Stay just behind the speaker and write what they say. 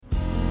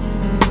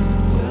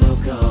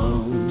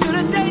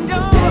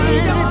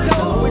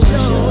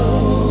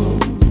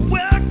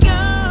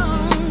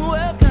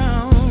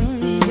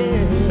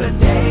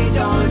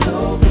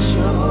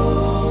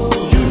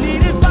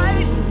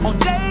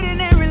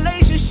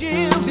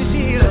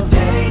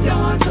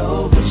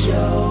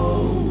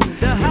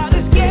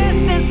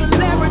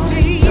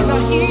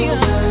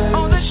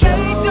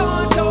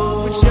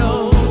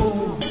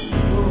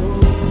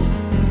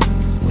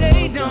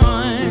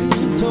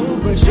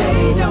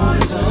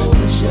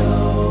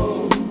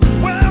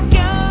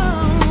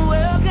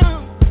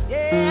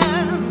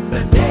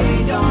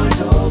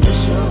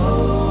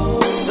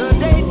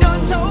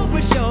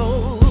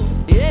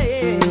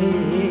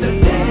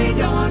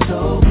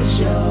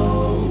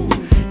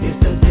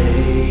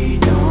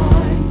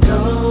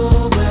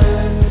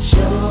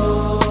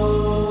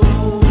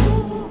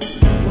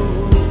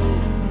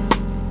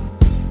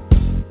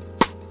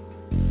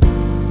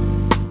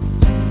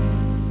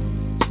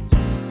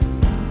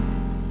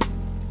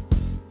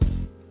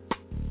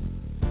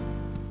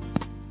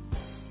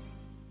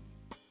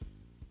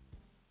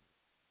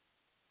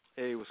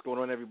What's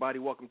going on, everybody?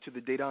 Welcome to the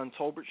Dedan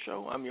Tolbert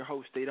Show. I'm your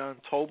host, Dedan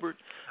Tolbert.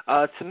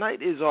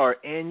 Tonight is our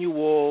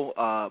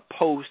annual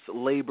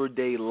post-Labor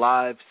Day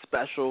live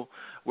special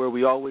where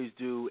we always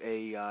do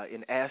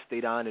an Ask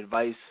Dedan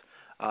advice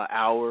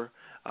hour.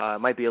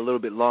 It might be a little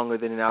bit longer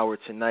than an hour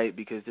tonight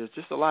because there's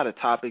just a lot of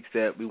topics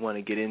that we want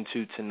to get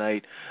into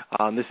tonight.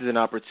 This is an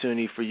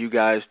opportunity for you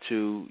guys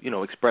to,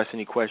 express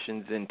any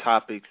questions and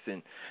topics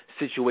and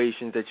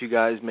situations that you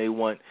guys may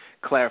want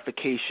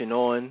clarification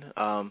on.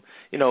 As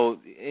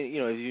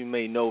you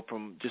may know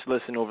from just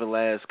listening over the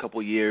last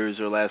couple of years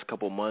or last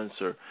couple of months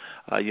or,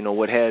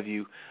 what have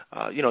you,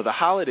 the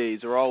holidays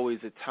are always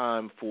a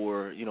time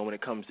for, when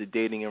it comes to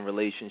dating and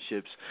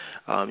relationships,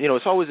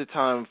 it's always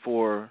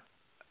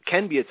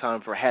can be a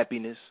time for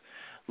happiness,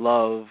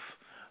 love,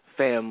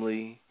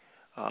 family,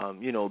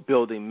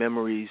 building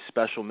memories,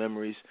 special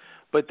memories.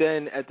 But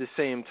then at the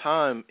same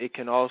time, it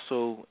can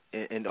also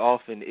and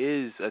often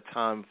is a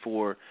time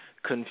for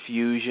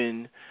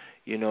confusion.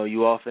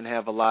 You often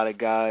have a lot of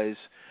guys,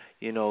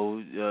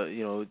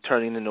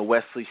 turning into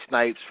Wesley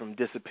Snipes from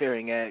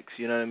Disappearing Acts,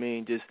 you know what I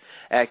mean? Just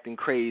acting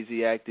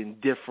crazy, acting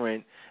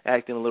different,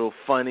 acting a little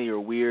funny or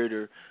weird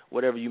or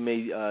whatever you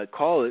may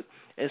call it.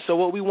 And so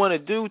what we want to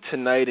do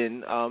tonight,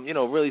 and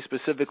really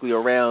specifically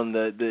around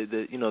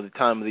the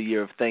time of the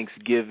year of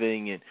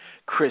Thanksgiving and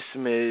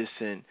Christmas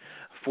and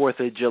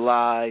 4th of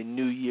July,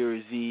 New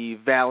Year's Eve,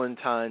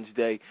 Valentine's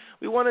Day,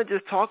 we want to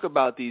just talk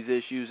about these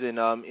issues and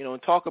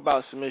talk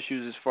about some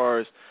issues as far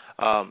as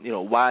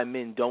why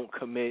men don't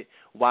commit,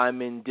 why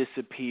men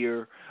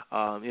disappear,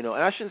 and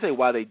I shouldn't say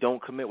why they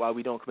don't commit, why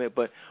we don't commit,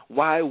 but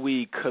why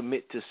we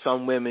commit to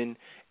some women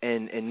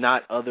and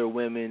not other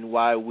women,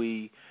 why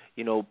we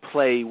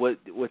play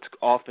what's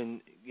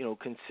often,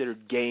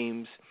 considered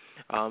games.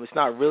 It's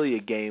not really a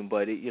game,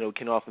 but it,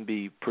 can often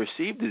be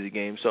perceived as a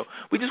game. So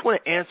we just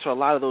want to answer a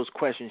lot of those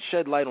questions,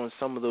 shed light on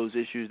some of those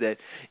issues that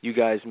you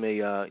guys may,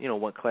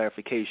 want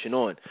clarification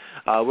on.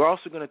 We're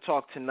also going to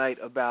talk tonight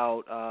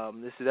about,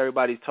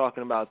 everybody's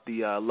talking about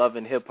the Love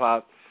and Hip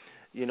Hop,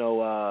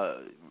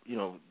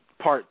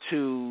 part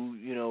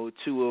 2,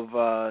 2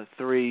 of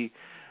 3,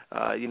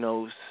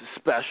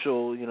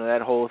 special,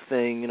 that whole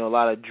thing, a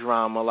lot of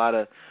drama, a lot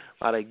of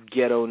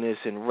ghetto-ness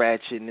and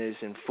ratchetness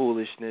and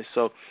foolishness.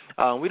 So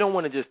we don't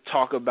want to just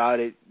talk about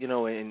it,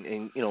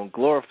 and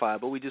glorify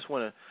it, but we just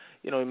want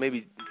to,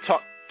 maybe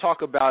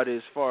talk about it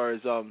as far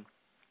as,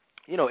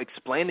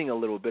 explaining a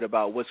little bit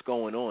about what's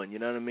going on. You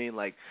know what I mean?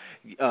 Like,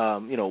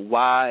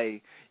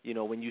 why,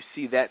 when you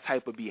see that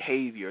type of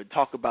behavior,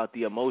 talk about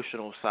the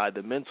emotional side,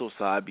 the mental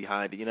side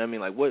behind it. You know what I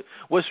mean? Like,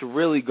 what's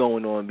really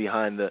going on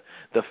behind the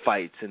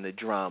fights and the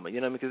drama?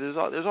 You know what I mean?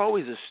 Because there's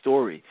always a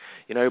story.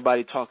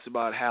 Everybody talks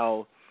about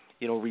how,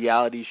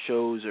 reality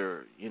shows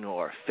are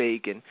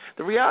fake. And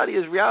the reality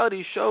is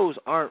reality shows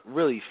aren't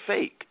really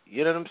fake.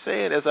 You know what I'm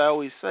saying? As I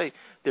always say,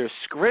 they're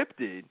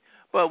scripted.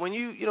 But when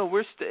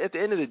we're at the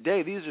end of the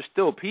day, these are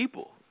still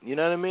people. You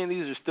know what I mean?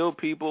 These are still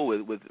people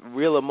with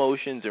real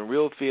emotions and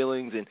real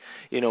feelings. And,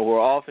 we're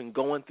often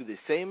going through the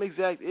same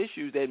exact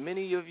issues that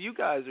many of you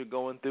guys are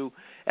going through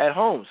at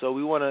home. So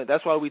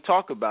that's why we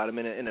talk about them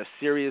in a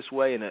serious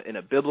way, in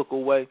a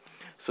biblical way,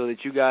 so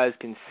that you guys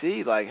can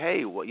see, like,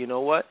 hey, well, you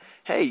know what?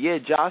 Hey, yeah,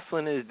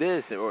 Jocelyn is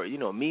this, or,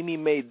 Mimi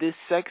made this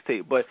sex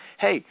tape. But,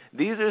 hey,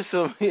 these are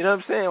some, you know what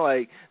I'm saying?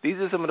 Like, these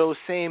are some of those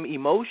same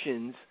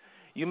emotions.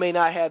 You may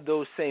not have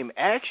those same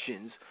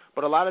actions,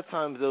 but a lot of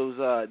times those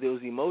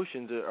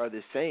emotions are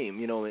the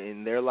same,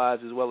 in their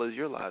lives as well as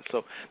your lives.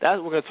 So we're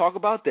going to talk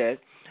about that.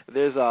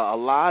 There's a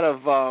lot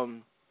of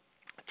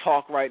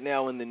talk right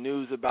now in the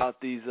news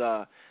about these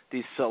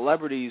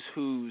celebrities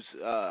whose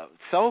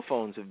cell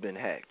phones have been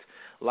hacked.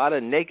 A lot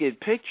of naked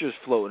pictures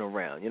floating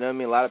around. You know what I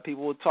mean? A lot of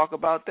people will talk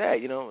about that,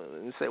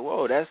 and say,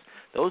 whoa,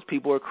 those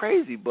people are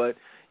crazy. But,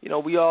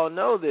 we all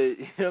know that,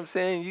 what I'm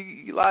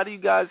saying, a lot of you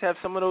guys have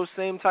some of those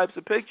same types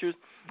of pictures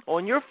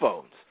on your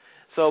phones.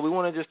 So we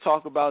want to just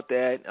talk about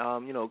that.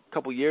 A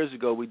couple years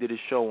ago we did a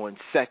show on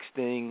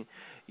sexting,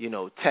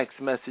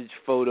 text message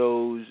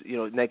photos,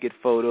 naked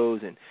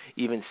photos, and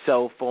even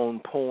cell phone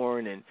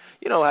porn. And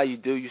how you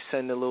do, you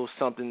send a little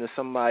something to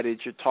somebody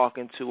that you're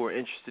talking to or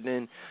interested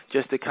in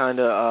just to kind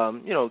of,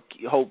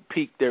 hope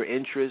pique their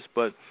interest.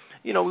 But,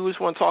 we just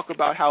want to talk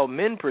about how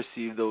men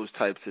perceive those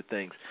types of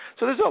things.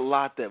 So there's a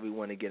lot that we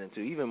want to get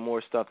into, even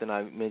more stuff than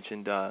I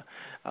mentioned.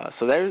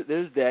 So there's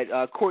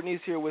that.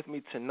 Courtney's here with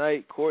me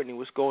tonight. Courtney,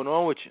 what's going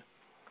on with you?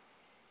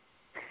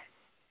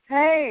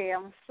 Hey,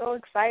 I'm so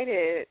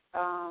excited,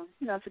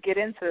 to get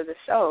into the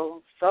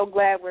show. So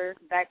glad we're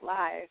back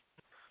live.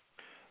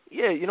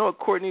 Yeah,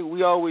 Courtney,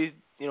 we always,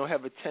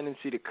 have a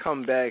tendency to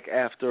come back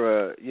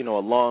after a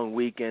long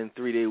weekend,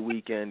 3-day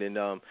weekend,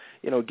 and,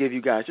 give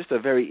you guys just a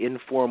very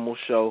informal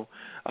show.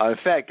 In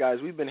fact, guys,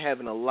 we've been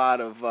having a lot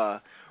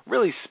of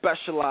really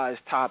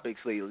specialized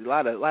topics lately, a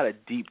lot of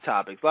deep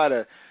topics, a lot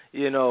of,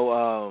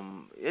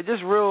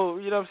 just real,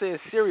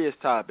 serious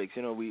topics.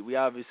 We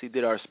obviously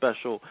did our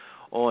special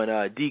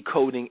on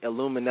decoding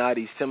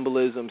Illuminati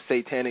symbolism,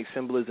 satanic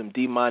symbolism,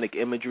 demonic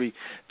imagery,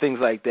 things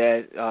like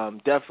that.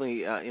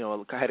 Definitely, I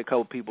had a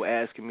couple people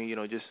asking me,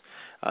 just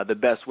the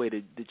best way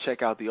to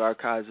check out the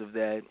archives of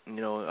that.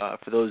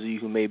 For those of you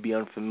who may be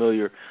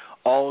unfamiliar,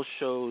 all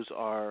shows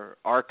are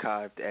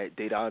archived at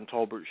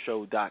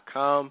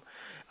DedanTolbertShow.com.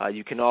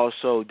 You can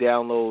also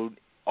download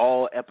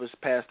all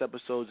past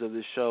episodes of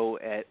the show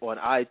on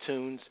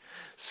iTunes,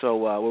 so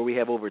where we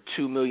have over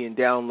 2 million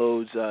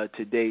downloads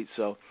to date.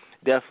 So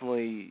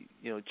definitely,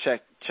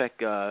 check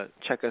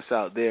us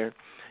out there.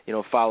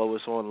 Follow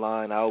us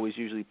online. I always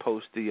usually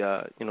post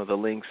the the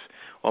links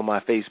on my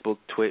Facebook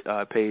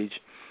page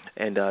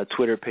and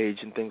Twitter page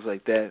and things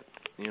like that.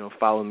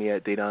 Follow me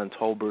at Dedan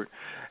Tolbert.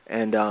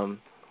 And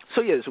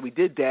so we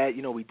did that.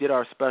 We did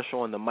our special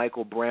on the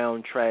Michael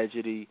Brown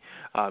tragedy,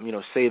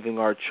 saving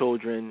our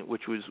children,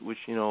 which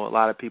a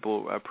lot of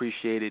people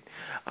appreciated.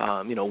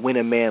 When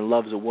a man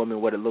loves a woman,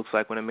 what it looks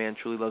like when a man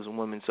truly loves a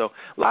woman. So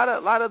a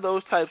lot of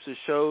those types of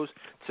shows.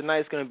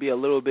 Tonight's going to be a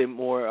little bit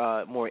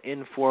more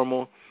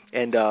informal.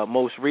 And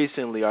most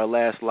recently, our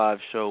last live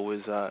show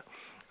was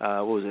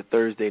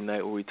Thursday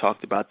night, where we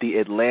talked about the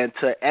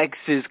Atlanta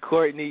Exes.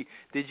 Courtney,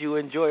 did you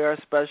enjoy our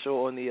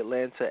special on the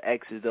Atlanta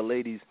Exes, the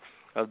ladies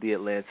of the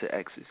Atlanta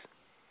Exes?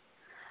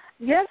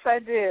 Yes, I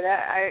did.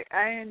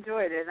 I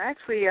enjoyed it. I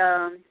actually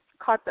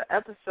caught the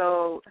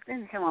episode. I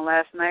think it came on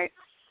last night.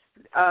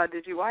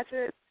 Did you watch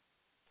it?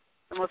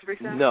 The most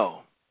recent?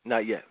 No,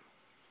 not yet.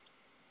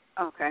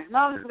 Okay. No,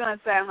 I was going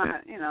to say I'm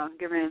not,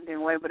 giving anything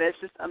away, but it's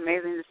just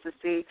amazing just to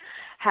see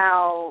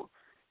how,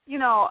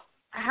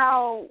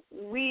 how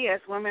we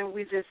as women,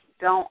 we just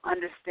don't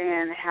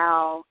understand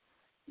how,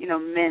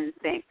 men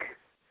think.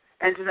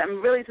 And just,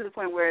 really to the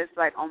point where it's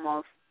like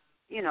almost,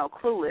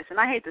 clueless. And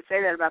I hate to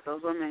say that about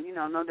those women,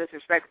 no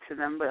disrespect to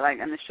them, but like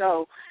in the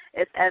show,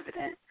 it's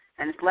evident.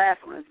 And this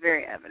last one is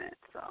very evident,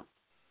 so,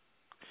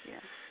 yeah.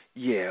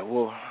 Yeah,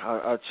 well,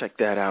 I'll check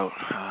that out.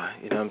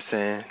 You know what I'm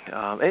saying?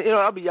 And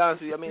I'll be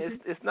honest with you. I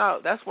mean, it's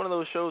not. That's one of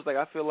those shows. Like,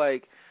 I feel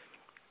like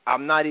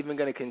I'm not even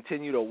going to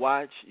continue to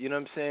watch. You know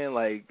what I'm saying?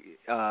 Like,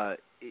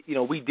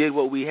 we did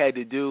what we had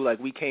to do. Like,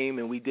 we came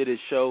and we did a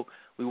show.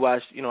 We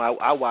watched.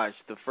 I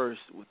watched the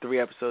first 3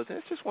 episodes, and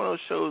it's just one of those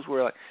shows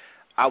where, like,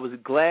 I was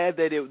glad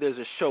that there's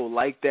a show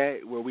like that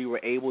where we were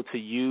able to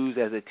use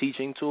as a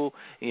teaching tool,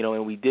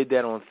 and we did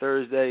that on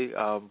Thursday.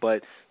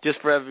 But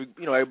just for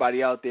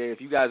everybody out there, if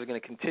you guys are going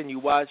to continue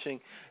watching,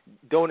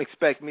 don't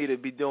expect me to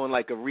be doing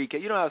like a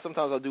recap. You know how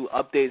sometimes I'll do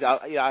updates.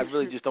 I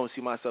really just don't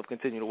see myself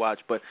continue to watch.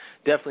 But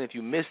definitely, if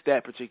you missed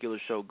that particular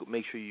show,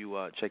 make sure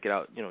you check it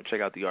out. Check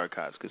out the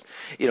archives, because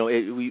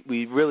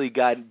we really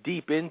got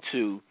deep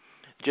into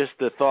just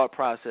the thought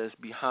process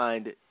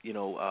behind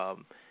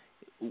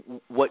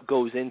what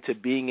goes into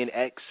being an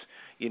ex,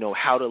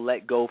 how to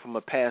let go from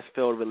a past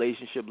failed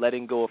relationship,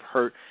 letting go of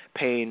hurt,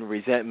 pain,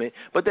 resentment.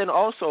 But then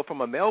also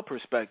from a male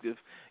perspective,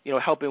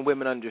 helping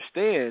women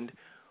understand,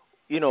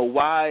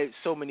 why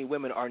so many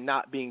women are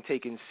not being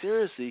taken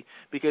seriously,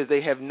 because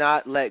they have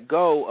not let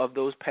go of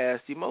those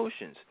past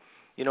emotions.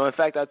 In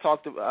fact,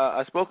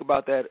 I spoke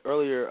about that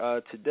earlier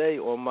today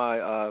on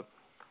my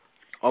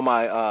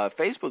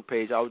Facebook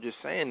page. I was just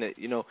saying that,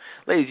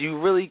 ladies, you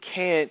really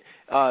can't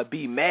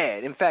be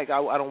mad. In fact,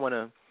 I don't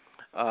want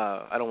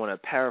to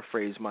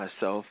paraphrase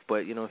myself,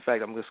 but in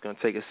fact, I'm just going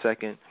to take a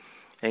second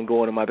and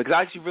go into because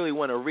I actually really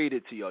want to read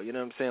it to y'all. You know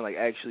what I'm saying? Like,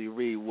 actually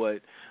read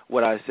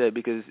what I said,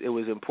 because it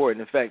was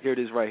important. In fact, here it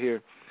is right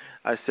here.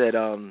 I said,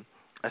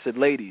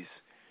 ladies,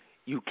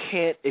 you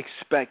can't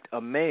expect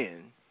a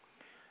man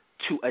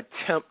to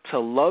attempt to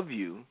love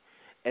you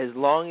as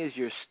long as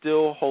you're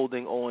still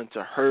holding on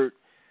to hurt,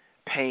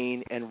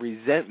 pain, and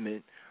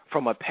resentment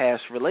from a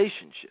past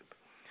relationship.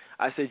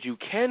 I said you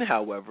can,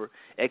 however,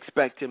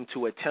 expect him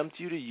to attempt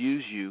to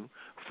use you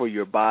for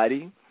your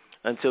body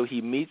until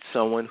he meets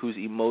someone who's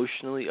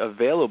emotionally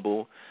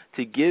available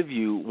to give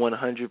you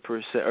 100%,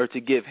 or to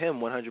give him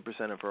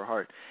 100% of her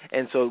heart.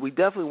 And so we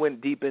definitely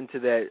went deep into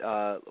that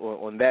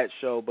on that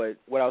show. But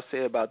what I'll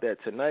say about that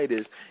tonight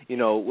is, when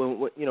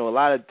a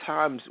lot of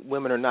times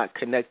women are not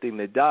connecting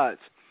the dots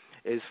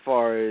as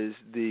far as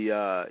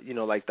the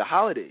like the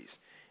holidays.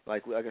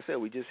 Like I said,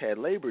 we just had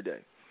Labor Day.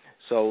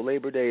 So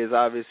Labor Day is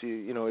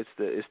obviously,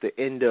 it's the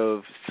end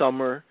of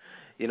summer.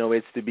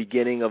 It's the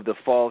beginning of the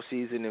fall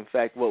season. In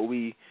fact, what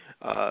we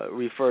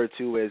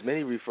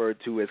many refer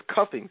to as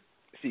cuffing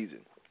season.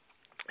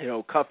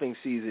 Cuffing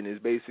season is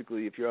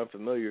basically, if you're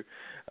unfamiliar,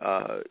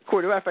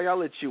 Courtney, matter of fact, I'll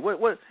let you.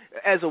 What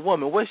as a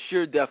woman, what's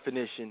your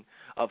definition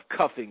of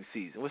cuffing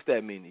season? What's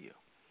that mean to you?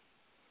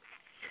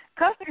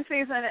 Cuffing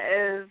season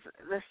is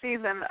the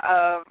season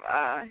of,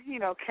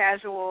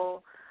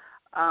 casual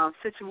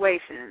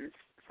situations.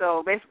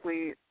 So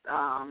basically,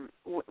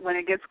 when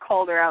it gets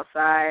colder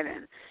outside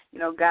and,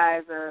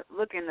 guys are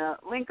looking to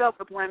link up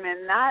with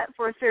women, not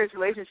for a serious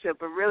relationship,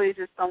 but really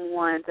just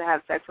someone to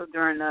have sex with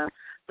during the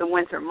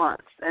winter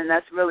months. And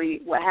that's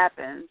really what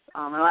happens. A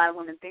lot of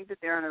women think that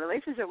they're in a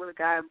relationship with a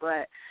guy,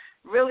 but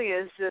really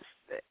it's just,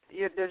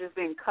 they're just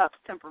being cuffed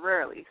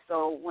temporarily.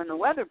 So when the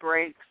weather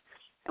breaks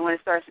and when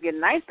it starts to get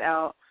nice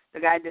out, the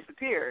guy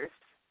disappears.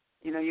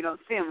 You know, you don't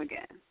see him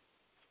again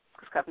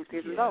because cuffing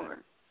season's over.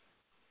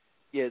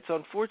 Yeah, it's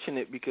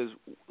unfortunate because,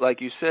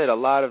 like you said, a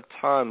lot of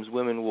times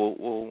women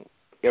will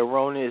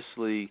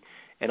erroneously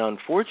and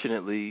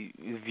unfortunately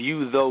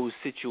view those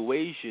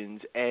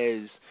situations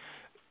as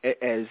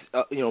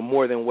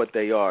more than what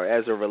they are,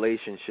 as a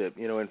relationship.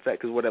 You know, in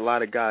fact, because what a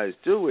lot of guys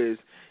do is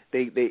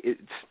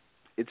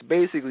it's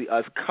basically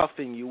us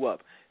cuffing you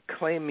up,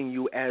 claiming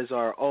you as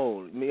our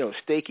own,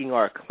 staking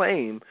our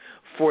claim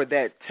for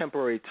that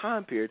temporary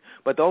time period.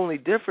 But the only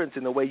difference,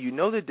 and the way you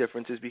know the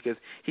difference, is because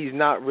he's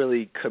not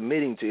really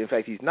committing to you. In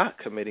fact, he's not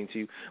committing to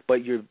you,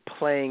 but you're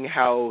playing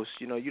house.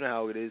 You know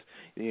how it is.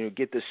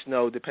 Get the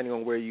snow, depending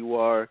on where you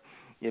are.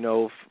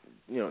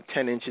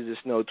 10 inches of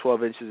snow,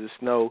 12 inches of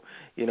snow.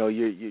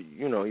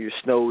 You're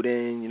snowed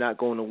in. You're not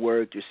going to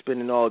work. You're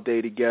spending all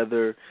day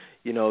together.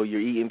 You're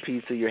eating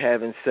pizza. You're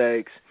having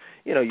sex.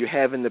 You're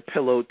having the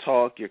pillow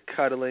talk, you're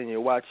cuddling, you're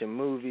watching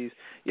movies.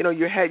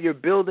 You're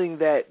building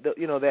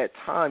that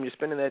time. You're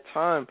spending that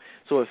time,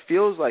 so it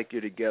feels like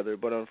you're together.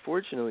 But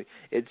unfortunately,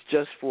 it's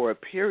just for a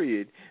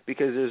period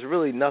because there's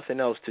really nothing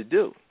else to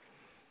do.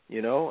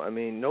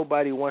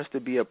 Nobody wants to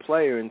be a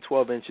player in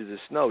 12 inches of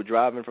snow,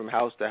 driving from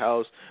house to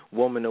house,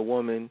 woman to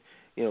woman,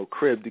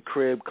 crib to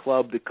crib,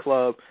 club to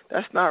club.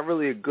 That's not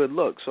really a good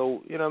look.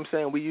 So,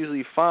 we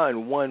usually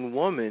find one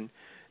woman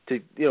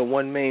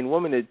one main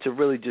woman to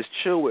really just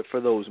chill with for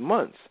those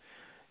months,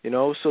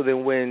 So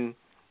then when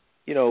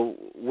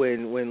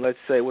let's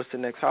say, what's the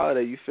next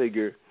holiday, you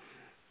figure,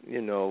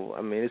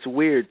 it's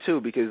weird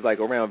too because like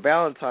around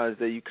Valentine's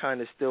Day you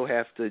kind of still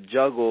have to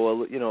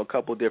juggle, a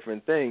couple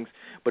different things,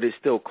 but it's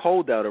still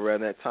cold out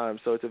around that time,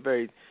 so it's a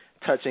very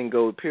touch and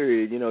go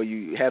period.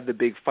 You have the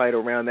big fight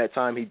around that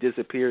time. He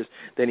disappears,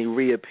 then he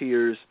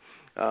reappears,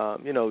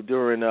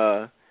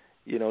 during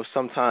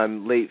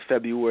sometime late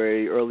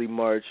February, early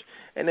March,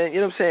 and then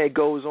it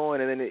goes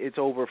on, and then it's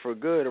over for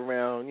good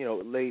around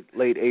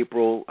late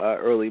April,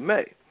 early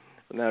May.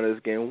 Now that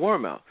it's getting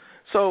warm out,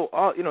 so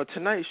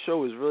tonight's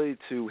show is really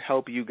to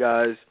help you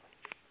guys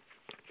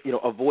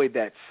avoid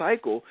that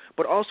cycle,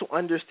 but also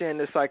understand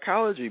the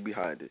psychology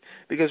behind it.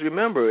 Because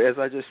remember, as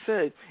I just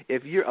said,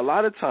 if you're a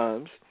lot of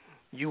times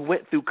you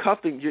went through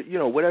cuffing,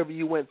 whatever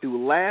you went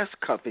through last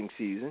cuffing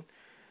season,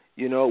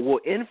 will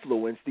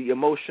influence the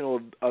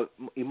emotional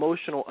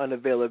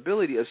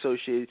unavailability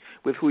associated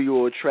with who you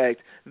will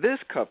attract this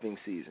cuffing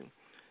season.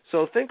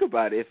 So think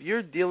about it. If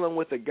you're dealing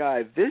with a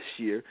guy this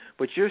year,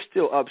 but you're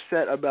still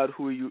upset about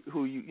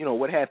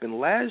what happened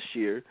last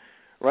year,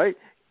 right?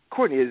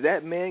 Courtney, is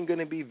that man going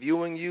to be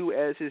viewing you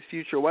as his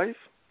future wife?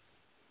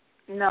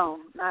 No,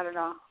 not at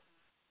all.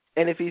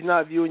 And if he's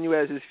not viewing you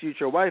as his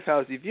future wife,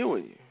 how's he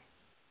viewing you?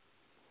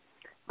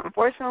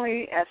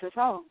 Unfortunately, as his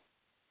hoe.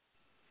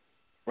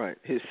 Right,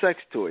 his sex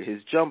toy,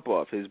 his jump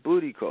off, his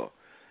booty call.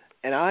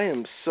 And I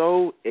am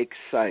so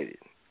excited.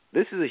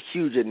 This is a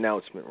huge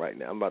announcement right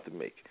now I'm about to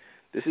make.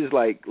 This is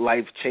like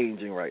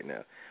life-changing right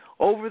now.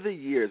 Over the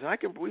years,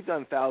 we've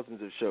done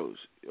thousands of shows,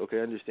 okay,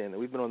 understand that.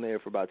 We've been on the air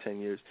for about 10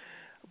 years.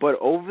 But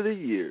over the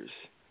years,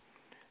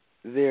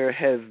 there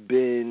have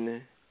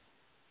been,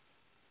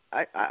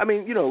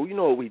 you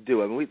know what we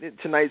do.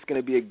 Tonight's going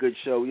to be a good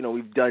show.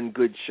 We've done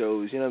good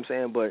shows, you know what I'm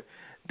saying? But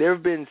there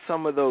have been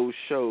some of those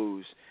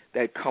shows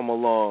that come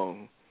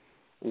along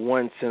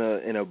once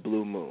in a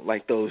blue moon,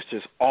 like those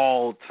just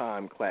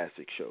all-time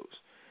classic shows,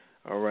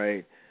 all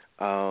right?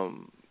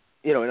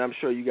 And I'm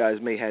sure you guys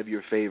may have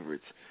your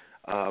favorites.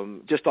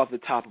 Just off the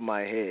top of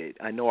my head,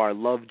 I know our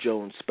Love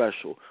Jones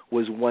special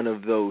was one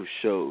of those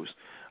shows.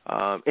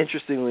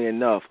 Interestingly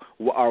enough,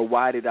 our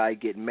Why Did I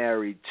Get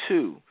Married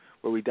 2,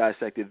 where we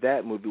dissected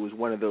that movie, was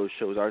one of those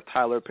shows. Our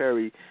Tyler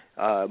Perry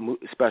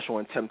special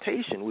on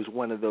Temptation was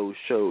one of those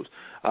shows.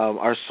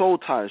 Our Soul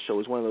Ties show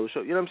was one of those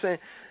shows. You know what I'm saying?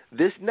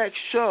 This next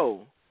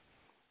show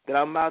that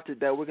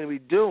we're going to be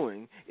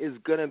doing is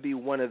going to be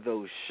one of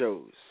those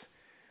shows.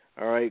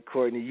 All right,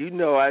 Courtney,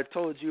 I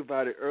told you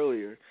about it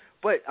earlier,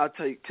 but I'll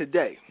tell you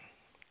today,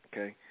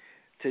 okay?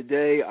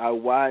 Today I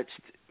watched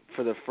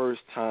for the first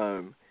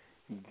time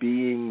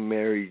Being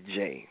Mary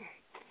Jane.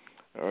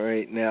 All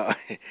right, now,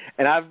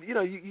 and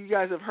you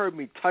guys have heard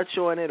me touch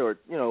on it or,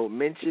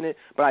 mention it,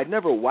 but I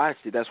never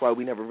watched it. That's why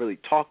we never really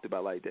talked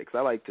about it like that, because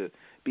I like to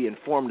be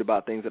informed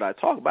about things that I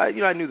talk about.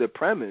 I knew the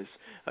premise,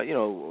 a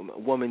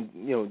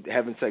woman,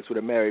 having sex with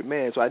a married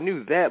man, so I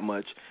knew that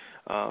much,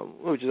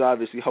 which is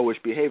obviously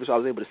hoish behavior, so I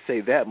was able to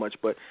say that much,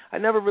 but I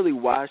never really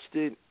watched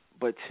it.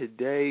 But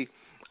today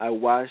I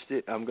watched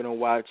it. I'm going to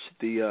watch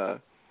the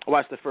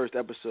first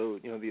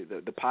episode,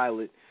 the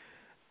pilot,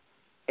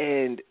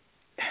 and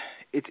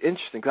it's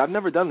interesting because I've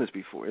never done this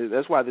before.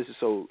 That's why this is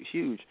so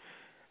huge.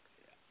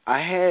 I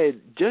had,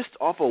 just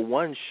off of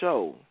one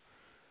show,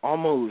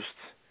 almost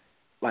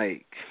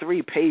like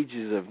 3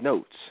 pages of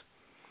notes.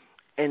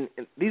 And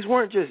these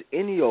weren't just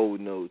any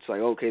old notes,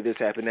 like, okay, this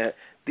happened, that.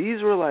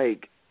 These were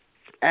like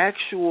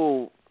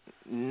actual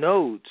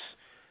notes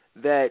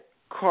that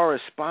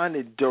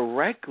corresponded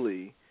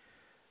directly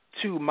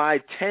to my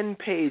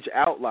 10-page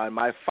outline,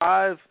 my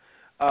 5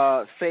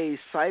 phase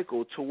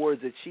cycle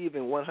towards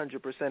achieving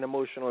 100%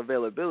 emotional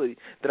availability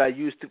that I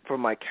used for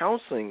my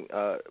counseling,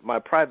 my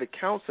private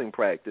counseling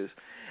practice.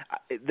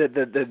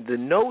 The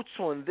notes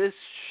on this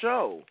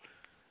show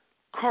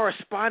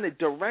corresponded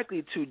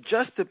directly to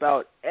just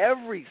about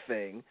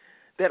everything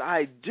that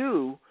I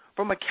do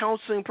from a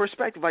counseling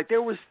perspective. Like,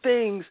 there was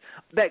things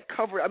that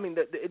covered,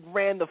 it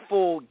ran the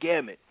full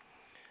gamut,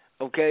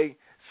 okay?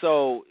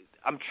 So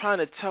I'm trying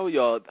to tell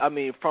y'all,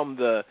 from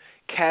the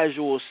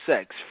casual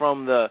sex,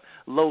 from the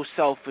low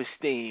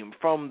self-esteem,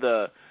 from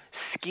the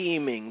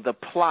scheming, the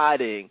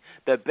plotting,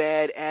 the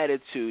bad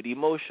attitude,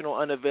 emotional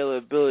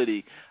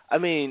unavailability,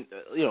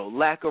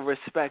 lack of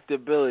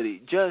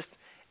respectability, just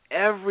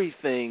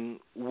everything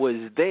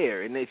was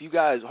there. And if you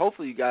guys,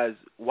 hopefully you guys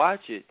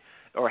watch it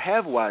or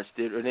have watched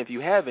it, and if you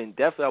haven't,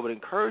 definitely I would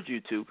encourage you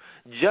to,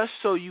 just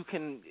so you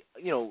can,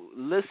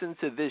 listen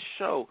to this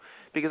show,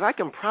 because I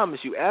can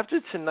promise you,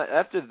 after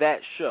that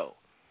show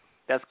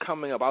that's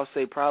coming up, I'll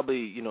say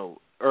probably,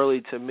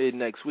 early to mid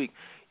next week,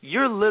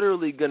 you're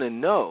literally going to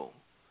know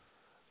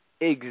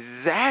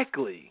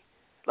exactly,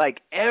 like,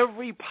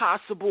 every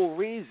possible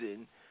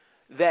reason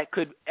that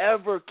could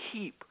ever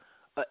keep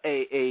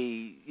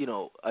a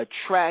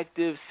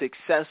attractive,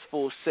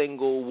 successful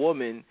single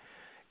woman,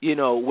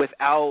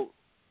 without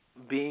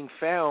being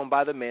found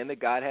by the man that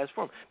God has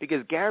for him.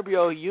 Because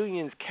Gabrielle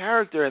Union's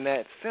character in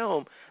that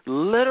film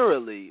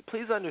literally,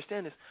 please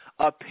understand this,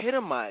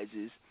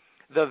 epitomizes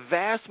the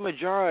vast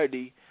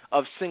majority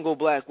of single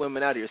black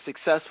women out here.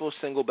 Successful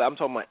single black, I'm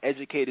talking about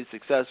educated,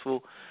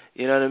 successful,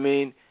 you know what I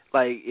mean?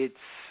 Like,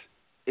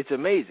 it's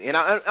amazing. And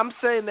I'm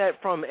saying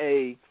that from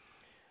a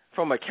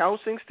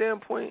counseling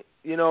standpoint,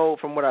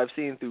 from what I've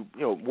seen through,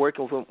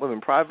 working with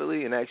women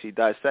privately and actually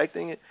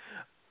dissecting it,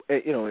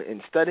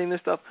 and studying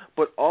this stuff,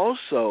 but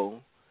also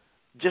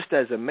just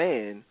as a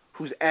man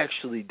who's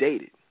actually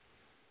dated.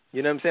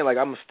 You know what I'm saying? Like,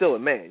 I'm still a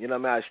man. You know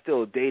what I mean? I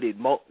still dated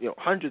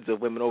hundreds of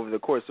women over the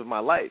course of my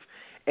life.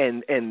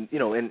 And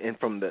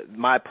from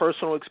my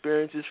personal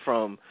experiences,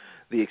 from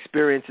the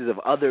experiences of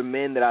other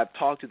men that I've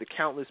talked to, the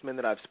countless men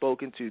that I've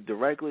spoken to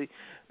directly,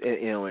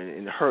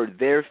 and heard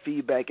their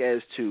feedback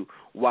as to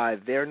why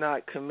they're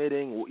not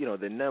committing,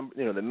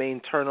 the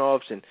main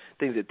turnoffs and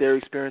things that they're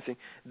experiencing.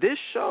 This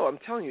show, I'm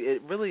telling you,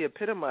 it really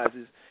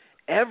epitomizes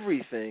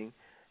everything,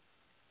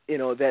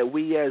 that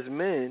we as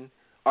men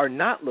are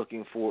not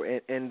looking for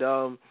and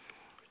are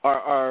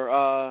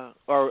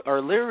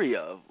leery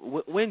of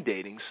when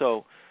dating.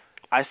 So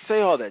I say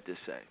all that to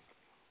say,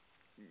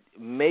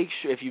 make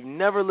sure, if you've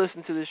never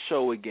listened to this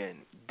show again,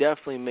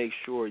 definitely make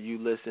sure you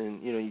listen.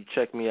 You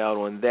check me out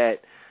on that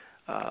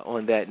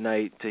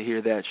night to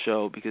hear that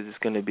show, because it's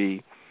going to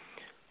be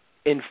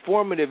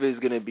informative. Is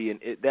going to be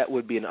that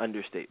would be an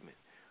understatement.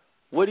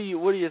 What are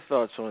your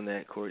thoughts on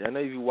that, Courtney? I know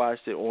you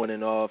watched it on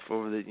and off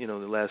over the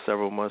the last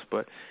several months,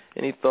 but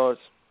any thoughts?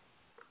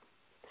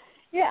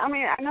 Yeah,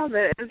 I know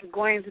that it's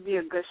going to be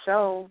a good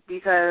show,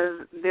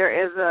 because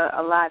there is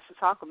a lot to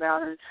talk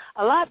about, and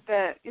a lot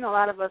that, a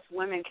lot of us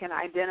women can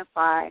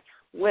identify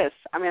with.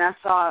 I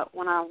saw it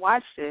when I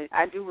watched it.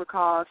 I do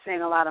recall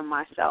seeing a lot of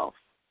myself,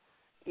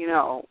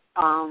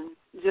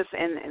 just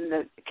in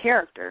the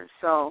character.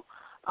 So,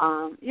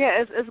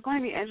 it's going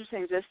to be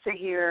interesting just to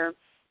hear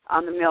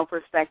the male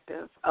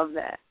perspective of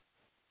that.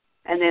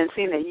 And then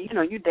seeing that,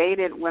 you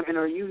dated women,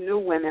 or you knew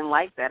women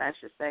like that, I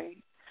should say.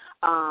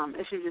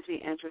 It should just be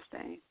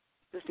interesting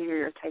just to hear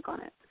your take on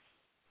it.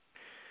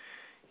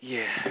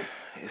 Yeah,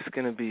 it's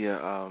gonna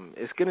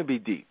be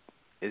deep.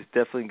 It's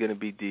definitely gonna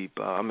be deep.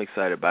 I'm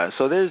excited about it.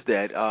 So there's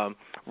that.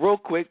 Real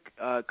quick,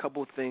 a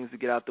couple of things to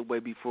get out the way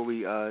before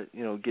we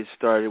get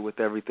started with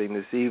everything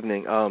this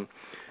evening.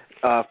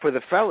 For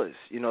the fellas,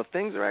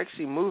 things are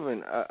actually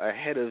moving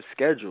ahead of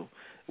schedule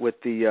with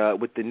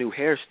the new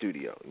hair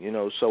studio.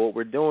 So what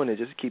we're doing is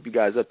just to keep you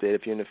guys updated.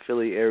 If you're in the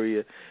Philly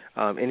area,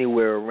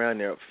 anywhere around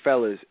there,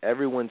 fellas,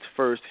 everyone's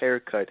first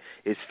haircut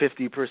is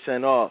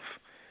 50% off.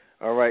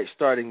 All right,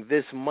 starting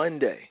this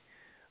Monday.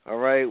 All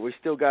right, we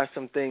still got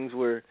some things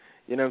where,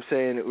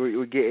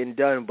 we're getting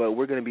done, but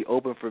we're going to be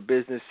open for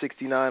business.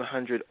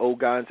 6900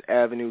 Ogons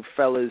Avenue.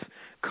 Fellas,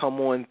 come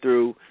on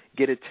through,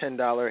 get a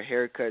 $10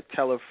 haircut,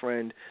 tell a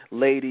friend.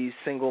 Ladies,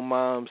 single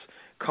moms,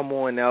 come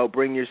on out,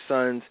 bring your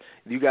sons.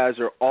 You guys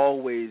are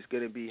always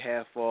going to be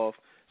half off,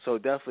 so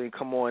definitely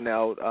come on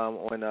out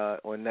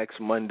on next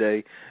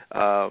Monday.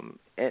 And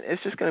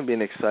it's just going to be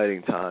an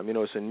exciting time.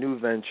 It's a new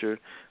venture.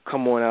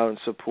 Come on out and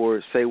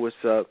support. Say what's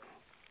up.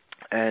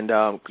 And,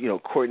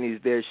 Courtney's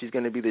there. She's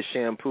going to be the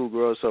shampoo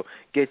girl, so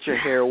get your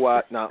hair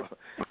washed. No,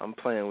 I'm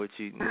playing with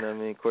you. You know what I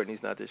mean? Courtney's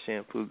not the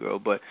shampoo girl,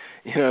 but,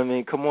 you know what I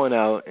mean? Come on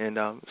out, and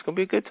it's going to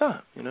be a good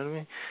time. You know what I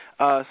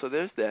mean? So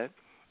there's that.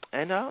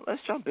 And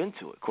let's jump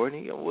into it,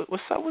 Courtney.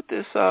 What's up with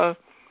this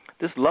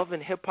Love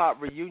and Hip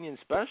Hop reunion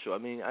special? I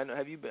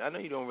know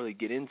you don't really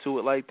get into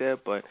it like that,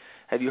 but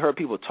have you heard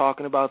people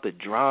talking about the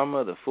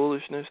drama, the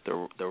foolishness,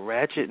 the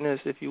ratchetness,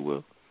 if you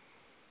will?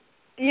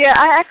 Yeah,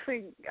 I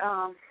actually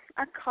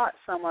I caught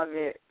some of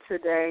it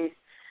today.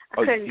 I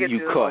couldn't get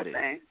through the whole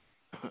thing.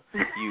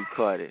 You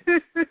caught it.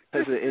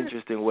 That's an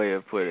interesting way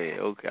of putting it.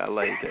 Okay, I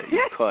like that.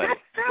 You caught it.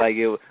 Like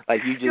you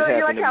just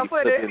happened to be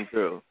flipping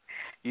through.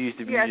 You used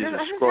to be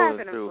just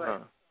scrolling through, huh?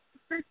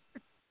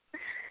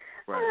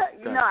 Right.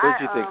 You know, What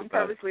did you think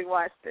about purposely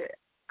watched it.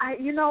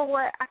 You know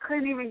what? I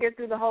couldn't even get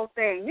through the whole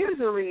thing.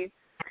 Usually,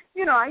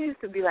 you know, I used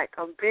to be like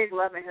a big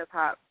Love and Hip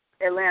Hop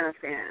Atlanta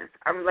fan.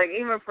 I was like,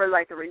 even for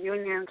like the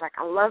reunions, like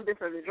I loved it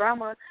for the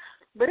drama.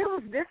 But it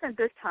was different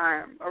this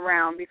time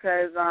around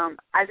because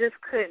I just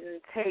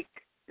couldn't take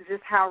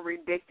just how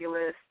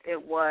ridiculous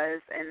it was.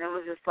 And it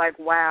was just like,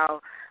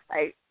 wow,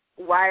 like,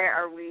 why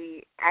are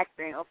we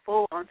acting a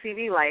fool on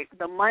TV? Like,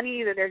 the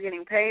money that they're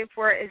getting paid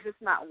for is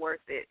just not worth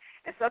it.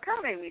 And so it kind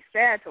of made me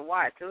sad to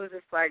watch. It was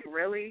just like,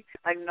 really?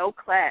 Like, no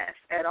class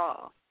at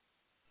all.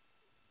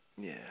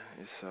 Yeah,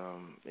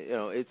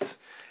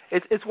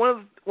 it's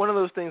one of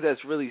those things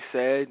that's really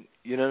sad,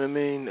 you know what I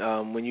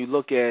mean? When you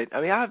look at,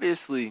 I mean,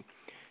 obviously,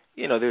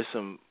 you know, there's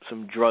some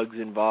drugs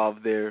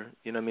involved there.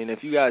 You know what I mean?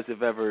 If you guys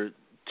have ever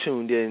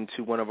tuned in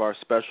to one of our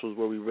specials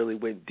where we really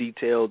went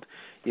detailed,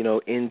 you know,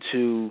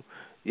 into,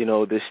 you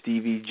know, the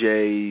Stevie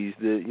J's,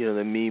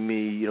 the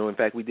Mimi, you know, in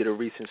fact, we did a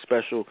recent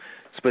special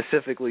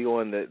specifically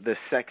on the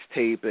sex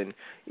tape and,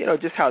 you know,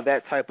 just how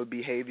that type of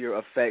behavior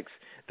affects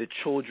the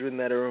children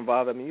that are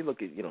involved. I mean, you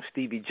look at, you know,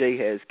 Stevie J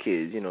has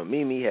kids, you know,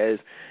 Mimi has,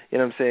 you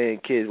know what I'm saying,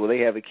 kids. Well, they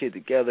have a kid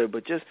together,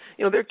 but just,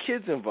 you know, there are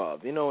kids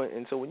involved, you know,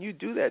 and so when you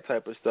do that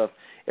type of stuff,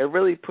 it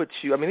really puts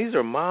you, I mean, these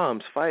are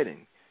moms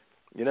fighting,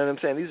 you know what I'm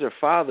saying? These are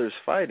fathers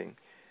fighting,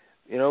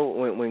 you know,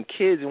 when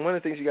kids, and one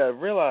of the things you got to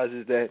realize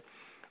is that,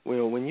 you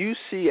know, when you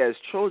see as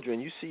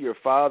children, you see your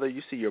father,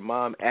 you see your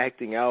mom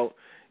acting out,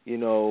 you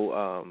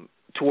know,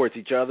 towards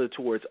each other,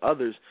 towards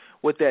others,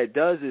 what that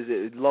does is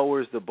it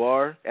lowers the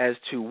bar as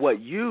to what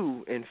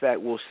you, in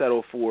fact, will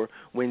settle for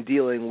when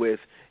dealing with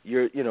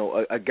your, you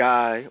know, a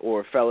guy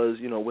or fellas,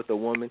 you know, with a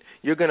woman.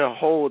 You're going to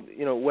hold,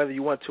 you know, whether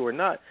you want to or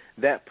not,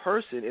 that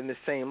person in the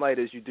same light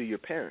as you do your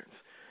parents.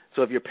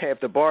 So if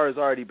the bar has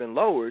already been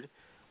lowered,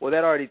 well,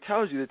 that already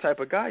tells you the type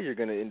of guy you're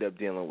going to end up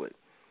dealing with.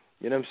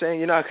 You know what I'm saying?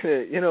 You're not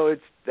going to, you know,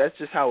 that's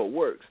just how it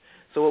works.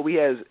 So what we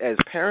as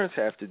parents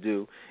have to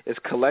do is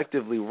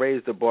collectively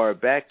raise the bar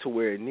back to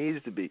where it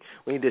needs to be.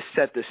 We need to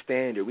set the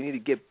standard. We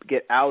need to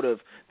get out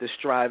of the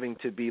striving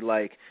to be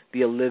like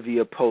the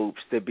Olivia Popes,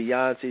 the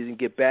Beyoncés, and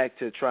get back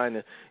to trying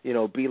to, you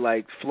know, be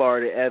like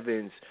Florida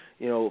Evans,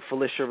 you know,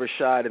 Felicia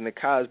Rashad in the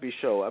Cosby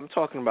Show. I'm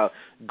talking about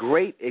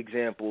great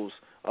examples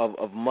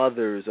of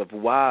mothers, of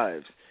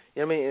wives.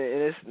 You know what I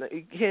mean? And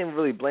you can't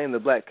really blame the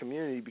black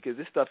community because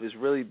this stuff is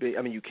really big.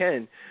 I mean, you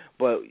can,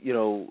 but, you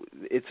know,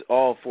 it's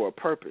all for a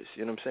purpose.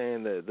 You know what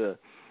I'm saying?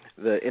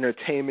 The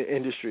entertainment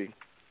industry,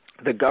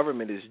 the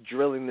government is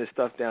drilling this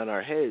stuff down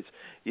our heads,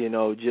 you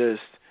know,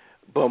 just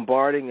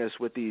bombarding us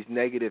with these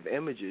negative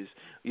images,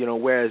 you know,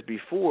 whereas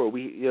before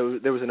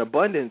there was an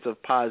abundance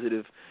of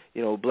positive,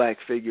 you know, black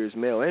figures,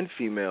 male and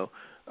female,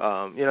 you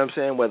know what I'm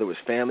saying? Whether it was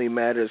Family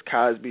Matters,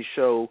 Cosby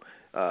Show,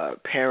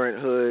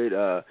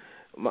 Parenthood,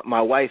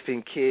 My Wife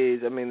and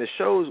Kids. I mean, the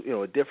shows, you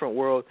know, A Different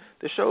World,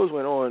 the shows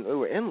went on, they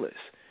were endless.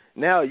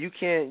 Now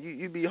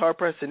you'd be hard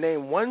pressed to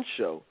name one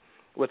show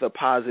with a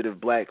positive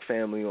black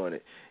family on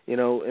it, you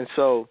know, and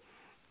so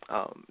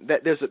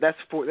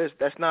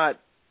that's not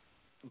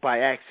by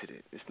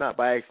accident. It's not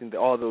by accident that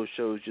all those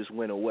shows just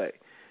went away.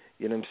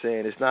 You know what I'm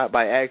saying? It's not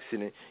by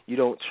accident you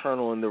don't turn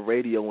on the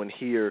radio and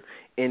hear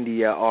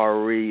India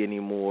Ari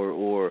anymore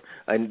or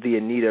the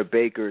Anita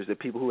Bakers, the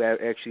people who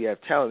actually have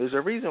talent. There's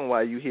a reason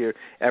why you hear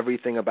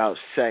everything about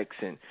sex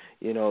and,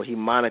 you know,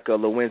 Monica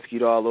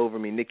Lewinsky'd all over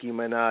me, Nicki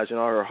Minaj and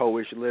all her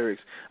hoish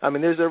lyrics. I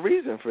mean, there's a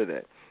reason for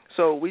that.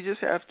 So we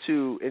just have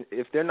to,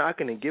 if they're not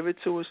going to give it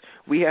to us,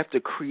 we have to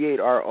create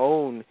our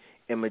own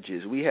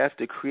images. We have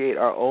to create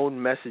our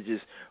own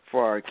messages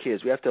for our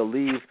kids. We have to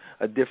leave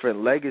a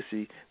different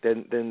legacy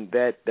than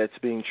that's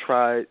being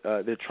tried.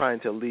 They're trying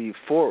to leave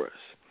for us.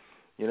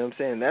 You know what I'm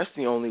saying? That's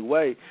the only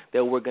way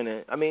that we're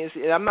gonna. I mean,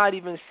 I'm not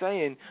even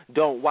saying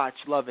don't watch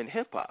Love and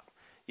Hip Hop.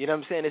 You know what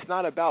I'm saying? It's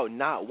not about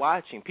not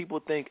watching.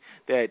 People think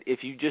that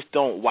if you just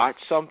don't watch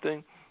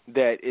something,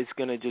 that it's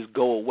gonna just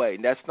go away.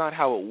 And that's not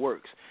how it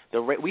works.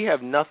 We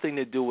have nothing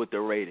to do with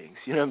the ratings.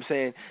 You know what I'm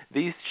saying?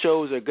 These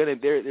shows are gonna.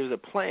 There's a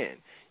plan.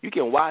 You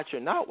can watch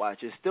or not watch.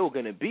 It's still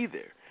gonna be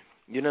there.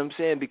 You know what I'm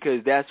saying? Because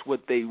that's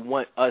what they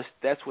want us.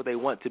 That's what they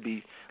want to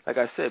be, like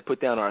I said,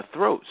 put down our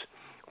throats.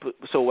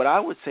 So what I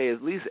would say is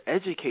at least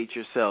educate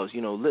yourselves.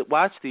 You know,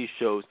 watch these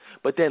shows,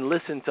 but then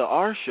listen to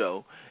our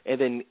show,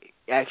 and then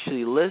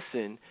actually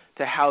listen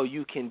to how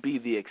you can be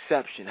the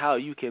exception, how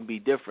you can be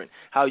different,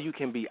 how you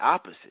can be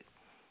opposite.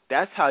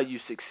 That's how you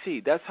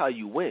succeed. That's how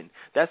you win.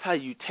 That's how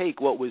you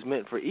take what was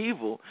meant for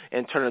evil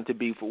and turn it to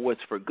be for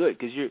what's for good.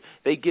 Because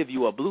they give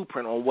you a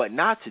blueprint on what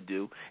not to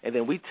do, and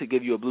then we to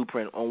give you a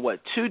blueprint on what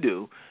to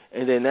do,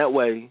 and then that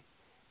way,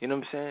 you know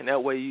what I'm saying?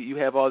 That way you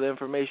have all the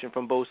information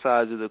from both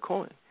sides of the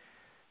coin.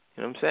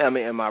 You know what I'm saying? I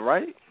mean, am I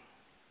right?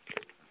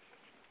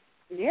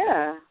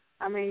 Yeah.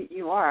 I mean,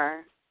 you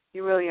are.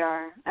 You really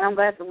are. And I'm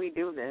glad that we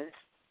do this.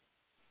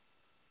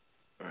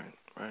 Right.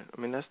 right?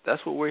 I mean,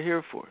 that's what we're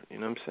here for. You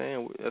know what I'm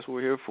saying? That's what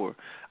we're here for.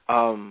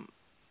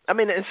 I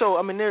mean, and so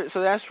I mean,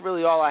 so that's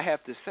really all I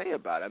have to say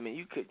about it. I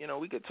mean,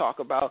 we could talk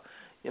about,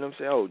 you know what I'm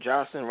saying? Oh,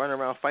 Jocelyn running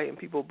around fighting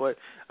people, but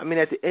I mean,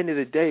 at the end of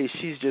the day,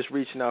 she's just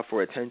reaching out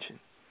for attention.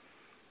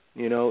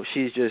 You know,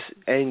 she's just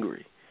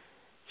angry.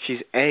 She's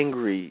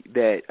angry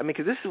that, I mean,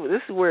 because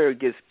this is where it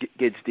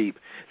gets deep.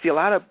 See, a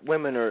lot of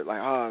women are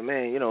like, oh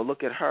man, you know,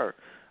 look at her.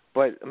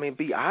 But I mean,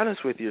 be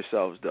honest with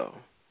yourselves though,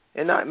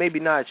 and maybe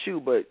not you,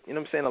 but you know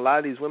what I'm saying. A lot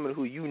of these women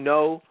who you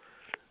know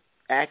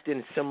act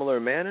in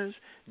similar manners,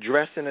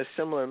 dress in a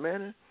similar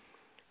manner.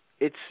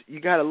 You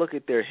got to look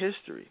at their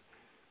history.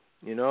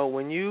 You know,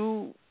 when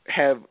you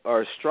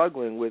are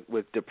struggling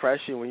with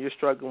depression, when you're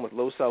struggling with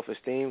low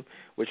self-esteem,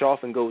 which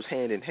often goes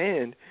hand in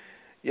hand,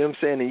 you know what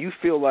I'm saying, and you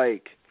feel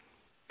like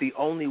the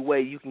only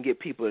way you can get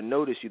people to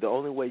notice you, the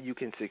only way you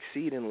can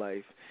succeed in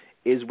life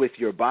is with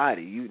your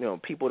body. You know,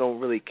 people don't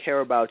really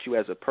care about you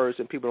as a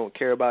person. People don't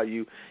care about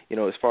you, you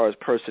know, as far as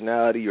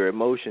personality, your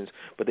emotions,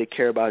 but they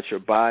care about your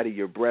body,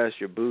 your breasts,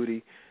 your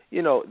booty.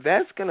 You know,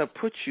 that's going to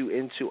put you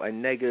into a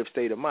negative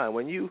state of mind.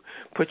 When you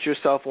put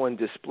yourself on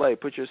display,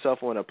 put yourself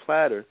on a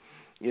platter,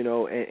 you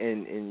know,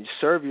 and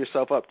serve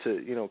yourself up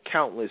to, you know,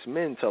 countless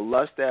men to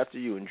lust after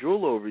you and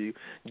drool over you,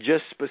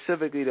 just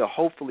specifically to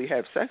hopefully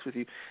have sex with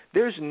you,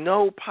 there's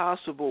no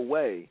possible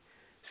way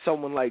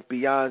someone like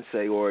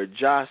Beyonce or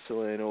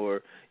Jocelyn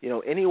or, you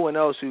know, anyone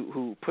else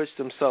who puts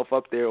themselves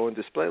up there on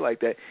display like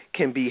that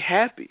can be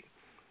happy.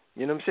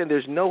 You know what I'm saying?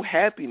 There's no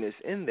happiness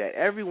in that.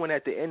 Everyone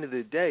at the end of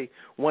the day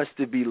wants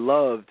to be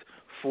loved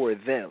for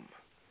them.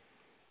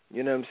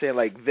 You know what I'm saying?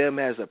 Like them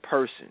as a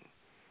person.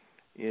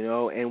 You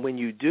know, and when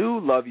you do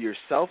love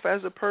yourself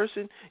as a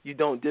person, you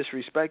don't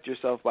disrespect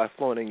yourself by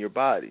flaunting your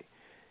body.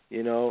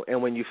 You know,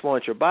 and when you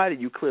flaunt your body,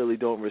 you clearly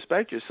don't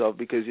respect yourself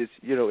because it's,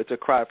 you know, it's a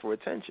cry for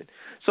attention.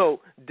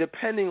 So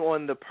depending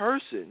on the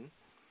person,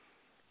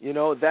 you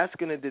know, that's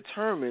going to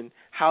determine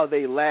how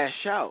they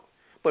lash out.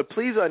 But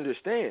please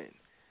understand,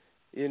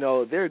 you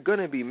know, they're going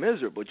to be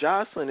miserable.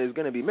 Jocelyn is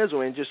going to be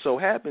miserable, and it just so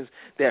happens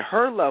that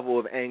her level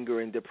of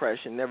anger and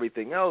depression and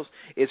everything else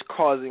is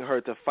causing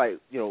her to fight,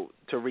 you know,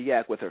 to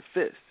react with her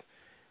fists,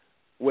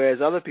 whereas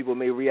other people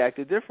may react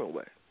a different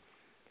way.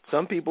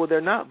 Some people,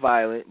 they're not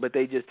violent, but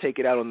they just take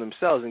it out on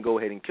themselves and go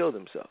ahead and kill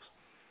themselves,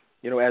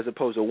 you know, as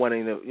opposed to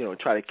wanting to, you know,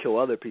 try to kill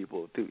other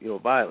people through, you know,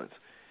 violence.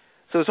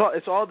 So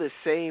it's all the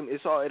same.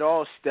 It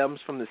all stems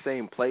from the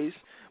same place,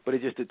 but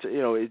it's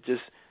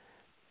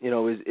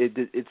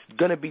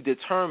going to be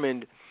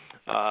determined.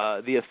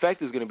 The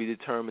effect is going to be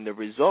determined. The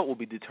result will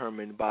be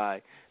determined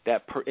by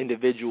that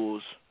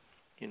individual's,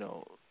 you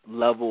know,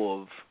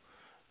 level of,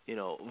 you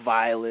know,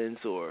 violence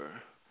or,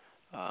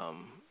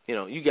 you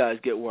know, you guys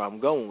get where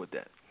I'm going with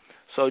that.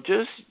 So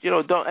just, you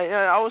know,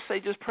 I would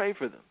say just pray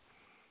for them.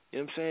 You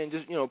know what I'm saying?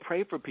 Just, you know,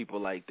 pray for people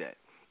like that,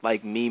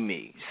 like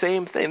Mimi.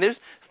 Same thing.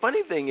 Funny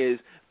thing is,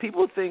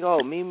 people think,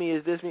 oh, Mimi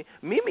is this.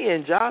 Mimi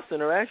and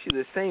Jocelyn are actually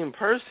the same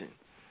person.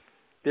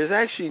 There's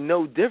actually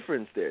no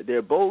difference there.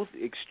 They're both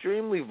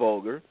extremely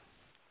vulgar,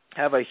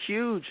 have a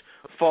huge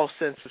false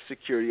sense of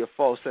security, a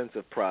false sense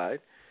of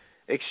pride,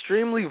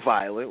 extremely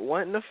violent,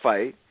 wanting to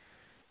fight,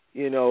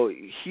 you know,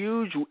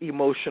 huge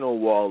emotional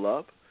wall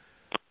up,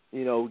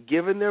 you know,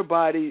 giving their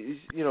bodies,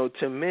 you know,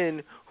 to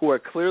men who are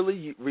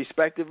clearly,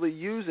 respectively,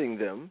 using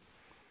them.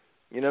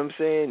 You know what I'm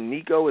saying?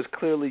 Nico is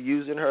clearly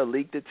using her,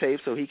 leak the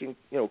tape so he can,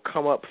 you know,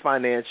 come up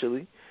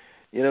financially.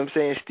 You know what I'm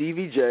saying?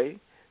 Stevie J,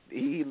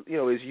 he, you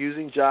know, is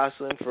using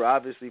Jocelyn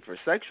obviously for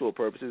sexual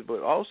purposes,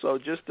 but also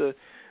just to,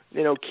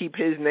 you know, keep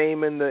his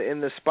name in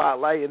the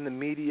spotlight in the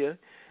media,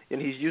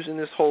 and he's using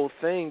this whole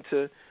thing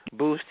to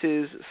boost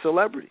his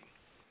celebrity.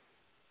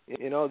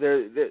 You know,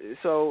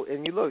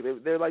 and you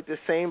look, they're like the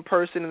same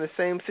person in the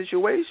same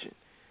situation.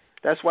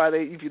 That's why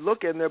if you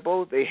look at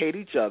them, they hate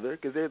each other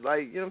because they're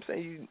like, you know what I'm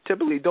saying, you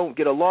typically don't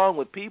get along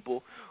with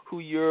people who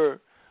you're,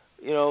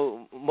 you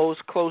know,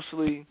 most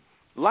closely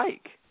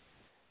like.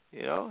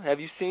 You know, have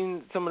you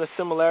seen some of the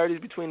similarities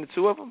between the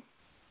two of them?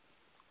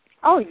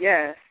 Oh,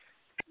 yes.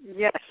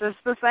 Yes, it's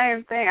the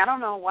same thing. I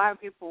don't know why a lot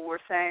of people were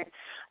saying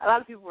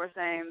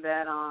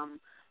that,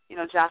 you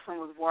know, Jocelyn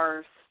was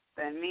worse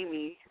than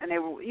Mimi, and they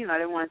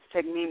wanted to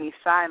take Mimi's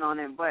side on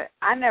it, but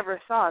I never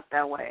saw it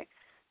that way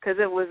because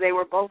they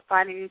were both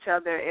fighting each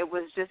other. It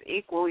was just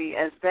equally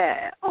as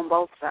bad on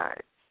both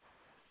sides.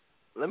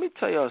 Let me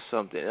tell y'all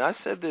something. And I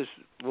said this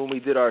when we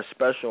did our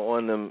special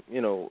on them,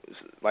 you know,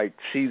 like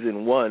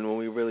season 1 when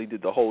we really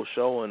did the whole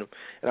show on them.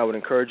 And I would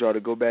encourage y'all to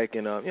go back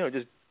and, you know,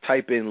 just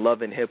type in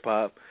Love and Hip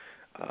Hop,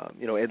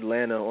 you know,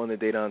 Atlanta on the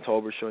Dedan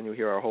Tolbert show, and you'll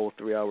hear our whole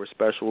 3-hour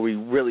special where we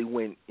really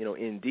went, you know,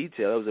 in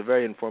detail. It was a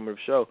very informative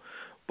show.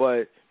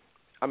 But,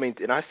 I mean,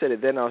 and I said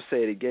it then, I'll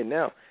say it again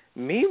now.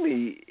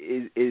 Mimi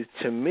is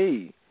to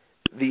me,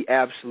 the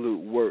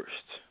absolute worst.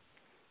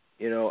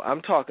 You know,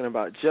 I'm talking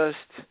about just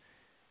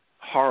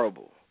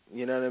horrible.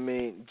 You know what I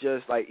mean?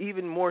 Just like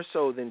even more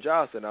so than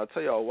Jocelyn. I'll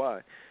tell y'all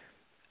why.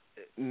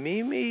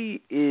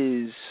 Mimi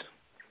is,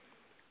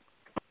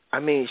 I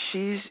mean,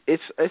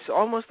 it's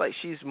almost like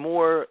she's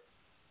more,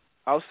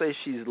 I'll say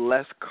she's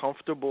less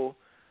comfortable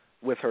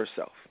with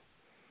herself.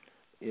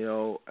 You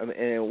know,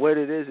 and what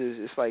it is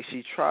it's like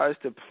she tries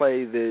to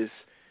play this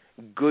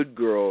good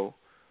girl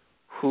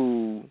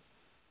who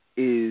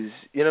is,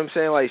 you know what I'm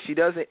saying? Like, she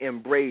doesn't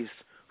embrace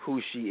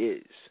who she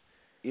is.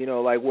 You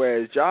know, like,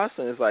 whereas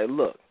Jocelyn is like,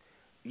 look,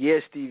 yeah,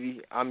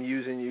 Stevie, I'm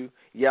using you.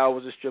 Yeah, I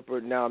was a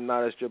stripper. Now I'm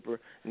not a stripper.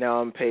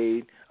 Now I'm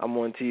paid. I'm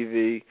on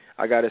TV.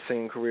 I got a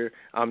singing career.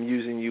 I'm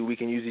using you. We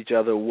can use each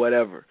other,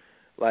 whatever.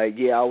 Like,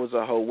 yeah, I was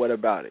a hoe. What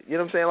about it? You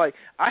know what I'm saying? Like,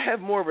 I have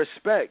more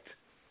respect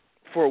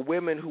for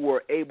women who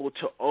are able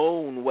to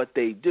own what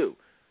they do.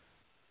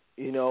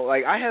 You know,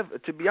 like,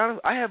 to be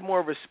honest, I have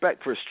more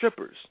respect for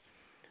strippers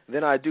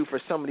than I do for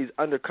some of these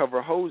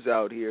undercover hoes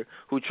out here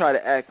who try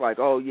to act like,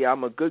 oh, yeah,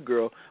 I'm a good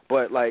girl,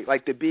 but like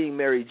the Being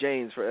Mary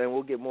Janes, and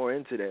we'll get more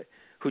into that,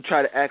 who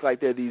try to act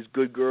like they're these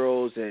good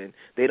girls and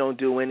they don't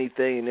do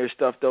anything and their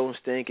stuff don't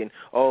stink and,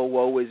 oh,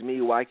 woe is me,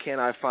 why can't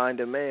I find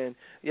a man?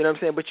 You know what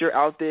I'm saying? But you're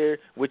out there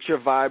with your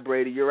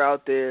vibrator. You're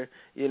out there,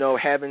 you know,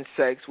 having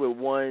sex with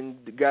one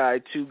guy,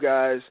 two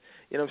guys,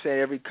 you know what I'm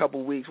saying, every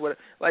couple weeks. You know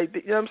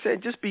what I'm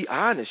saying? Just be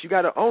honest. You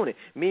got to own it.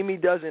 Mimi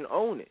doesn't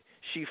own it.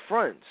 She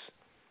fronts.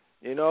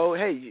 You know,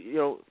 hey, you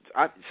know,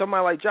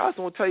 somebody like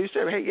Jocelyn will tell you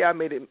straight, hey, yeah, I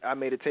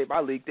made a tape, I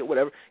leaked it,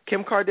 whatever.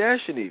 Kim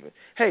Kardashian even,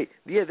 hey,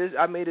 yeah,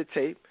 I made a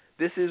tape.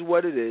 This is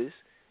what it is.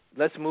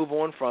 Let's move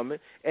on from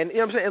it. And you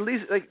know what I'm saying? At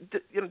least, like,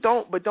 you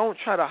know, don't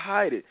try to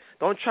hide it.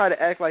 Don't try to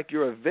act like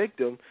you're a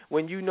victim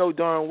when you know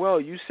darn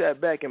well you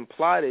sat back and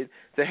plotted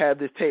to have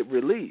this tape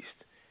released.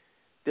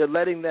 They're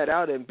letting that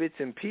out in bits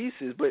and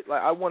pieces, but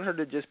like, I want her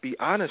to just be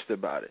honest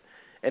about it.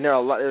 And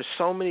there's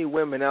so many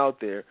women out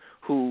there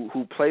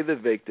who play the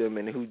victim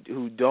and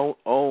who don't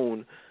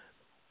own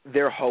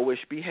their hoish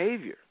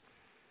behavior,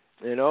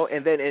 you know.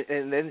 And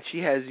then she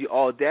has the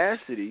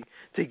audacity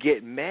to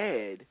get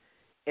mad,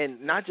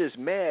 and not just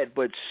mad,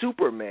 but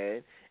super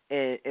mad,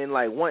 and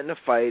like wanting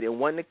to fight and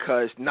wanting to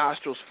cuss,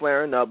 nostrils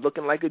flaring up,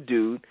 looking like a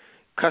dude,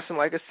 cussing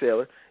like a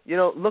sailor, you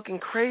know, looking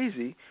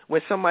crazy when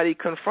somebody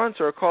confronts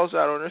her or calls her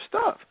out on her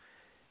stuff.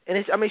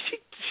 And she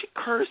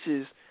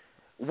curses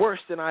worse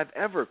than I've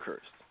ever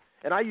cursed.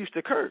 And I used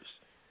to curse.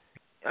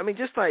 I mean,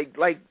 just like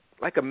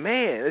a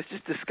man. It's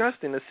just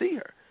disgusting to see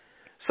her.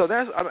 So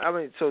that's,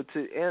 so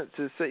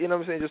to say, you know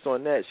what I'm saying, just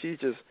on that, she's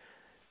just,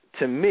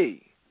 to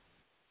me,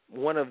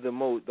 one of the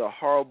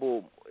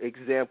horrible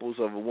examples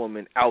of a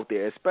woman out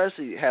there,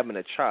 especially having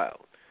a child.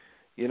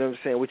 You know what I'm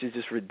saying, which is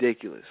just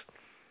ridiculous.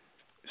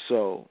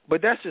 So,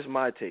 but that's just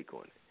my take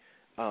on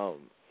it.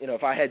 You know,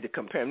 if I had to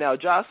compare. Now,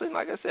 Jocelyn,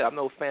 like I said, I'm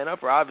no fan of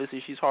her.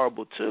 Obviously, she's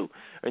horrible too,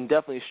 and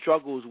definitely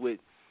struggles with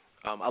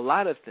a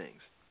lot of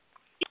things.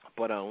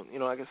 But you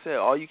know, like I said,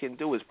 all you can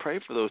do is pray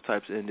for those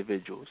types of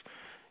individuals.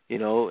 You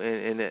know,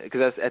 and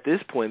because at this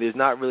point, there's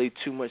not really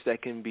too much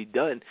that can be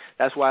done.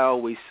 That's why I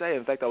always say.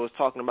 In fact, I was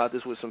talking about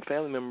this with some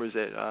family members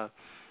at,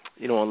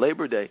 you know, on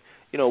Labor Day.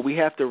 You know, we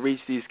have to reach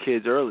these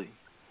kids early.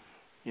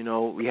 You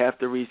know, we have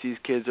to reach these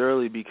kids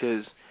early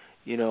because,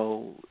 you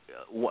know,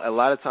 a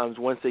lot of times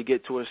once they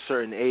get to a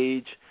certain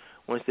age,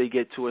 once they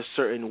get to a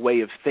certain way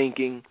of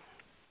thinking,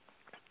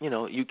 you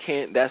know, you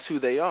can't, that's who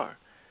they are,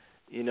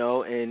 you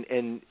know,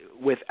 and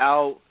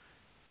without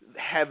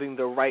having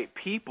the right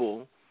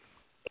people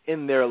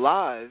in their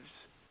lives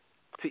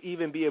to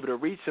even be able to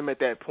reach them at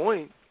that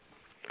point,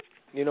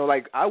 you know,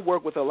 like I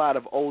work with a lot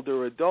of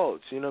older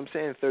adults, you know what I'm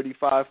saying,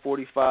 35,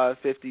 45,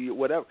 50,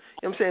 whatever,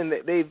 you know what I'm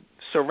saying, they've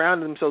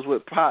surrounded themselves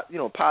with, you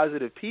know,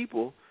 positive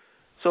people.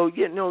 So,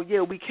 you know,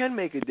 yeah, we can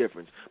make a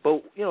difference.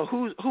 But, you know,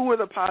 who are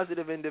the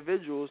positive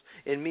individuals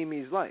in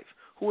Mimi's life?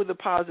 Who are the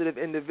positive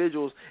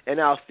individuals in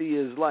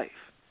Althea's life?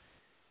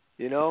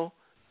 You know?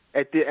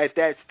 At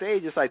that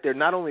stage, it's like they're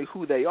not only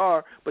who they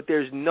are, but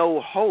there's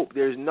no hope.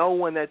 There's no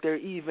one that they're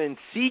even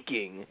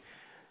seeking.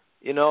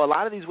 You know, a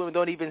lot of these women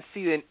don't even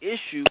see an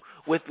issue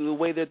with the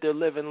way that they're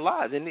living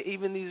lives, and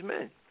even these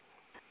men.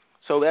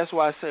 So that's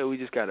why I say we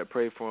just got to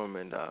pray for them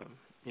and,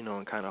 you know,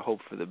 and kind of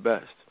hope for the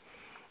best.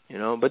 You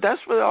know, but that's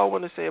really all I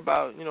want to say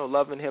about, you know,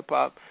 love and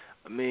hip-hop.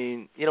 I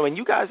mean, you know, and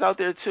you guys out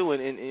there, too,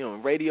 in you know,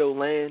 in radio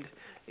land,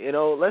 you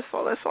know, let's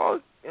all,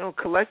 you know,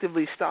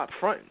 collectively stop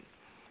fronting.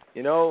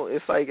 You know,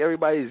 it's like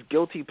everybody's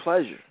guilty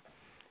pleasure.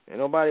 And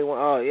nobody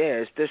want, oh,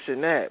 yeah, it's this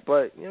and that.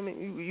 But, you know, I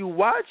mean, you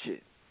watch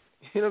it.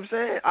 You know what I'm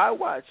saying? I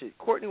watch it.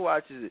 Courtney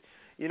watches it.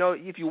 You know,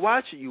 if you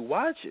watch it, you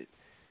watch it.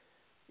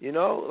 You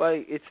know,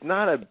 like, it's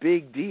not a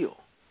big deal.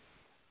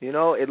 You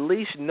know, at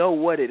least know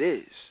what it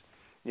is.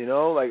 You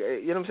know, like,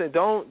 you know what I'm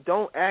saying?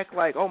 Don't act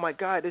like, oh, my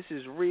God, this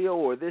is real,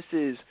 or this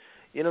is,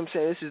 you know what I'm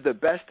saying, this is the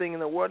best thing in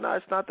the world. No,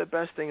 it's not the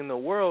best thing in the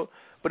world.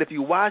 But if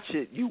you watch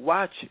it, you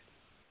watch it.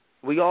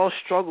 We all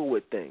struggle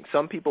with things.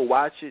 Some people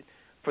watch it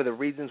for the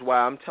reasons why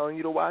I'm telling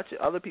you to watch it.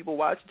 Other people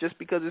watch it just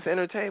because it's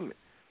entertainment.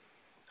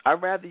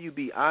 I'd rather you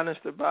be honest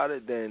about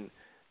it than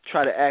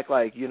try to act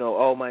like, you know,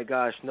 oh, my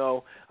gosh,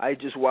 no, I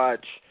just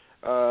watch,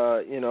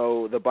 you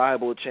know, the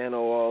Bible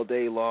channel all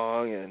day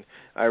long, and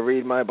I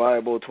read my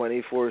Bible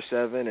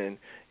 24/7, and,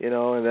 you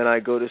know, and then I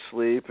go to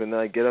sleep, and then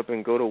I get up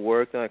and go to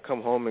work, and I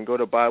come home and go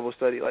to Bible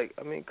study. Like,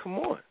 I mean, come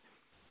on.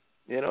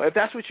 You know, if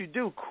that's what you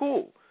do,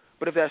 cool.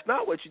 But if that's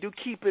not what you do,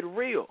 keep it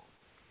real.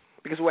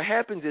 Because what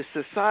happens is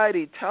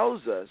society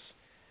tells us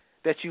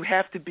that you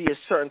have to be a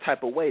certain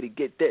type of way to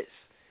get this.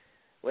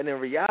 When in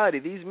reality,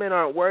 these men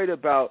aren't worried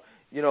about,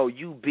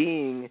 you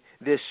being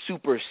this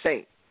super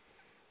saint.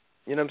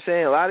 You know what I'm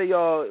saying? A lot of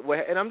y'all,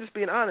 and I'm just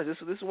being honest,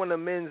 this is one of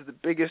the men's the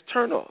biggest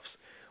turnoffs.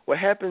 What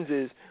happens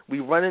is we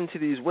run into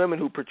these women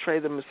who portray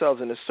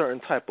themselves in a certain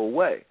type of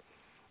way.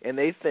 And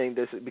they think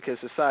this because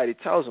society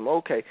tells them,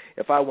 okay,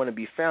 if I want to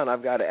be found,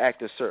 I've got to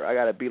act a certain, I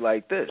got to be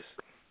like this.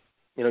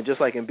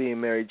 Just like in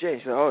Being Mary Jane.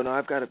 She said, oh, no,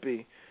 I've got to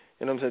be,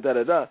 what I'm saying,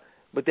 da-da-da.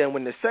 But then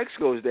when the sex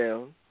goes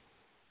down,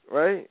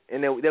 right,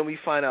 and then we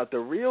find out the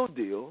real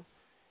deal,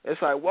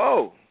 it's like,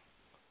 whoa,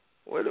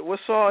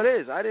 what's all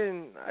this? I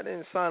didn't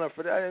sign up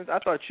for that. I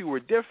thought you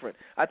were different.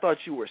 I thought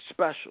you were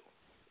special.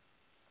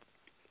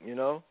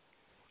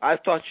 I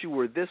thought you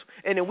were this.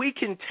 And then we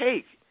can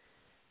take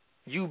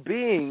you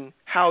being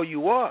how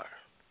you are.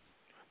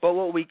 But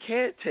what we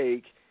can't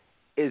take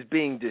is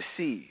being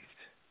deceived.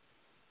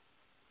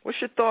 What's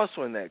your thoughts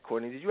on that,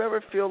 Courtney? Did you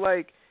ever feel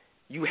like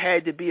you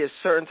had to be a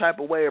certain type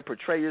of way or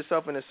portray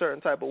yourself in a certain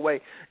type of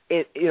way,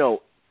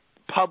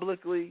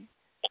 publicly,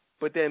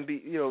 but then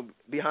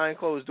behind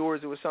closed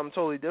doors it was something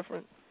totally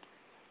different?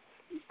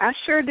 I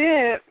sure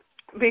did,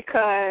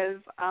 because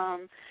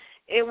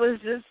it was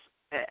just,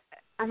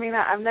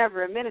 I've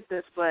never admitted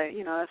this, but,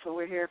 that's what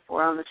we're here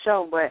for on the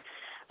show. But,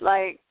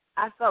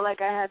 I felt like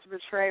I had to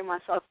portray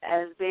myself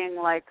as being,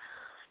 like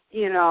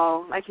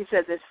you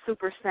said, this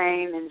super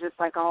sane and just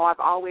like, oh, I've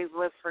always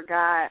lived for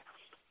God,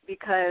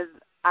 because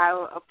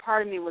a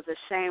part of me was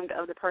ashamed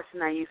of the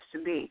person I used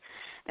to be.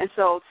 And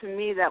so to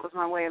me, that was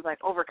my way of,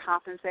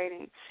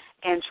 overcompensating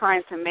and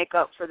trying to make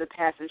up for the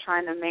past and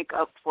trying to make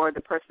up for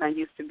the person I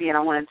used to be. And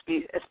I wanted to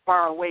be as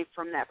far away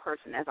from that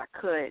person as I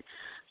could.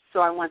 So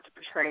I wanted to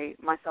portray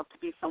myself to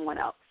be someone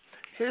else.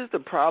 Here's the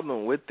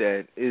problem with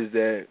that is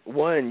that,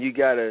 one,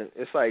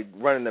 it's like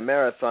running a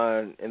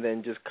marathon and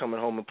then just coming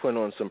home and putting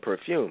on some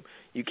perfume.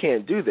 You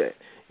can't do that.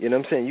 You know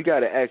what I'm saying? You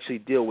got to actually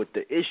deal with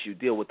the issue,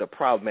 deal with the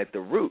problem at the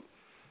root.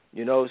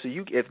 So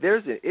if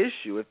there's an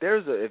issue,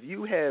 if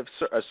you have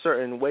a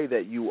certain way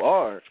that you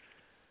are,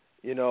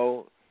 you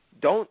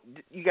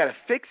got to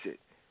fix it.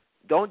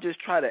 Don't just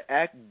try to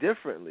act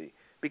differently,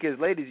 because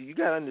ladies, you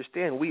got to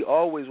understand, we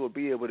always will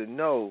be able to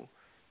know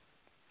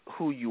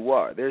who you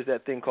are. There's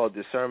that thing called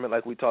discernment,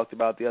 like we talked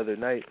about the other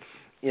night,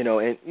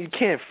 and you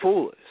can't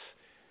fool us.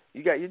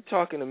 You're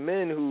talking to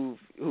men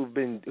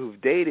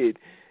who've dated,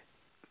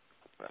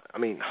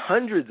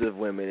 hundreds of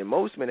women, and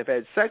most men have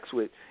had sex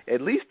with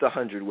at least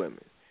 100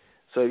 women.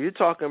 So if you're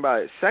talking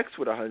about sex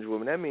with 100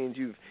 women, that means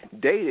you've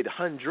dated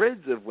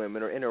hundreds of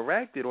women or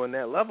interacted on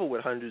that level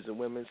with hundreds of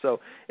women. So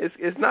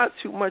it's not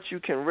too much you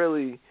can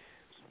really,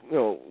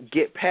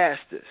 get past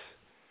this.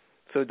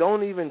 So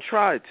don't even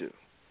try to.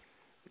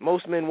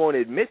 Most men won't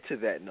admit to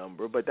that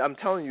number, but I'm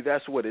telling you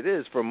that's what it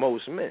is for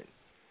most men.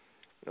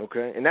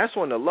 Okay? And that's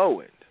on the low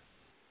end.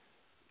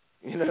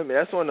 You know what I mean?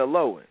 That's on the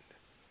low end.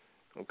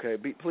 Okay?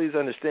 Please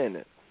understand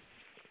that.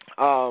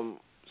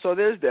 So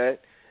there's that.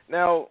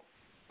 Now,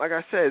 like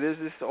I said, there's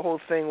this whole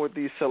thing with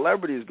these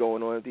celebrities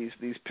going on,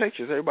 these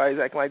pictures. Everybody's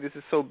acting like this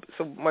is so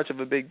much of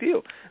a big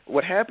deal.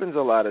 What happens a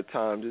lot of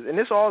times is, and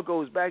this all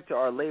goes back to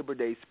our Labor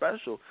Day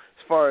special,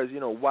 as far as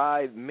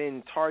why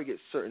men target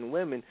certain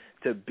women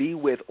to be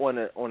with on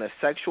a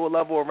sexual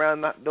level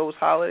around those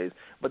holidays,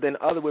 but then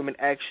other women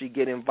actually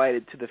get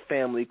invited to the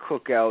family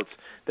cookouts,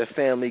 the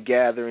family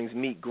gatherings,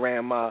 meet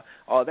grandma,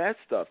 all that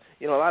stuff.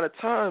 A lot of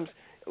times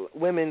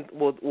women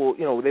will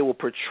they will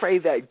portray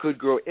that good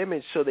girl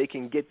image so they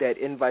can get that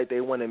invite,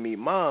 they want to meet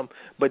mom,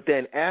 but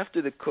then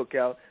after the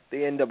cookout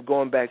they end up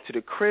going back to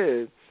the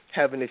crib,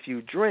 having a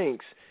few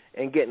drinks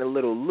and getting a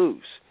little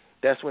loose.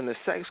 That's when the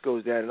sex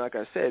goes down. And like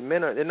I said,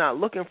 they're not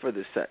looking for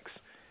the sex.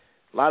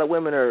 A lot of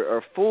women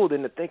are fooled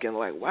into thinking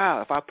like,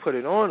 wow, if I put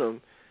it on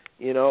them,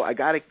 I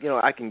got to,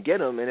 I can get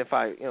them, and if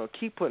I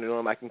keep putting it on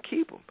them, I can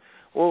keep them.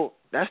 Well,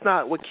 that's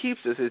not what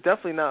keeps us. It's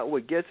definitely not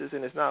what gets us,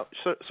 and it's not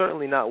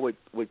certainly not what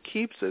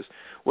keeps us.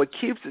 What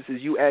keeps us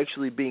is you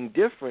actually being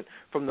different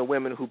from the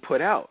women who put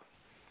out.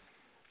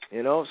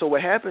 So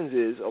what happens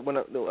is when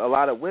a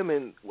lot of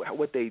women,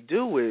 what they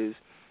do is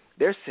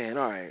they're saying,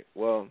 all right,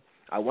 well,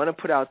 I want to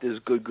put out this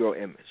good girl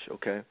image,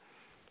 okay?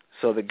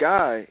 So the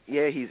guy,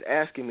 he's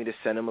asking me to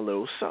send him a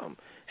little something.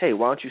 Hey,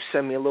 why don't you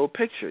send me a little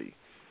picture of you?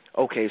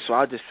 Okay, so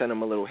I'll just send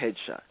him a little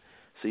headshot.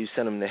 So you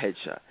send him the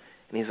headshot.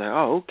 And he's like,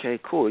 oh, okay,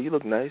 cool, you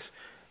look nice.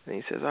 And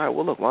he says, all right,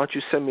 well, look, why don't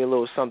you send me a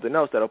little something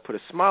else that'll put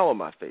a smile on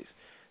my face?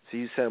 So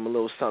you send him a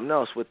little something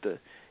else with the,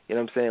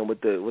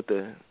 with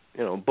the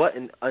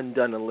button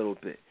undone a little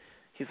bit.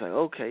 He's like,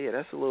 okay, yeah,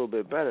 that's a little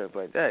bit better.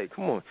 But, hey,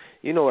 come on,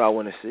 you know what I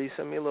want to see.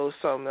 Send me a little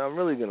something I'm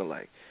really going to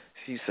like.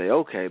 So you say,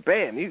 okay,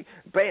 bam,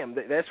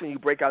 that's when you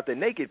break out the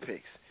naked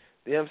pics.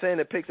 You know what I'm saying?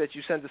 The pics that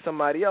you sent to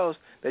somebody else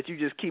that you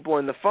just keep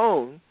on the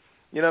phone,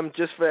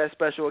 just for that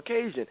special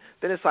occasion.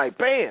 Then it's like,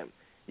 bam.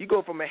 You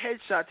go from a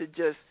headshot to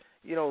just,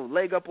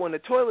 leg up on the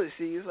toilet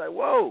seat. It's like,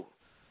 whoa.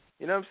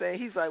 You know what I'm saying?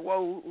 He's like,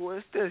 whoa,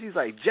 what's this? He's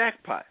like,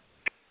 jackpot.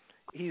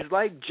 He's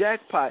like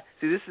jackpot.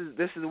 See,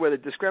 this is where the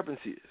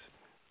discrepancy is.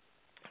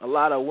 a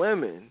lot of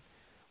women,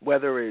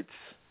 whether it's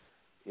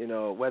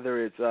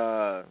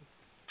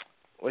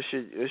what's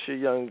your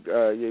young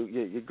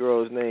your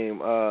girl's name,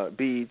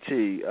 BET,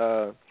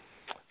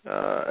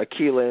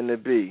 Akilah and the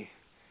Bee.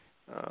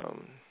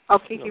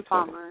 Keke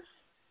Palmer.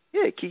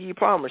 Yeah, Keke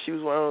Palmer. She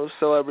was one of those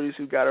celebrities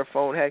who got her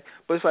phone hacked.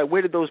 But it's like,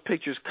 where did those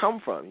pictures come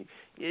from?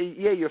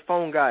 Yeah, your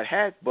phone got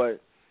hacked, but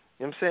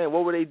you know what I'm saying,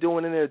 what were they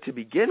doing in there to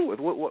begin with?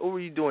 What were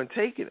you doing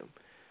taking them?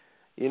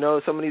 You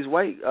know, some of these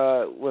white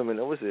women,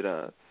 what was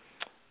it,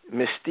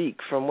 Mystique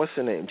from, what's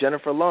her name,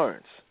 Jennifer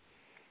Lawrence.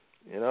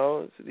 You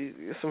know,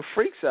 there's some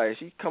freaks out here.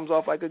 She comes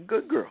off like a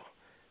good girl.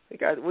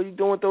 What are you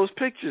doing with those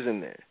pictures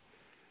in there?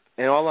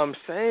 And all I'm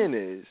saying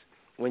is,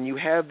 when you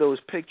have those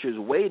pictures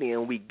waiting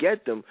and we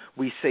get them,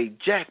 we say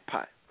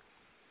jackpot.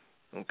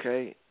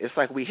 Okay? It's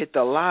like we hit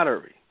the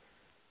lottery.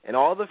 And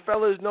all the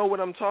fellas know what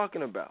I'm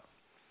talking about.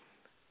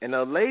 And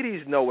the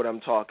ladies know what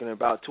I'm talking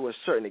about to a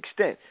certain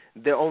extent.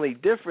 The only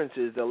difference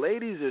is the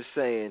ladies are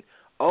saying,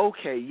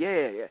 okay,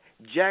 yeah,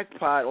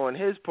 jackpot on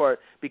his part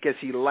because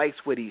he likes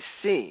what he's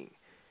seeing.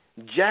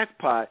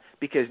 Jackpot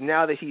because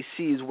now that he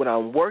sees what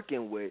I'm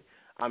working with,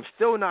 I'm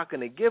still not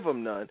going to give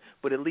him none,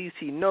 but at least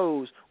he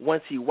knows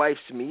once he wipes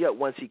me up,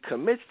 once he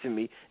commits to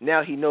me,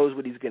 now he knows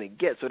what he's going to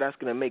get. So that's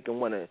going to make him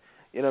want to,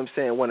 you know what I'm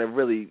saying, want to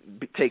really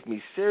take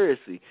me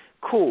seriously.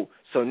 Cool.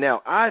 So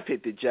now I've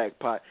hit the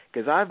jackpot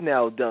because I've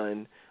now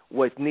done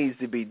what needs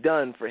to be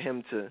done for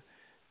him to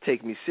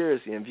take me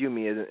seriously and view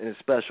me in a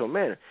special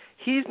manner.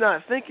 He's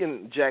not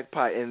thinking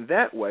jackpot in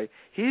that way.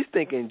 He's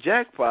thinking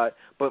jackpot,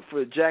 but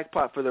for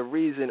jackpot for the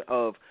reason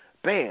of,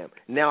 bam,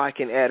 now I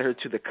can add her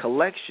to the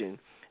collection.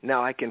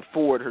 Now I can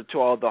forward her to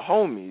all the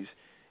homies,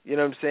 you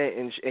know what I'm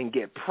saying, and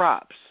get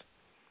props,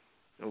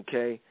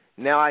 okay?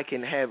 Now I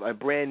can have a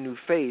brand new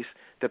face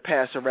to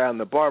pass around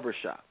the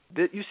barbershop.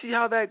 You see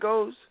how that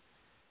goes?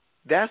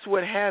 That's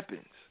what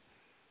happens.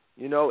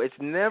 You know, it's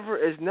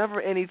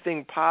never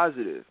anything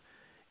positive,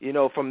 you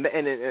know, from the,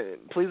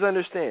 and please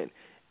understand,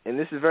 and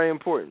this is very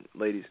important,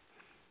 ladies,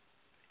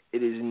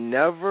 it is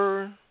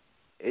never,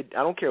 I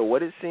don't care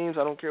what it seems,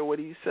 I don't care what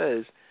he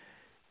says,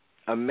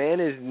 a man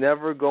is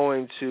never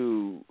going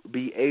to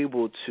be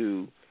able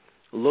to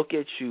look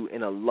at you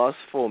in a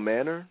lustful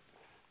manner,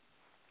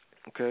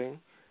 okay,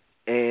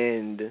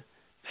 and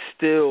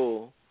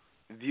still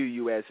view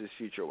you as his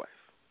future wife.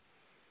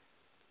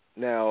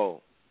 Now,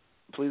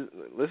 please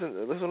listen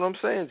what I'm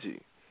saying to you.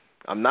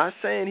 I'm not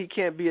saying he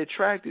can't be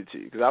attracted to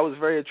you, because I was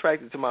very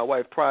attracted to my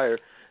wife prior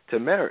to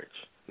marriage.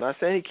 I'm not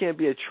saying he can't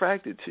be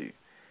attracted to you.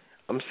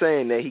 I'm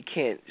saying that he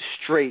can't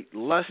straight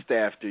lust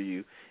after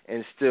you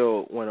and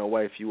still want to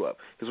wife you up.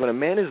 Because when a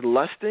man is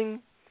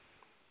lusting,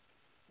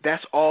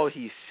 that's all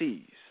he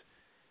sees.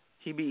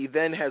 He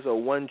then has a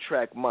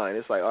one-track mind.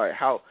 It's like, all right,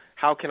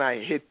 how can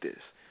I hit this?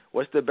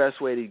 What's the best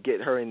way to get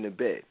her in the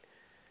bed?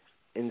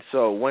 And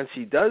so once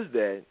he does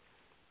that,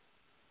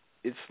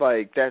 it's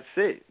like, that's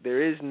it.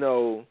 There is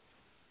no,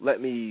 let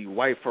me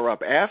wife her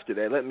up after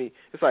that.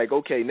 It's like,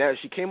 okay, now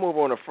she came over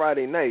on a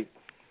Friday night,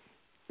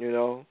 you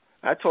know.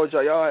 I told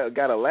y'all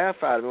got a laugh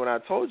out of me when I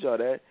told y'all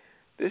that.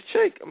 This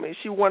chick, I mean,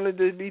 she wanted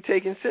to be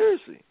taken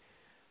seriously.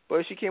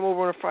 But she came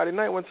over on a Friday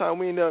night one time.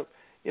 We ended up,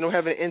 you know,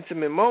 having an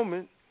intimate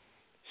moment.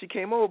 She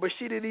came over, but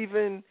she didn't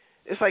even,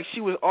 it's like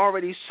she was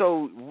already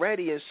so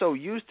ready and so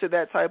used to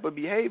that type of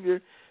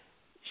behavior.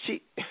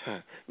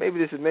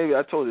 Maybe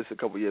I told this a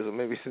couple of years ago,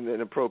 maybe it's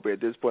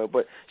inappropriate at this point,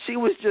 but she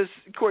was just,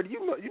 Courtney,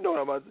 you know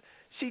what I'm about to,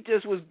 she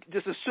just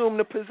assumed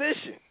the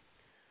position.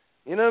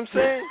 You know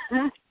what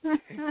I'm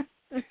saying?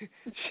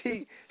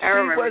 she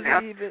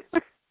wasn't even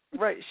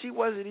right. She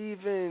wasn't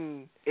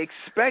even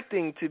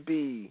expecting to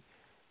be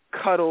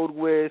cuddled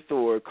with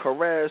or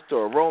caressed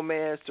or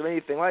romanced or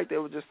anything like that. It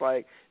was just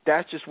like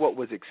that's just what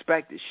was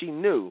expected. She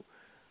knew,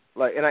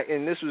 like,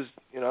 and this was,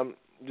 you know, I'm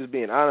just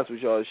being honest with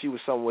y'all. She was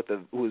someone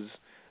who was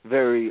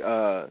very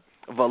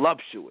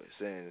voluptuous,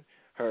 and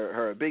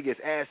her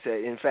biggest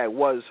asset, in fact,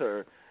 was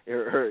her,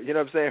 you know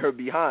what I'm saying, her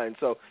behind.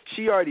 So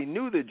she already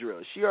knew the drill.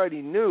 She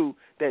already knew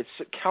that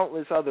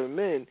countless other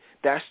men,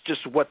 that's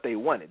just what they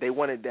wanted. They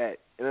wanted that,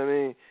 you know what I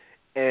mean?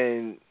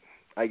 And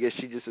I guess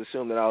she just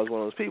assumed that I was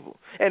one of those people.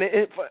 And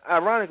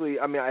ironically,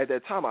 I mean, at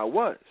that time I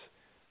was.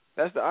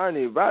 That's the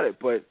irony about it.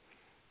 But,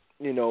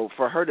 you know,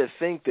 for her to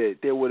think that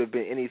there would have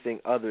been anything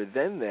other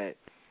than that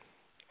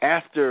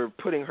after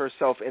putting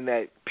herself in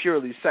that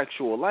purely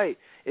sexual light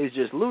is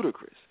just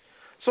ludicrous.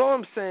 So all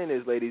I'm saying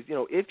is, ladies, you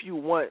know, if you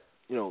want,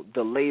 you know,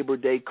 the Labor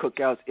Day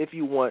cookouts, if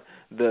you want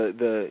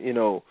the you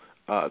know,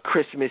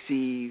 Christmas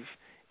Eve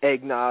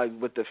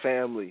eggnog with the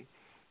family,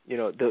 you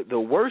know, the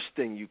worst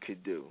thing you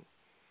could do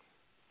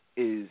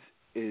is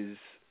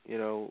you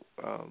know,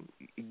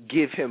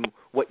 give him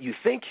what you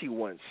think he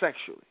wants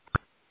sexually.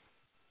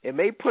 It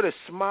may put a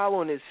smile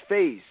on his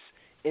face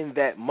in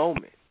that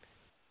moment,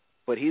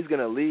 but he's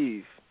going to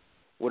leave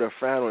with a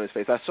frown on his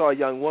face. I saw a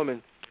young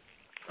woman.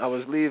 I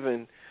was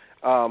leaving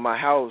my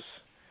house,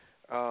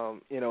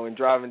 you know, and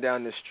driving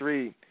down the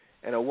street,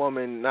 and a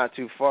woman a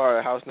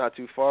house not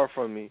too far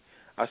from me,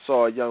 I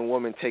saw a young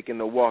woman taking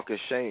the walk of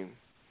shame.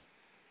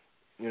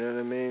 You know what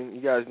I mean?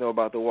 You guys know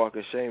about the walk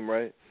of shame,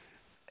 right?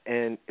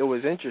 And it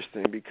was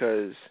interesting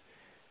because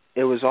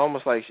it was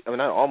almost like, I mean,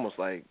 not almost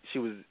like, she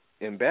was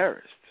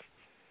embarrassed.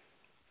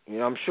 You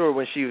know, I'm sure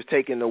when she was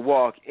taking the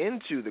walk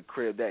into the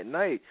crib that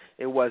night,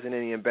 it wasn't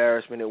any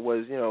embarrassment. It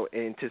was, you know,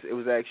 it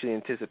was actually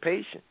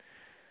anticipation.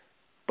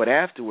 But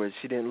afterwards,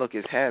 she didn't look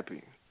as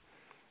happy.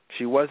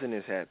 She wasn't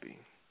as happy.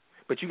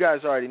 But you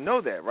guys already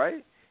know that,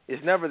 right?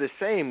 It's never the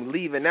same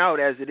leaving out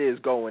as it is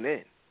going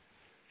in.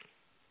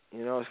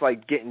 You know, it's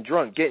like getting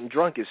drunk. Getting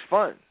drunk is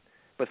fun,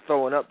 but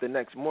throwing up the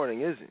next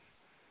morning isn't.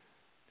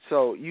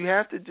 So you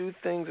have to do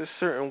things a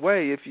certain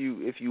way if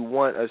you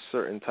want a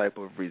certain type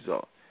of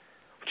result.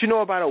 What you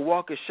know about a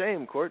walk of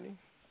shame, Courtney?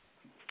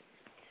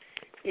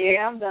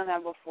 Yeah, I've done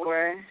that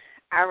before.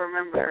 I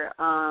remember,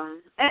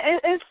 and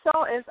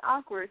it's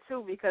awkward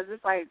too because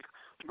it's like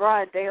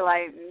broad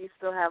daylight and you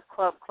still have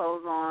club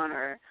clothes on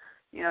or,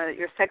 you know,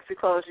 your sexy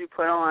clothes you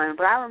put on.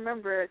 But I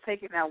remember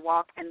taking that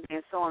walk and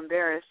being so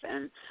embarrassed,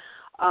 and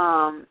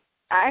I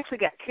actually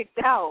got kicked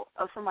out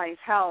of somebody's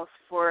house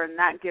for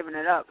not giving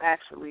it up,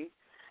 actually,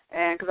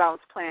 and because I was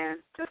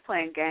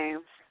playing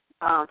games,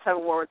 tug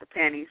of war with the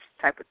panties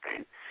type of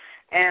thing.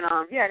 And,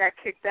 I got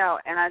kicked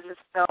out, and I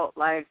just felt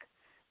like,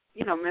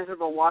 you know,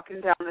 miserable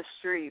walking down the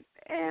street.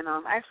 And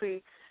I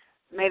actually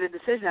made a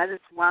decision. I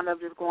just wound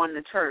up just going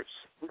to church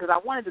because I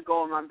wanted to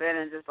go in my bed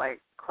and just, like,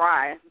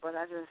 cry, but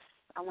I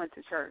went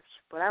to church.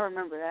 But I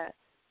remember that.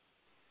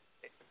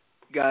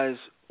 Guys,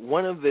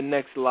 one of the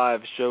next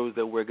live shows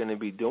that we're going to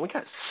be doing, we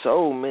got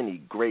so many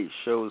great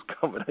shows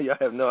coming up. Y'all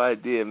have no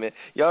idea, man.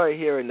 Y'all are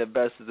hearing the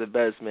best of the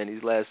best, man,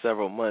 these last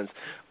several months.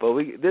 But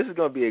this is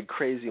going to be a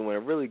crazy one,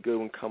 a really good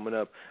one coming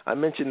up. I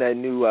mentioned that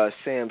new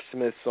Sam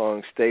Smith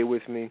song, Stay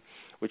With Me,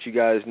 which you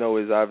guys know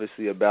is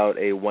obviously about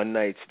a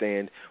one-night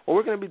stand. Well,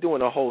 we're going to be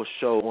doing a whole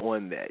show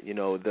on that, you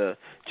know, the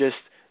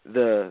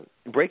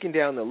breaking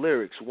down the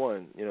lyrics,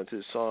 to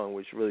the song,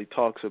 which really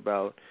talks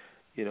about,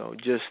 you know,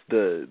 just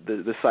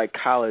the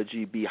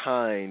psychology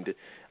behind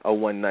a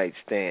one-night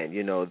stand,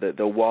 you know,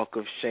 the walk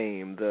of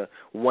shame, the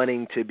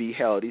wanting to be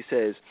held. He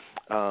says,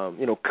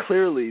 you know,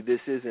 clearly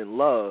this isn't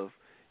love,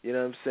 you know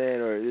what I'm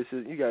saying, or this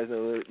is, you guys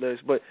know this,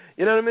 but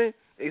you know what I mean?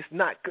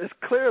 It's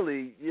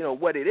clearly, you know,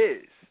 what it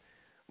is,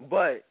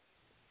 but,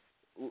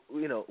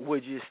 you know,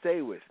 would you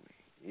stay with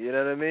me? You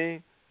know what I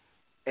mean?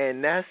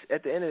 And that's,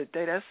 at the end of the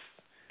day,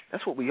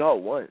 that's what we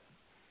all want.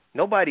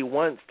 Nobody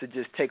wants to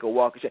just take a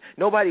walk of shame.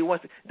 Nobody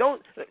wants to.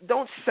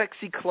 Don't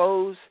sexy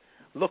clothes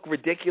look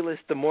ridiculous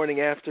the morning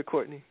after,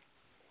 Courtney?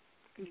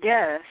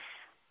 Yes,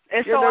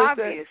 it's so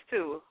obvious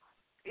too.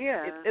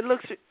 Yeah, it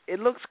looks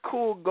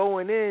cool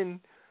going in.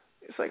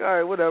 It's like, all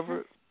right,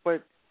 whatever,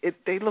 but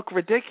they look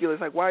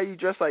ridiculous. Like, why are you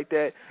dressed like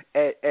that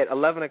at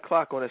 11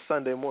 o'clock on a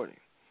Sunday morning?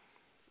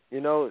 You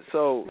know,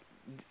 so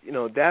you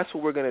know that's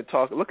what we're going to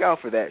talk. Look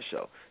out for that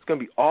show. It's going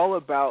to be all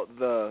about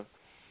the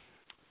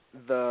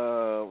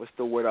what's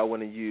the word I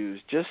want to use?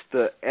 Just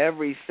the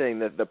everything,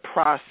 the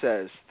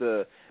process,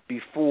 the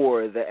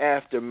before, the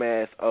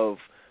aftermath of,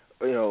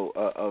 you know,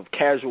 of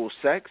casual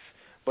sex,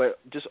 but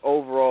just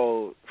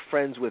overall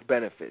friends with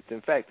benefits.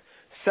 In fact,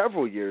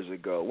 several years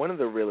ago, one of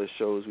the realest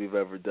shows we've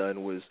ever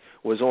done was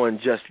on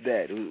just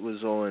that. It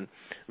was on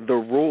the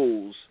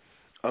rules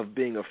of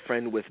being a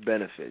friend with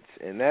benefits.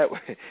 And that,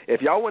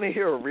 if y'all want to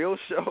hear a real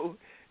show,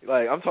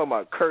 like I'm talking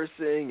about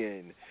cursing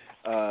and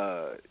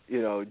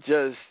you know,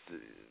 just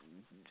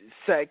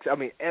sex. I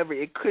mean,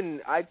 this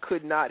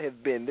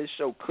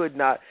show could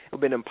not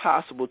have been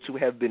impossible to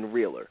have been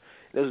realer.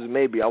 This was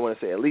maybe, I want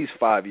to say, at least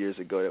 5 years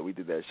ago that we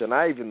did that show. And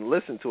I even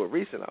listened to it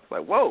recently. I was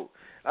like, whoa.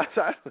 I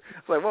was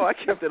like, whoa, I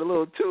kept it a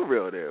little too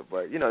real there.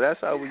 But, you know, that's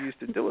how we used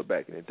to do it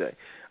back in the day.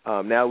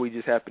 Now we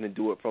just happen to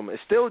do it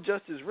it's still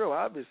just as real,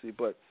 obviously,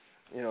 but,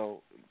 you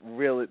know,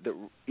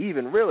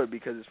 even realer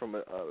because it's from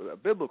a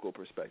biblical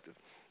perspective.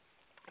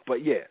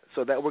 But, yeah,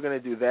 so that we're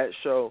going to do that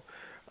show.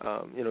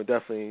 You know,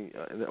 definitely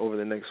over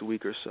the next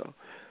week or so.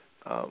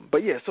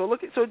 But yeah, so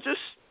just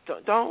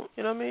don't,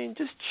 you know what I mean?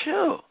 Just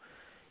chill.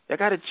 You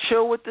got to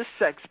chill with the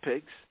sex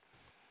pics.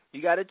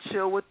 You got to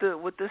chill with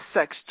the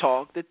sex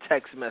talk, the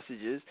text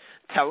messages,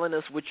 telling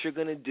us what you're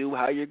gonna do,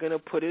 how you're gonna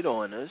put it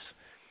on us.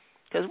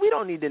 Because we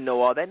don't need to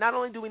know all that. Not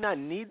only do we not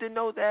need to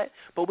know that,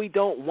 but we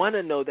don't want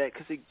to know that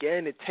because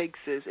again, it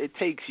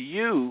takes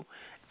you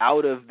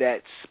out of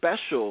that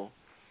special,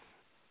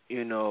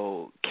 you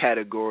know,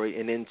 category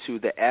and into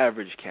the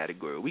average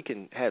category. We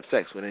can have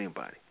sex with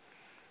anybody.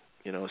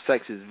 You know,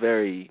 sex is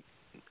very,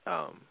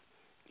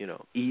 you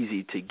know,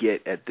 easy to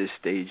get at this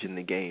stage in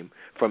the game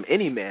from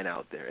any man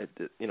out there at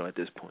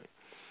this point.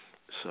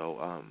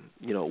 So,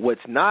 you know,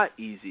 what's not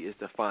easy is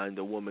to find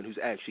a woman who's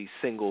actually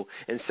single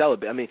and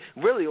celibate. I mean,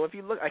 really, if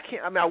you look,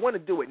 I want to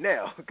do it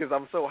now because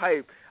I'm so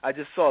hyped. I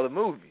just saw the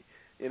movie,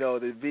 you know,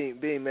 the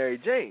being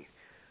Mary Jane.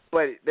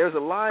 But there's a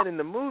line in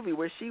the movie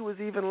where she was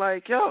even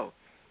like, yo,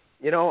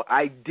 you know,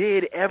 I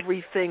did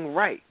everything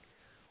right.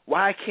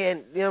 Why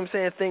can't, you know what I'm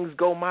saying, things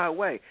go my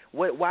way?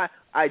 Why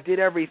I did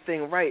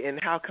everything right, and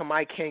how come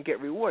I can't get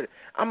rewarded?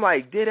 I'm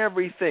like, did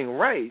everything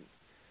right?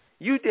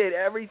 You did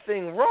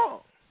everything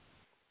wrong.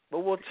 but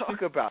we'll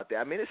talk about that.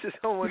 I mean, this is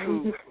someone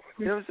who,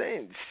 you know what I'm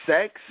saying,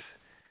 sex,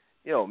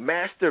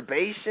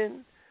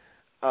 masturbation,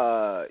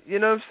 you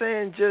know what I'm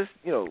saying, just,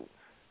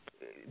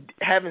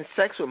 having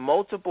sex with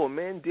multiple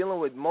men, dealing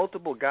with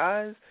multiple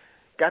guys,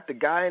 got the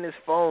guy in his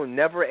phone,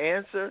 never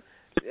answer.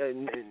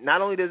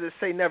 Not only does it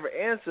say never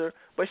answer,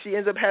 but she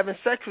ends up having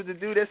sex with the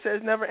dude that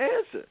says never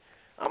answer.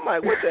 I'm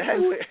like, what the heck?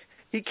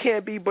 He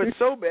can't be but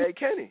so bad,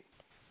 can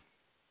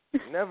he?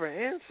 Never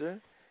answer.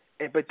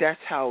 But that's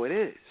how it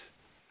is.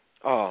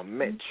 Oh,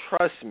 man,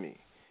 trust me.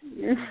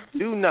 You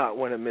do not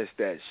want to miss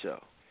that show.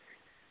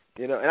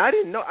 And I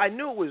didn't know. I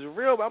knew it was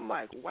real, but I'm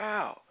like,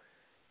 wow.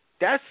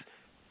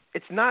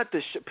 It's not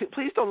the show.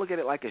 Please don't look at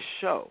it like a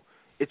show.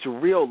 It's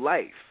real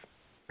life.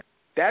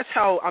 That's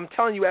how I'm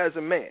telling you as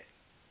a man.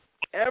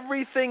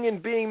 Everything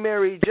in Being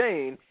Mary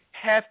Jane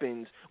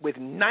happens with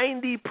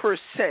 90%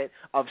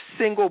 of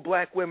single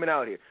black women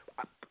out here.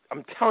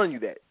 I'm telling you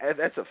that.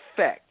 That's a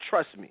fact.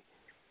 Trust me.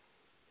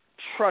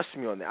 Trust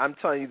me on that. I'm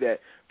telling you that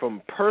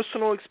from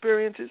personal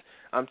experiences.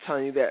 I'm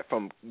telling you that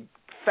from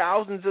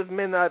thousands of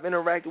men that I've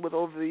interacted with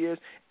over the years.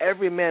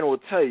 Every man will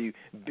tell you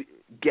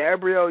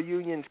Gabrielle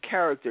Union's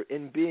character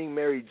in Being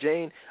Mary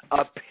Jane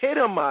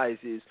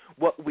epitomizes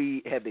what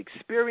we have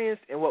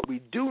experienced and what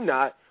we do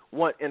not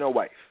want in a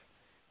wife.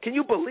 Can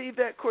you believe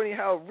that, Courtney,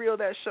 how real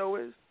that show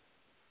is?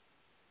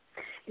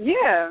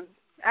 Yeah,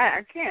 I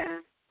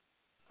can.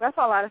 That's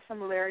a lot of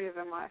similarities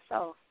in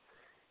myself.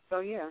 So,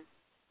 yeah.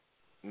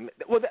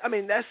 Well, I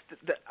mean, that's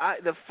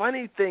the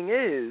funny thing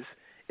is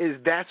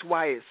that's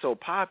why it's so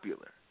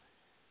popular.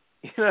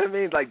 You know what I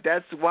mean? Like,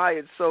 that's why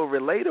it's so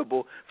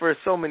relatable for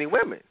so many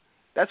women.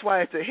 That's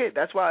why it's a hit.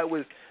 That's why it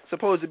was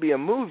supposed to be a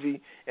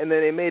movie, and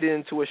then they made it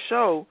into a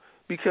show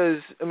because,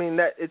 I mean,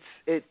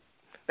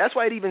 that's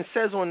why it even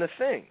says on the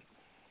thing.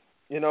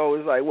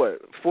 It's like, what,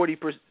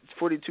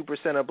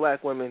 42% of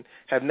black women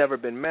have never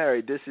been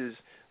married. This is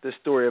the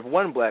story of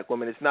one black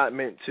woman. It's not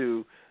meant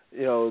to,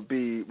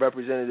 be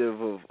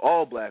representative of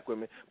all black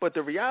women. But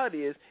the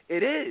reality is,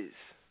 it is.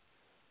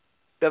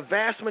 The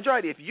vast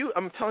majority.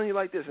 I'm telling you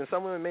like this, and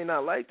some women may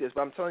not like this,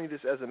 but I'm telling you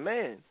this as a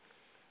man.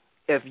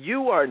 If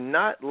you are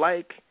not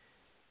like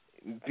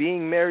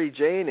Being Mary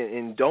Jane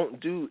and don't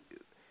do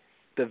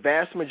the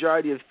vast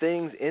majority of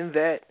things in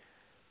that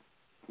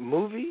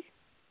movie,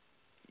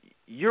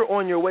 you're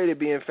on your way to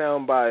being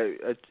found by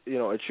a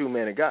true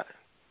man of God.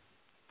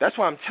 That's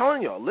why I'm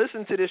telling y'all,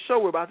 listen to this show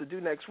we're about to do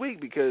next week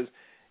because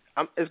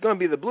it's going to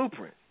be the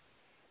blueprint.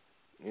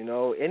 It's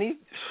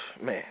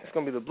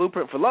going to be the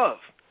blueprint for love.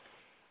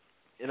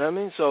 You know what I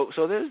mean? So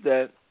there's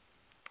that.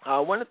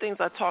 One of the things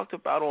I talked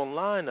about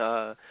online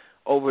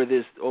over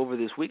this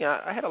weekend,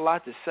 I had a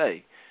lot to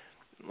say.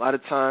 A lot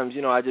of times,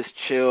 I just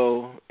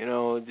chill,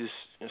 just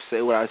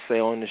say what I say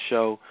on the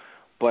show.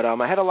 But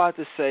I had a lot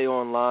to say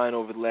online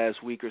over the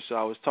last week or so.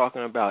 I was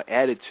talking about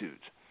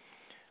attitudes.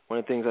 One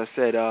of the things I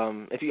said,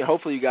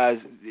 hopefully you guys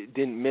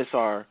didn't miss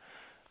our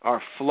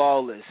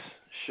flawless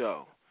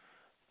show,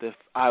 the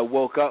I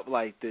Woke Up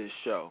Like This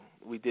show.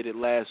 We did it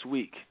last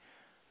week.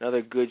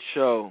 Another good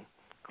show,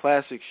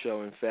 classic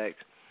show, in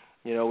fact,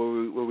 where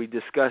we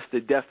discussed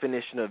the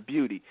definition of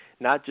beauty,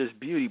 not just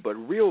beauty, but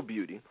real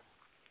beauty.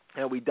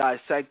 And we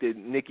dissected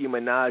Nicki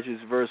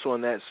Minaj's verse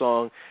on that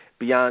song,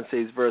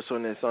 Beyonce's verse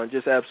on that song,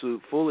 just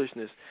absolute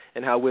foolishness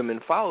and how women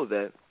follow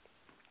that.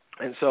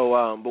 And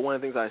so, but one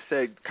of the things I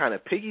said, kind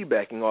of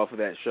piggybacking off of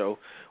that show,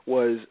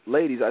 was,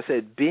 ladies, I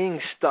said being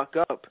stuck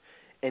up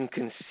and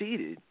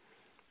conceited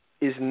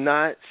is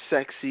not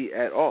sexy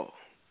at all.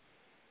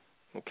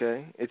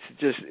 Okay?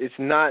 It's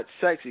not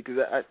sexy because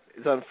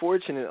it's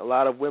unfortunate. A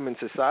lot of women,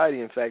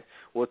 society, in fact,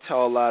 will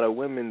tell a lot of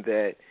women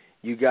that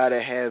you got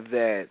to have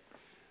that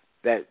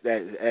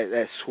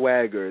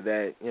swagger,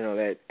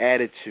 that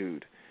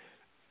attitude,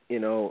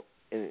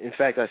 In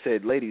fact, I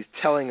said, ladies,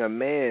 telling a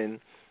man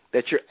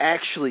that you're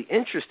actually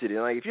interested in.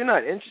 Like, if you're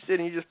not interested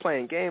and you're just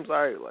playing games, all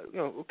right,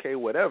 okay,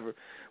 whatever.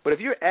 But if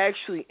you're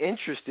actually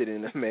interested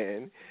in a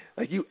man,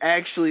 like you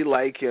actually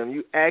like him,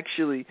 you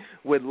actually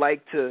would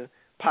like to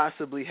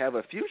possibly have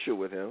a future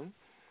with him,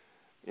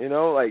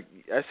 like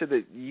I said,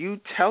 that you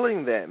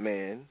telling that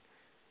man,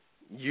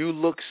 you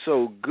look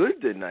so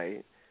good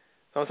tonight,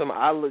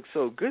 I look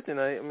so good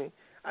tonight,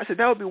 I said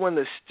that would be one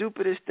of the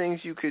stupidest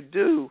things you could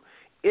do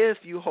if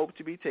you hope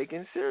to be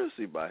taken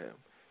seriously by him.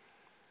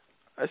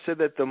 I said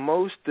that the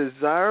most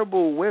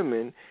desirable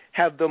women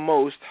have the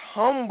most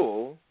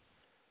humble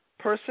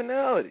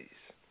personalities.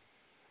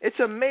 It's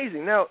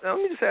amazing. Now let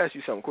me just ask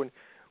you something, Courtney.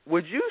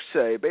 Would you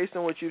say, based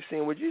on what you've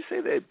seen, would you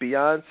say that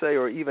Beyonce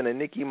or even a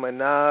Nicki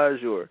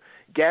Minaj or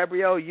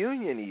Gabrielle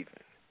Union even,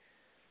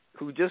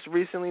 who just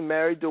recently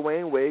married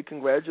Dwayne Wade,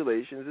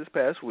 congratulations, this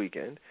past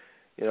weekend,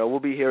 we'll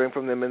be hearing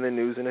from them in the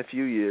news in a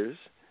few years.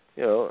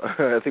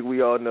 I think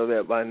we all know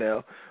that by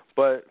now.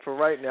 But for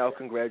right now,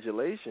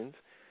 congratulations.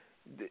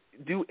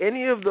 Do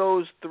any of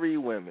those three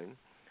women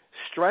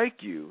strike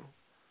you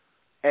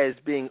as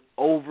being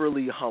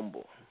overly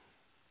humble?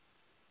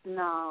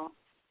 No.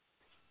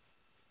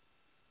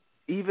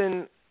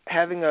 Even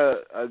having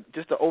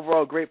just an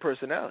overall great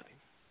personality?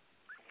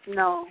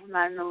 No,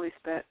 not in the least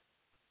bit.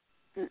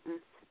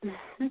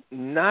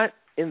 Not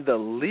in the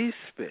least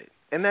bit.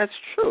 And that's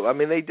true. I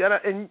mean, they did,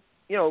 and,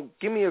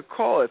 give me a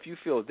call if you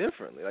feel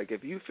differently. Like,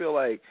 if you feel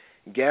like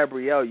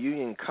Gabrielle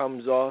Union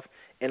comes off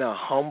in a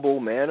humble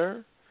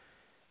manner,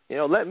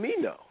 let me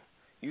know.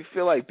 You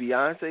feel like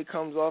Beyonce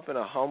comes off in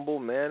a humble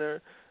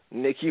manner,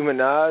 Nicki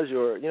Minaj,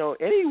 or,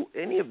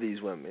 any of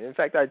these women. In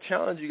fact, I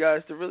challenge you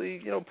guys to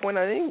really, point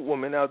out any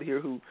woman out here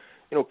who,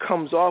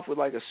 comes off with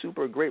like a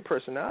super great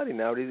personality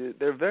nowadays.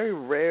 They're very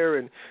rare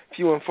and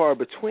few and far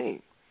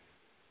between.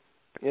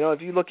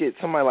 If you look at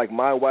somebody like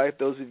my wife,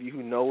 those of you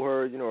who know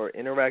her, or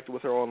interacted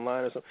with her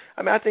online or something,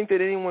 I mean, I think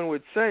that anyone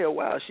would say, oh,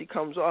 wow, she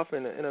comes off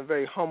in a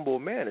very humble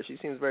manner. She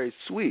seems very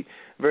sweet,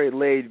 very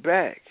laid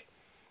back.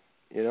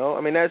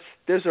 I mean,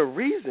 there's a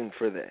reason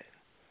for that.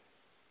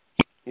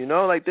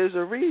 There's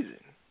a reason.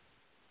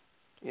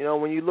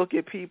 When you look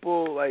at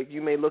people, like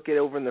you may look at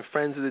over in the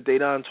Friends of the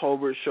Dedan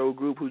Tolbert show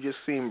group who just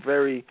seem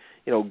very,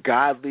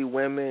 godly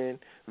women,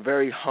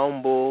 very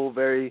humble,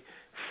 very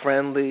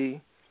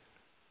friendly,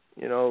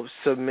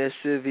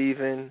 submissive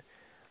even.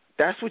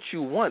 That's what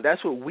you want.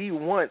 That's what we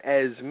want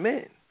as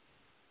men.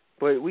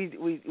 But we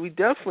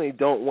definitely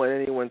don't want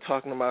anyone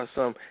talking about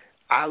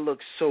I look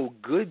so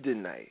good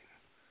tonight.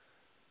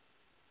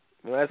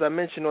 As I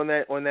mentioned on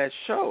that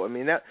show, I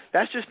mean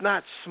that's just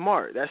not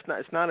smart.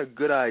 It's not a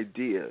good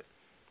idea.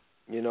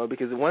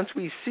 Because once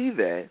we see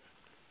that,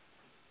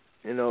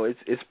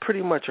 it's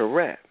pretty much a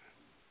wrap.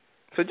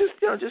 So just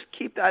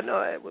keep that. I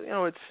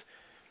know, it's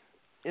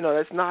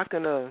that's not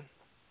gonna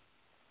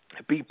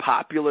be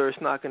popular.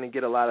 It's not going to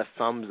get a lot of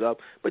thumbs up,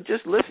 but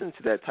just listen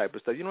to that type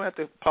of stuff. You don't have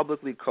to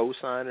publicly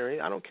co-sign or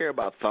anything. I don't care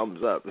about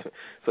thumbs up.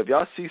 So if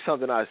y'all see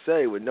something I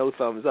say with no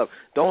thumbs up,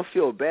 don't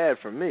feel bad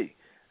for me.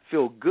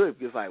 Feel good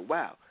because, like,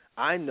 wow,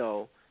 I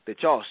know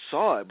that y'all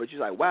saw it, but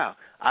you're like, wow,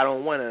 I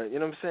don't want to, you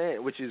know what I'm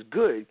saying? Which is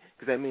good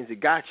because that means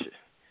it got you.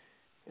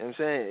 You know what I'm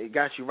saying? It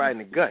got you right in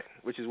the gut,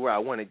 which is where I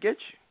want to get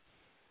you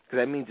because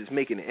that means it's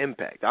making an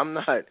impact.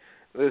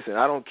 Listen,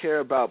 I don't care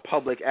about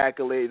public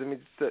accolades. Let me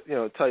just,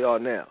 tell y'all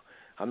now.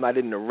 I'm not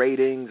in the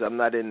ratings. I'm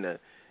not in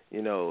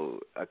the,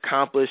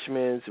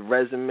 accomplishments,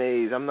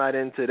 resumes. I'm not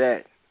into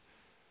that.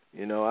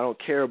 I don't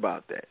care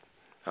about that.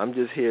 I'm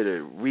just here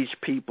to reach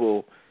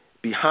people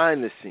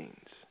behind the scenes.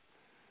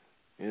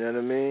 You know what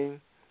I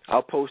mean?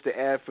 I'll post an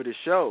ad for the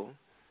show.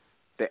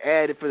 The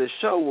ad for the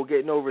show will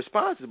get no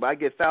responses, but I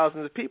get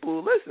thousands of people who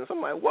listen. So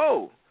I'm like,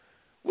 whoa,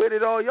 where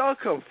did all y'all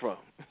come from?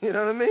 You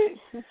know what I mean?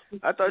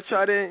 I thought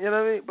y'all didn't, you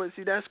know what I mean? But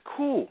see, that's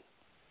cool.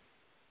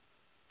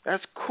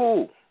 That's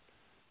cool.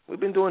 We've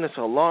been doing this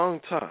a long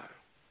time.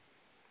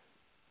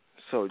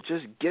 So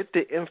just get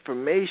the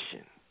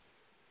information.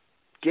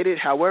 Get it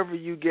however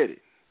you get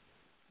it.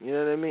 You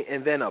know what I mean?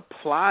 And then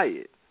apply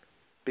it.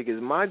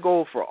 Because my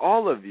goal for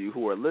all of you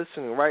who are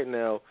listening right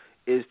now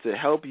is to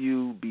help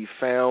you be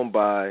found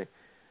by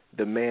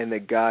the man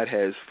that God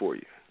has for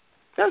you.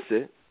 That's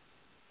it.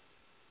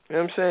 You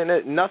know what I'm saying?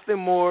 That, nothing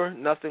more,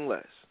 nothing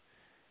less.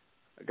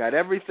 I got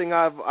everything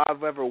I've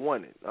ever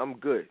wanted. I'm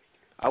good.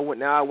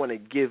 Now I want to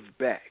give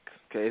back.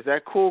 Okay, is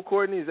that cool,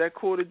 Courtney? Is that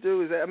cool to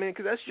do?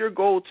 Because that's your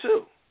goal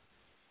too.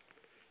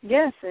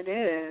 Yes, it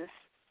is.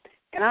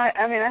 And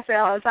I say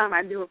all the time,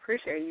 I do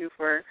appreciate you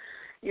for,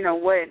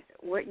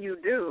 what you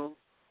do.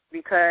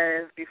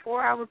 Because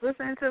before I was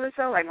listening to the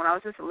show, like when I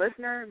was just a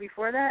listener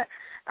before that,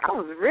 I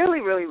was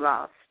really, really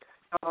lost.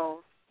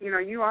 So,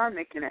 you are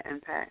making an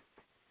impact.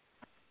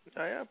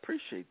 I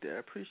appreciate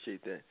that.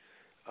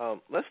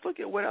 Let's look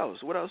at what else.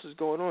 What else is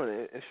going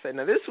on?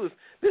 Now this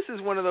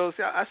is one of those.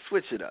 I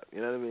switch it up.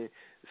 You know what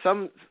I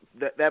mean?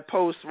 That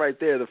post right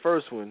there, the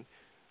first one,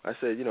 I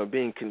said,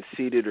 being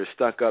conceited or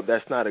stuck up.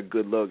 That's not a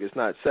good look. It's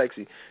not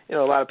sexy. A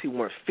lot of people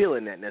weren't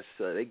feeling that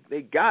necessarily.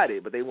 They got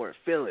it, but they weren't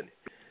feeling it.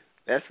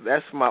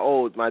 That's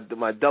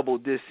my double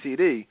disc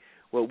CD.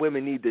 What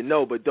women need to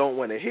know but don't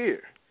want to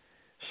hear.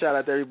 Shout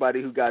out to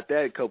everybody who got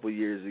that a couple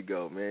years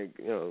ago, man.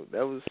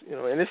 That was,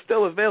 and it's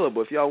still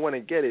available. If y'all want to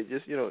get it,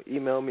 just,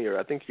 email me, or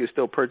I think you can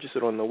still purchase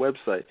it on the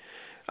website.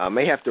 I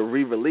may have to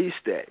re-release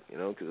that,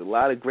 because a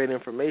lot of great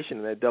information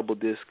in that double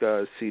disc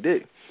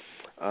CD.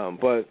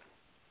 But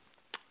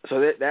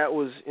so that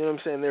was, what I'm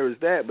saying, there was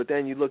that. But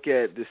then you look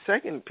at the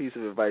second piece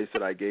of advice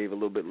that I gave a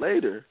little bit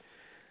later.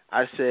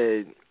 I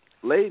said,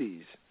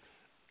 ladies,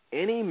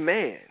 any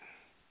man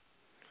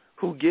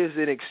who gives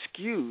an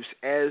excuse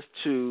as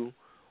to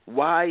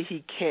why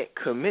he can't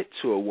commit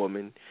to a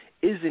woman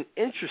isn't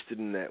interested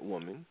in that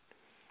woman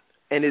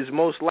and is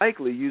most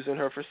likely using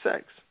her for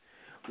sex.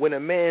 When a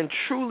man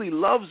truly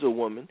loves a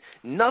woman,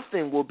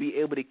 nothing will be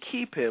able to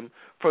keep him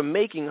from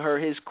making her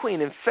his queen.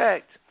 In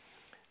fact,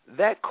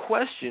 that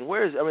question,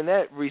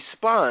 that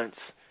response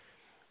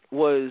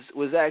was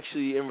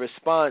actually in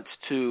response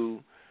to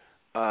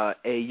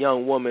a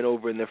young woman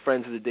over in the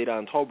Friends of the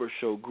Dedan Tolbert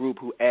show group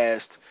who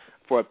asked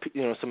for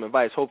some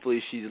advice.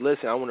 Hopefully she's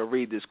listening. I want to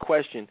read this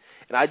question,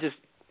 and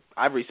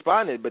I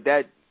responded, but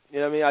that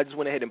I just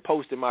went ahead and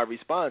posted my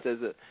response as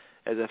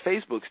a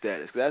Facebook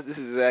status. This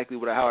is exactly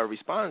how I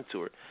responded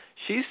to her.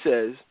 She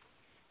says,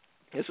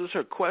 this was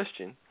her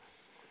question: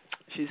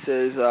 She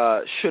says,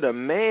 should a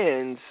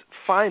man's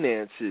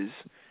finances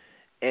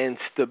and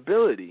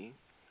stability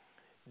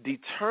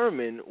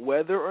determine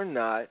whether or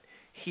not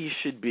he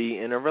should be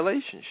in a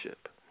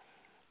relationship?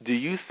 Do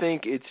you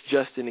think it's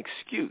just an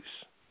excuse?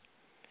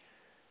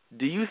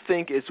 Do you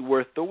think it's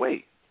worth the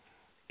wait?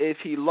 If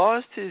he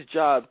lost his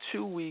job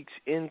 2 weeks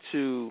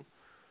into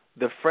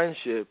the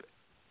friendship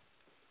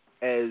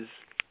as,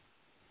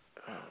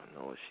 I don't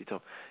know what she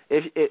told me.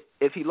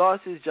 If he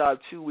lost his job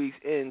 2 weeks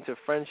into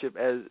friendship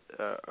as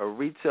a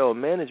retail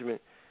management,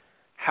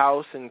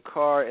 house and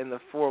car, in the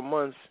 4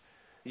 months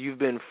you've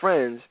been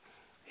friends,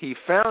 he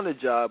found a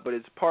job, but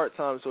it's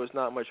part-time, so it's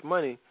not much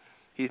money.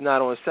 He's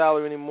not on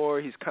salary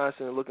anymore. He's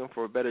constantly looking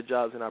for better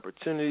jobs and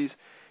opportunities.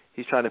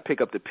 He's trying to pick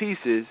up the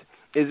pieces.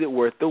 Is it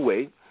worth the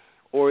wait,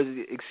 or is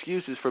it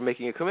excuses for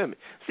making a commitment?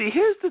 See,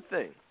 here's the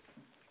thing.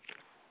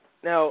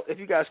 Now, if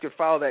you guys could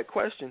follow that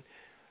question,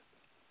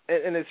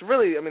 and it's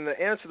really, I mean,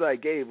 the answer that I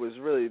gave was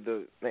really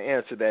the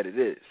answer that it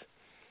is.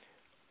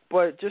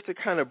 But just to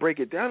kind of break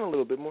it down a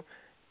little bit more,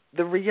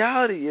 the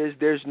reality is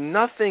there's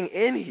nothing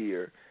in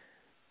here.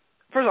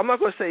 First, I'm not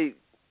going to say,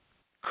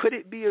 could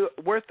it be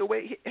worth the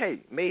wait?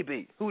 Hey,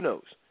 maybe. Who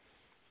knows?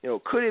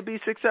 Could it be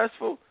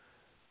successful?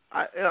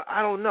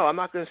 I don't know. I'm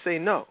not going to say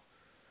no.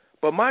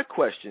 But my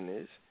question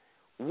is,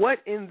 what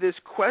in this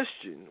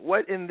question,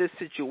 what in this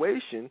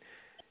situation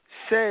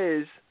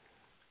says,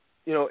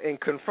 and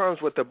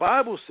confirms what the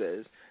Bible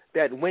says,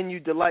 that when you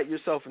delight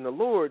yourself in the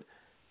Lord,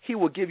 he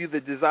will give you the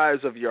desires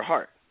of your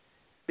heart?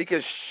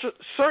 Because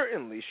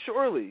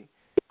surely,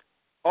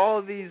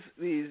 all these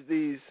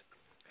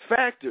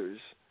factors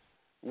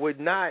would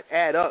not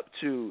add up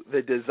to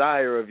the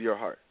desire of your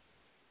heart.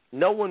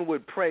 No one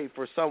would pray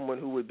for someone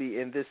who would be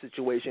in this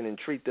situation and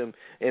treat them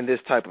in this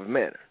type of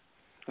manner,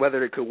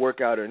 whether it could work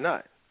out or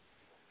not.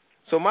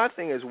 So my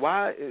thing is,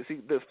 why? See,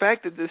 the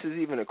fact that this is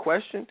even a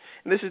question,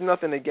 and this is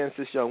nothing against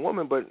this young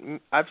woman, but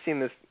I've seen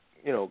this,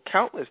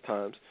 countless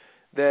times,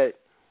 that,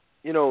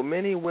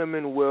 many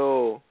women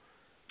will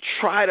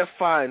try to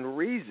find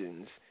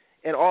reasons,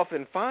 and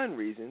often find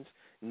reasons,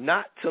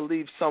 not to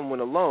leave someone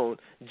alone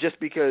just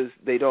because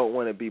they don't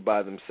want to be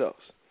by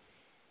themselves.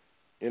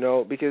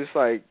 Because it's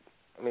like,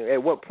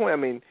 at what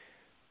point,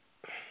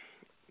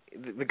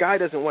 the guy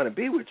doesn't want to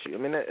be with you.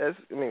 It's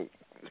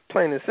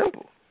plain and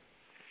simple.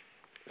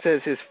 It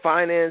says his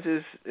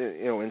finances,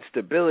 and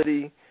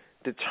stability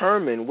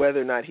determine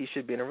whether or not he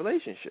should be in a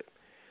relationship.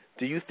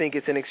 Do you think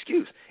it's an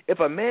excuse? If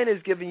a man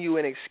is giving you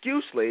an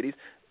excuse, ladies,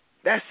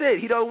 that's it.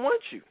 He don't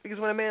want you. Because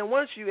when a man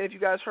wants you, and if you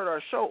guys heard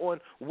our show on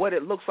what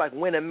it looks like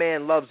when a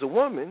man loves a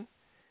woman,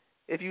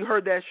 if you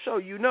heard that show,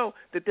 you know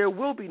that there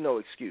will be no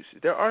excuses.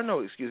 There are no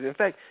excuses. In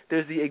fact,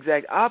 there's the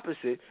exact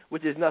opposite,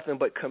 which is nothing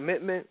but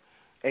commitment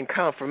and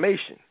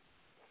confirmation.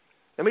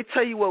 Let me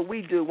tell you what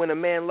we do when a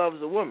man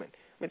loves a woman.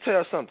 Let me tell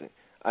you something.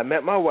 I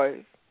met my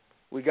wife.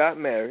 We got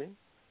married.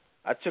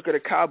 I took her to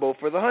Cabo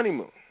for the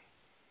honeymoon.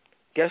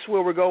 Guess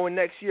where we're going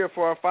next year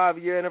for our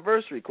 5-year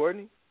anniversary,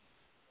 Courtney?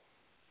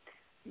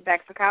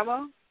 Back to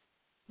Cabo?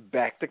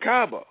 Back to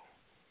Cabo.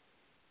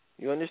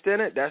 You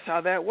understand it? That's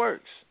how that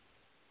works.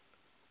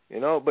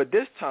 But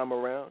this time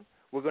around,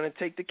 we're going to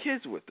take the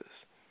kids with us.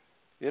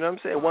 You know what I'm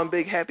saying? One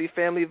big happy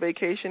family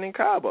vacation in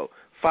Cabo.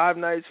 5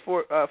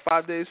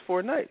 days,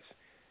 4 nights.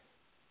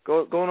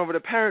 Going over to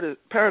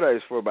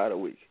Paradise for about a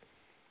week.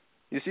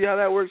 You see how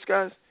that works,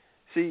 guys?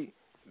 See,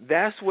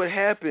 that's what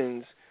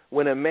happens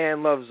when a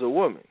man loves a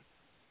woman.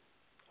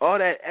 All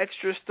that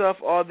extra stuff,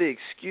 all the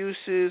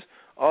excuses,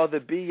 all the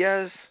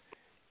BS,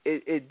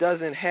 it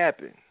doesn't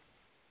happen.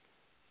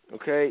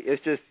 Okay?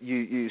 It's just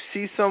you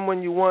see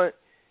someone you want,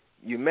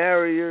 you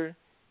marry her,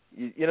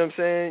 you know what I'm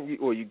saying?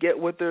 Or you get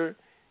with her,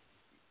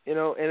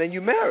 and then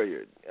you marry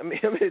her.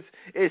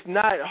 It's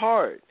not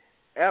hard.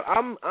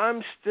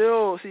 I'm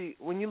still, see,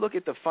 when you look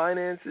at the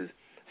finances,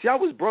 I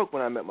was broke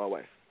when I met my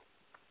wife.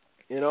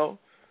 I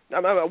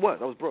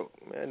was broke.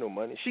 I had no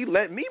money. She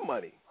lent me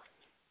money.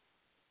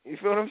 You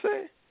feel what I'm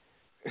saying?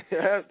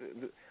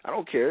 I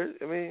don't care.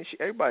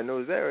 Everybody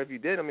knows that. Or if you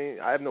did,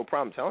 I have no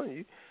problem telling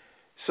you.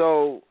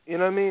 So, you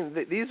know what I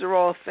mean? These are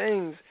all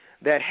things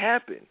that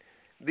happen.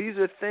 These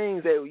are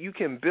things that you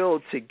can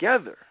build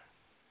together.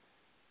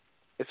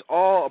 It's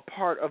all a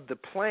part of the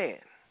plan,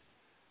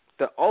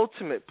 the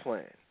ultimate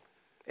plan.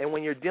 And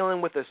when you're dealing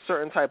with a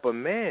certain type of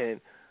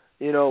man,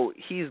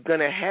 he's going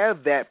to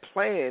have that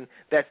plan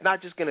that's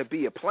not just going to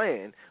be a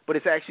plan, but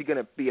it's actually going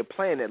to be a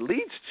plan that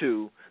leads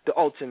to the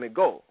ultimate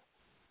goal,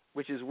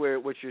 which is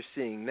what you're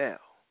seeing now.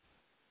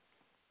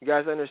 You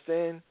guys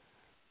understand?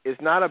 It's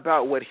not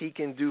about what he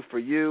can do for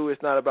you.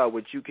 It's not about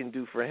what you can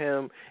do for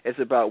him. It's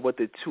about what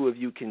the two of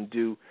you can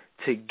do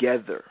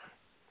together.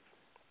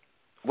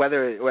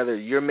 Whether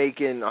you're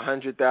making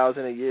 $100,000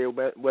 a year,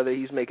 whether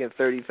he's making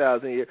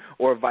 $30,000 a year,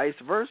 or vice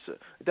versa,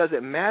 it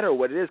doesn't matter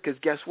what it is, because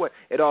guess what?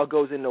 It all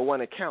goes into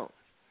one account.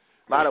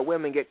 A lot of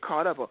women get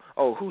caught up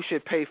on, who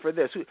should pay for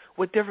this?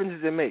 What difference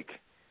does it make?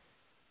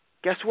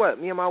 Guess what?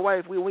 Me and my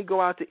wife, when we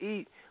go out to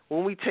eat,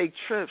 when we take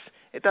trips,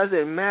 it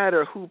doesn't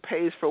matter who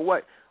pays for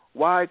what.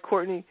 Why,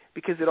 Courtney?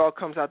 Because it all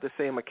comes out the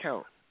same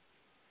account.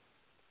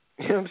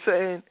 You know what I'm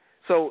saying?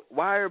 So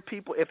why are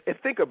people, if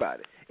think about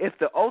it, if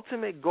the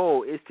ultimate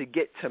goal is to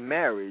get to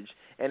marriage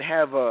and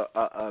have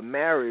a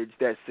marriage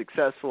that's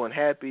successful and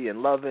happy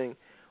and loving,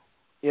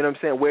 you know what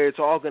I'm saying, where it's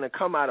all going to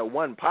come out of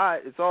one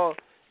pot, it's all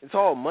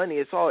money,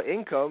 it's all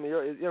income,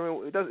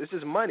 it's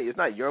just money. It's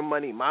not your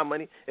money, my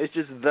money. It's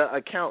just the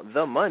account,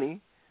 the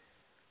money.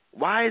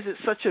 Why is it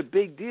such a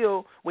big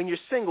deal when you're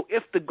single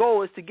if the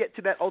goal is to get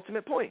to that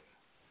ultimate point?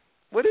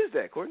 What is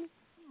that, Courtney?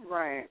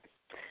 Right.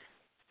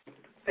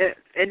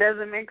 It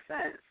doesn't make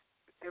sense.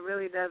 It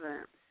really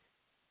doesn't.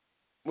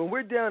 When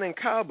we're down in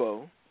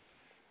Cabo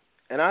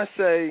and I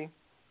say,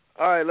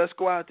 all right, let's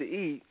go out to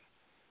eat,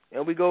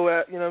 and we go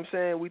out, you know what I'm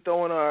saying, we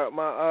throw in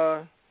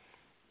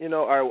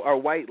our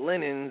white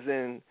linens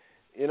and,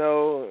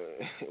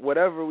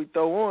 whatever we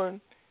throw on,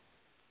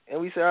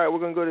 and we say, all right, we're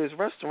going to go to this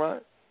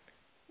restaurant,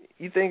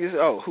 you think it's,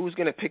 who's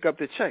going to pick up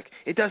the check?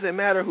 It doesn't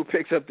matter who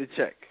picks up the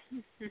check.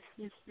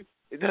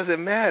 It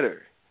doesn't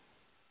matter.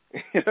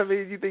 You know what I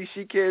mean? You think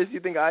she cares? You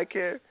think I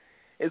care?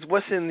 It's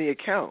what's in the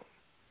account.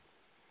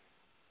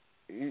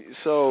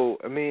 So,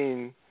 I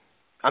mean,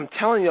 I'm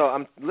telling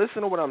y'all,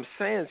 listen to what I'm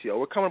saying to y'all.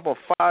 We're coming up on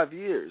 5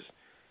 years.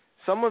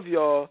 Some of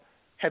y'all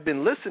have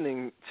been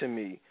listening to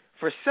me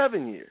for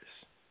 7 years,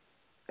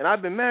 and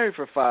I've been married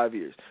for 5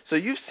 years. So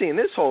you've seen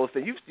this whole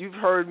thing. You've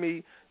heard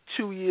me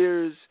 2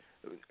 years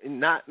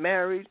not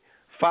married,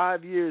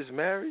 5 years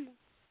married.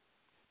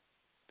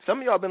 Some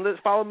of y'all have been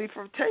following me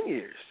for 10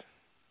 years.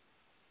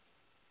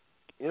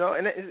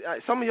 And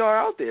some of y'all are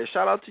out there.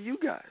 Shout out to you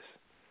guys.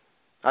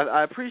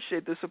 I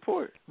appreciate the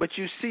support. But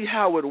you see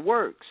how it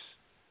works.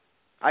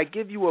 I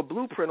give you a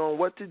blueprint on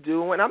what to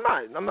do, and I'm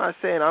not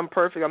saying I'm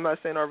perfect. I'm not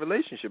saying our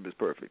relationship is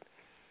perfect.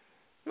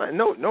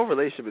 No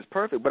relationship is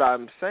perfect, but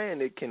I'm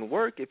saying it can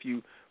work if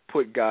you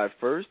put God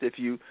first, if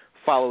you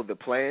follow the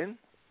plan,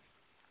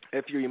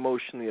 if you're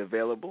emotionally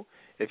available,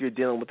 if you're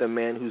dealing with a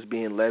man who's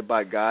being led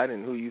by God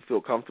and who you feel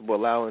comfortable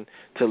allowing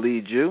to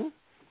lead you,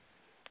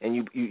 and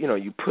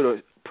you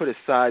put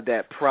aside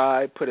that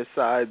pride, put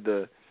aside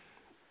the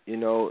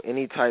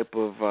any type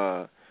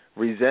of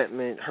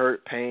resentment,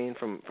 hurt, pain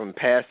from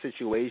past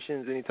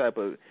situations, any type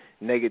of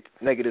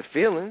negative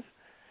feelings,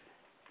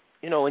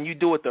 and you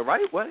do it the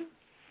right way,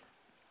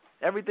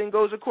 everything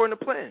goes according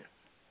to plan.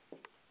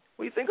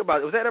 What do you think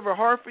about it? Was that ever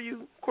hard for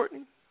you,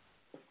 Courtney?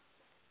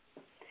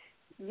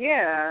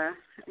 Yeah,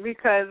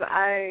 because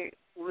I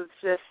was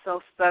just so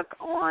stuck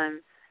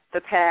on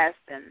the past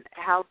and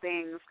how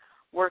things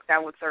worked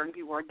out with certain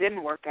people or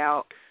didn't work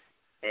out.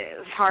 It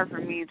was hard for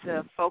me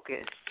to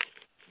focus,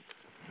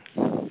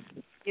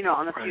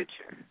 on the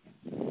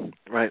future.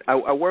 Right.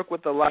 I work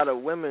with a lot of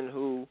women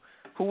who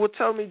will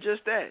tell me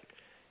just that.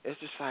 It's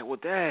just like, well,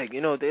 dag,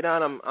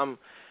 Dedan,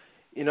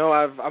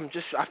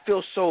 I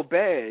feel so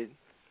bad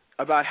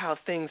about how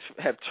things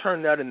have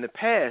turned out in the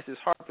past. It's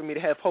hard for me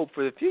to have hope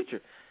for the future.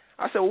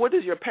 I said, well, what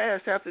does your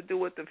past have to do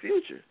with the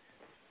future?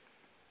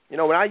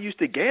 When I used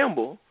to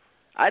gamble,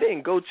 I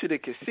didn't go to the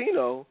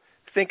casino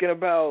thinking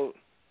about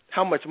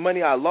how much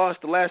money I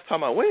lost the last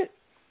time I went.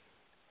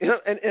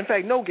 And in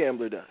fact, no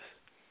gambler does.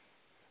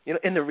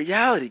 In the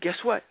reality, guess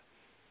what?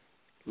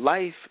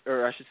 Life,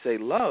 or I should say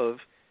love,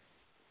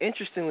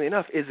 interestingly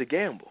enough, is a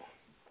gamble.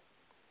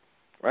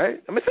 Right?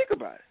 I mean, think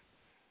about it.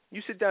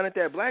 You sit down at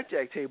that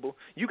blackjack table,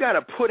 you got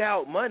to put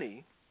out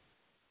money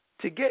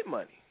to get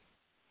money.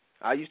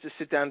 I used to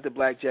sit down at the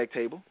blackjack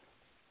table,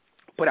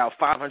 put out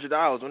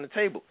 $500 on the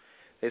table.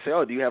 They say,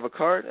 do you have a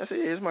card? I say,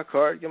 yeah, here's my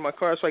card. Get my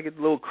card so I get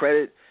a little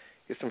credit,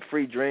 get some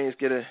free drinks,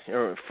 get a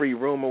free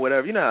room or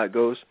whatever. You know how it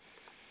goes.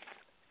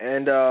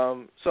 And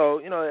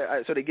so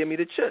they give me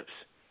the chips.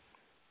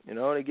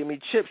 They give me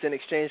chips in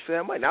exchange for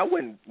that money. Now, I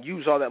wouldn't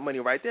use all that money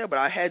right there, but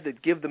I had to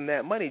give them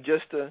that money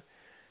just to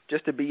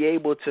be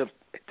able to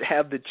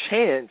have the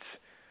chance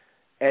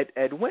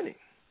at winning.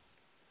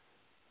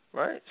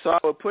 Right? So I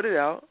would put it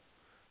out.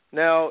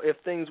 Now, if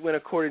things went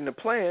according to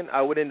plan,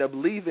 I would end up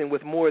leaving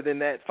with more than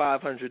that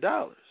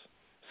 $500.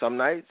 Some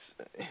nights,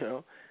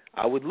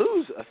 I would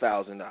lose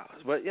 $1,000.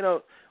 But,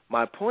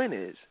 my point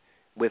is,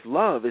 with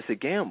love, it's a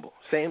gamble.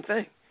 Same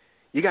thing.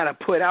 You got to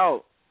put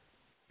out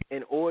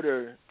in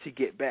order to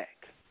get back.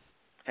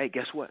 Hey,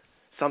 guess what?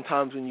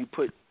 Sometimes when you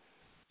put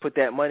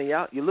that money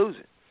out, you lose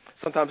it.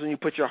 Sometimes when you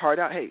put your heart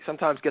out, hey,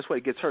 sometimes guess what?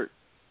 It gets hurt.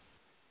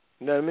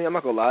 You know what I mean? I'm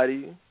not going to lie to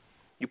you.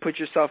 You put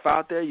yourself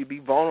out there, you be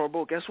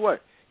vulnerable. Guess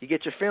what? You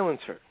get your feelings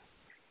hurt.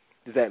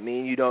 Does that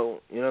mean you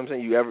don't, you know what I'm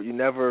saying, you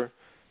never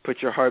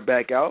put your heart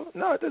back out?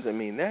 No, it doesn't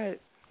mean that,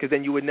 because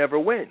then you would never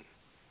win.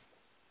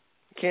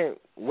 You can't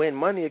win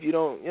money if you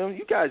don't,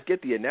 you guys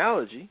get the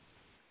analogy.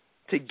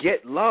 To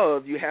get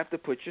love, you have to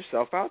put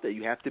yourself out there.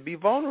 You have to be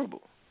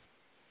vulnerable.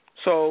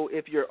 So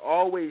if you're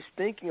always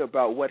thinking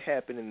about what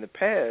happened in the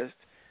past,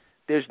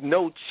 there's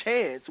no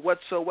chance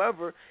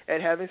whatsoever at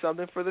having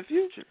something for the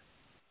future.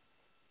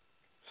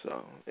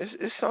 So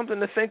it's something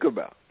to think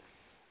about.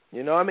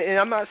 And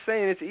I'm not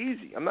saying it's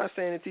easy. I'm not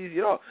saying it's easy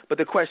at all. But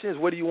the question is,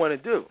 what do you want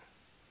to do?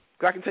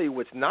 'Cause I can tell you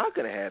what's not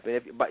going to happen.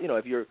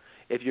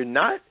 If you're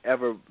not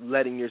ever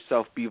letting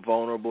yourself be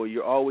vulnerable,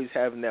 you're always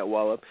having that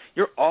wall up.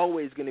 You're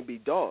always going to be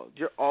dogged.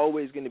 You're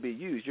always going to be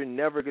used. You're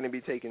never going to be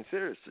taken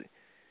seriously.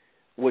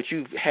 What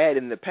you've had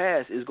in the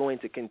past is going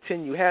to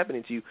continue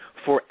happening to you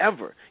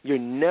forever. You're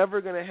never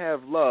going to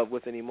have love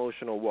with an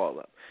emotional wall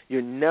up.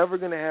 You're never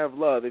going to have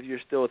love if you're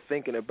still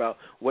thinking about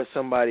what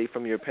somebody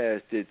from your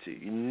past did to you.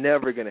 You're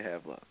never going to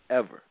have love,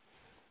 ever.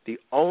 The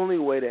only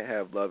way to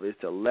have love is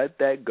to let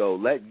that go.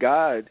 Let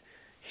God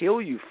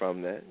heal you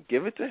from that.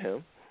 Give it to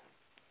Him,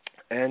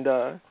 and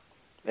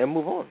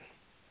move on.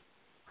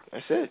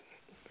 That's it.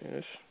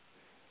 It's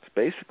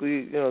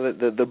basically,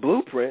 the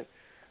blueprint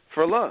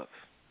for love.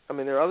 I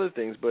mean, there are other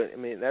things, but, I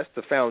mean, that's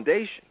the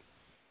foundation.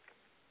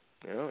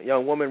 A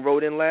young woman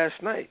wrote in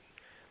last night.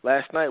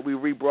 Last night we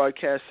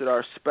rebroadcasted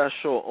our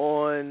special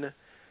on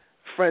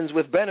Friends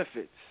with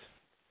Benefits.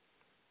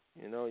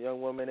 A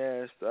young woman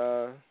asked,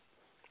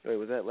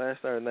 was that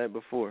last night or the night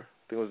before?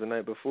 I think it was the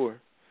night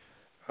before.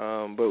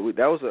 But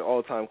that was an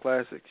all-time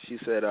classic. She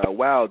said,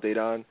 wow,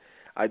 Dedan,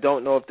 I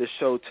don't know if the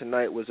show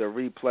tonight was a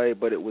replay,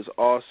 but it was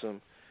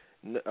awesome.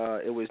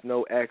 It was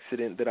no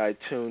accident that I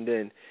tuned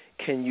in.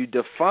 Can you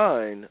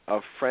define a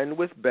friend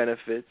with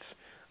benefits,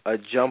 a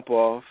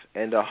jump-off,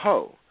 and a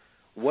hoe?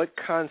 What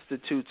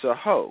constitutes a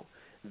hoe?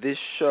 The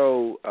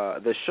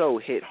show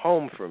hit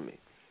home for me.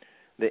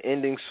 The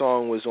ending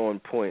song was on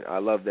point. I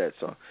love that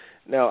song.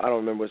 Now, I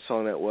don't remember what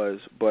song that was,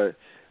 but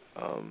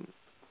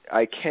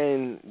I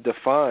can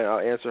define, I'll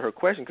answer her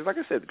question, because like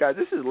I said, guys,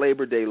 this is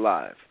Labor Day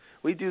Live.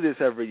 We do this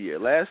every year.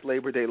 Last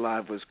Labor Day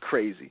Live was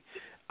crazy.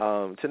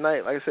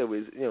 Tonight, like I said,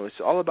 it's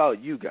all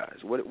about you guys,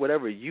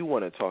 whatever you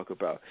want to talk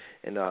about.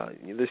 And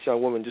this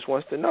young woman just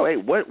wants to know, hey,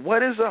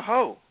 what is a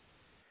hoe?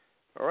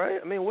 All right?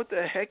 I mean, what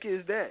the heck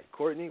is that,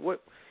 Courtney?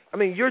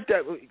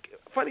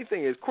 Funny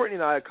thing is, Courtney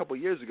and I, a couple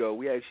years ago,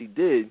 we actually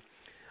did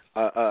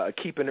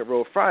Keeping It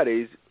Real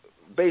Fridays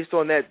based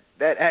on that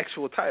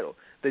actual title,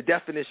 the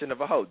definition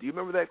of a hoe. Do you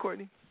remember that,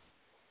 Courtney?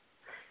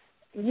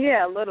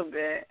 Yeah, a little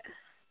bit.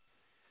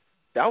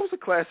 That was a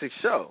classic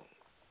show.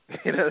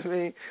 You know what I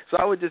mean? So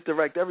I would just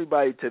direct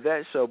everybody to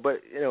that show.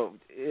 But,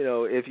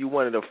 if you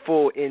wanted a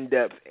full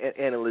in-depth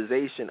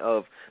analyzation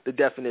of the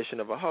definition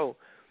of a hoe.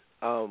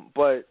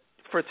 But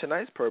for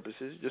tonight's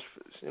purposes, just,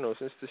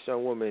 since this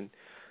young woman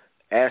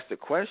asked a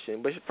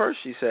question, but first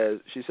she says,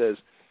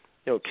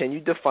 can you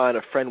define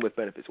a friend with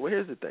benefits? Well,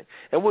 here's the thing.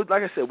 And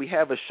like I said, we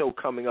have a show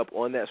coming up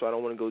on that, so I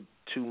don't want to go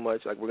too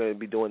much. Like, we're going to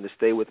be doing the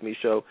Stay With Me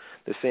show,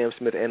 the Sam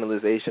Smith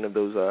analyzation of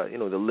those,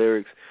 the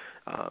lyrics,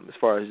 as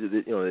far as,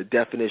 the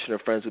definition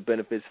of friends with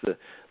benefits, the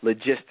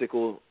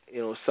logistical,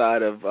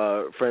 side of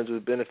friends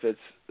with benefits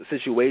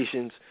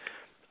situations.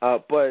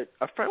 But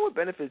a friend with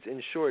benefits,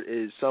 in short,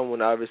 is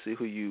someone, obviously,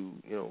 who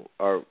you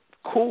are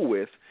cool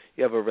with,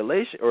 you have a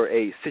relation or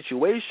a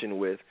situation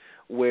with,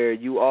 where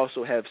you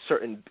also have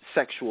certain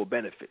sexual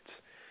benefits.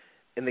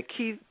 And the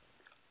key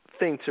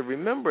thing to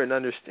remember and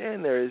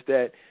understand there is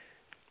that,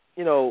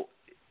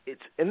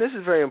 and this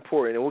is very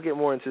important, and we'll get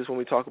more into this when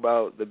we talk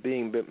about the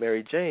being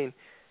Mary Jane.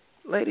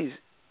 Ladies,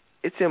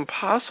 it's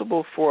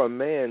impossible for a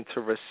man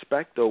to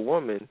respect a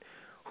woman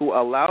who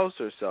allows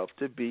herself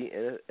to be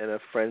in a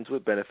friends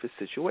with benefits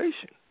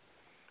situation.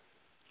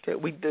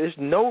 Okay, there's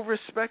no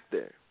respect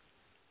there,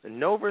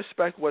 no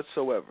respect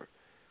whatsoever.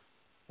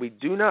 We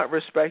do not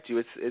respect you.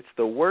 It's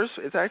the worst.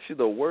 It's actually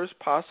the worst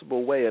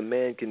possible way a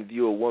man can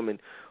view a woman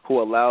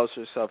who allows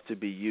herself to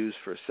be used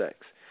for sex.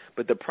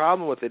 But the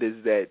problem with it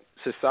is that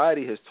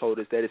society has told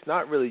us that it's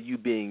not really you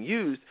being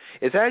used.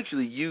 It's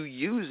actually you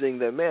using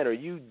the man, or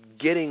you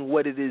getting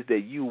what it is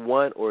that you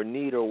want or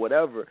need or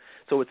whatever.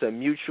 So it's a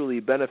mutually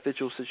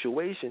beneficial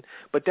situation.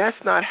 But that's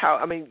not how,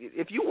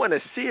 if you want to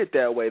see it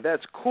that way,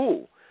 that's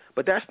cool.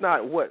 But that's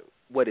not what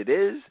it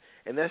is,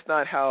 and that's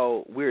not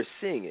how we're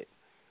seeing it.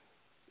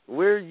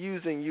 We're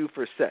using you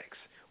for sex.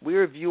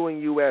 We're viewing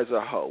you as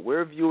a hoe.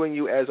 We're viewing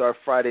you as our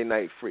Friday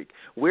night freak.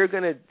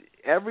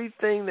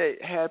 Everything that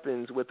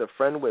happens with a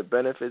friend with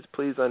benefits,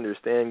 please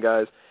understand,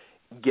 guys,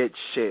 gets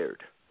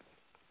shared.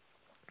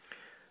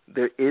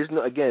 There's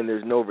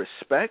no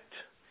respect,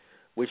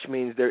 which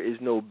means there is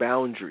no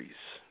boundaries.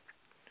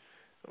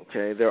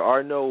 Okay? There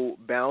are no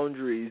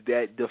boundaries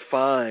that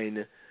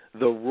define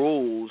the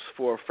rules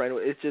for a friend.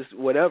 It's just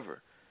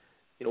whatever.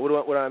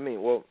 What do I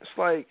mean? Well, it's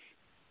like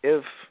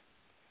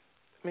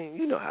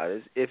you know how it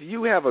is. If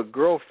you have a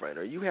girlfriend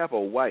or you have a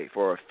wife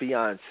or a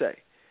fiancé,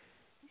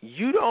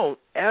 you don't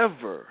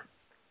ever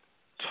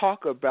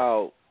talk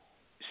about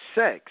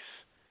sex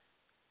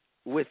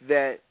with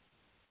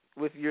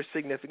your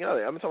significant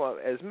other. I'm talking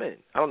about as men.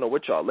 I don't know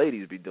what y'all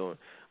ladies be doing,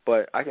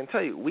 but I can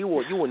tell you,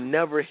 you will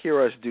never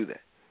hear us do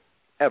that,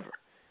 ever.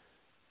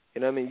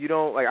 You know what I mean? You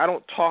don't, I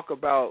don't talk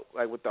about,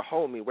 with the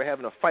homie, we're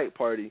having a fight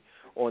party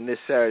on this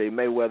Saturday,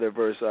 Mayweather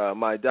versus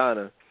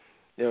Maidana.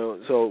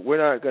 So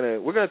we're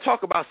gonna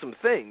talk about some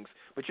things,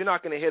 but you're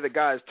not gonna hear the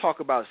guys talk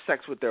about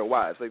sex with their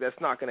wives. That's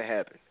not gonna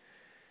happen.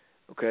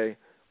 Okay,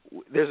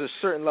 there's a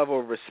certain level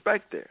of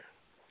respect there.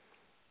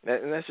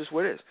 And that's just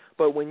what it is.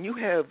 But when you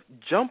have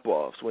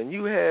jump-offs, when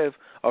you have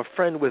a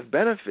friend with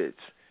benefits,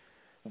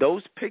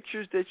 those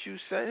pictures that you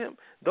sent him,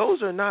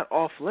 those are not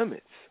off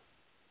limits.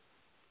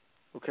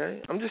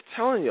 Okay? I'm just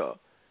telling y'all.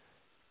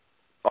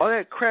 All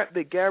that crap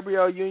that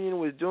Gabrielle Union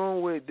was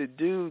doing with the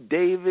dude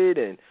David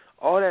and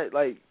all that,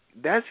 like,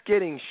 that's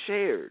getting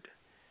shared.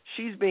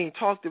 She's being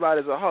talked about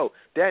as a hoe.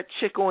 That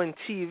chick on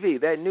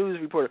TV, that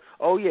news reporter,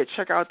 oh, yeah,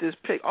 check out this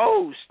pic.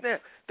 Oh,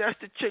 snap, that's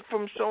the chick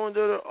from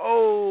so-and-so.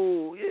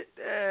 Oh,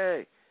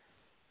 yeah,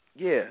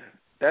 yeah,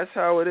 that's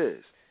how it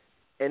is.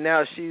 And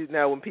now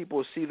when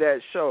people see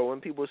that show,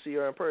 when people see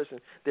her in person,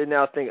 they're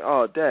now thinking,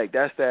 oh, dag,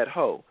 that's that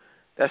hoe.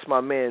 That's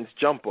my man's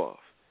jump-off.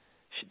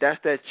 That's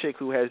that chick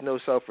who has no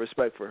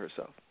self-respect for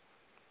herself.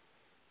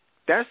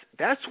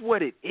 That's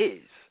what it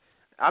is.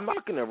 I'm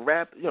not going to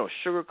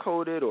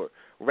sugarcoat it or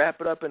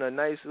wrap it up in a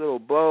nice little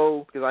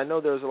bow, because I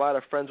know there's a lot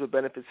of friends with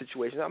benefit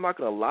situations. I'm not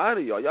going to lie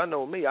to y'all. Y'all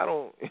know me. I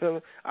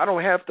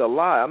don't have to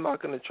lie. I'm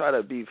not going to try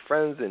to be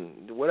friends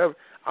and whatever.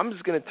 I'm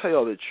just going to tell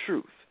y'all the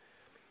truth.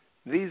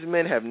 These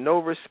men have no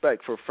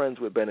respect for friends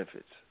with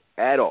benefits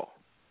at all.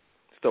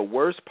 It's the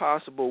worst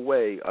possible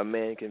way a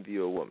man can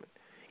view a woman.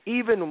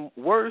 Even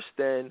worse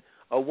than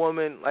a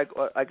woman like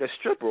a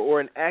stripper or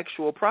an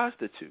actual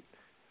prostitute.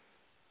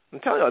 I'm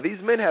telling y'all,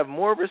 these men have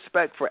more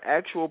respect for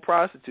actual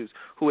prostitutes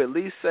who at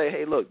least say,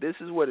 hey, look, this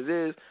is what it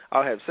is.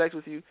 I'll have sex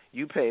with you.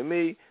 You pay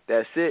me.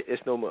 That's it.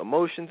 It's no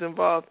emotions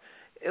involved.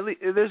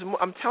 There's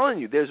more, I'm telling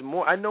you, there's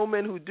more. I know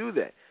men who do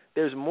that.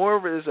 There's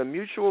a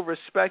mutual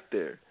respect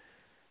there,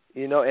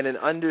 and an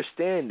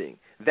understanding.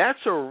 That's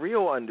a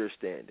real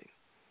understanding.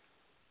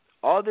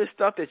 All this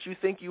stuff that you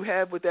think you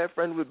have with that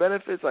friend with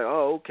benefits, like,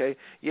 oh, okay,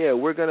 yeah,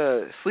 we're going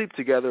to sleep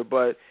together,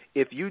 but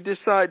if you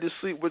decide to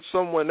sleep with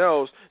someone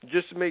else,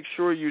 just make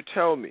sure you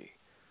tell me.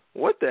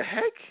 What the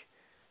heck?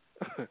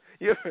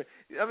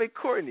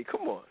 Courtney,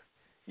 come on.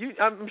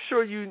 I'm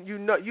sure you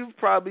know, you've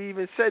probably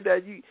even said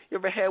that. You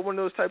ever had one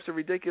of those types of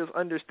ridiculous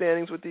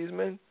understandings with these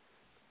men?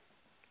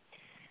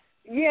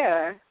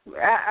 Yeah,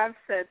 I've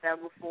said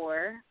that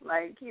before.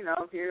 Like,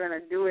 if you're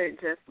going to do it,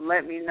 just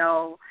let me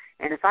know.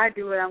 And if I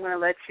do it, I'm going to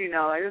let you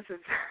know. Like, this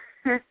is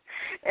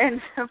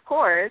and, of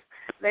course,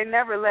 they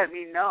never let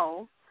me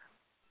know,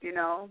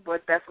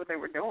 but that's what they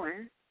were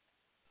doing.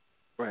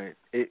 Right.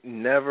 It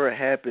never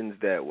happens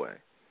that way,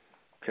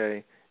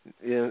 okay?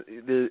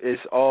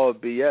 It's all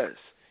BS.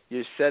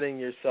 You're setting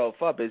yourself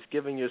up. It's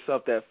giving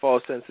yourself that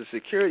false sense of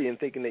security and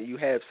thinking that you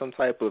have some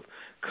type of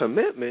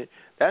commitment.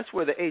 That's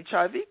where the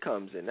HIV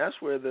comes in. That's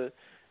where the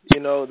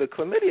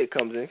chlamydia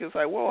comes in. It's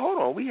like, well, hold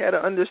on. We had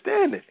an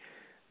understanding.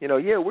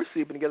 Yeah, we're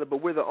sleeping together,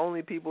 but we're the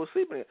only people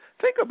sleeping together.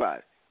 Think about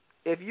it.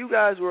 If you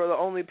guys were the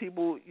only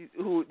people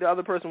who the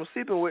other person was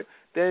sleeping with,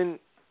 then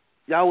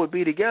y'all would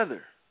be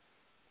together.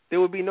 There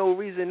would be no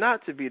reason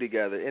not to be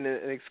together in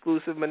an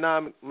exclusive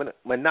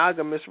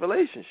monogamous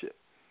relationship.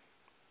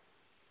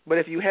 But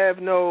if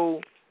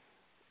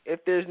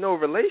there's no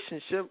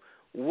relationship,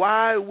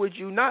 why would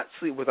you not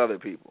sleep with other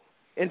people?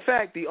 In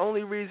fact, the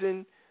only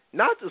reason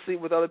not to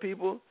sleep with other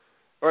people,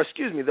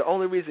 the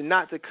only reason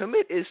not to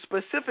commit is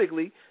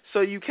specifically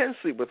so you can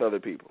sleep with other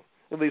people,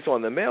 at least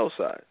on the male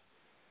side.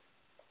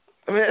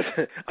 I mean,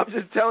 I'm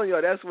just telling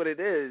y'all that's what it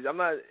is. I'm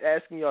not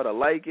asking y'all to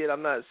like it.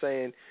 I'm not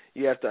saying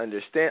you have to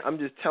understand. I'm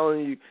just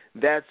telling you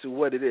that's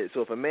what it is.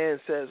 So if a man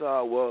says,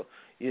 oh, well,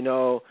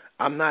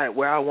 I'm not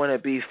where I want to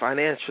be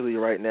financially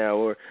right now,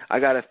 or I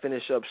got to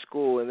finish up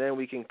school, and then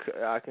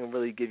I can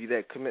really give you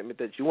that commitment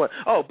that you want.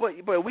 Oh, but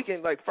we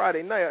can, like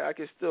Friday night, I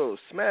can still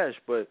smash,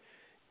 but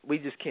we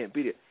just can't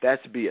beat it.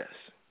 That's BS.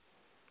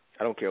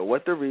 I don't care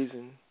what the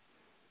reason.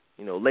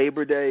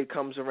 Labor Day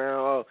comes around.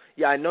 Oh,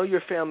 yeah, I know your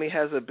family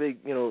has a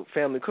big,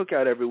 family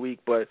cookout every week,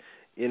 but,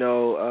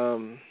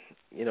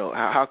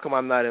 how come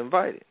I'm not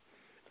invited?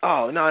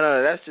 Oh,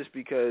 no, that's just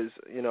because,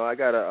 I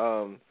got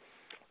to,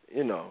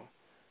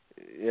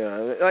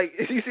 like,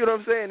 you see what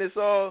I'm saying?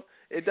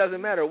 It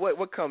doesn't matter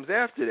what comes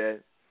after that.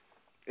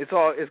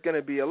 It's going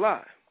to be a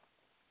lie.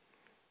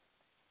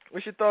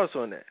 What's your thoughts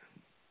on that?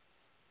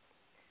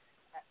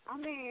 I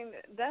mean,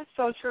 that's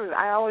so true.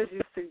 I always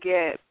used to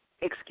get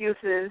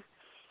excuses,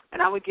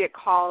 and I would get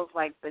calls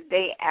like the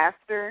day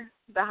after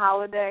the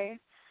holiday,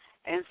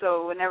 and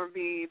so it would never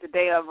be the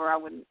day of, or I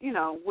wouldn't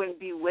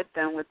be with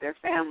them with their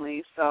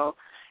family. So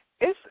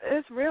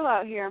it's real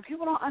out here, and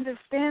people don't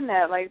understand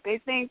that. Like, they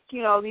think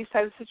these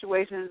types of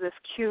situations is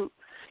cute,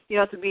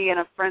 to be in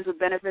a friends with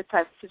benefits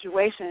type of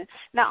situation.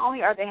 Not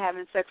only are they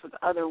having sex with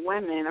other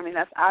women, I mean,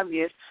 that's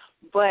obvious,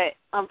 but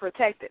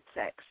unprotected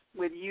sex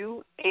with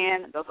you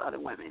and those other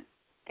women.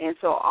 And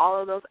so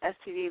all of those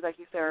STDs, like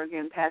you said, are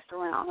getting passed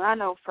around. And I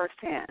know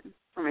firsthand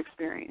from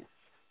experience.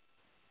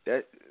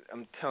 That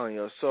I'm telling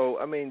you. So,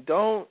 I mean,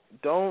 don't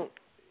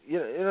you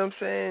know what I'm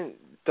saying?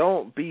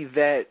 Don't be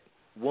that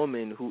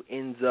woman who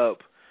ends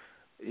up,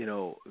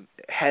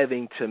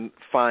 having to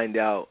find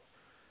out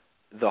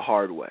the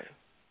hard way.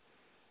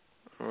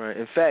 All right.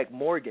 In fact,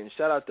 Morgan,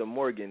 shout out to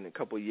Morgan, a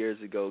couple of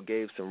years ago,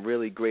 gave some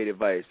really great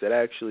advice that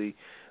actually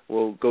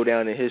will go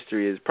down in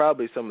history as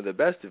probably some of the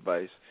best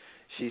advice.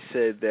 She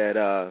said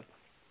that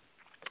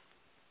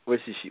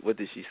What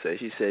did she say?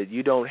 She said,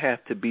 "You don't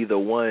have to be the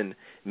one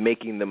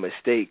making the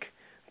mistake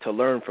to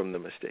learn from the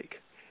mistake."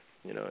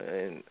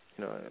 And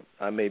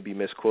I may be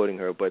misquoting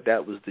her, but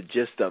that was the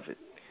gist of it.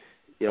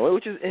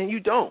 Which is, and you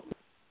don't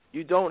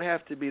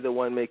have to be the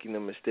one making the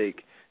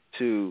mistake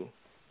to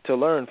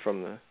learn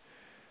from the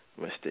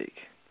mistake.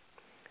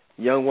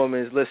 Young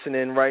woman is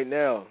listening right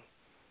now.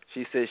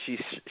 She says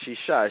she's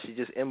shy. She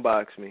just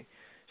inboxed me.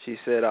 She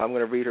said, I'm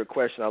going to read her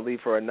question. I'll leave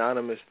her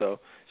anonymous, though.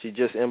 She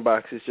just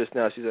inboxed us just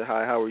now. She said,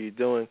 hi, how are you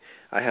doing?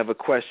 I have a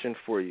question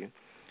for you.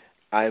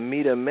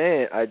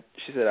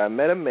 She said, I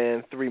met a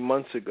man 3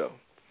 months ago.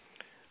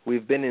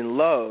 We've been in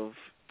love,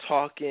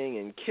 talking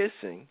and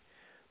kissing,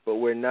 but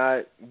we're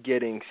not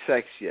getting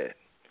sex yet.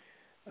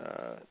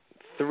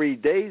 3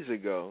 days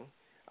ago,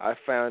 I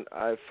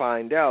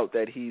find out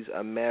that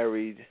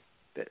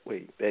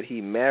that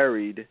he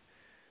married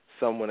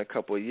someone a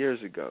couple of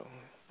years ago.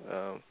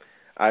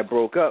 I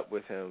broke up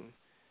with him.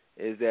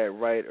 Is that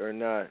right or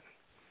not?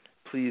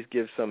 Please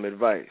give some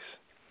advice.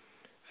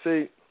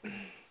 See,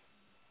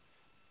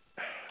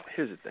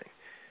 here's the thing.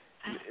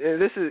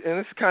 And this is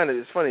kind of,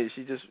 it's funny.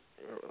 She just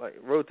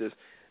wrote this.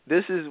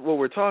 This is what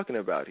we're talking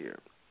about here.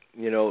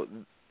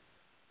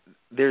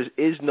 There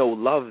is no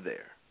love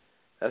there.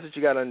 That's what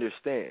you got to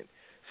understand.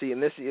 See,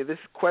 and this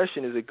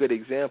question is a good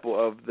example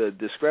of the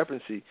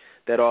discrepancy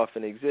that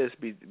often exists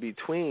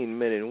between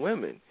men and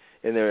women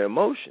in their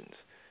emotions.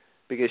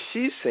 Because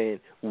she's saying,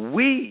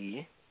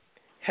 we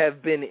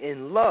have been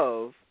in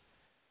love,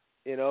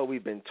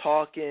 we've been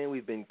talking,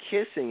 we've been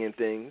kissing and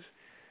things,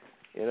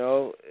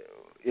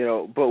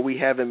 but we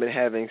haven't been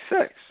having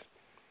sex.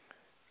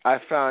 I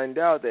find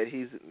out that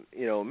he's,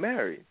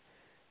 married.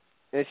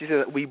 And she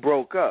said, we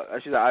broke up.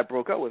 She said, I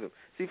broke up with him.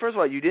 See, first of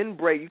all, you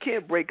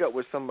can't break up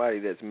with somebody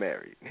that's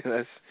married.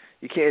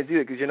 You can't do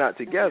it because you're not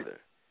together.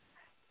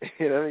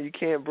 You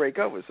can't break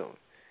up with someone.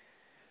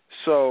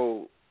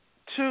 So,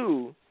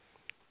 2,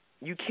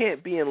 you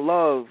can't be in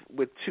love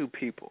with 2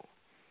 people.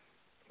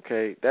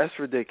 Okay? That's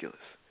ridiculous.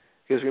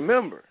 Because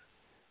remember,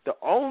 the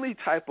only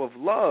type of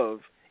love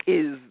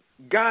is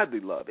godly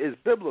love, is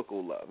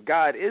biblical love.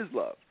 God is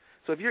love.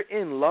 So if you're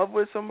in love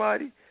with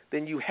somebody,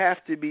 then you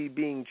have to be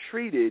being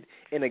treated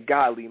in a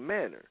godly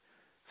manner.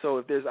 So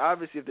if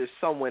there's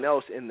someone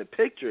else in the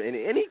picture in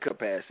any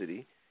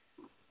capacity,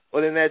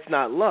 well, then that's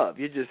not love.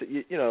 That's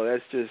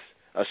just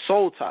a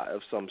soul tie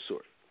of some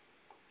sort.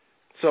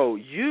 So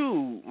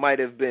you might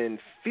have been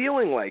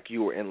feeling like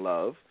you were in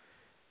love,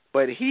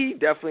 but he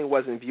definitely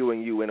wasn't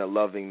viewing you in a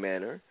loving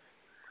manner,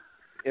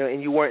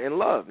 and you weren't in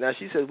love. Now,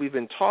 she says we've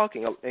been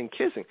talking and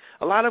kissing.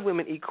 A lot of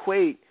women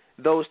equate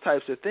those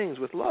types of things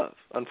with love,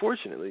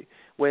 unfortunately,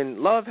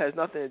 when love has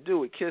nothing to do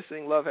with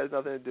kissing, love has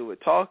nothing to do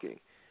with talking.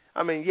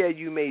 I mean, yeah,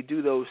 you may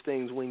do those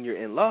things when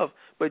you're in love,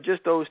 but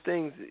just those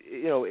things,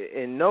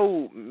 in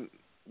no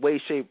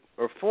way, shape,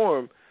 or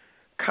form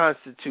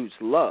constitutes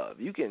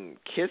love. You can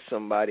kiss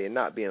somebody and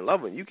not be in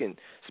love with them. You can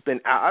spend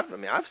hours.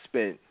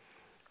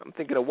 I'm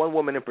thinking of one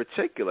woman in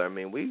particular. I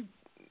mean, we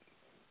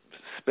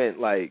spent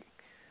like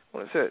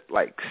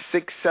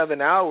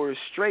 6-7 hours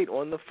straight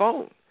on the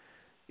phone.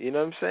 You know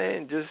what I'm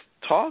saying? Just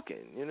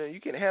talking. You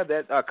can have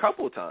that a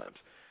couple of times,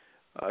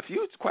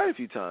 quite a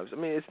few times. I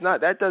mean,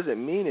 that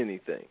doesn't mean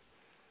anything.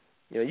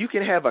 You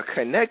can have a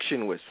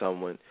connection with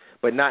someone,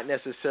 but not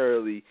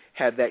necessarily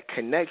have that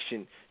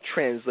connection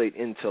translate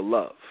into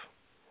love.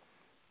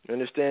 You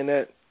understand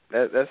that?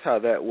 That's how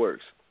that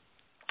works.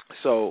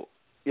 So,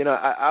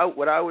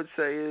 what I would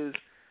say is,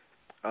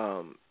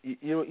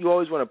 you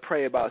always want to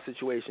pray about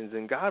situations,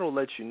 and God will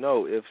let you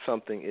know if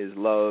something is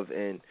love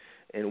and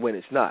when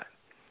it's not.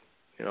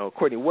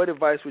 Courtney, what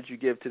advice would you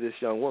give to this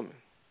young woman?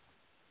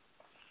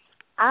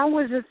 I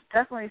would just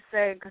definitely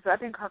say, because I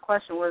think her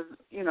question was,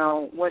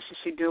 what should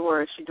she do,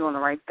 or is she doing the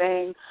right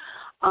thing?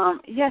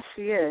 Yes,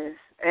 she is.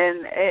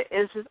 And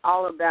it's just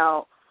all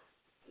about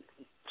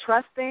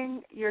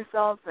trusting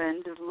yourself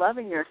and just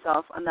loving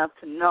yourself enough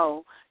to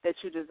know that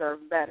you deserve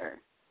better.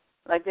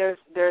 Like there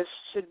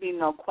should be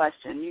no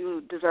question.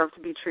 You deserve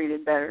to be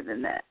treated better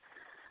than that.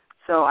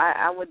 So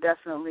I would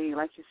definitely,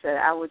 like you said,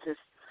 I would just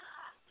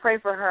pray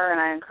for her,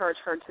 and I encourage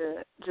her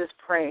to just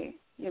pray,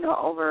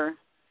 over,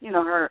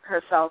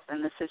 herself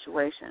and the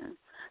situation,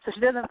 so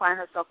she doesn't find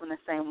herself in the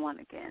same one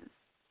again.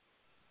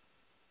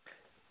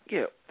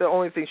 Yeah, the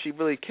only thing she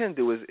really can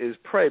do is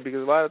pray,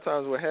 because a lot of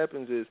times what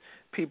happens is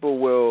people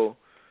will,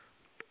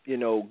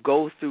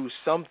 go through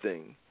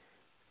something,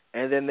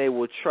 and then they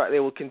will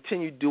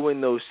continue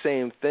doing those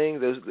same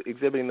things,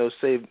 exhibiting those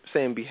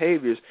same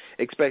behaviors,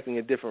 expecting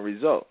a different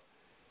result.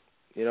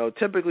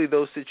 Typically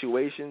those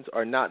situations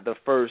are not the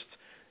first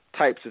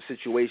types of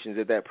situations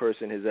that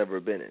person has ever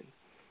been in.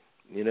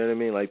 You know what I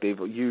mean? Like they've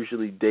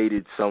usually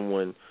dated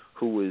someone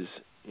who was,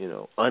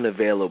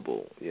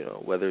 unavailable,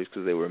 whether it's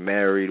because they were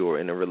married or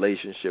in a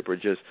relationship or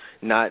just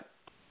not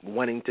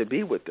wanting to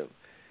be with them.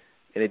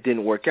 And it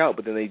didn't work out,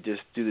 but then they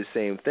just do the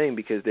same thing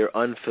because they're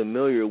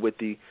unfamiliar with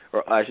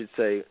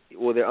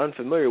they're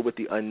unfamiliar with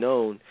the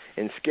unknown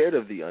and scared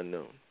of the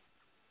unknown.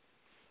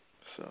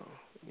 So,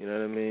 you know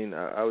what I mean?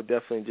 I would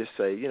definitely just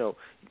say,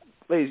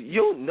 ladies,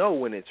 you'll know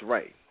when it's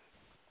right.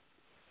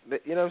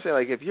 You know what I'm saying?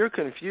 Like, if you're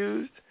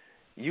confused,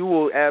 you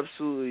will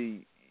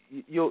absolutely,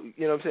 you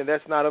know what I'm saying?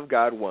 That's not of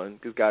God, one,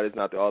 because God is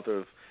not the author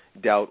of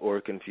doubt or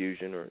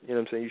confusion, or, you know what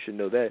I'm saying? You should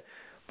know that.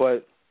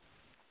 But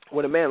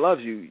when a man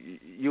loves you,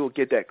 you'll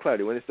get that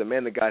clarity. When it's the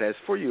man that God has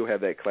for you, you'll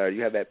have that clarity.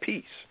 You have that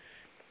peace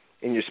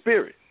in your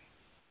spirit.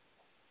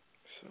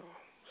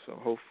 So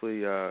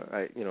hopefully,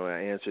 I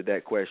answered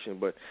that question.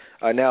 But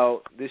now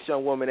this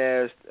young woman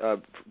asked,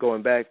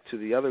 going back to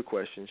the other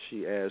question,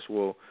 she asked,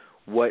 well,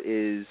 what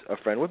is a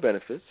friend with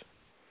benefits?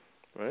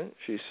 Right?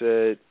 She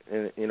said,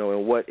 and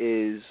what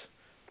is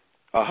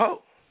a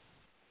hoe?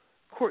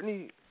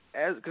 Courtney,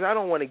 because I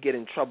don't want to get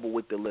in trouble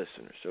with the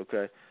listeners.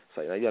 Okay,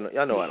 so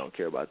y'all know I don't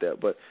care about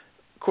that. But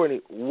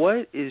Courtney,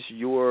 what is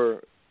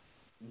your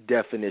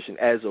definition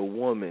as a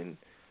woman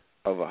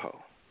of a hoe?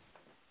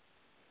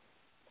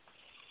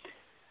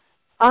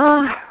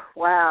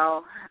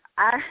 Wow.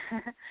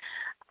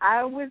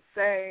 I would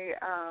say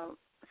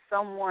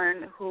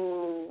someone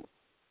who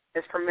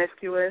is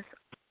promiscuous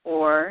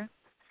or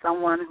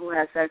someone who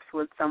has sex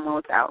with someone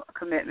without a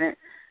commitment.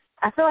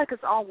 I feel like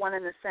it's all one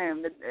and the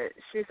same.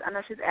 I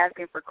know she's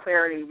asking for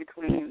clarity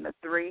between the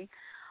three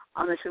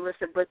that she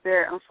listed, but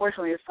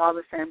unfortunately, it's all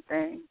the same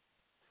thing,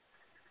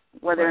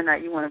 whether or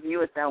not you want to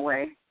view it that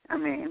way. I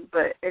mean,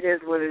 but it is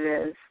what it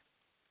is.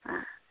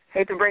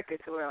 Hate to break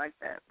it to her like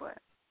that, but.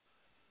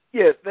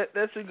 Yeah,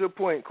 that's a good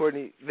point,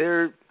 Courtney.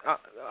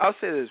 I'll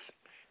say this.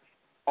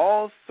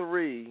 All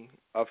three,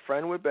 a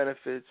friend with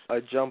benefits,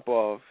 a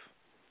jump-off,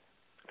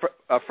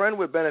 a friend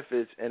with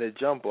benefits and a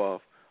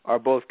jump-off are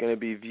both going to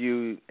be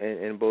viewed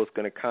and both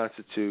going to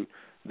constitute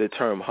the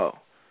term hoe.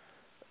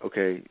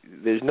 Okay?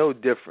 There's no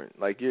different.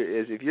 Like,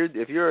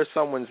 if you're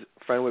someone's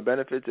friend with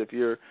benefits, if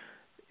you're,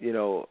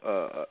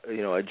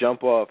 a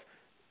jump-off,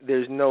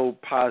 there's no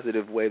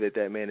positive way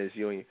that man is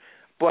viewing you.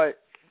 But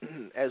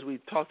as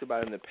we've talked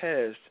about in the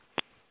past,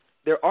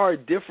 there are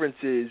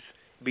differences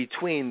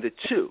between the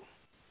two.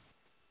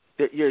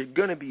 That you're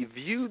going to be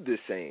viewed the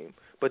same,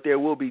 but there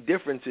will be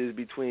differences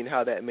between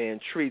how that man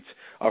treats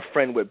a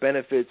friend with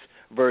benefits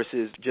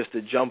versus just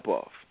a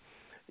jump-off.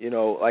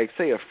 Like,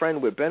 say, a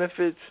friend with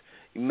benefits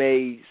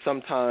may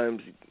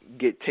sometimes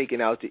get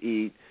taken out to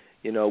eat.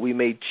 We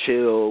may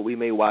chill. We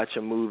may watch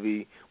a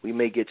movie. We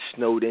may get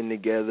snowed in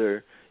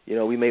together.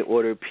 We may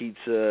order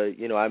pizza.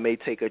 I may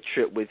take a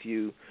trip with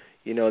you.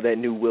 That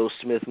new Will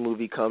Smith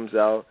movie comes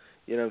out.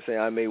 You know what I'm saying?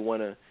 I may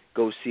want to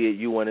go see it.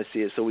 You want to see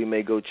it, so we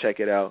may go check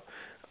it out.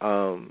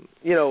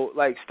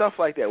 Like stuff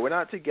like that. We're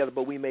not together,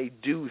 but we may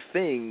do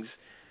things,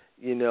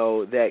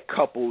 that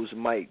couples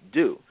might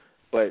do.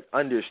 But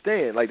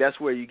understand, like, that's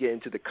where you get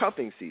into the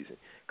cuffing season.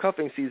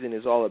 Cuffing season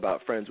is all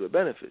about friends with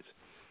benefits.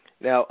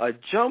 Now, a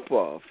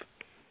jump-off,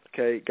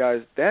 okay,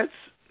 guys, that's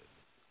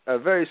a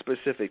very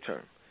specific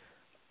term.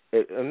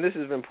 And this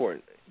is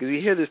important. Because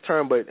you hear this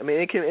term, but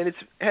it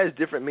has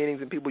different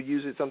meanings, and people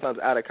use it sometimes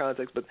out of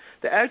context. But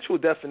the actual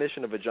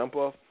definition of a jump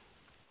off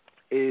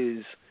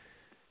is,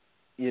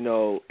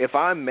 if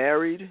I'm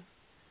married,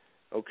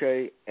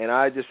 okay, and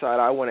I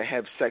decide I want to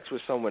have sex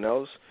with someone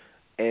else,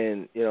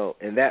 and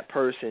and that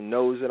person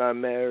knows that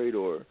I'm married,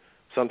 or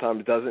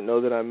sometimes doesn't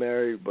know that I'm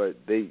married, but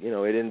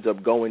it ends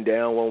up going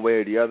down one way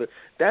or the other.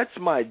 That's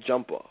my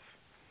jump off.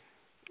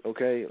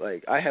 Okay,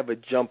 like, I have a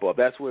jump off.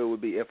 That's where it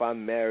would be if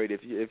I'm married.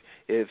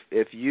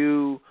 If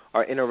you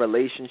are in a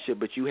relationship,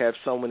 but you have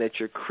someone that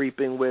you're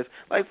creeping with,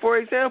 like, for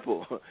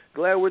example,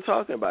 glad we're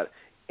talking about it.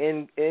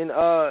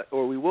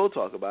 Or we will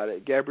talk about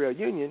it. Gabrielle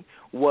Union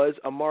was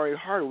Amari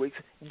Hardwick's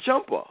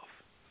jump off.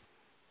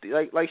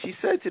 Like she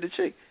said to the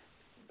chick,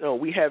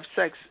 we have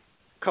sex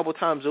a couple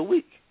times a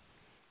week.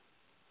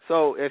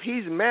 So if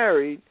he's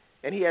married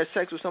and he has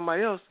sex with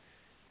somebody else,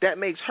 that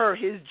makes her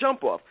his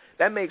jump off.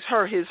 That makes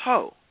her his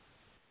hoe.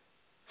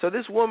 So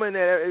this woman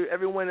that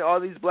everyone, all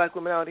these black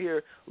women out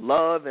here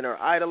love and are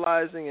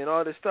idolizing and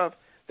all this stuff,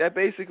 that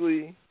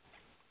basically,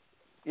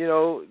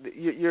 you're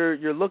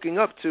looking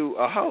up to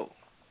a hoe,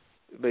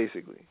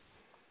 basically.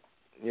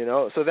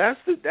 So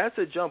that's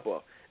a jump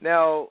off.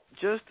 Now,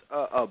 just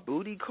a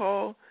booty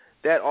call,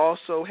 that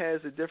also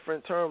has a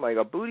different term. Like,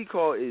 a booty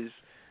call is,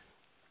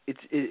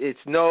 it's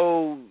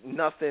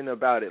nothing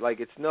about it. Like,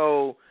 it's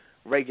no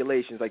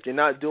regulations. Like, you're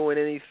not doing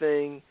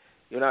anything.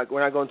 We're not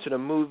going to the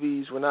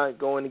movies. We're not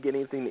going to get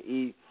anything to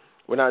eat.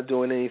 We're not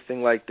doing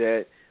anything like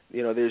that.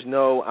 There's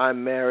no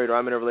I'm married or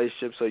I'm in a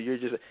relationship, so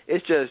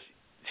it's just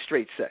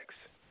straight sex.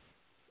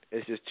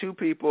 It's just two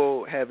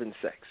people having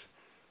sex.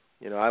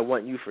 I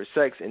want you for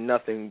sex and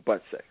nothing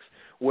but sex.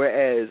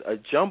 Whereas a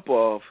jump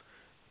off,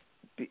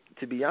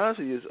 to be honest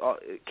with you,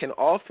 can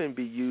often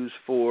be used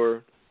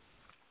for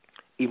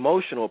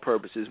emotional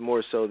purposes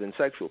more so than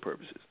sexual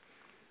purposes.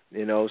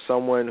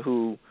 Someone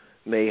who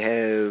may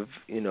have,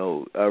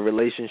 a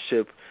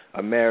relationship,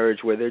 a marriage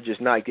where they're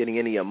just not getting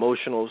any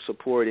emotional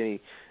support,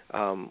 any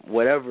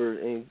whatever,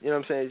 and,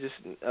 it's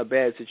just a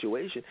bad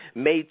situation,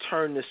 may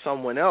turn to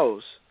someone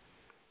else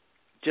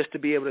just to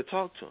be able to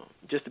talk to them,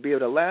 just to be able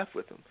to laugh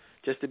with them,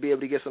 just to be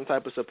able to get some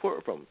type of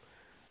support from them.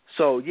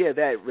 So, yeah,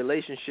 that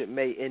relationship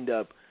may end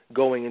up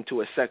going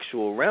into a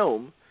sexual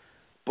realm,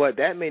 but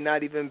that may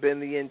not even been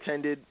the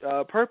intended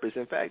purpose.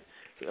 In fact,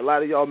 a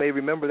lot of y'all may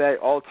remember that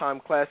all-time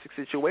classic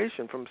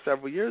situation from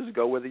several years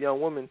ago where the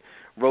young woman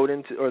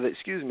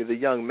the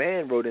young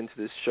man wrote into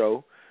this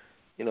show,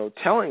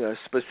 telling us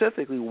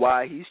specifically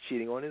why he's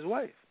cheating on his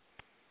wife.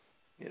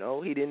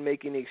 He didn't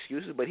make any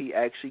excuses, but he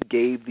actually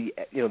gave the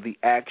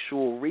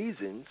actual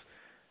reasons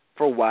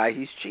for why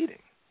he's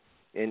cheating,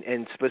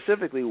 and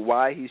specifically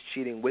why he's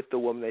cheating with the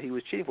woman that he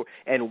was cheating for,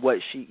 and what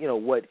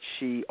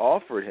she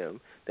offered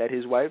him that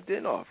his wife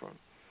didn't offer him.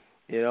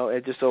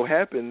 It just so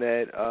happened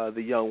that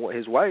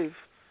his wife,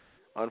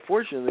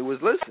 unfortunately,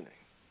 was listening.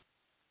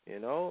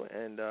 And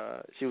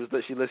she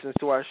listens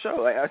to our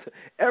show.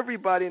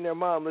 Everybody and their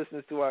mom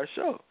listens to our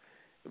show.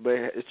 But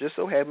it just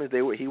so happens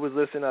he was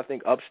listening, I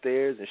think,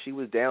 upstairs, and she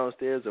was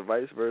downstairs, or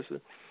vice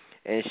versa.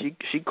 And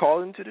she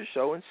called into the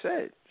show and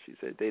said,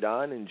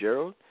 Dedan and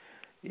Gerald,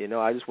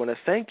 I just want to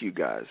thank you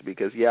guys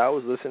because, I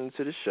was listening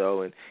to the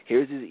show, and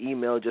here's his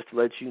email just to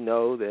let you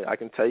know that I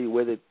can tell you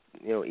where the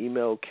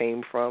email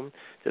came from,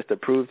 just to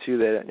prove to you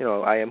that,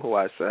 I am who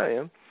I say I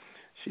am.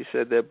 She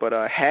said that, but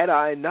had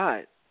I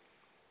not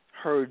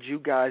heard you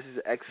guys'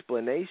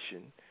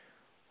 explanation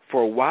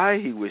for why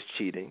he was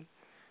cheating,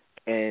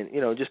 and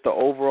just the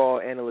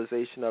overall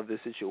analyzation of the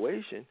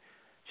situation,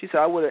 she said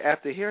I would have.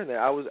 After hearing that,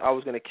 I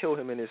was going to kill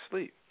him in his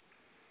sleep,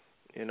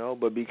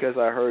 But because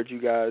I heard you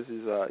guys'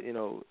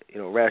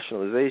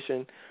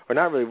 rationalization, or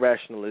not really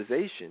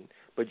rationalization,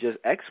 but just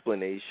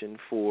explanation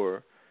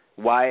for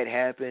why it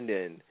happened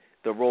and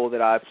the role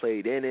that I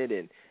played in it,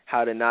 and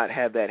how to not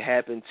have that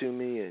happen to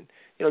me, and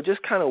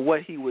just kind of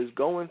what he was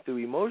going through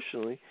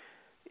emotionally.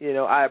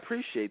 I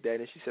appreciate that,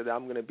 and she said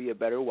I'm going to be a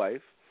better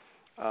wife.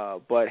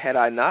 But had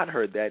I not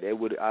heard that,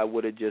 I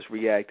would have just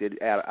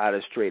reacted out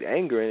of straight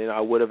anger, and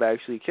I would have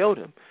actually killed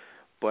him.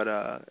 But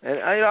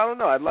and I don't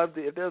know. I'd love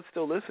to, if they'll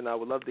still listen, I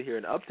would love to hear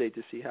an update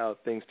to see how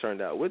things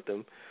turned out with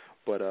them.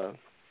 But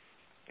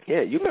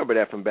you remember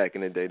that from back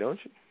in the day, don't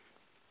you?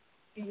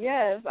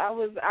 Yes, I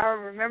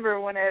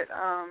remember when it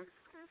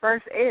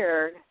first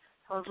aired.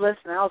 I was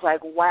listening. I was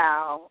like,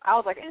 wow. I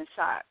was like in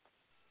shock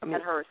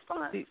at her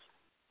response.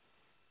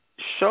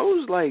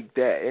 Shows like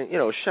that, and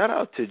shout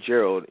out to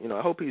Gerald.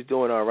 I hope he's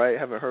doing all right.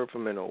 Haven't heard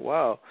from him in a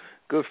while.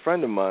 Good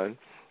friend of mine,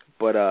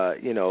 but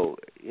we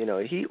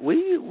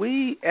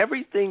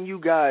everything you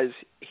guys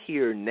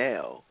hear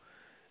now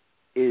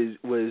had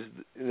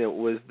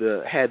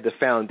the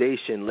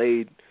foundation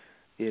laid,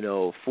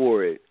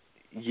 for it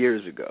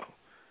years ago.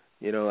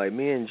 Like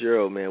me and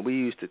Gerald, man, we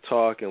used to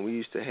talk and we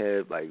used to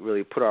have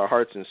really put our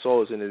hearts and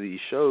souls into these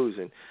shows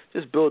and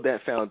just build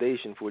that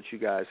foundation for what you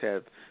guys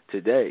have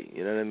today.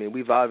 You know what I mean?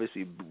 We've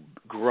obviously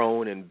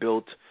grown and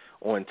built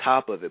on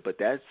top of it, but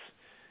that's,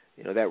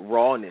 that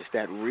rawness,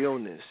 that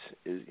realness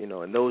is, in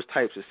those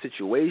types of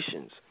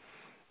situations,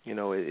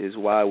 is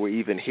why we're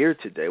even here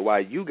today, why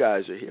you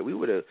guys are here.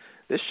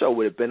 This show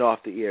would have been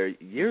off the air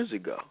years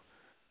ago.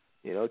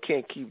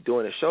 Can't keep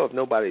doing a show if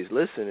nobody's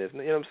listening, you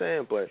know what I'm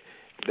saying? But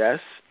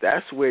that's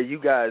where you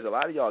guys, a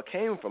lot of y'all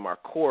came from. Our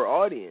core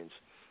audience,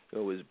 it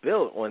was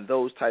built on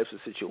those types of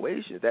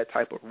situations, that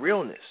type of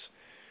realness.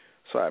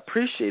 So I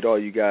appreciate all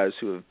you guys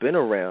who have been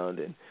around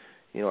and,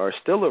 are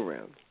still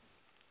around,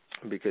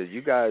 because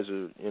you guys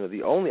are,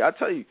 the only. I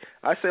tell you,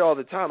 I say all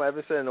the time. I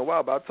haven't said it in a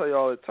while, but I'll tell you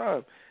all the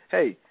time.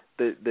 Hey,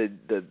 the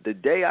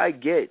day I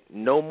get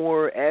no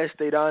more Ask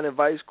Dedan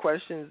advice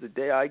questions, the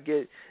day I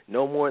get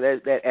no more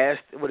that Ask,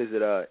 what is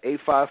it,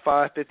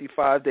 855-55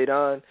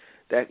 Dedan.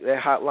 That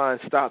hotline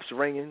stops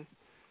ringing.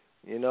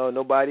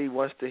 Nobody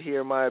wants to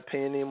hear my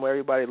opinion anymore.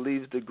 Everybody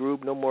leaves the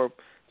group. No more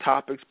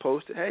topics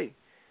posted. Hey,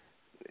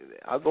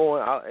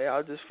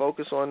 I'll just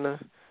focus on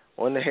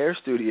the hair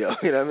studio.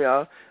 You know what I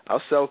mean?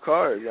 I'll sell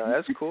cars.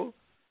 That's cool.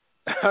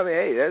 I mean,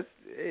 hey,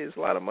 it's a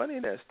lot of money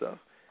in that stuff.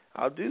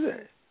 I'll do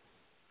that.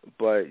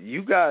 But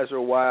you guys are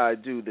why I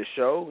do the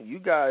show. You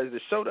guys, the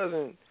show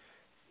doesn't.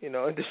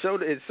 The show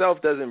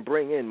itself doesn't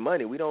bring in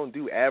money. We don't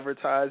do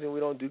advertising.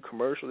 We don't do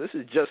commercial. This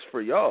is just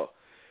for y'all.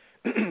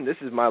 This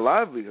is my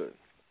livelihood.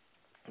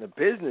 The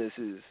business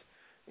is,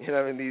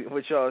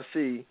 what y'all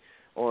see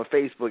on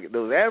Facebook,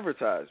 those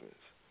advertisements.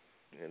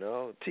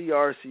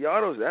 TRC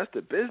Autos, that's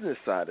the business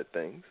side of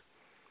things.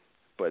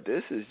 But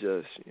this is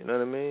just, you know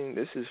what I mean?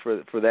 This is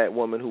for that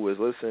woman who was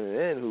listening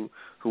in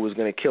who was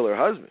going to kill her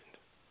husband.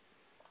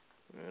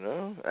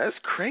 That's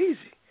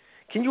crazy.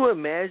 Can you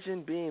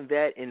imagine being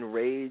that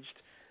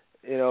enraged,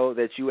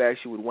 that you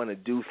actually would want to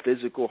do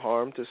physical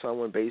harm to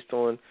someone based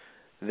on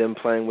them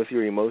playing with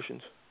your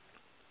emotions?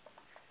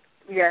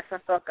 Yes, I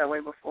felt that way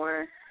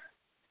before.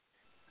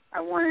 I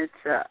wanted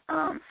to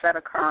set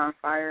a car on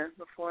fire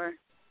before.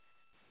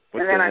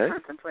 What and then the I heck?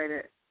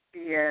 contemplated.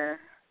 Yeah.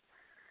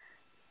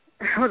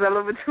 Was I a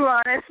little bit too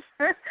honest?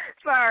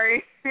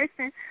 Sorry.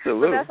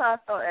 But that's how I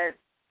felt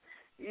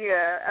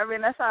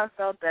that's how I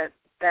felt at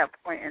that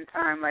point in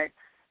time. Like,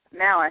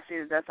 now I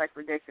see that's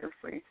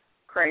ridiculously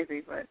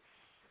crazy, but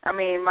I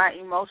mean, my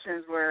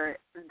emotions were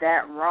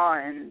that raw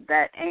and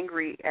that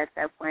angry at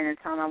that point in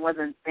time. I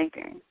wasn't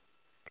thinking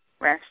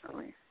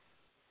rationally.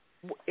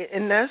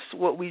 And that's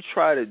what we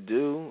try to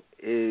do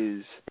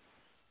is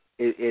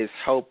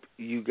help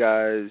you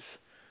guys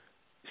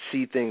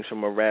see things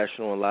from a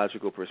rational and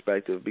logical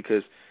perspective,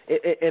 because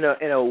in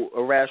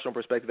a rational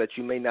perspective that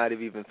you may not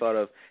have even thought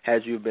of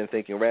had you been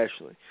thinking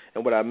rationally.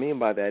 And what I mean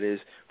by that is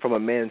from a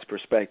man's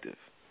perspective.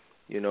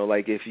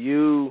 Like if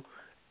you,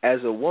 as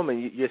a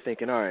woman, you're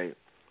thinking, all right,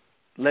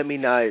 let me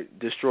not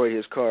destroy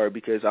his car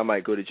because I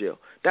might go to jail.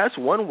 That's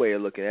one way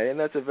of looking at it, and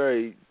that's a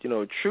very,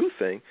 true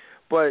thing.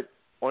 But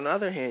on the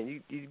other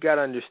hand, you got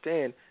to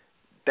understand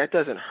that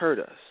doesn't hurt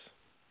us.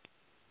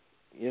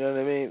 You know what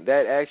I mean?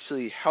 That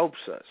actually helps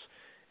us.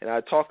 And I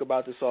talk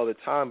about this all the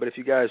time, but if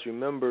you guys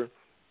remember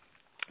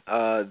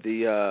what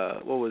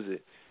was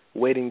it,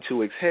 Waiting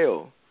to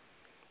Exhale,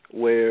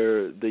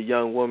 where the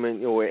young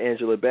woman, where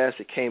Angela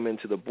Bassett came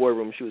into the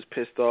boardroom, she was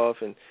pissed off,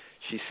 and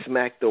she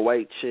smacked the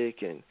white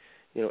chick and,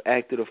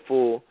 acted a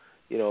fool.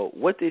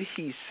 What did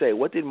he say?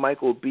 What did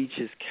Michael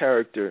Beach's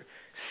character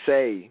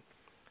say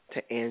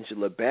to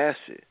Angela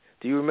Bassett?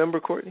 Do you remember,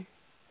 Courtney?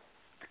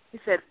 He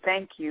said,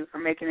 "Thank you for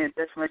making it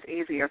this much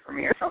easier for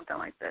me," or something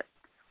like that.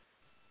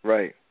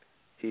 Right.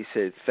 He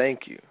said,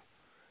 "Thank you."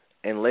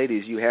 And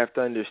ladies, you have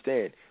to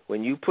understand,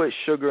 when you put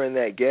sugar in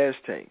that gas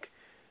tank,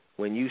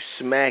 when you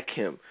smack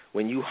him,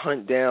 when you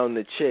hunt down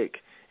the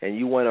chick and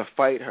you want to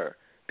fight her,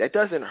 that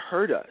doesn't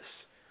hurt us.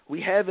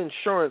 We have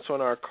insurance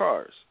on our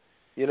cars.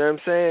 You know what I'm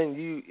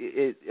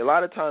saying? A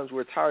lot of times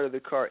we're tired of the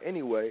car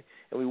anyway,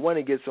 and we want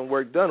to get some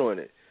work done on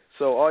it.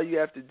 So all you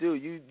have to do,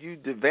 you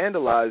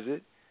vandalize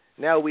it.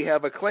 Now we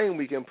have a claim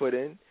we can put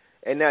in,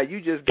 and now you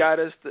just got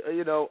us,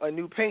 a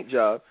new paint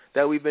job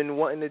that we've been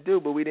wanting to do,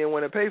 but we didn't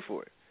want to pay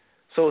for it.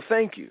 So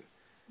thank you.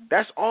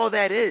 That's all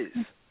that is.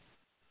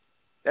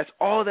 That's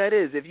all that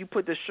is. If you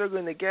put the sugar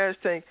in the gas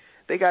tank,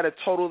 they got to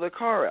total the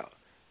car out.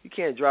 You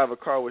can't drive a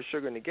car with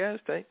sugar in the gas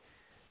tank.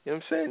 You know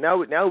what I'm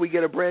saying? Now we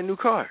get a brand new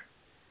car.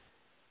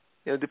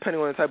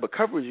 Depending on the type of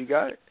coverage you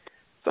got.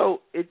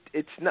 So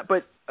it's not.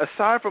 But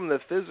aside from the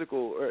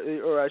physical,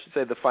 or I should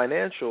say the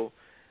financial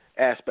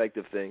aspect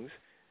of things,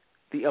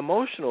 the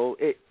emotional,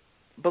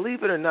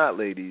 believe it or not,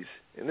 ladies,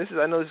 and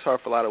I know this is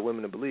hard for a lot of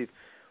women to believe,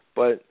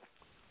 but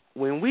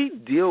when we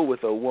deal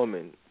with a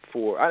woman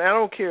I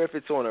don't care if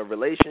it's on a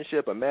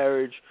relationship, a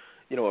marriage,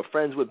 a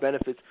friends with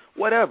benefits,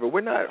 whatever.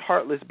 We're not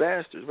heartless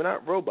bastards. We're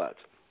not robots.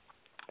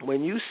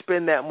 When you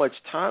spend that much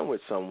time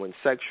with someone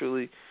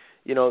sexually,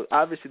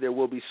 obviously there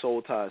will be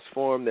soul ties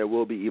formed. There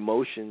will be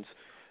emotions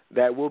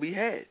that will be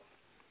had.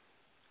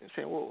 And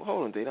saying, well,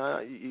 hold on,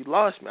 Dedan, you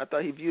lost me. I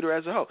thought he viewed her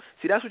as a hoe.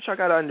 See, that's what y'all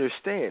got to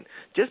understand.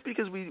 Just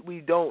because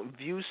we don't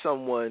view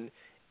someone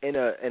in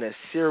a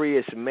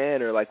serious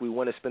manner, like we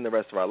want to spend the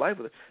rest of our life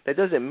with them, that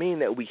doesn't mean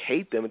that we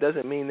hate them. It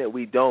doesn't mean that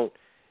we don't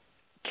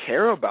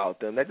care about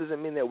them. That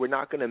doesn't mean that we're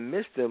not going to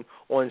miss them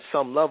on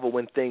some level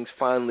when things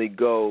finally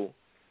go,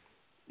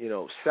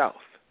 south.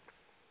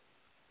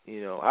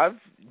 I've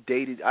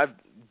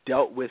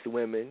dealt with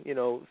women,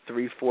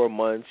 3-4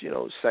 months,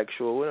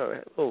 sexual,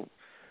 little,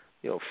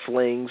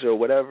 flings or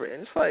whatever,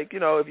 and it's like,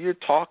 if you're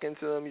talking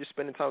to them, you're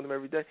spending time with them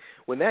every day,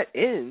 when that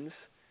ends,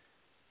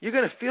 you're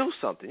going to feel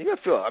something. You're going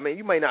to feel,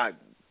 you might not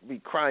be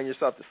crying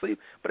yourself to sleep,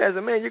 but as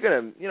a man, you're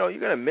going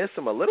to miss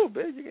them a little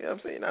bit. You know what I'm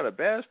saying? You're not a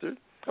bastard.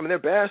 They're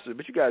bastards,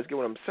 but you guys get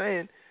what I'm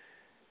saying.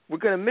 We're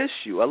going to miss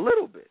you a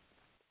little bit.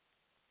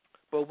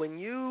 But when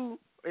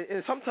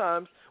and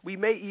sometimes we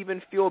may even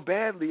feel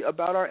badly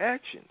about our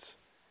actions.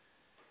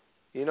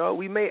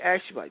 We may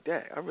actually like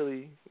that. I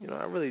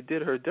really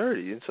did her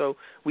dirty, and so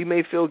we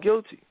may feel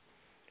guilty.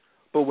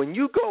 But when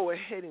you go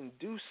ahead and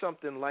do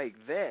something like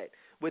that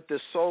with the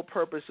sole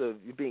purpose of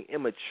being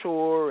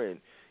immature and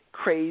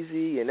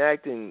crazy and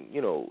acting,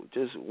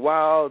 just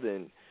wild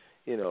and,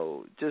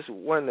 just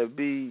wanting to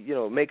be,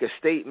 make a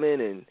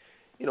statement and,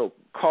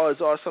 cause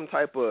some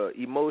type of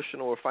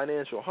emotional or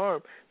financial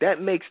harm, that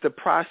makes the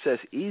process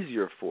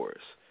easier for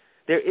us.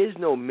 There is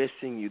no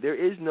missing you. There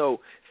is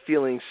no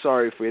feeling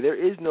sorry for you. There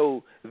is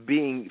no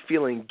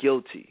feeling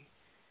guilty.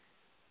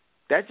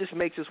 That just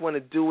makes us want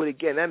to do it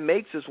again. That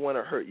makes us want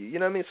to hurt you. You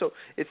know what I mean? So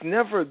it's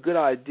never a good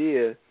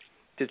idea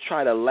to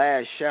try to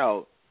lash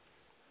out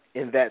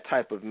in that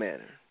type of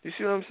manner. You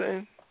see what I'm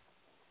saying?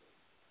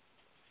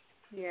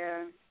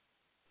 Yeah.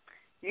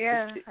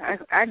 Yeah,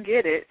 I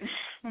get it.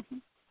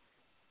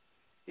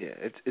 Yeah,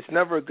 it's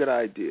never a good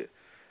idea.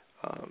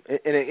 And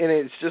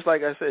it's just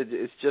like I said,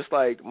 it's just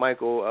like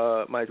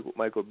Michael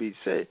Beach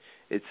said.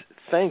 It's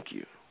thank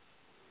you.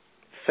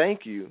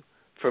 Thank you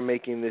for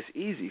making this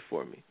easy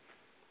for me.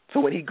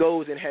 So when he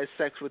goes and has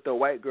sex with the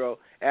white girl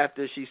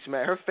after she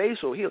smacked her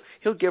facial,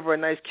 he'll give her a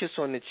nice kiss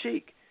on the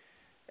cheek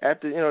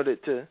after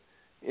to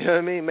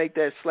make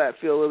that slap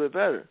feel a little bit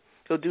better.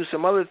 He'll do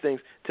some other things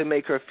to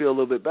make her feel a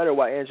little bit better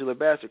while Angela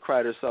Bassett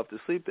cried herself to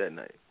sleep that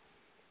night.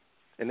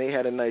 And they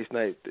had a nice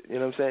night, you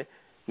know what I'm saying?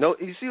 No,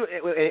 you see,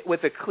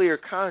 with a clear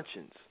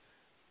conscience.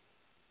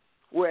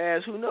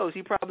 Whereas, who knows,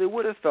 he probably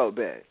would have felt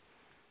bad.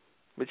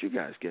 But you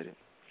guys get it.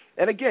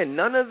 And again,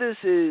 none of this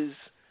is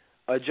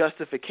a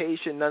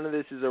justification. None of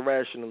this is a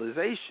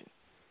rationalization.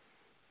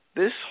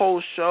 This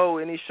whole show,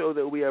 any show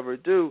that we ever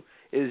do,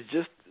 is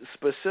just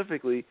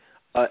specifically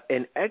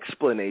an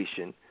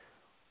explanation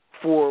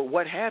for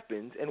what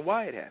happens and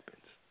why it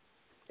happens,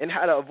 and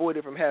how to avoid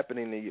it from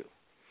happening to you.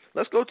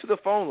 Let's go to the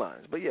phone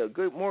lines. But yeah,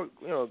 good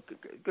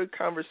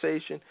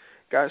conversation.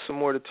 Got some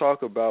more to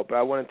talk about, but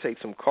I want to take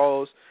some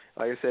calls.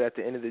 Like I said, at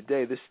the end of the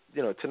day, this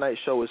tonight's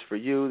show is for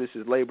you. This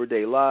is Labor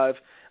Day Live,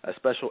 a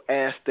special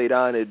Ask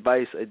Dedan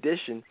Advice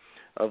edition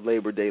of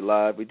Labor Day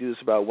Live. We do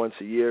this about once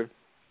a year.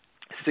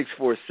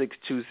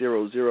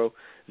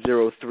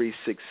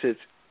 646-200-0366.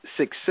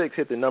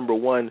 Hit the number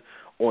 1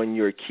 on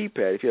your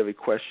keypad if you have a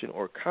question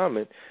or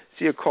comment.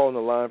 See a call on the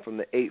line from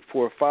the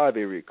 845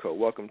 area code.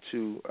 Welcome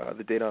to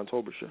the Dedan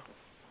Tolbert Show.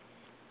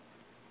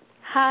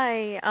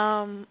 Hi.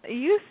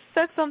 You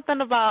said something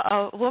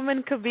about a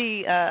woman could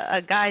be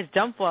a guy's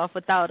jump off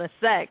without a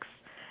sex.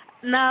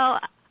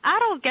 Now, I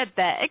don't get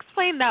that.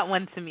 Explain that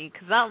one to me,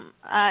 because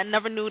I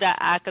never knew that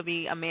I could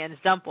be a man's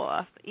jump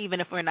off,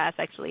 even if we're not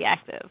sexually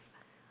active.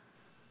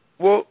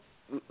 Well,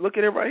 look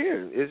at it right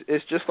here.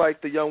 It's just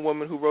like the young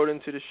woman who wrote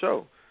into the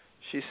show.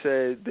 She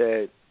said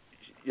that,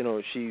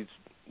 she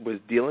was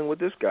dealing with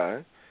this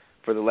guy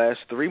for the last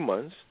 3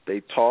 months.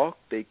 They talked,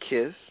 they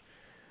kissed,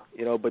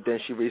 but then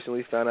she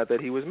recently found out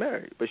that he was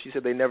married. But she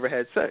said they never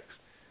had sex.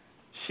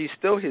 She's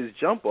still his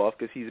jump off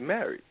because he's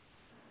married,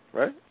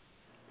 right?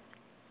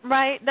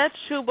 Right, that's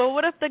true. But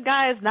what if the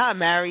guy is not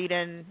married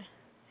and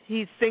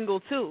he's single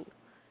too?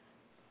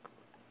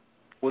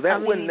 Well,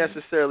 that wouldn't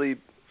necessarily...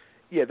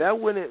 Yeah, that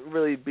wouldn't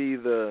really be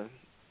the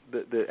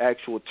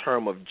actual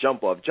term of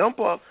jump off. Jump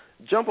off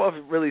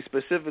really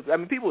specifically. I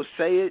mean, people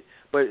say it,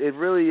 but it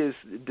really is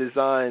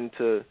designed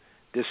to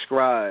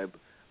describe,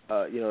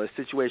 a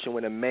situation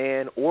when a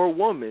man or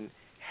woman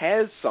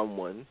has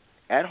someone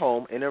at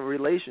home in a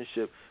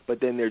relationship, but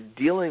then they're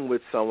dealing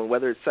with someone,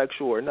 whether it's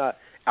sexual or not,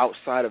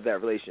 outside of that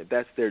relationship.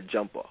 That's their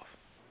jump off.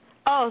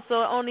 Oh,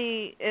 so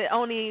it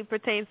only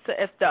pertains to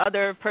if the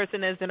other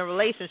person is in a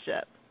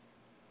relationship.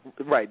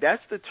 Right,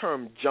 that's the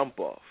term jump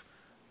off.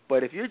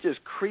 But if you're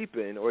just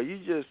creeping, or you're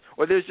just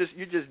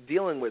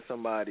dealing with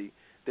somebody,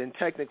 then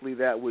technically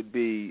that would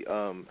be.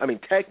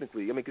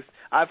 Because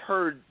I've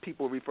heard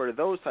people refer to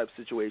those types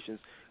of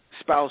situations,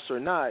 spouse or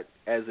not,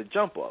 as a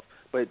jump off.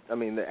 But I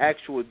mean the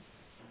actual,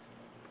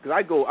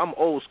 because I'm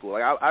old school.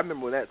 Like I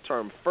remember when that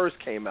term first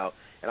came out,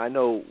 and I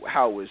know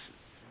how it was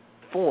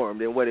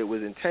formed and what it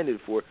was intended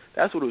for.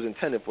 That's what it was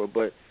intended for.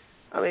 But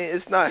I mean,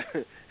 it's not.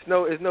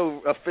 It's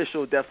no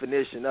official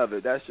definition of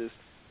it. That's just,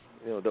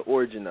 the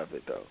origin of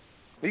it, though.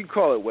 You can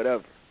call it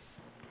whatever.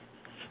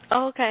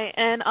 Okay,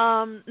 and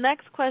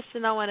next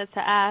question I wanted to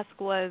ask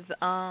was,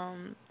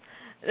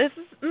 this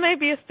is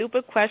maybe a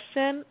stupid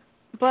question,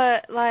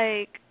 but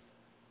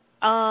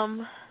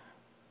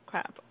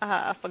crap,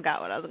 I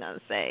forgot what I was going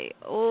to say.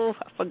 Oh,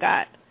 I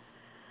forgot.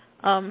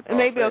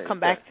 Maybe it'll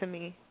come back to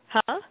me.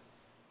 Huh?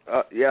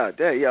 Yeah,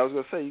 I was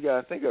going to say, you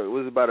got to think of it.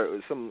 Was it about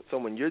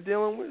someone you're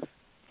dealing with?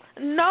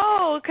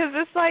 No, because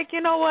it's like,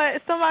 you know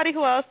what, somebody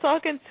who I was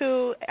talking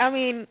to, I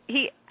mean,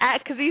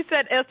 because he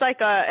said it's like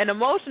an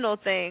emotional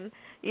thing,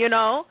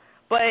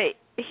 but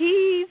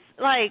he's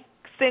like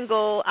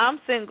single, I'm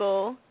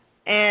single,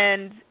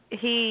 and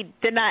he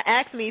did not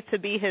ask me to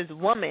be his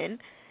woman.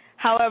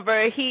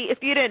 However,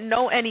 if you didn't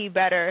know any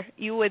better,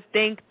 you would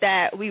think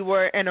that we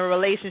were in a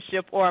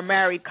relationship or a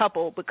married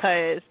couple,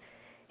 because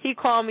he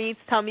called me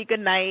to tell me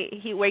good night.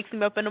 He wakes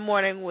me up in the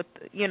morning with,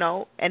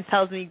 and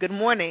tells me good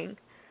morning.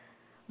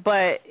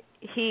 But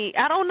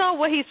I don't know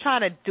what he's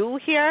trying to do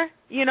here,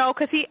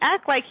 because he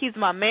acts like he's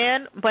my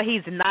man, but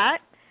he's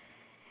not.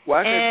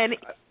 Well,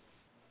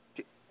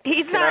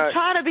 he's not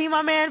trying to be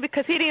my man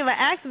because he didn't even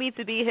ask me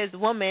to be his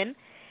woman.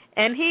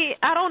 And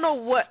I don't know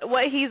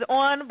what he's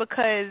on,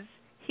 because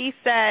he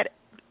said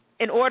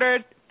in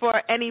order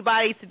for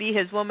anybody to be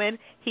his woman,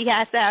 he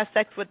has to have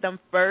sex with them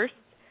first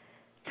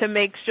to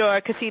make sure,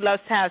 because he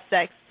loves to have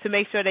sex, to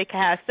make sure they can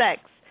have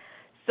sex.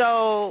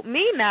 So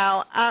me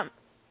now,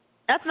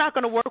 that's not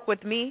going to work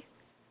with me,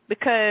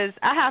 because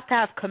I have to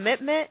have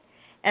commitment,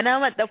 and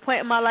I'm at the point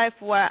in my life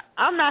where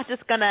I'm not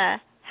just going to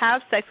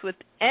have sex with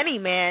any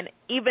man,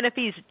 even if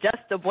he's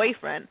just a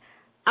boyfriend.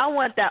 I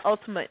want that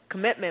ultimate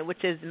commitment,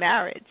 which is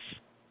marriage.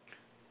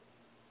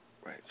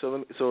 Right.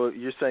 So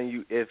you're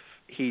saying if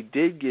he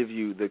did give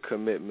you the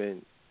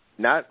commitment,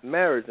 not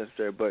marriage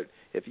necessarily, but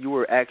if you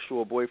were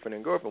actual boyfriend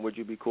and girlfriend, would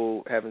you be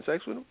cool having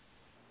sex with him?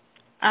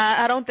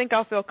 I don't think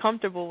I'll feel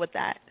comfortable with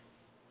that,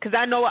 because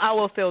I know I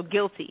will feel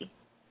guilty,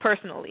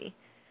 personally.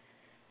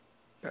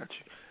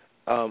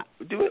 Gotcha.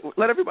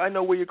 Let everybody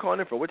know where you're calling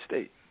in from. What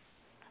state?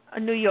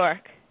 New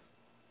York.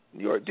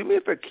 New York. Do me a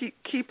favor.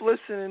 Keep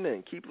listening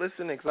in. Keep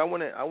listening, because I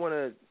want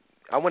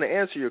to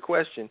answer your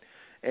question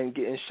and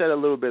shed a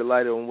little bit of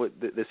light on what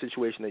the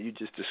situation that you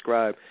just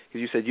described,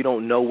 because you said you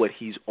don't know what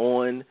he's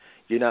on.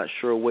 You're not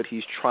sure what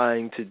he's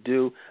trying to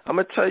do. I'm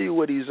going to tell you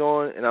what he's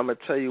on, and I'm going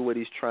to tell you what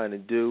he's trying to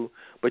do.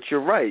 But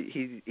you're right.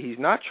 He's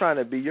not trying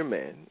to be your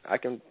man. I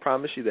can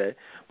promise you that.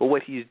 But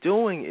what he's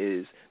doing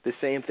is the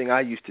same thing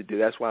I used to do.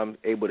 That's why I'm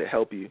able to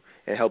help you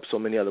and help so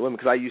many other women,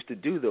 because I used to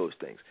do those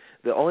things.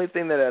 The only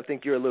thing that I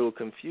think you're a little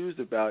confused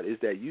about is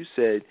that you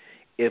said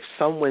if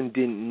someone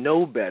didn't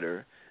know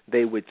better,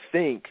 they would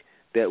think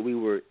that we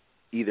were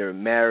either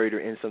married or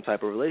in some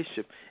type of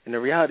relationship. And the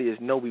reality is,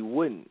 no, we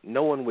wouldn't.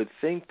 No one would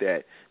think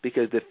that,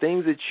 because the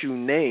things that you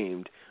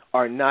named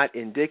are not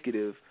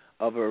indicative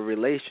of a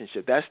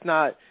relationship. That's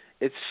not,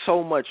 it's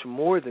so much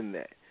more than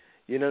that.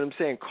 You know what I'm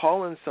saying?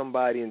 Calling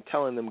somebody and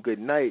telling them good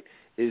night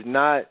is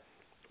not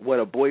what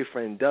a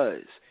boyfriend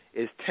does.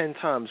 It's 10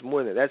 times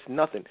more than that. That's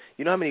nothing.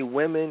 You know how many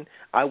women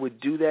I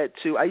would do that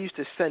to? I used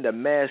to send a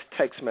mass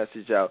text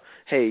message out,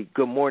 hey,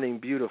 good morning,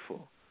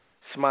 beautiful,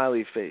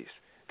 smiley face.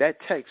 That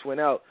text went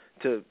out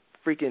to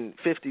freaking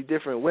 50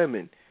 different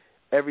women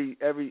every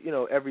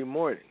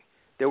morning.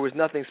 There was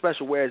nothing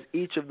special, whereas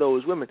each of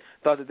those women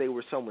thought that they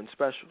were someone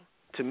special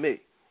to me,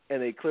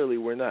 and they clearly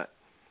were not.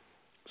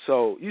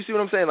 So you see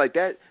what I'm saying? Like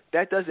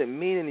that doesn't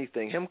mean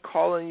anything. Him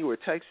calling you or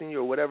texting you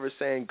or whatever,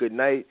 saying good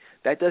night,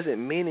 that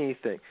doesn't mean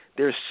anything.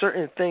 There's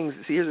certain things.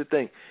 See, here's the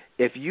thing.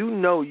 If you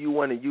know you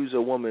want to use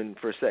a woman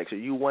for sex, or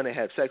you want to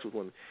have sex with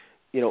women,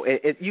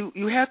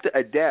 you have to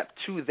adapt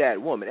to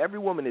that woman. Every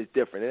woman is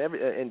different,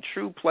 and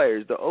true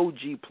players, the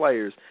OG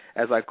players,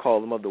 as I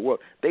call them, of the world,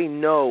 they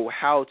know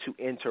how to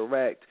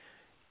interact,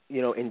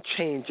 and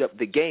change up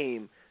the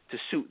game to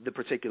suit the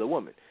particular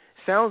woman.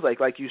 Sounds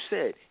like you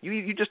said,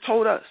 you just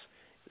told us.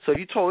 So if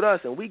you told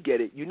us and we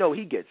get it,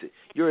 he gets it.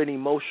 You're an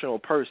emotional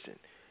person.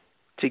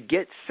 To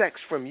get sex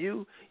from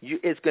you,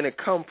 it's going to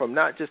come from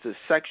not just a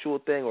sexual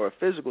thing or a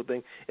physical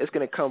thing. It's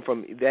going to come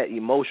from that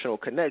emotional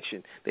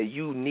connection that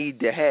you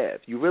need to have.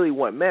 You really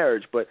want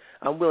marriage, but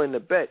I'm willing to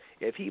bet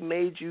if he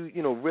made you,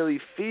 really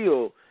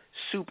feel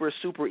super,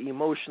 super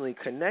emotionally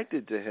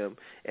connected to him,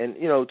 and,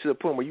 to the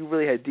point where you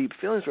really had deep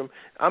feelings for him,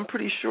 I'm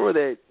pretty sure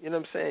that,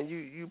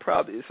 you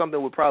probably, something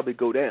would probably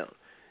go down.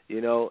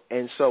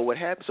 And so what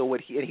happens?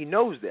 And he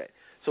knows that.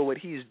 So what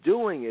he's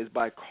doing is,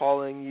 by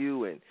calling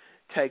you and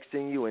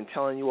texting you and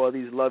telling you all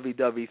these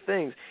lovey-dovey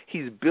things,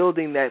 he's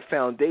building that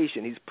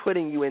foundation. He's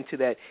putting you into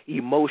that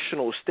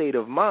emotional state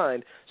of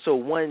mind. So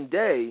one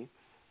day,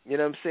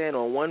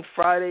 on one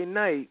Friday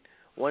night,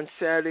 one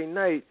Saturday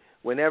night,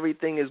 when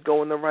everything is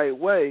going the right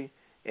way,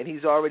 and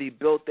he's already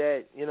built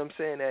that,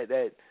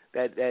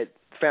 that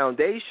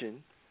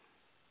foundation,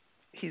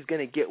 he's going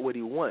to get what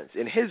he wants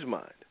in his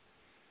mind.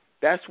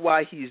 That's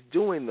why he's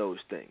doing those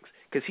things,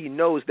 because he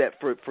knows that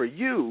for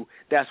you,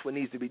 that's what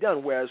needs to be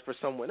done. Whereas for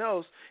someone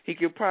else, he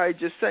could probably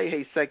just say,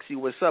 hey, sexy,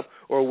 what's up,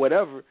 or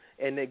whatever,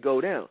 and they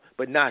go down.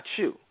 But not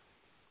you.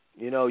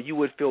 You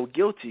would feel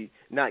guilty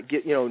not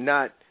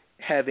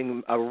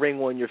having a ring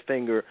on your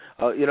finger,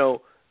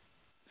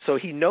 So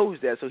he knows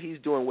that, so he's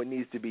doing what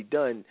needs to be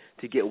done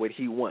to get what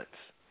he wants.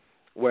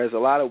 Whereas a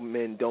lot of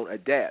men don't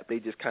adapt. They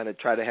just kind of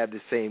try to have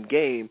the same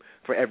game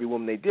for every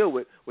woman they deal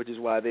with, which is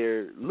why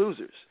they're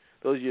losers.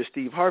 Those are your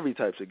Steve Harvey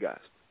types of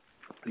guys.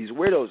 These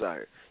weirdos out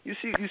here. You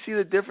see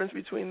the difference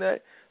between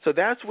that? So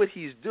that's what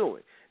he's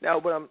doing. Now,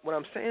 what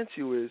I'm saying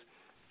to you is,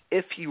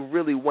 if he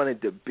really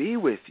wanted to be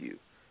with you,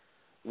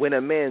 when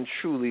a man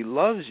truly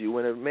loves you,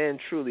 when a man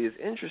truly is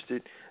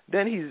interested,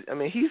 then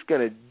he's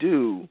going to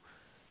do,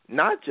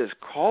 not just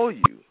call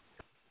you,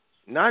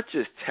 not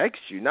just text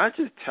you, not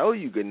just tell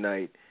you good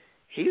night.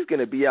 He's going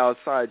to be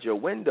outside your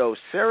window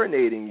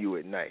serenading you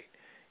at night.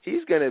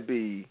 He's going to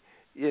be,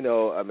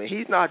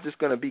 he's not just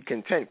going to be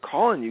content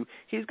calling you.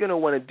 He's going to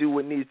want to do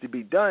what needs to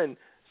be done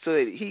so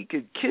that he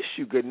could kiss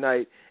you good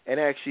night and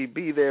actually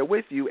be there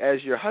with you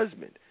as your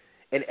husband.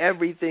 And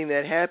everything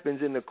that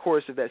happens in the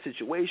course of that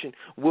situation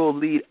will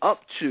lead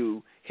up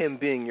to him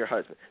being your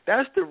husband.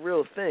 That's the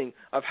real thing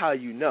of how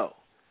you know.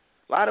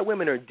 A lot of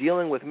women are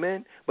dealing with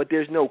men, but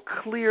there's no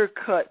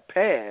clear-cut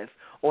path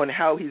on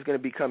how he's going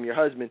to become your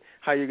husband,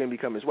 how you're going to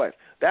become his wife.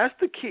 That's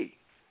the key.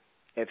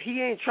 If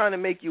he ain't trying to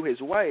make you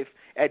his wife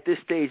at this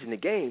stage in the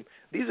game,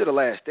 these are the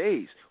last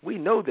days. We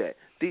know that.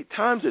 The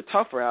times are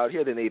tougher out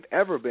here than they've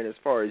ever been as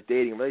far as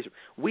dating and relationships.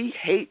 We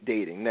hate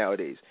dating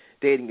nowadays.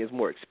 Dating is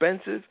more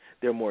expensive.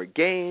 There are more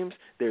games.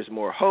 There's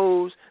more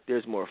hoes.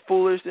 There's more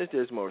foolishness.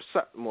 There's more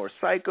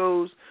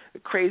psychos,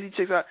 crazy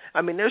chicks.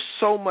 There's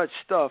so much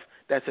stuff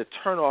that's a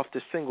turnoff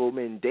to single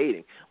men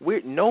dating.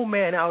 No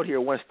man out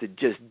here wants to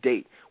just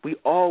date. We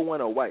all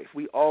want a wife.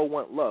 We all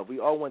want love. We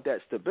all want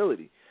that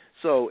stability.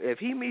 So if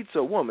he meets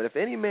a woman, if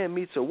any man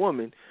meets a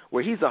woman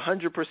where he's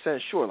 100%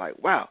 sure,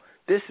 like, wow,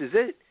 this is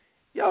it,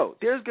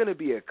 there's going to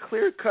be a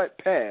clear-cut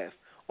path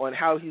on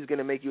how he's going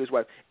to make you his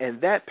wife, and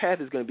that path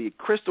is going to be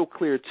crystal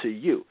clear to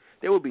you.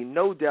 There will be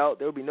no doubt.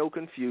 There will be no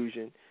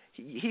confusion.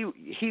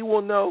 He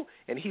will know,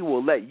 and he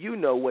will let you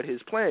know what his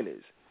plan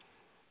is.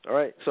 All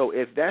right? So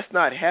if that's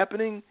not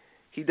happening,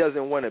 he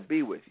doesn't want to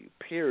be with you,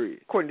 period.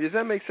 Courtney, does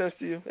that make sense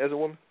to you as a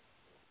woman?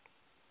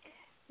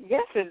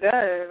 Yes, it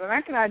does. And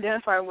I can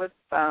identify with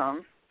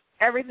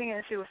everything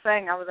that she was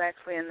saying. I was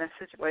actually in this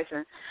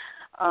situation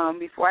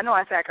before. I know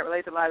I said I can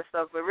relate to a lot of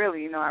stuff, but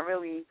really, I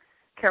really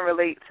can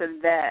relate to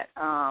that.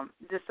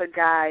 Just a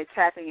guy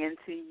tapping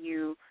into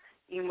you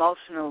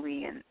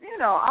emotionally and,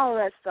 all of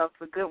that stuff,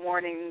 the good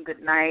morning,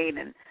 good night,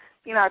 and,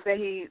 I bet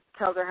he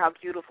tells her how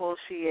beautiful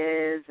she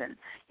is and,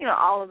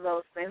 all of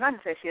those things. Not to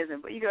say she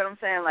isn't, but you get what I'm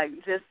saying? Like,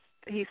 just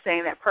he's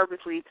saying that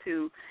purposely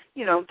to,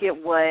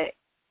 get what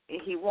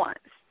he wants.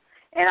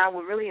 And I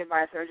would really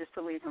advise her just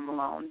to leave him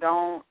alone.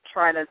 Don't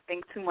try to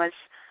think too much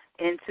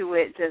into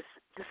it.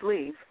 Just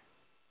leave.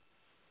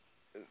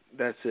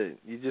 That's it.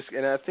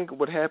 And I think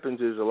what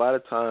happens is a lot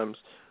of times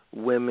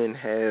women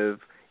have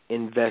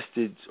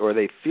invested, or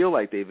they feel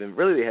like they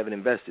haven't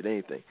invested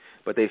anything,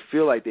 but they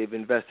feel like they've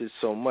invested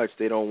so much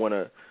they don't want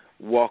to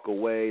walk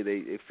away.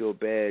 They feel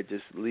bad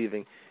just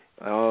leaving.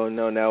 Oh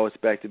no, now it's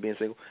back to being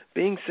single.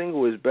 Being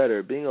single is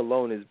better. Being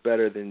alone is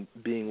better than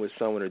being with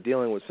someone or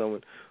dealing with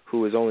someone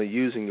who is only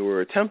using you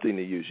or attempting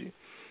to use you.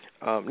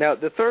 Now,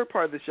 the third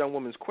part of this young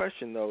woman's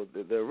question, though,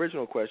 the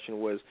original question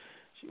was,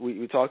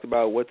 we talked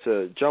about what's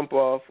a jump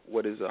off,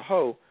 what is a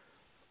hoe,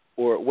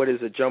 or what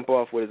is a jump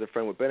off, what is a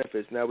friend with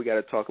benefits. Now we got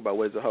to talk about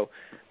what is a hoe.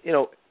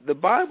 The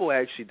Bible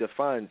actually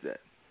defines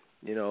that.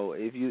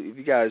 If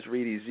you guys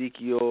read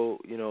Ezekiel,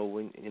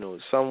 when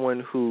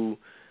someone who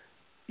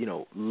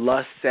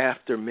lusts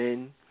after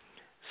men,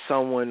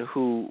 someone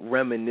who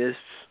reminisces,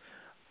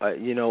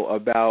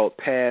 about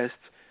past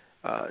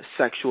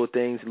sexual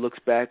things, looks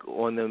back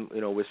on them,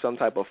 with some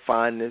type of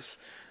fondness.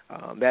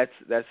 That's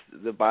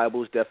the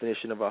Bible's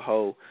definition of a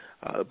hoe.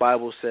 The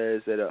Bible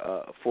says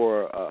that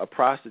for a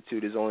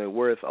prostitute is only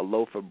worth a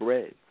loaf of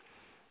bread.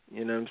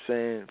 You know what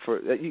I'm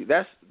saying?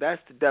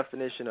 That's the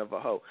definition of a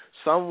hoe.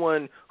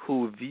 Someone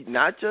who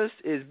not just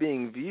is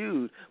being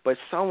viewed, but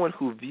someone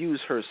who views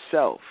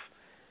herself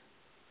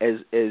as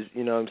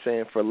you know what I'm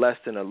saying, for less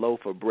than a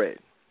loaf of bread.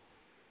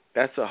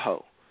 That's a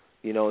hoe.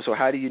 So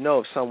how do you know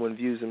if someone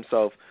views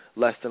himself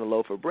less than a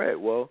loaf of bread?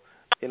 Well,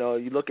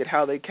 you look at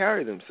how they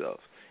carry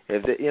themselves.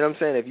 If they, you know what I'm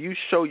saying, if you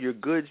show your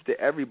goods to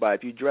everybody,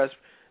 if you dress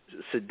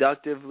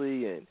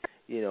seductively and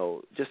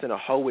just in a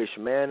hoish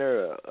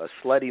manner, a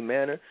slutty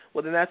manner,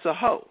 well then that's a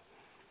hoe.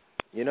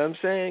 You know what I'm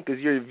saying?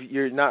 Because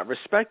you're not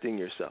respecting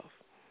yourself.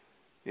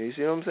 You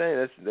see what I'm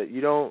saying? That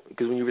you don't,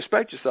 because when you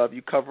respect yourself,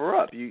 you cover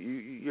up.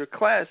 You're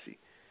classy.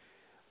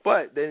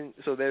 But then,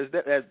 so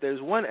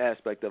there's one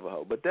aspect of a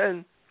hoe. But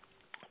then,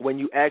 when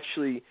you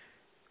actually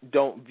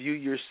don't view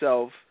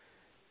yourself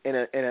in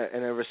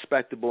a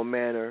respectable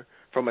manner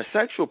from a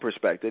sexual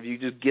perspective, you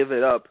just give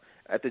it up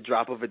at the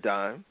drop of a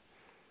dime.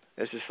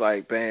 It's just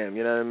like, bam,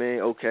 you know what I mean?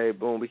 Okay,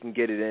 boom, we can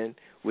get it in.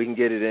 We can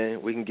get it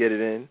in. We can get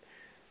it in.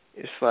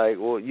 It's like,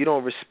 well, you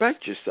don't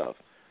respect yourself.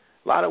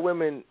 A lot of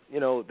women, they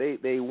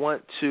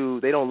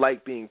don't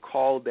like being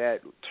called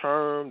that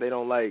term. They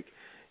don't like,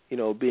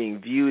 being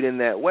viewed in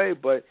that way.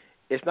 But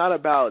it's not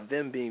about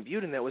them being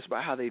viewed in that way. It's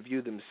about how they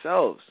view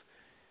themselves.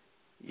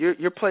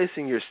 You're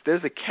placing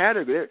there's a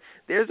category.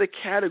 There's a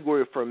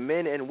category for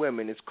men and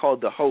women. It's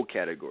called the hoe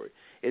category.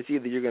 It's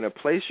either you're going to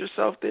place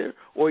yourself there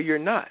or you're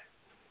not.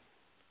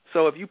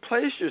 So if you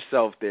place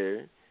yourself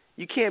there,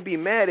 you can't be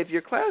mad if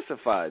you're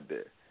classified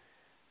there.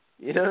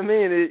 You know what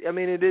I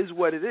mean? It is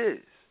what it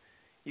is.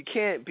 You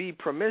can't be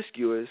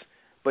promiscuous,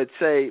 but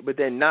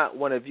then not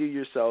want to view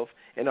yourself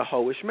in a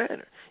hoish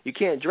manner. You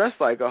can't dress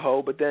like a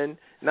hoe, but then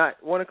not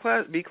want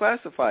to be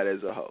classified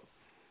as a hoe.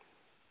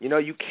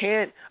 You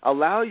can't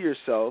allow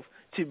yourself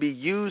to be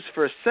used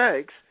for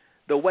sex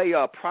the way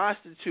a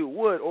prostitute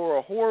would or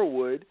a whore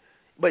would,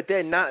 but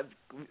then not.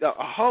 A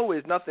hoe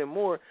is nothing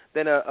more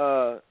than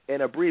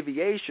an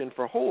abbreviation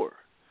for whore.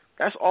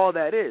 That's all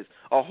that is.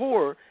 A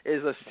whore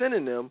is a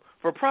synonym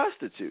for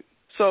prostitute.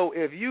 So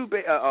if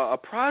a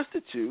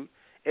prostitute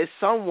is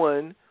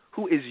someone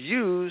who is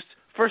used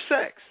for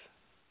sex,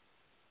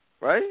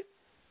 right?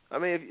 I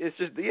mean, it's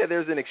just,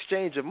 there's an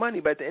exchange of money,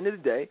 but at the end of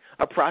the day,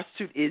 a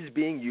prostitute is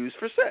being used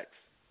for sex.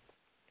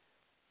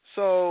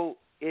 So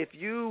if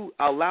you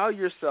allow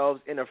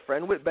yourselves in a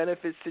friend with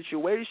benefits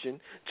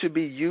situation to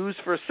be used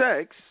for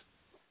sex,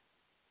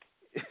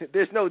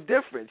 there's no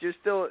difference. You're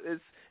still,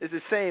 it's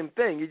the same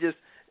thing. You just,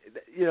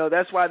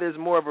 that's why there's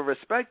more of a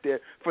respect there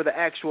for the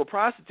actual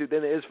prostitute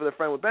than there is for the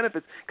friend with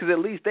benefits, because at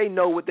least they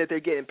know that they're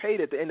getting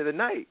paid at the end of the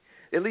night.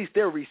 At least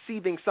they're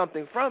receiving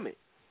something from it.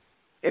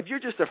 If you're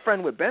just a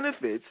friend with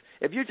benefits,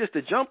 if you're just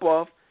a jump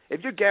off,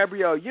 if you're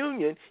Gabrielle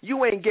Union,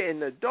 you ain't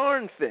getting a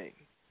darn thing.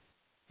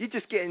 You're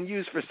just getting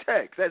used for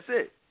sex. That's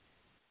it.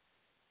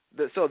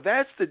 So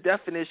that's the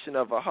definition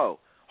of a hoe.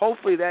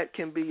 Hopefully that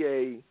can be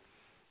an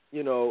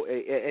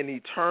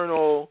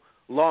eternal,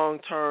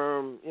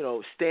 long-term,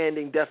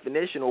 standing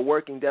definition or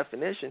working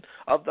definition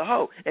of the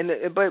hoe.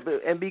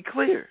 And be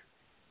clear,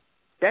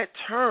 that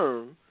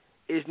term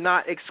is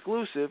not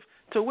exclusive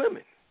to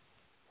women.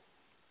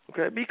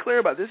 Okay, be clear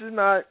about it. This is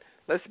not,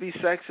 let's be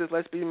sexist,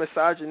 let's be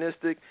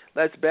misogynistic,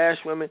 let's bash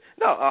women.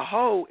 No, a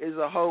hoe is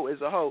a hoe is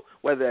a hoe,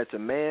 whether that's a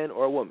man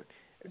or a woman.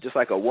 Just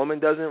like a woman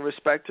doesn't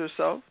respect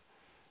herself,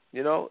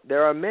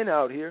 there are men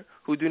out here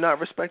who do not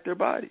respect their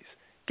bodies.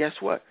 Guess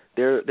what?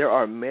 There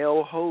are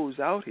male hoes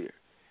out here.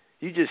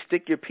 You just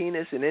stick your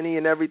penis in any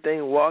and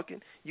everything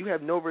walking, you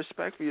have no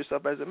respect for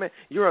yourself as a man.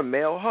 You're a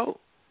male hoe.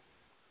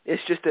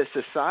 It's just that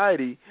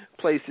society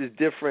places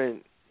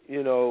different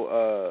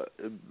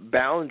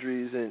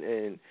boundaries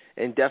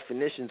and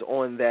definitions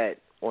on that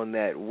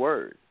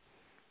word.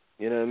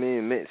 You know what I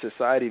mean?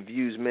 Society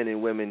views men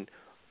and women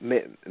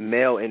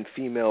male and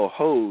female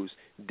hoes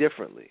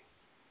differently,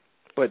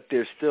 but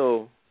they're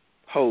still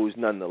hoes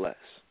nonetheless.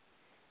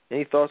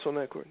 Any thoughts on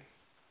that, Courtney?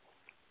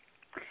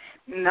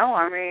 No,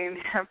 I mean,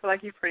 I feel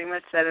like you pretty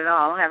much said it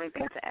all. I don't have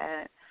anything to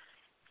add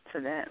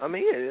to that. I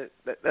mean, yeah,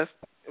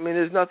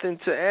 there's nothing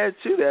to add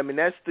to that. I mean,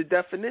 that's the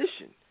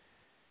definition.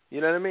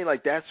 You know what I mean?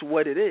 Like, that's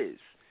what it is.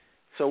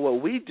 So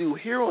what we do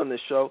here on the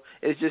show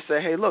is just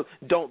say, hey, look,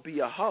 don't be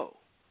a hoe.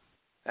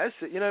 That's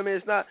it. You know what I mean?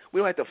 It's not. We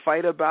don't have to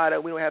fight about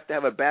it. We don't have to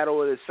have a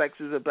battle of the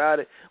sexes about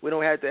it. We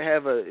don't have to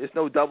have it's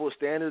no double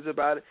standards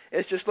about it.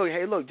 It's just, look,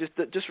 hey, look,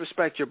 just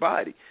respect your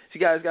body. So you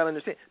guys got to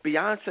understand,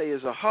 Beyonce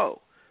is a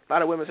hoe. A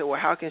lot of women say, well,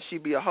 how can she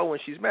be a hoe when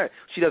she's married?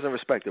 She doesn't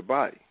respect her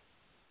body.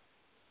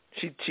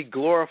 She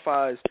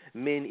glorifies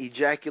men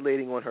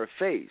ejaculating on her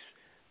face.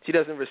 She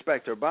doesn't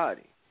respect her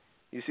body.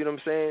 You see what I'm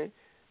saying?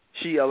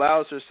 She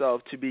allows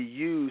herself to be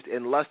used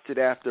and lusted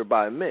after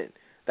by men.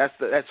 That's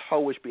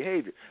hoish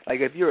behavior.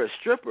 Like, if you're a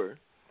stripper,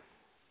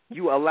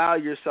 you allow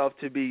yourself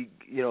to be,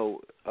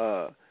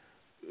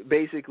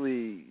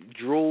 basically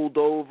drooled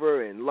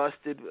over and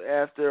lusted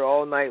after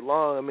all night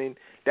long. I mean,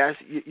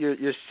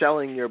 you're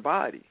selling your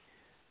body.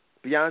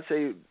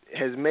 Beyonce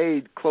has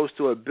made close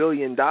to $1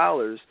 billion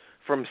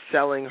from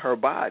selling her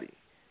body.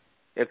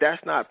 If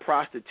that's not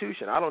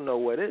prostitution, I don't know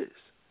what is.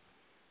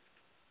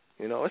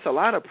 It's a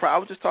lot of I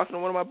was just talking to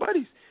one of my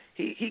buddies.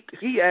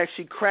 He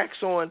actually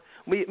cracks on.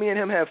 Me and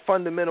him have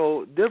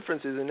fundamental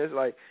differences, and it's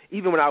like,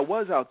 even when I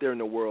was out there in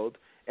the world,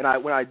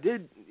 and when I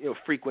did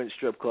frequent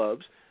strip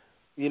clubs,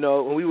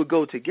 when we would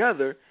go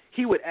together,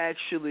 he would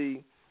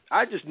actually.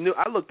 I just knew.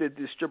 I looked at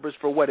the strippers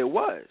for what it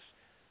was.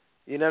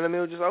 You know what I mean?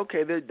 It was just,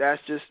 okay,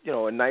 that's just,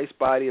 a nice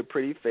body, a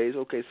pretty face,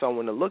 okay,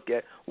 someone to look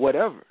at,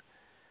 whatever.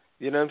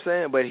 You know what I'm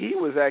saying? But he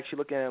was actually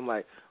looking at him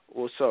like,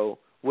 well, so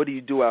what do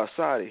you do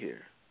outside of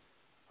here?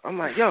 I'm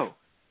like, yo,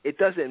 it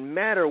doesn't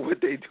matter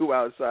what they do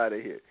outside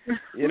of here.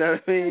 You know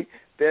what I mean?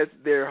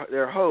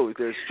 They're hoes,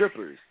 they're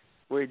strippers.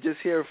 We're just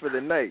here for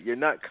the night. You're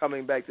not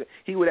coming back to.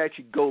 He would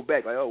actually go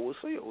back like, oh, well,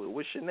 so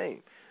what's your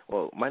name?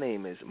 Well, my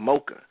name is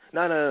Mocha.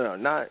 No,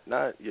 not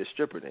your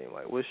stripper name.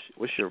 Like,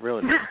 what's your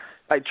real name?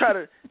 Like, try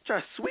to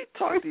sweet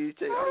talk to each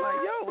other. I'm like,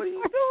 yo, what are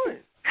you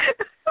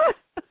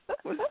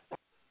doing?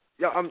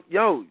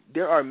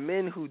 There are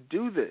men who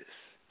do this.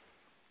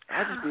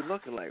 I just be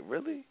looking like,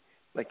 really?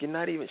 Like, she's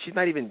not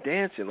even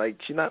dancing. Like,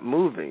 she's not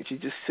moving. She's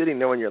just sitting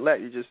there on your lap.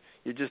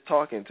 You're just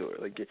talking to her.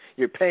 Like,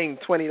 you're paying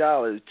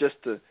 $20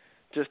 just to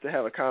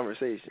have a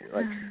conversation.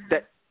 Like,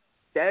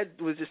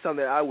 that was just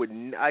something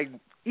I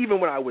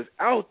even when I was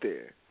out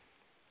there,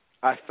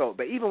 I felt.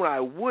 But even when I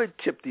would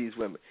tip these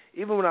women,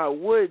 even when I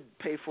would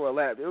pay for a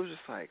lap, it was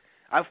just like,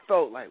 I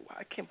felt like, well,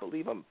 I can't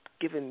believe I'm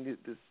giving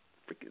this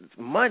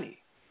money.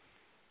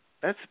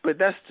 That's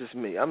just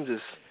me. I'm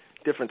just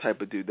different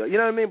type of dude, though. You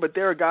know what I mean? But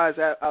there are guys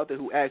out there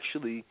who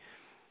actually,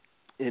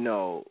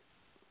 well,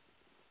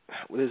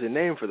 there's a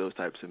name for those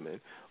types of men.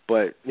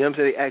 But, you know what I'm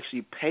saying? They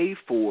actually pay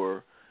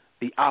for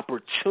the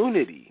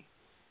opportunity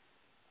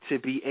to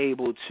be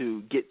able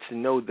to get to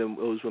know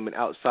those women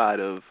outside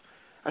of.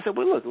 I said,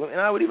 well, look,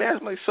 and I would even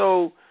ask him, like,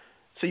 so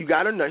you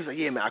got her number? He's like,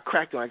 yeah, man, I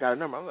cracked her. I got her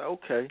number. I'm like,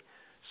 okay.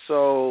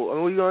 So, I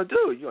mean, what are you going to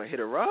do? You going to hit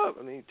her up?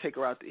 I mean, take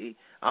her out to eat?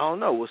 I don't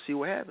know. We'll see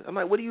what happens. I'm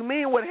like, what do you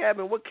mean what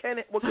happened? What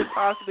could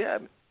possibly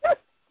happen?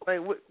 Like,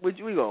 we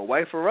going to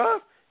wife her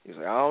up? He's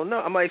like, I don't know.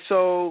 I'm like,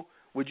 so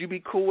would you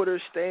be cool with her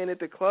staying at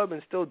the club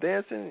and still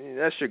dancing?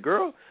 That's your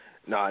girl?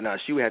 No,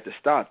 she would have to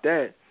stop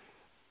that.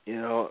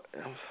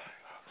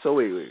 So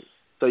wait.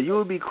 So you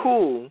would be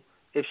cool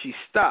if she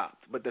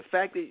stopped, but the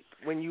fact that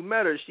when you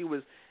met her, she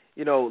was,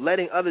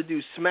 letting other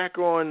dudes smack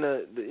her on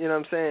the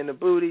the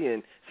booty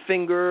and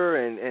finger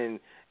and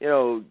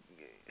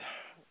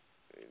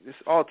this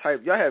all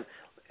type. Y'all have,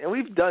 and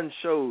we've done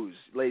shows,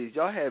 ladies.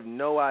 Y'all have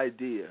no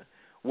idea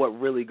what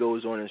really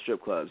goes on in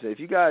strip clubs. If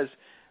you guys,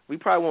 we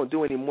probably won't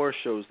do any more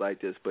shows like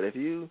this, but if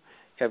you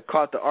have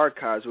caught the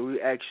archives where we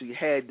actually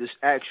had this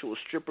actual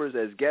strippers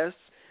as guests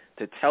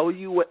to tell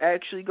you what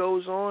actually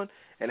goes on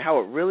and how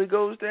it really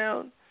goes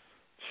down,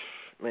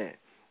 man,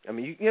 I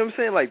mean, you know what I'm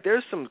saying? Like,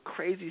 there's some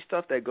crazy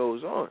stuff that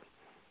goes on.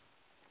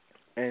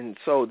 And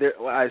so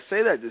I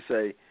say that to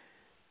say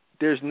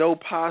there's no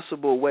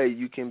possible way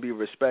you can be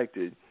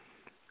respected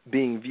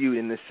being viewed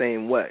in the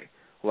same way.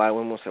 A lot of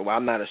women will say, well,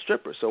 I'm not a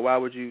stripper, so why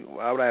would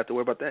I have to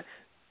worry about that?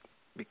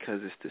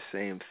 Because it's the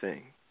same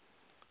thing.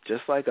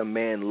 Just like a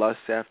man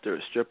lusts after a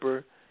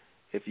stripper,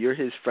 if you're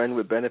his friend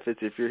with benefits,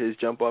 if you're his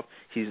jump off,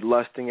 he's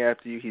lusting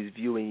after you, he's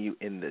viewing you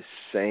in the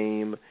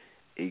same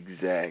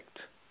exact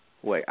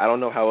way. I don't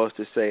know how else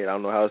to say it. I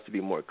don't know how else to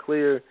be more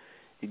clear.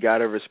 You got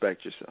to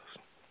respect yourselves.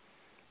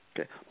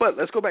 Okay, but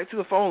let's go back to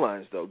the phone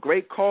lines, though.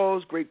 Great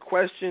calls, great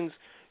questions,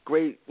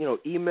 great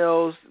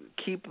emails.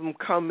 Keep them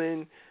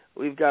coming.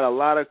 We've got a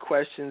lot of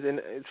questions, and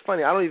it's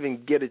funny. I don't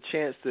even get a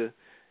chance to,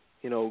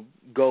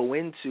 go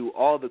into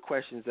all the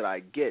questions that I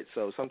get.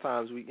 So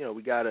sometimes we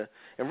gotta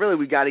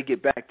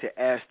get back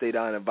to Ask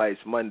Dedan Advice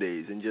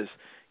Mondays and just,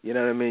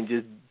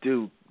 just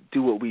do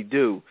what we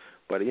do.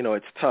 But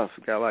it's tough.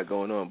 We got a lot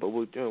going on, but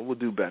we'll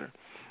do better.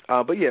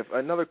 But yeah,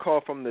 another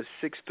call from the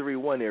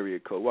 631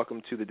 area code.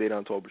 Welcome to the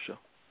Dedan Tolbert Show.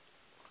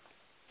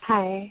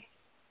 Hi.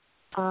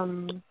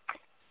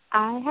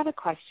 I have a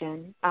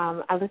question.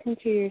 I listen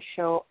to your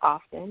show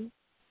often,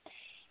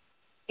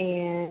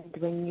 and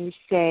when you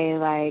say,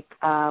 like,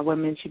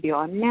 women should be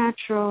all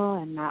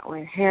natural and not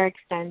wear hair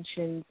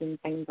extensions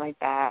and things like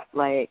that,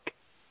 like,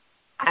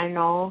 I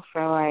know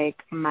for, like,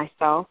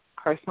 myself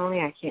personally,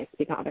 I can't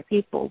speak on other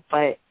people,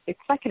 but it's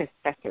like an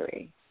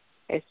accessory.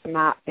 It's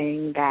not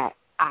thing that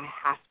I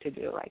have to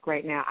do. Like,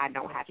 right now, I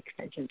don't have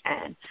extensions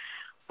in.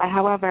 But,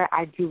 however,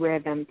 I do wear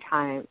them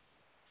time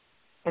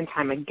and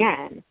time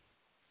again.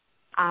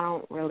 I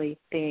don't really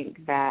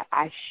think that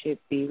I should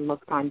be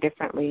looked on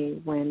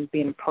differently when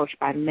being approached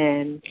by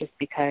men just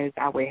because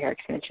I wear hair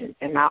extensions.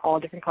 And not all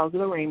different colors of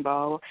the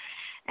rainbow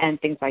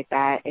and things like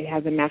that. It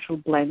has a natural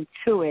blend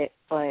to it,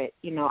 but,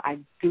 I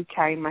do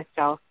carry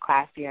myself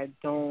classy. I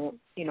don't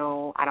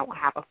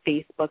have a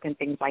Facebook and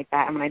things like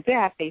that. And when I did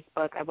have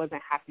Facebook, I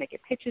wasn't half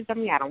naked pictures of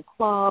me. I don't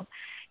club.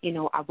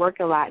 I work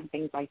a lot and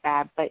things like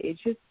that. But it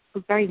just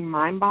was very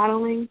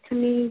mind-boggling to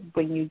me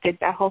when you did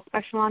that whole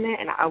special on it,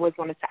 and I always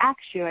wanted to ask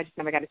you. I just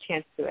never got a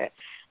chance to it.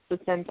 So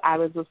since I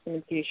was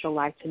listening to your show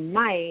live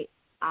tonight,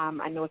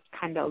 I know it's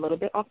kind of a little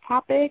bit off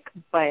topic,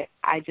 but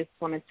I just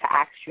wanted to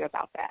ask you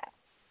about that.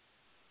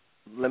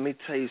 Let me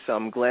tell you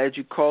something. I'm glad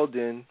you called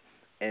in,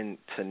 and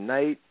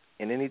tonight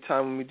and any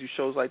time when we do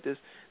shows like this,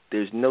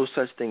 there's no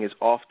such thing as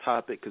off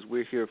topic because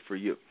we're here for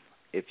you.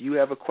 If you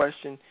have a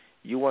question,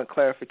 you want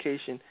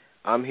clarification,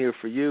 I'm here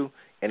for you,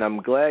 and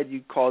I'm glad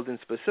you called in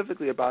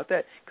specifically about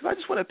that because I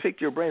just want to pick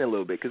your brain a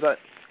little bit because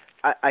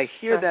I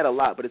hear that a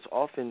lot, but it's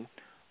often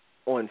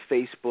on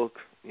Facebook,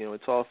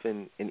 it's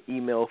often in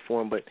email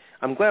form, but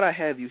I'm glad I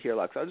have you here a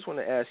lot because I just want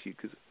to ask you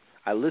because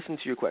I listened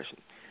to your question,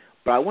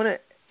 but I want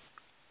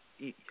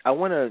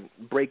to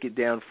break it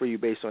down for you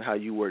based on how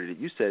you worded it.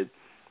 You said,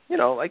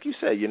 like you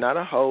said, you're not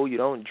a hoe, you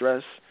don't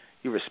dress,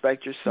 you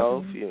respect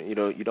yourself,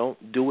 you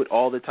don't do it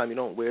all the time, you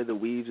don't wear the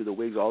weaves or the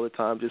wigs all the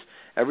time, just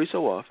every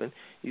so often.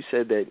 You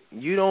said that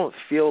you don't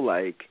feel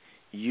like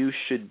you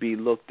should be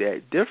looked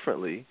at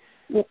differently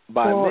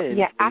by men.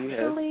 Yeah,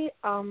 actually,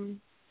 I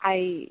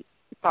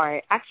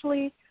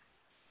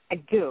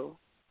do.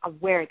 I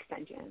wear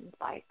extensions.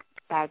 Like,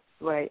 that's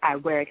where I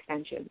wear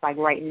extensions. Like,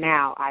 right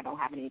now, I don't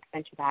have any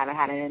extensions. I haven't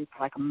had it in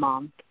for like a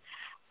month.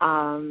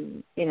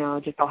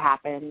 Just so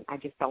happen I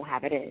just don't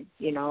have it in.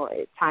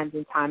 At times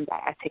and times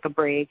I take a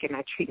break and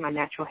I treat my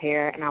natural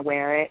hair and I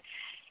wear it.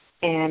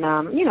 And,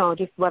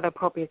 just weather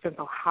appropriate since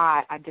so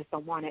hot, I just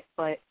don't want it.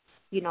 But,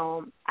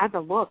 as a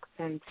look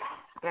since,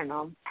 I don't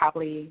know,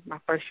 probably my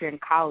first year in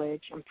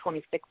college, I'm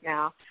 26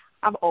 now,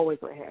 I've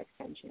always wear hair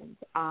extensions.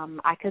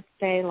 I could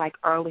say like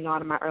early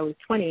on in my early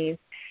 20s,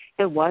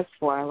 it was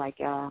for like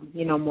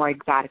more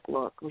exotic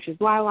look, which is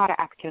why a lot of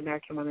African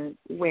American women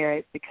wear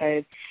it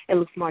because it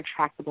looks more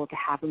attractable to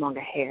have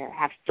longer hair,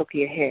 have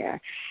silkier hair.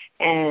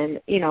 And,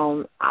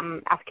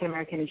 I'm African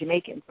American and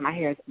Jamaican, so my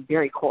hair is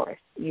very coarse.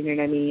 You know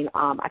what I mean?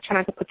 I try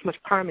not to put too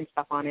much perm and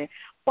stuff on it,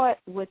 but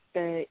with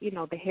the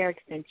the hair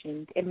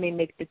extensions, it may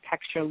make the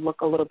texture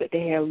look a little bit, the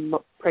hair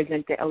look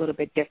presented a little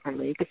bit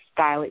differently. You could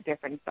style it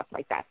different and stuff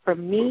like that. For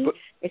me,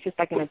 it's just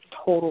like a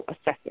total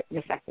accessory.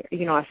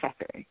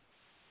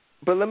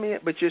 But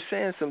you're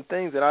saying some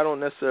things that I don't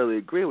necessarily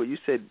agree with. You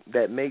said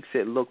that makes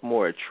it look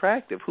more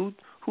attractive. Who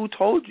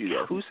told you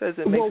that? Who says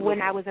it makes it look more attractive? Well,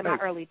 when I was in my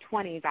early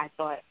 20s, I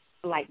thought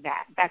like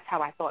that. That's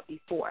how I thought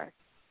before.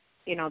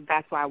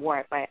 That's why I wore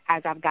it. But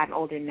as I've gotten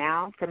older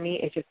now, for me,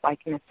 it's just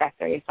like an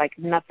accessory. It's like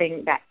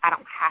nothing that I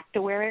don't have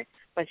to wear it,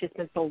 but it's just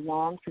been so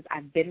long since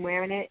I've been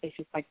wearing it. It's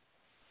just like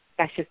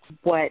that's just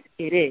what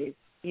it is.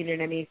 You know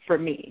what I mean? For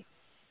me.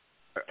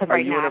 Are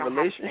you in a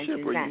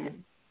relationship or you?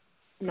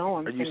 No,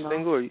 I'm single. Are you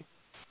single? Or you?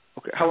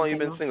 Okay. How long have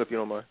you been single, if you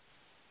don't mind?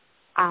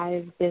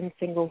 I've been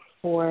single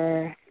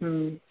for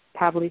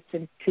probably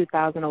since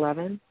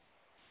 2011.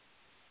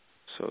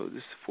 So this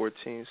is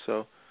 14.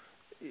 So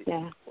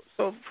yeah.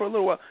 So for a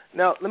little while.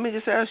 Now, let me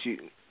just ask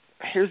you.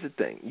 Here's the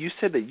thing. You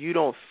said that you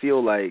don't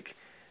feel like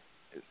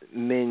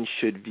men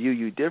should view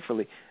you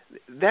differently.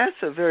 That's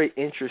a very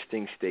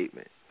interesting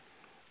statement.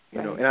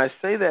 You know, and I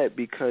say that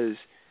because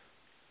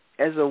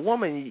as a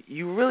woman,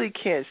 you really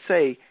can't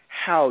say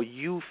how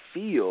you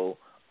feel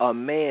a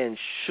man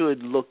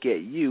should look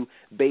at you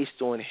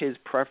based on his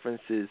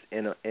preferences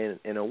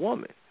in a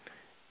woman,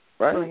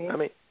 right? I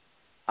mean,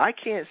 I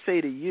can't say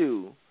to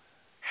you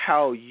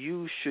how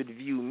you should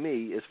view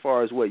me as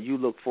far as what you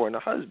look for in a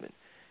husband.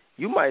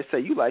 You might say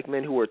you like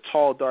men who are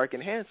tall, dark,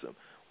 and handsome.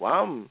 Well,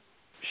 I'm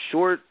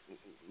short,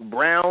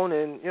 brown,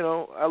 and,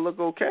 I look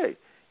okay.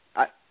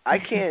 I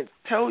can't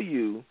tell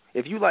you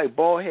if you like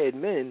bald-headed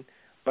men,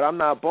 but I'm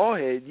not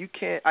bald-headed.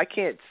 I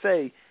can't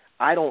say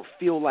I don't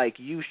feel like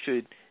you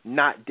should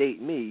not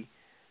date me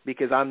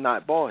because I'm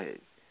not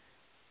bald-headed.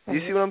 Do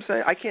you see what I'm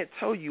saying? I can't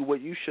tell you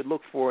what you should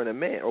look for in a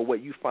man or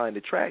what you find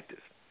attractive.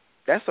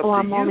 That's up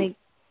to you.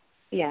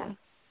 Yeah.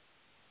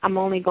 I'm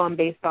only going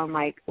based on,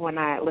 like, when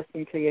I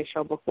listened to your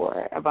show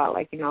before about,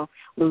 like,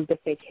 lose the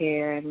fake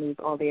hair and lose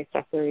all the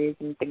accessories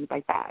and things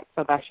like that.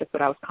 So that's just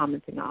what I was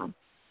commenting on.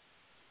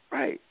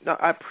 Right. No,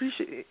 I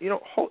appreciate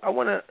it. I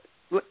want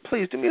to,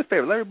 please do me a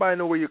favor. Let everybody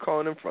know where you're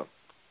calling in from.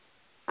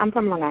 I'm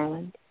from Long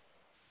Island.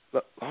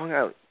 Long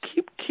Island.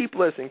 Keep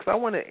listening, because I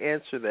want to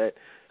answer that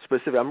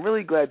specifically. I'm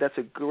really glad that's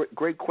a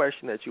great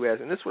question that you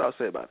asked, and this is what I'll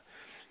say about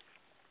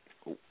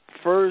it.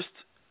 First,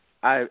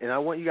 I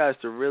want you guys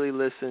to really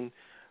listen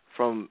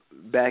from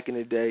back in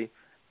the day.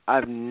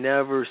 I've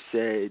never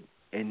said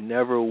and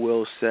never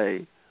will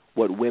say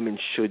what women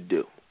should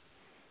do.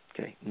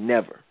 Okay?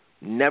 Never.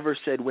 Never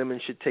said women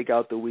should take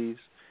out the weaves.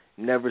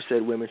 Never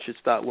said women should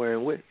stop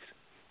wearing wigs.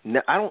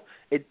 I don't.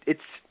 It's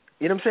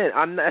you know what I'm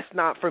saying. That's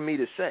not for me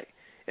to say.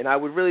 And I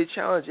would really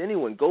challenge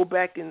anyone, go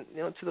back and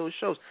to those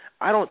shows.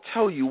 I don't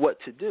tell you what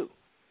to do,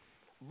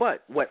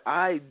 but what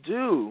I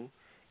do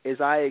is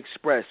I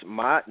express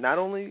not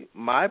only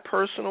my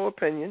personal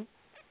opinion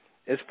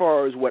as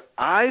far as what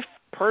I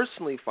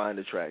personally find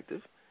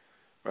attractive,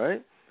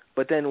 right?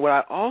 But then what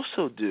I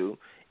also do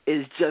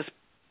is just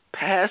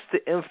pass the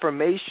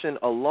information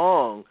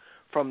along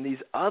from these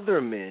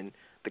other men,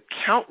 the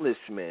countless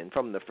men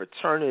from the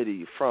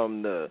fraternity,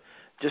 from the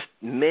just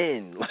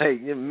men,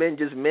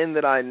 men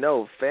that I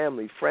know,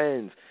 family,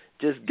 friends,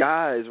 just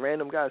guys,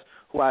 random guys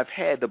who I've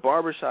had, the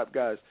barbershop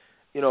guys,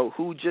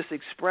 who just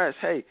express,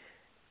 hey,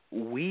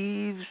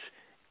 weaves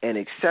and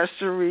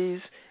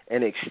accessories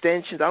and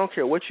extensions, I don't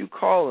care what you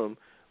call them,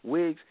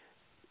 wigs,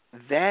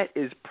 that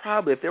is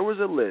probably, if there was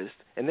a list,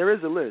 and there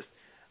is a list,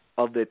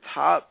 of the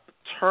top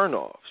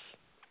turnoffs,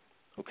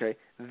 okay,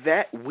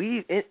 that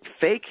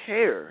fake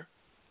hair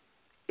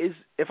is,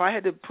 if I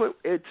had to put,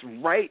 it's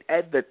right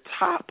at the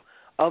top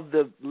of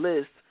the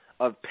list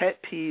of pet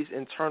peeves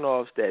and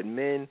turnoffs that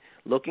men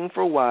looking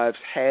for wives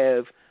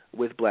have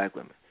with black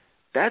women.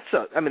 That's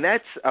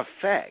a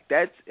fact.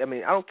 I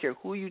don't care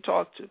who you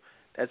talk to.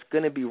 That's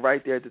going to be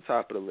right there at the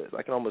top of the list.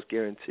 I can almost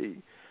guarantee.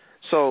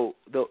 So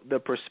the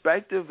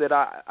perspective that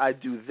I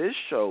do this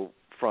show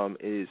from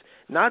is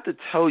not to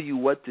tell you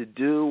what to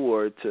do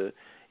or to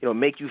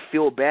make you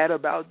feel bad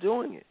about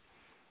doing it.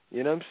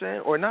 You know what I'm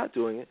saying? Or not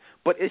doing it.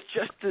 But it's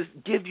just to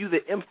give you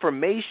the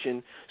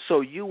information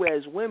so you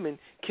as women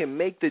can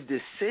make the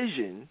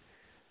decision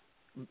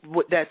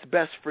that's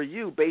best for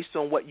you based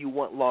on what you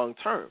want long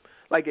term.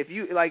 Like if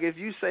you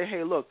say,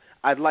 hey, look,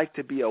 I'd like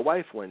to be a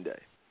wife one day.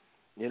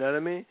 You know what I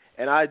mean?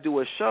 And I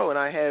do a show and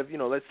I have,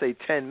 let's say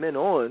 10 men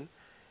on,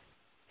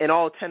 and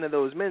all 10 of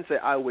those men say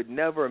I would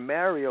never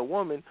marry a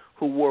woman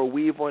who wore a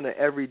weave on an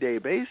everyday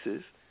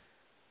basis.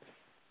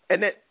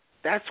 And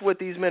that's what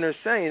these men are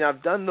saying.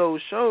 I've done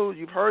those shows.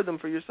 You've heard them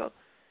for yourself.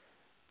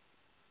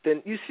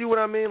 Then you see what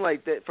I mean?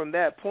 Like that. From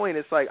that point,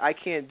 it's like I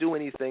can't do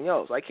anything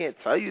else. I can't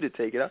tell you to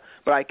take it out,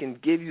 but I can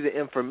give you the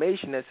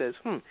information that says,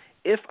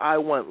 if I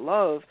want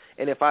love,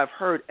 and if I've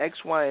heard X,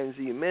 Y, and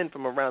Z men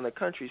from around the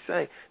country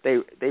saying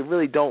they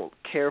really don't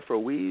care for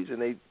weaves,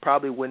 and they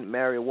probably wouldn't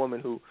marry a woman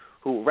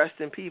who rest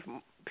in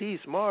peace,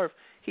 Marv.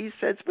 He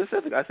said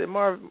specifically. I said,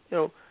 Marv,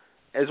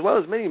 as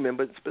well as many men,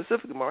 but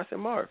specifically Marv. I said,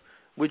 Marv,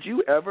 would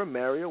you ever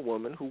marry a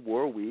woman who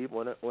wore a weave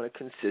on a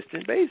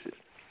consistent basis?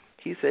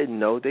 He said,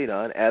 no,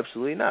 Dedan,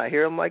 absolutely not. I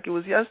hear him like it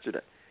was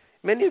yesterday.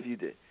 Many of you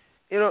did.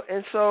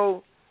 And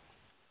so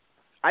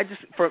I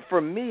just,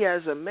 for me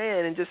as a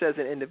man and just as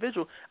an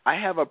individual, I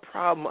have a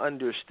problem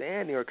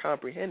understanding or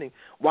comprehending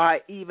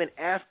why even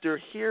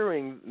after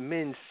hearing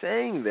men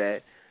saying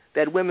that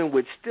women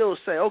would still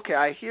say, okay,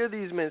 I hear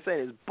these men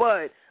saying this,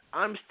 but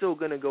I'm still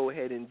going to go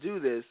ahead and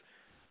do this.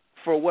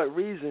 For what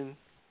reason?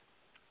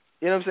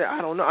 You know what I'm saying?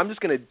 I don't know. I'm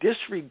just going to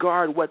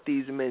disregard what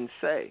these men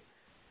say.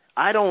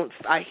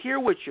 I hear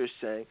what you're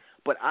saying,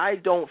 but I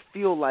don't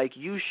feel like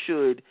you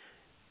should,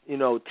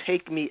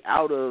 take me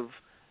out of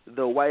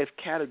the wife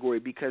category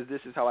because this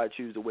is how I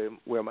choose to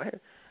wear my hair.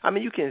 I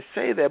mean, you can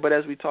say that, but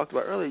as we talked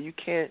about earlier, you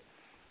can't.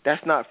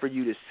 That's not for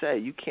you to say.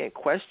 You can't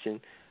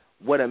question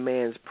what a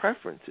man's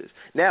preference is.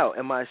 Now,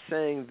 am I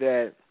saying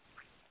that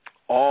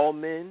all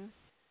men,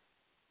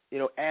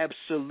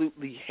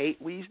 absolutely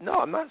hate weaves? No,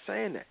 I'm not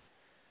saying that.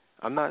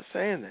 I'm not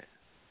saying that.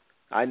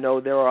 I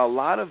know there are a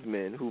lot of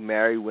men who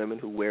marry women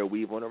who wear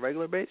weave on a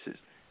regular basis.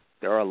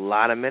 There are a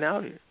lot of men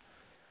out here.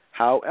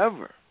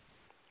 However,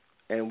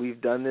 and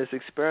we've done this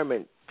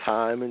experiment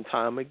time and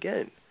time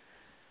again,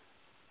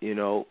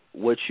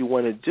 what you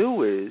want to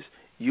do is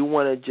you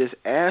want to just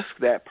ask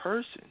that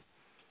person,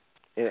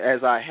 and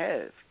as I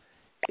have,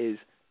 is,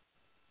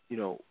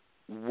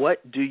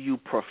 what do you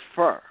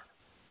prefer?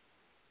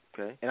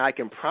 Okay? And I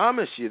can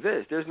promise you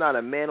this, there's not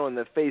a man on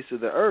the face of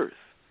the earth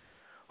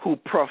who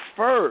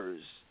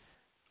prefers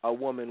a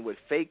woman with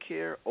fake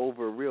hair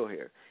over real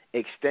hair,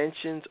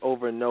 extensions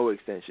over no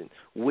extension,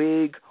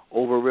 wig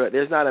over real.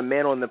 There's not a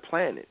man on the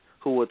planet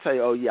who will tell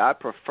you, oh, yeah, I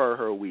prefer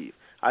her weave.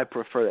 I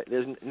prefer that.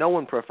 There's no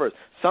one prefers.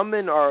 Some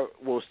men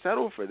will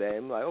settle for that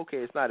and be like, okay,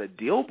 it's not a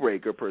deal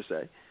breaker per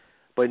se,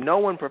 but no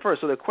one prefers.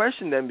 So the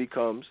question then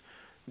becomes,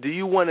 do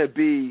you want to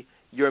be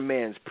your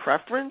man's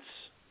preference,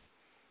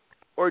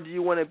 or do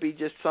you want to be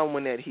just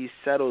someone that he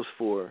settles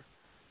for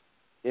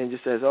and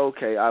just says,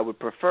 okay, I would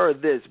prefer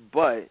this,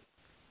 but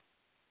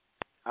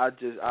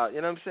you know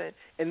what I'm saying?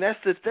 And that's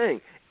the thing.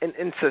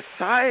 In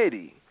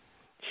society,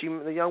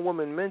 the young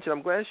woman mentioned,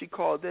 I'm glad she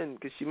called in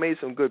because she made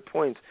some good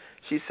points.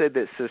 She said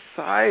that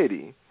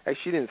society, actually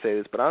she didn't say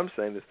this, but I'm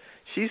saying this.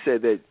 She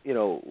said that, you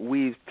know,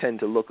 weaves tend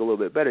to look a little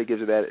bit better. It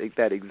gives her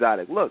that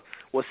exotic look.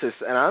 Well,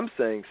 and I'm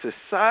saying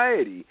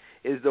society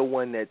is the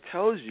one that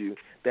tells you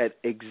that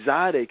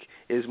exotic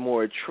is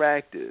more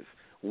attractive,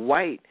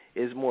 white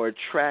is more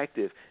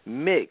attractive,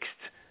 mixed,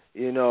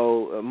 you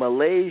know,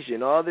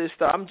 Malaysian, all this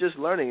stuff. I'm just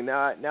learning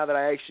now that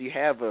I actually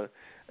have a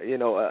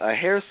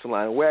hair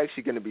salon. We're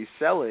actually going to be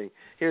selling.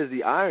 Here's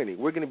the irony: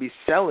 we're going to be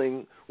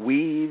selling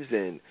weaves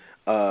and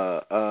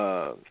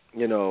all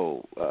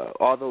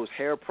those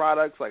hair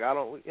products. Like you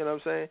know what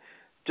I'm saying?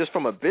 Just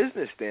from a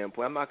business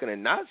standpoint, I'm not going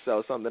to not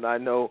sell something I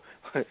know,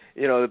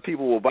 you know, that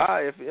people will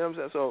buy. If you know what I'm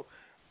saying. So,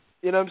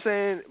 you know what I'm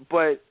saying?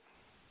 But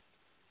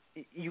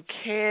you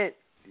can't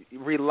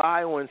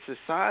rely on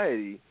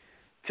society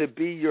to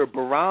be your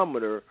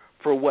barometer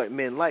for what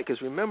men like.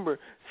 Because remember,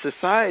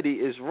 society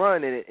is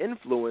run and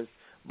influenced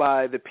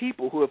by the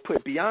people who have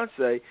put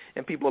Beyonce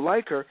and people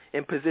like her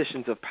in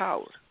positions of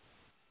power.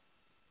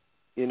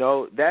 You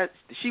know, that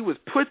she was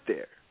put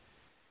there.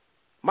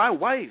 My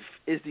wife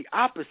is the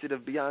opposite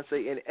of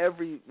Beyonce in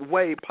every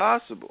way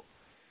possible.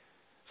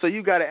 So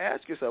you got to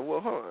ask yourself,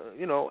 well,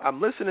 you know, I'm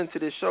listening to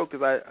this show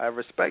because I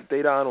respect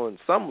Dedan on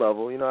some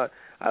level. You know,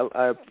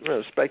 I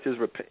respect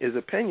his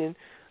opinion.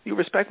 You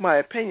respect my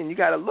opinion. You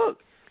got to look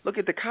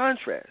at the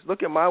contrast.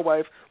 Look at my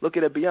wife. Look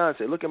at a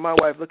Beyonce. Look at my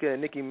wife. Look at a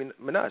Nicki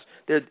Minaj.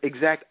 They're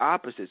exact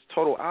opposites,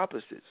 total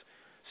opposites.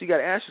 So you got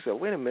to ask yourself,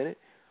 wait a minute,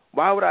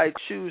 why would I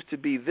choose to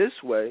be this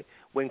way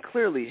when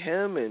clearly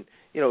him and,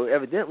 you know,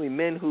 evidently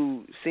men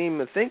who seem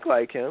to think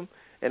like him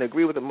and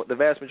agree with the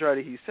vast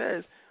majority he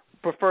says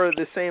prefer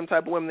the same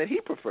type of women that he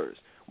prefers?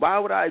 Why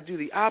would I do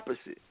the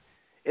opposite?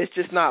 It's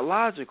just not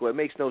logical. It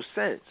makes no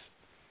sense.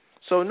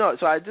 So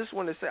I just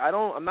want to say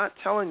I'm not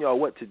telling y'all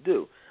what to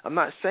do. I'm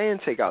not saying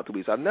take out the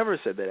weeds. I've never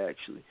said that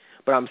actually.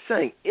 But I'm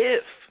saying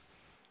if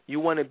you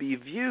want to be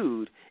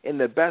viewed in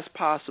the best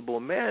possible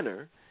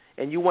manner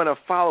and you want to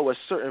follow a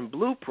certain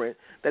blueprint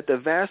that the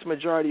vast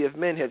majority of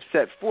men have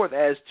set forth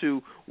as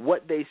to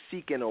what they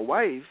seek in a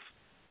wife,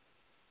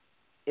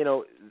 you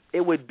know,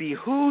 it would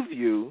behoove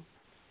you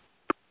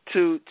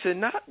to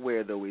not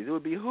wear the weeds. It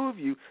would behoove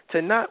you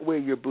to not wear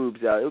your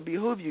boobs out. It would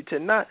behoove you to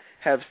not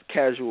have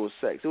casual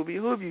sex. It would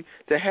behoove you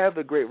to have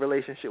a great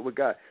relationship with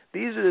God.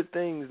 These are the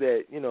things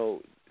that, you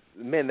know,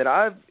 men that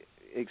I've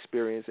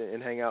experienced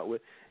and hang out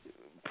with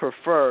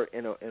prefer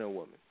in a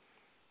woman.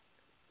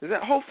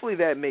 Hopefully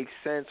that makes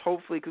sense.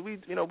 Hopefully, because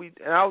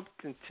and I'll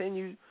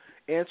continue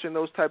answering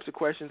those types of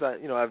questions. I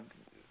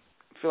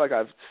feel like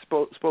I've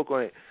spoke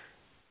on it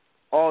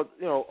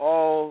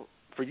all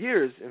for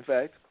years, in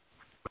fact.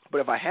 But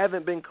if I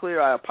haven't been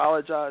clear, I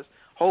apologize.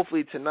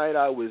 Hopefully tonight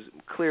I was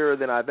clearer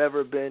than I've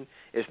ever been.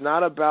 It's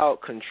not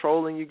about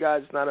controlling you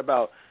guys. It's not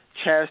about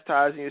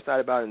chastising you. It's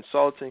not about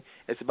insulting.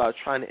 It's about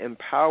trying to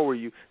empower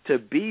you to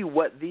be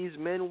what these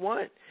men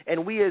want.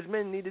 And we as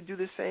men need to do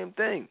the same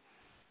thing.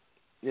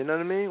 You know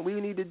what I mean?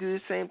 We need to do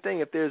the same thing.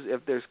 If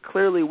there's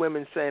clearly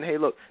women saying, hey,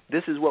 look,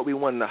 this is what we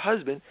want in a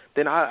husband,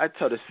 then I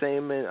tell the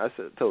same men,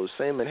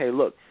 hey,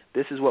 look,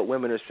 this is what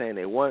women are saying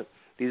they want.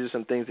 These are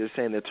some things they're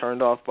saying they're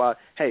turned off by.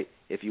 Hey,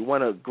 if you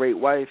want a great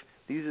wife,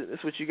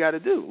 that's what you got to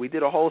do. We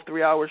did a whole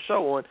 3-hour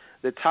show on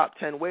the top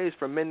 10 ways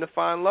for men to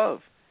find love.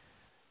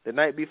 The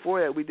night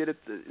before that, we did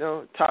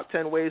top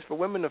 10 ways for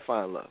women to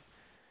find love.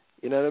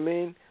 You know what I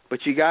mean? But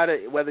you got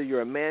to, whether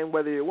you're a man,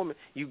 whether you're a woman,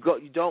 you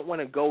don't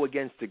want to go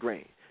against the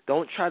grain.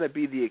 Don't try to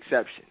be the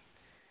exception.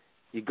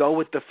 You go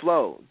with the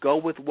flow. Go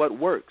with what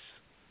works.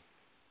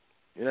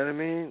 You know what I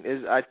mean?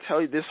 I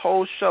tell you, this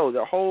whole show,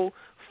 the whole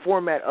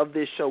format of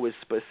this show is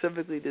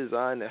specifically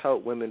designed to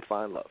help women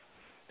find love.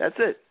 That's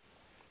it.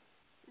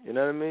 You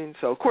know what I mean?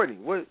 So, Courtney,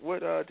 what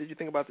did you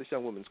think about this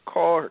young woman's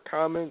call, her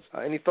comments?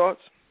 Any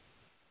thoughts?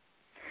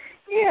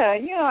 Yeah,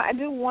 I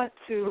do want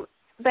to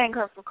thank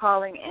her for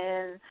calling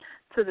in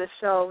to the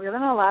show. Because I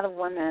know a lot of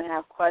women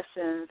have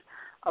questions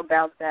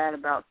about that,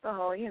 about the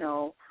whole,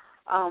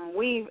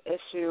 weave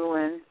issue,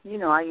 and,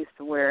 I used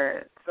to wear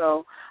it.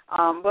 So,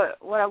 but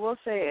what I will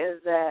say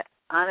is that,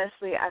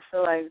 honestly, I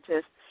feel like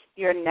just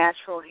your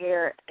natural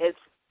hair, it's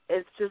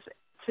just,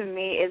 to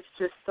me, it's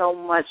just so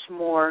much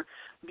more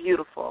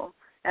beautiful.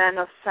 And I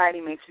know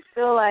society makes you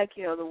feel like,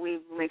 the weave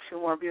makes you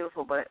more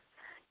beautiful, but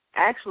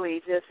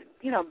actually just,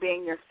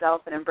 being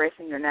yourself and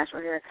embracing your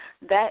natural hair,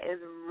 that is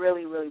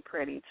really, really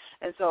pretty.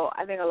 And so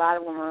I think a lot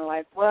of women are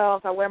like, well,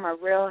 if I wear my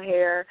real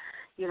hair,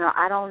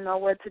 I don't know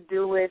what to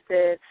do with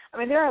it. I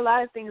mean, there are a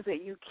lot of things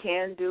that you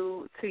can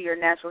do to your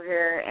natural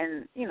hair,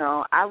 and,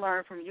 I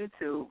learned from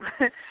YouTube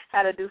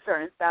how to do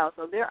certain styles.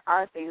 So there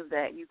are things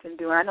that you can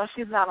do. And I know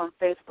she's not on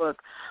Facebook,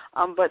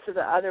 but to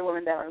the other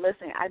women that are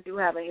listening, I do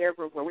have a hair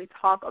group where we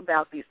talk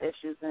about these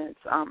issues, and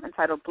it's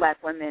entitled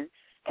Black Women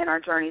in our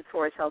journey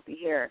towards healthy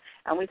hair.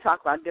 And we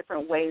talk about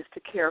different ways to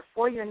care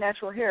for your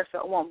natural hair so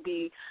it won't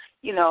be,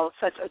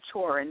 such a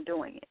chore in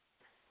doing it.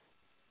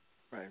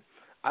 Right.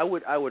 I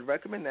would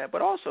recommend that,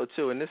 but also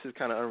too, and this is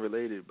kind of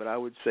unrelated, but I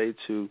would say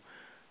to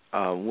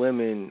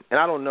women, and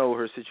I don't know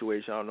her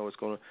situation, I don't know what's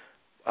going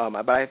on,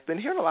 but I've been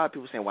hearing a lot of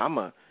people saying,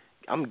 well,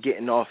 I'm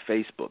getting off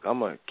Facebook, I'm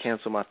going to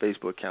cancel my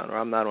Facebook account, or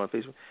I'm not on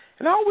Facebook,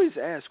 and I always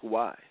ask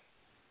why.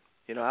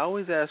 I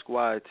always ask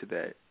why to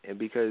that, and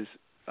because,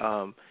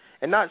 and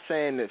not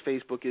saying that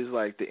Facebook is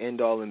like the end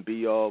all and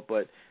be all,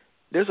 but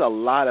there's a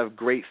lot of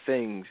great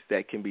things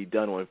that can be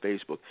done on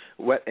Facebook.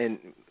 What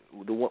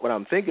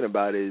I'm thinking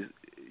about is,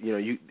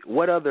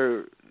 what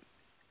other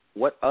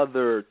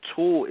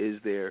tool is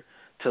there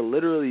to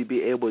literally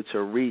be able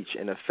to reach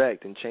and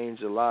affect and change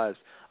the lives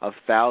of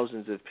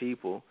thousands of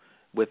people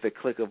with the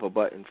click of a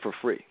button for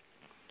free?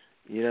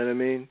 You know what I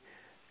mean?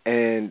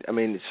 And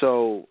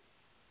so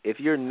if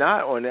you're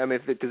not on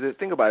it, because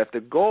think about it, if the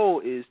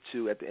goal is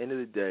to, at the end of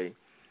the day,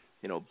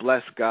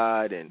 bless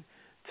God and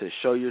to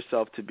show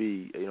yourself to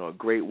be, a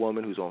great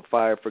woman who's on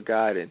fire for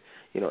God and,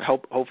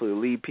 hopefully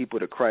lead people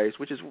to Christ,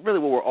 which is really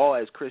what we're all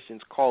as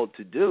Christians called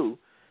to do,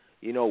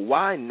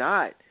 why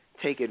not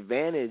take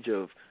advantage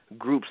of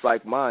groups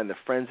like mine, the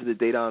Friends of the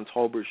Dedan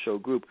Tolbert Show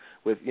group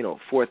with,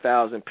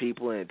 4,000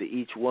 people in it, the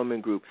Each Woman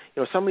group,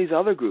 some of these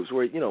other groups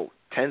where,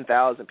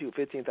 10,000 people,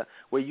 15,000,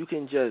 where you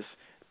can just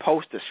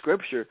post a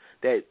scripture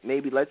that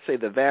maybe, let's say,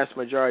 the vast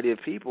majority of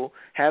people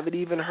haven't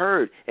even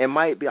heard and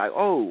might be like,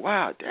 oh,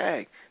 wow,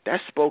 dang, that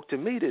spoke to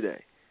me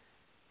today.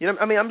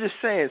 I'm just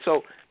saying.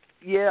 So,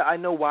 yeah, I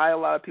know why a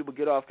lot of people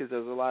get off, because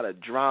there's a lot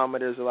of drama,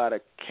 there's a lot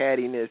of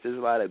cattiness, there's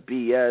a lot of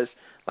BS,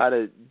 a lot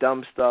of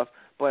dumb stuff.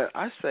 But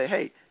I say,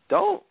 hey,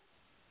 don't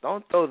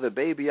throw the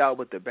baby out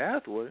with the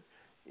bathwater.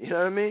 You know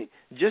what I mean?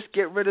 Just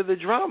get rid of the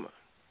drama.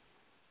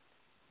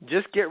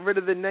 Just get rid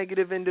of the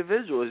negative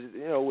individuals.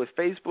 With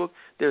Facebook,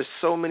 there's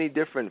so many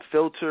different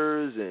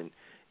filters and,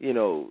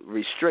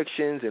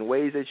 restrictions and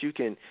ways that you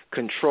can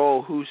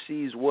control who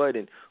sees what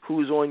and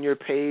who's on your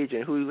page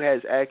and who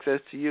has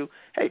access to you.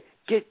 Hey,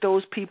 get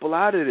those people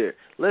out of there.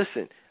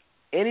 Listen,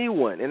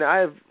 anyone, and I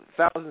have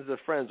thousands of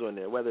friends on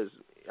there, whether it's,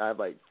 I have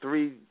like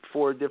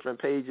 3-4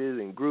 different pages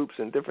and groups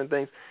and different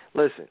things.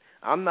 Listen,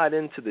 I'm not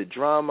into the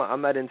drama.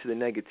 I'm not into the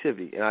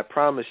negativity, and I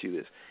promise you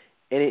this.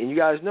 And you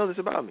guys know this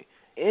about me.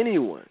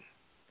 Anyone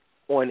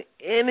on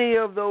any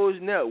of those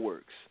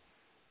networks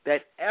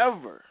that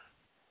ever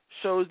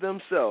shows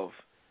themselves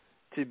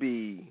to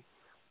be,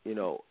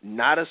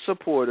 not a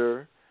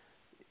supporter,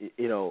 just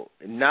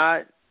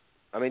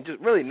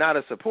really not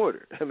a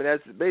supporter.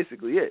 That's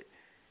basically it.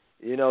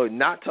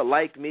 Not to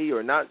like me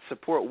or not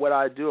support what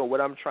I do or what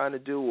I'm trying to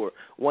do or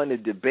want to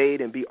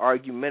debate and be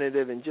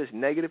argumentative and just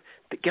negative,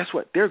 guess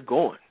what? They're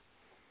gone.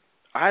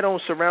 I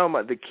don't surround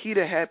the key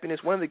to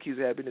happiness, one of the keys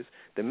to happiness,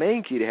 the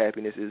main key to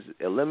happiness is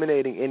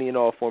eliminating any and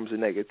all forms of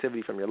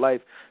negativity from your life.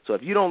 So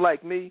if you don't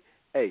like me,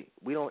 hey,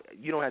 you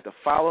don't have to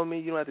follow me,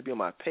 you don't have to be on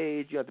my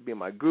page, you don't have to be in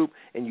my group,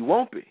 and you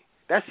won't be.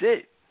 That's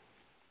it.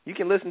 You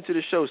can listen to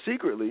the show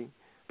secretly,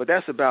 but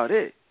that's about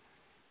it.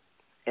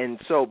 And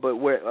so, but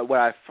what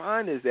I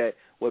find is that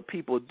what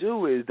people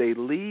do is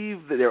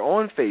they're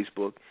on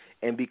Facebook,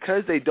 and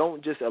because they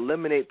don't just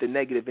eliminate the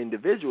negative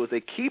individuals,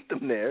 they keep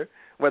them there,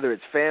 whether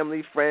it's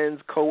family,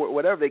 friends, co-workers,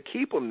 whatever, they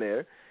keep them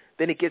there.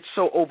 Then it gets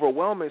so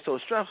overwhelming, so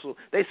stressful.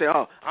 They say,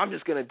 "Oh, I'm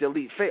just going to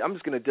delete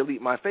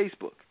my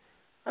Facebook."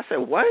 I said,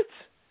 "What?"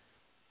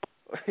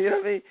 You know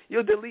what I mean?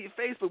 You'll delete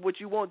Facebook, but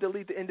you won't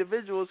delete the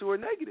individuals who are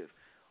negative.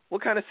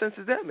 What kind of sense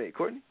does that make,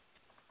 Courtney?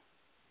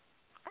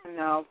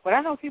 No, but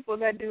I know people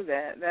that do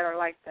that are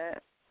like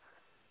that.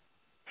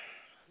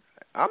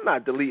 I'm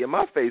not deleting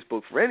my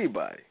Facebook for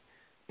anybody.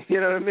 You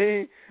know what I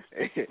mean?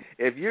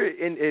 If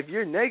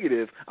you're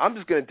negative, I'm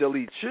just going to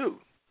delete you.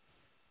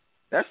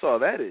 That's all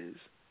that is.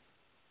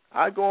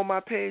 I go on my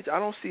page, I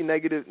don't see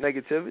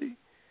negativity.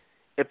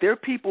 If there are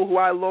people who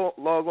I log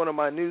on to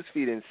my news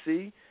feed and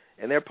see,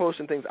 and they're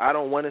posting things I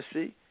don't want to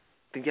see,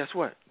 then guess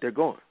what? They're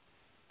gone.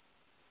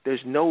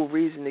 There's no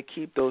reason to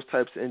keep those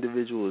types of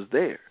individuals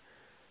there.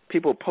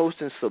 People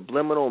posting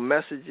subliminal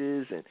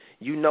messages, and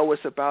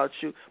it's about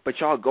you, but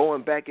y'all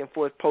going back and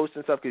forth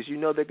posting stuff because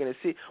they're going to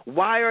see.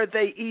 Why are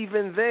they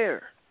even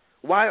there?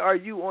 Why are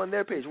you on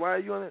their page? Why are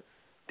you on it?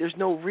 There's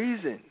no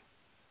reason.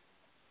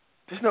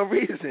 There's no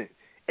reason.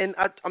 And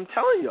I'm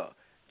telling y'all,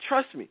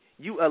 trust me,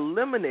 you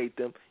eliminate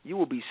them, you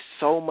will be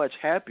so much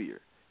happier.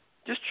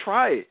 Just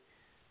try it.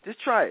 Just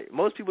try it.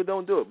 Most people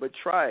don't do it, but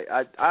try it.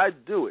 I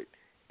do it,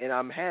 and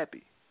I'm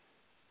happy.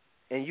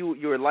 And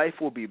your life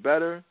will be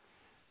better.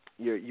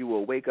 You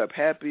will wake up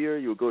happier.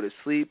 You'll go to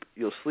sleep.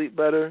 You'll sleep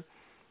better.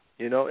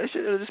 It'll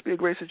just be a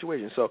great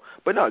situation. So,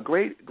 but no,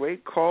 great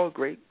call,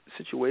 great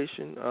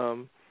situation.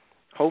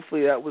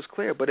 Hopefully that was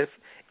clear. But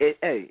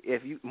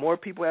if more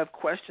people have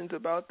questions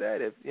about that,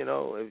 if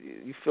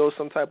you feel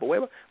some type of way,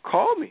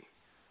 call me.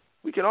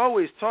 We can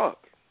always talk.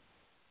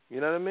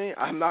 You know what I mean?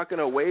 I'm not going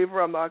to waver.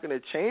 I'm not going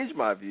to change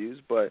my views.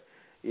 But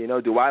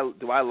do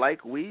I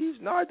like weaves?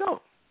 No, I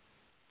don't.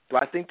 Do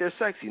I think they're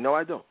sexy? No,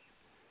 I don't.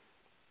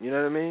 You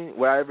know what I mean?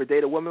 Would I ever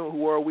date a woman who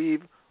wore a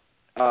weave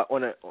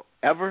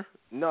ever?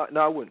 No,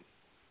 I wouldn't.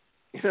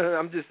 You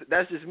know,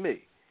 that's just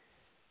me.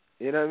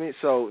 You know what I mean?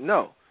 So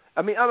no.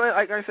 I mean,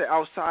 like I said,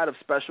 outside of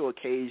special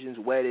occasions,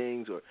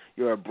 weddings, or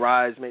you're a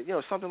bridesmaid, you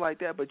know, something like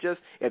that. But just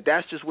if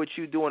that's just what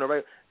you do on a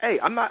regular, hey,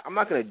 I'm not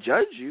going to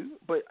judge you,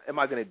 but am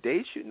I going to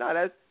date you? No,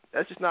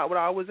 that's just not what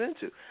I was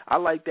into. I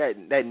like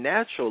that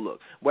natural look.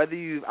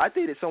 I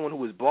dated someone who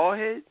was bald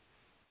head,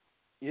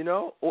 you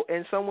know,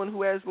 and someone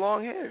who has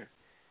long hair.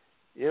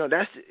 You know,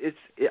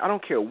 I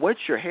don't care what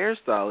your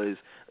hairstyle is,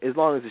 as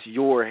long as it's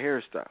your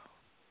hairstyle.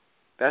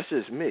 That's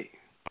just me.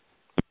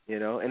 You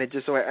know, and it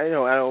just I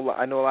know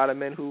a lot of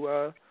men who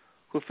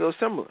feel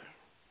similar.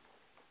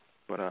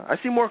 But I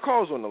see more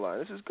calls on the line.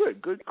 This is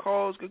good. Good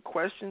calls, good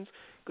questions,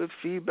 good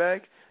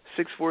feedback.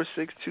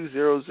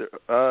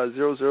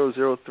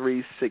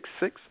 646-200-000366.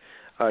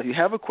 If you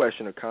have a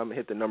question or comment,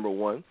 hit the number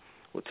 1.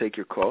 We'll take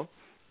your call.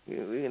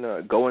 You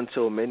know, go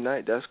until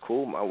midnight. That's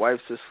cool. My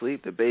wife's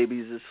asleep. The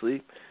baby's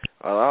asleep.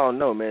 I don't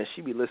know, man.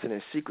 She be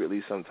listening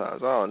secretly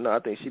sometimes. I don't know. I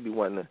think she be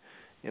wanting to,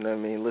 you know what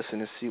I mean, listen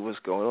to see what's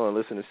going on,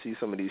 listen to see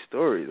some of these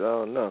stories. I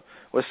don't know.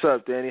 What's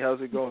up, Danny?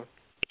 How's it going?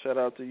 Shout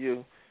out to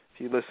you if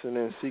you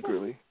listening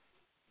secretly.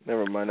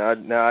 Never mind.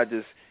 Now I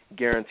just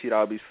guaranteed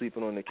I'll be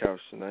sleeping on the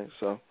couch tonight,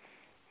 so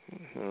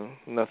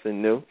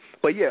nothing new.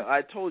 But yeah,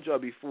 I told y'all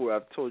before.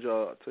 I'll tell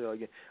y'all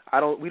again.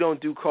 We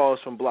don't do calls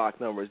from block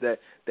numbers. That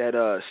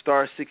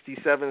star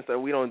 67 stuff.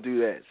 We don't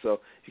do that. So if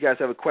you guys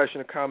have a question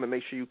or comment,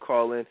 make sure you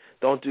call in.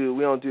 We don't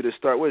do the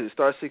star. What is it?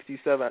 Star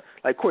 67.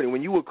 Like Courtney,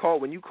 when you call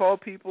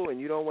people and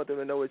you don't want them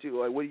to know what do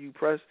you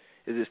press?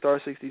 Is it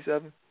star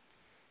 67?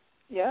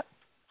 Yeah.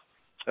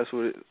 That's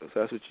what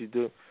you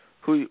do.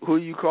 Who are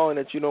you calling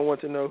that you don't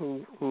want to know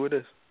who it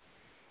is?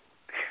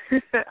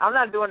 I'm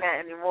not doing that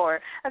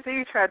anymore. I see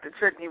you tried to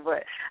trick me,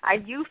 but I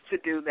used to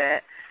do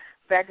that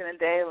back in the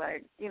day.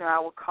 Like, you know, I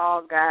would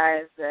call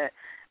guys that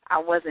I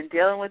wasn't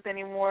dealing with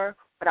anymore,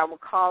 but I would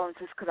call them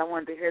just because I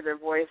wanted to hear their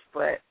voice,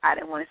 but I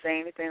didn't want to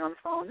say anything on the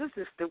phone. This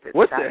is stupid.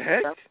 What the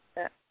heck?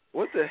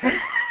 What the heck?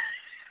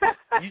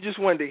 You just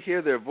wanted to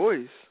hear their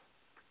voice.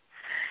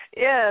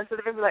 Yeah, so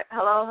they'd be like,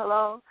 hello,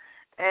 hello,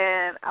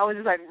 and I would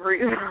just like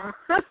breathe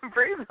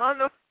on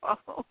the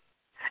phone,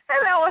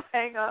 and I would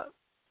hang up.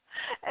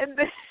 And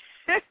then,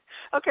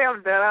 okay,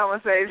 I'm done. I don't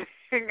want to say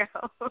anything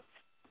else.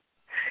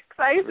 Because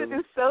I used to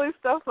do silly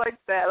stuff like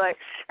that. Like,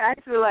 I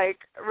used to, like,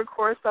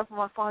 record stuff on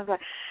my phone.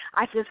 Like,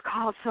 I just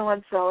called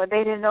so-and-so, and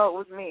they didn't know it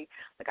was me.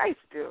 Like, I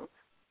used to do.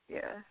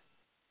 Yeah.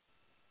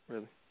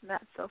 Really?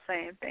 Not so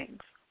saying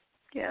things.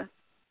 Yeah.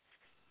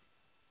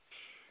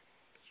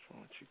 What's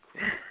wrong with you,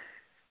 Chris?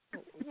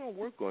 We're going to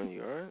work on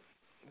you, all right?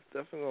 It's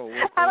definitely going to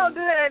work I don't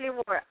do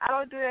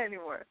that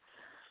anymore.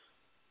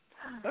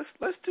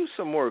 Let's do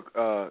some more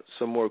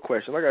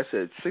questions. Like I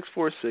said,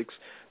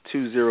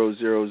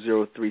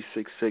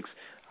 646-200-0366.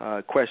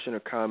 Question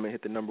or comment,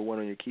 hit the number 1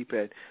 on your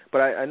keypad. But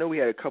I know we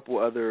had a couple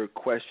other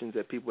questions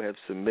that people have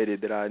submitted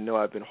that I know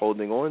I've been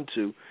holding on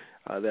to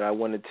that I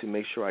wanted to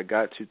make sure I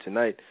got to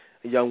tonight.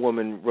 A young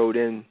woman wrote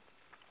in,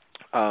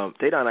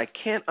 Dedan, I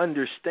can't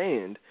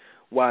understand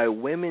why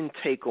women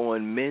take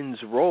on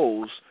men's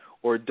roles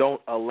or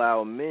don't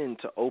allow men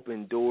to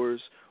open doors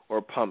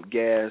or pump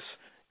gas,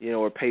 you know,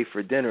 or pay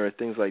for dinner or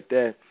things like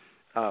that.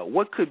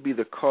 What could be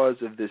the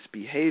cause of this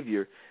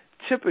behavior?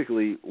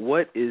 Typically,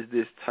 what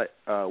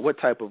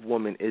type of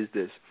woman is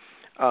this?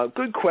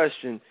 Good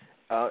question.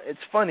 It's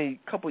funny.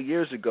 A couple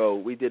years ago,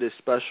 we did a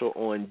special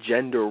on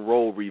gender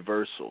role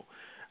reversal.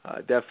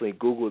 Definitely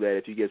Google that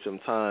if you get some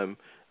time.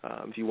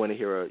 If you want to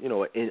hear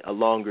a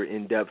longer,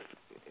 in-depth,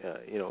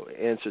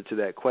 answer to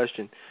that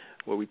question,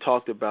 where we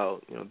talked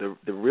about the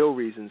real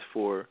reasons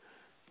for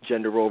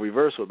gender role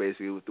reversal,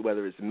 basically,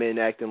 whether it's men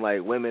acting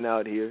like women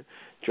out here,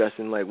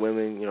 dressing like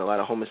women, a lot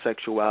of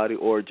homosexuality,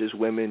 or just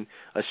women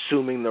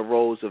assuming the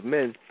roles of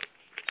men.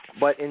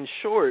 But in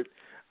short,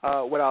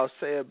 what I'll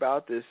say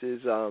about this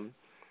is,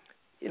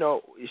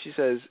 she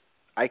says,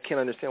 I can't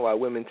understand why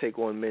women take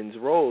on men's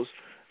roles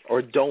or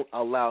don't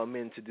allow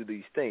men to do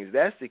these things.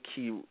 That's the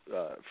key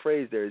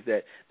phrase there, is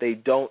that they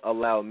don't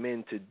allow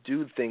men to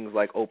do things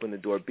like open the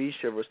door, be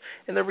chivalrous.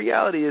 And the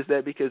reality is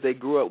that because they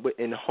grew up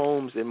in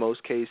homes, in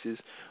most cases,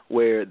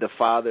 where the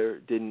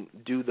father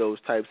didn't do those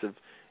types of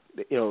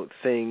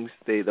things.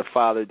 The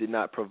father did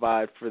not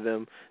provide for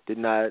them, did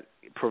not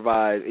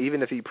provide.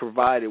 Even if he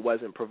provided,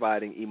 wasn't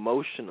providing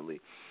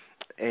emotionally.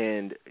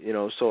 And,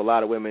 so a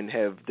lot of women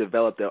have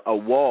developed a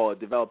wall,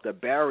 developed a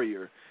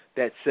barrier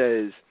that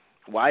says,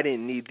 well, I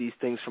didn't need these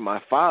things from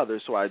my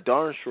father, so I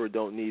darn sure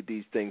don't need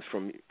these things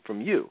from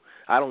you.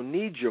 I don't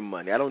need your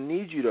money. I don't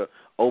need you to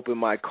open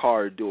my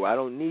car door. I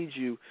don't need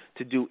you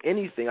to do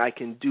anything I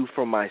can do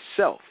for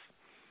myself.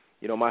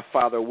 My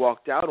father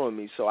walked out on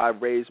me, so I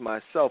raised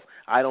myself.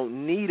 I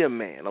don't need a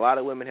man. A lot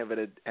of women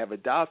have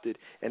adopted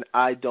an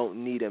I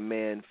don't need a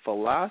man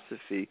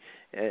philosophy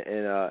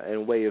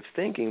and way of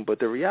thinking, but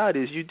the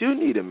reality is you do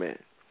need a man.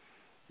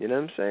 You know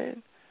what I'm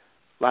saying?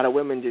 A lot of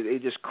women, they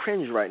just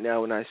cringe right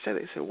now when I say it.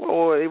 They say,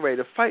 whoa, they ready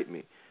to fight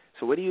me.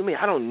 So what do you mean?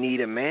 I don't need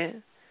a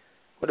man.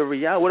 But the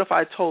reality, what if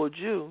I told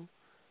you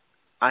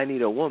I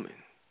need a woman?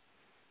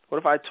 What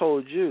if I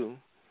told you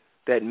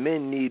that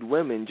men need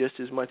women just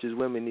as much as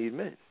women need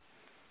men?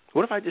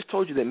 What if I just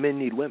told you that men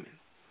need women?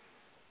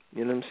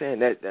 You know what I'm saying?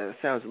 That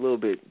sounds a little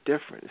bit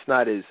different. It's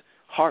not as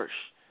harsh.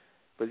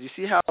 But you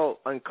see how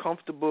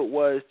uncomfortable it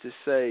was to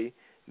say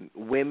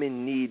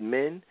women need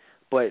men?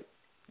 But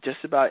just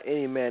about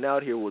any man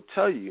out here will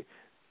tell you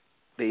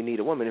they need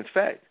a woman. In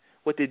fact,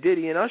 what did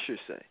Diddy and Usher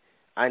say?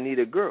 I need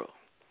a girl.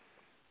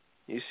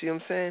 You see what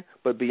I'm saying?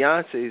 But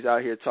Beyonce's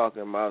out here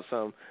talking about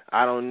some,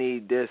 I don't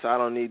need this, I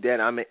don't need that,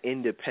 I'm an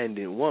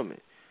independent woman.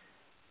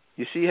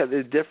 You see how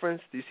there's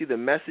difference? Do you see the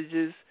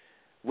messages?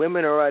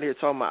 Women are out here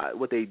talking about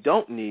what they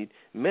don't need.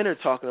 Men are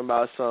talking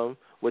about some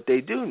what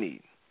they do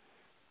need.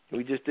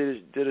 We just did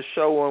a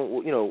show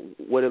on, you know,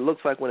 what it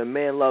looks like when a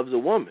man loves a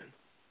woman.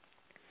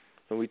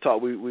 And we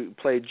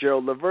played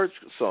Gerald Levert's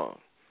song,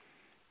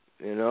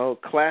 you know,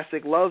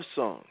 classic love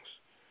songs.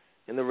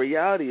 And the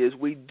reality is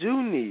we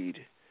do need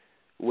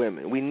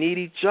women. We need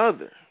each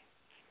other.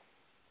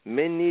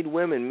 Men need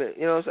women.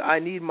 You know, I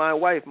need my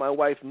wife. My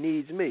wife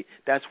needs me.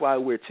 That's why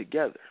we're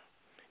together.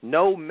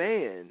 No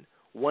man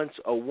wants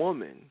a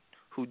woman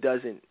who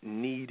doesn't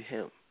need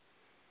him.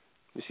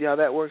 You see how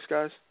that works,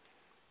 guys?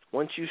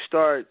 Once you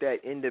start that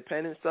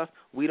independent stuff,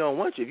 we don't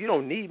want you. If you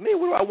don't need me,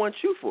 what do I want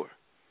you for?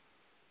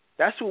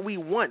 That's what we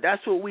want.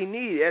 That's what we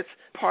need. That's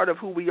part of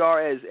who we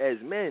are as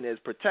men, as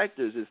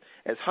protectors,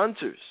 as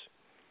hunters.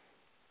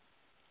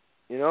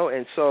 You know,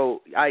 and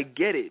so I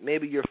get it.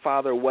 Maybe your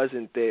father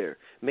wasn't there.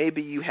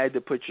 Maybe you had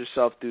to put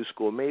yourself through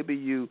school. Maybe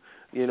you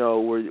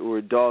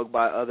were dogged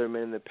by other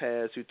men in the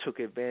past who took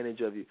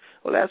advantage of you.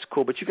 Well, that's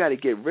cool, but you got to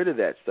get rid of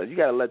that stuff. You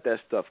got to let that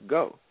stuff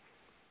go,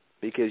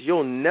 because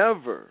you'll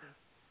never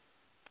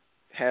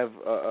have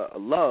a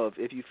love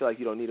if you feel like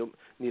you don't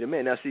need a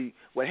man. Now, see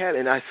what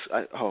happened. I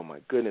oh my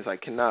goodness, I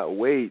cannot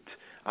wait.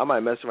 I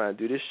might mess around and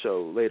do this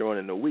show later on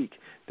in the week.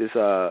 This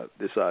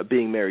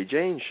Being Mary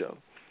Jane show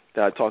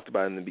that I talked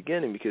about in the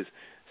beginning, because,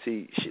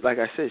 see, like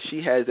I said,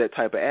 she has that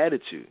type of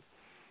attitude.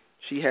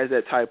 She has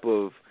that type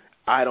of,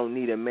 I don't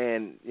need a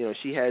man. You know,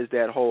 she has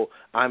that whole,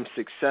 I'm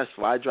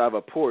successful. I drive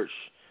a Porsche.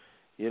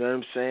 You know what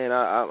I'm saying?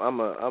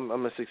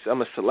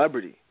 I'm a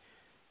celebrity.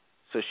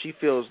 So she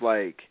feels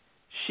like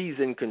she's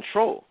in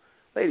control.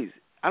 Ladies,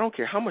 I don't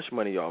care how much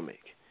money y'all make.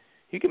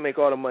 You can make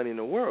all the money in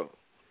the world.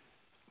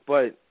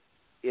 But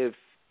if,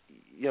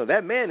 you know,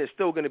 that man is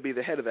still going to be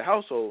the head of the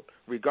household,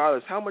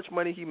 regardless how much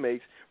money he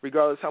makes,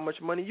 regardless how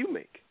much money you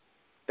make.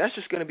 That's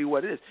just going to be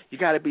what it is. You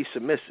got to be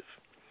submissive.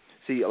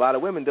 See, a lot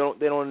of women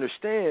don't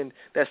understand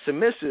that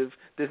submissive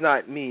does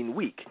not mean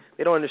weak.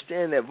 They don't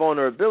understand that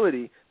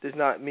vulnerability does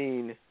not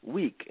mean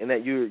weak, and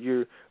that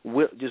you're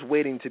just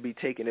waiting to be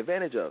taken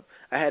advantage of.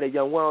 I had a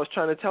young woman, I was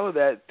trying to tell her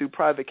that through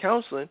private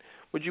counseling.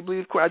 Would you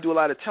believe I do a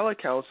lot of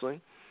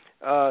telecounseling?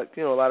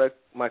 You know, a lot of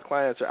my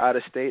clients are out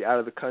of state, out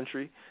of the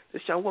country.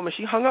 This young woman,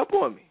 she hung up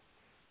on me.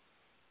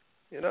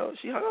 You know,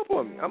 she hung up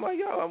on me. I'm like,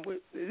 yo, this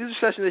is a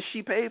session that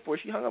she paid for.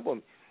 She hung up on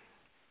me.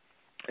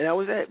 And that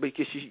was that,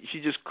 because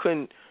she just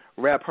couldn't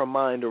wrap her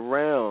mind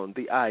around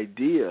the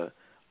idea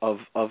of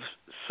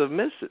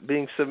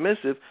being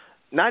submissive,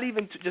 not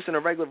even just in a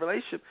regular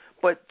relationship,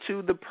 but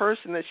to the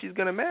person that she's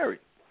going to marry.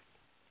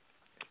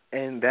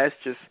 And that's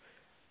just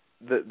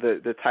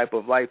the type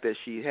of life that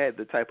she had,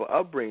 the type of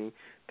upbringing,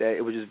 that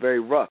it was just very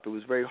rough. It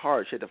was very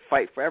hard. She had to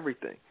fight for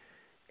everything.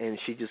 And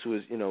she just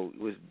was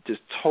just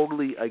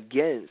totally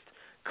against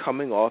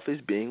coming off as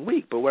being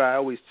weak. But what I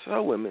always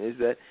tell women is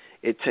that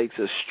it takes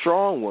a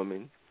strong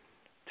woman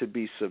to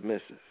be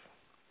submissive.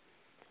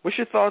 What's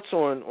your thoughts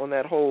on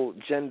that whole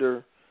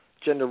gender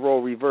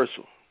role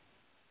reversal?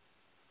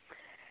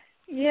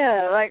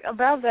 Yeah, like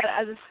about that,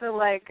 I just feel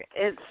like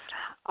it's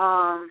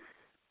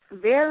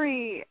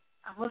very,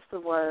 what's the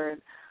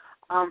word,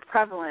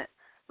 prevalent,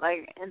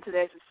 like in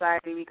today's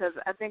society, because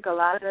I think a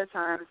lot of the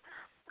times,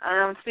 and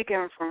I'm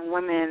speaking from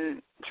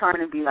women trying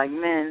to be like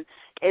men,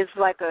 it's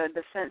like a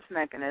defense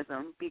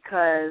mechanism,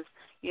 because,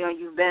 you know,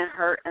 you've been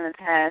hurt in the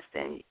past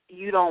and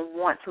you don't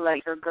want to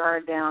let your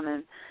guard down.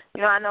 And,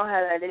 you know, I know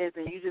how that is,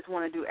 and you just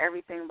want to do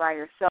everything by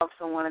yourself.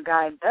 So when a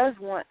guy does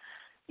want,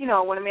 you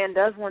know, when a man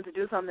does want to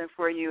do something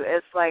for you,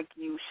 it's like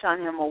you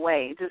shun him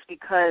away just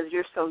because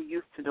you're so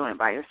used to doing it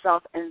by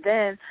yourself. And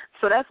then,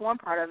 so that's one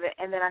part of it.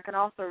 And then I can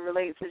also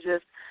relate to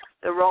just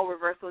the role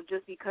reversal,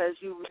 just because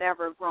you've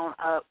never grown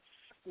up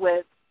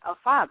with a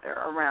father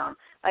around.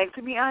 Like,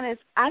 to be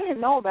honest, I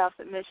didn't know about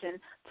submission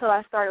till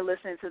I started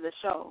listening to the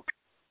show.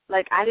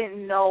 Like, I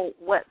didn't know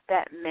what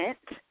that meant.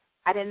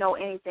 I didn't know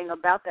anything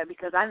about that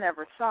because I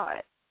never saw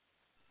it.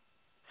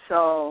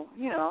 So,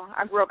 you know,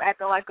 I grew up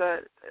acting like a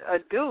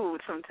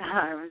dude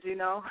sometimes, you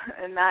know,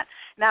 and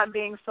not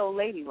being so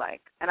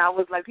ladylike. And I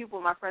was like,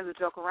 my friends would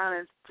joke around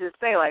and just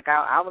say, like,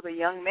 I was a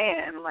young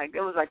man. Like,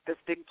 it was like this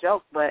big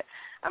joke, but,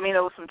 I mean,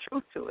 there was some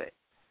truth to it.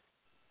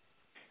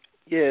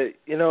 Yeah,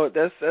 you know,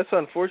 that's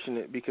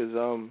unfortunate, because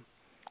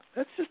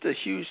that's just a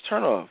huge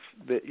turnoff.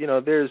 That, you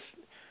know, there's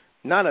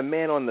not a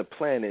man on the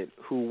planet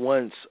who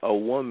wants a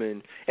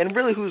woman, and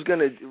really who's going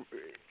to, you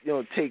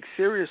know, take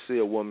seriously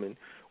a woman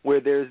where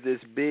there's this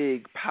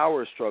big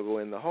power struggle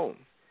in the home.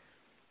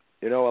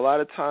 You know, a lot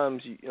of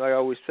times, like I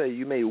always say,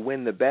 you may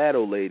win the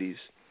battle, ladies,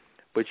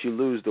 but you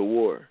lose the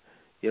war.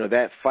 You know,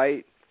 that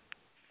fight,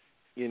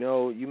 you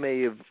know, you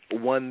may have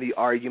won the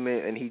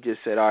argument and he just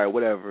said, all right,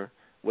 whatever,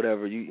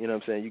 you know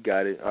what I'm saying, you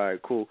got it, all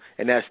right, cool.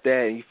 And that's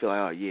that, and you feel like,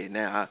 oh, yeah,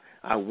 now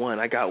I won,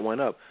 I got one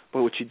up.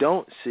 But what you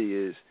don't see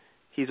is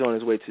he's on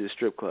his way to the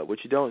strip club. What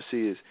you don't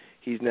see is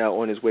he's now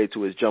on his way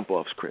to his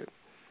jump-off's crib.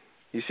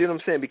 You see what I'm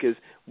saying? Because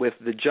with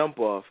the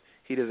jump-off,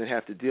 he doesn't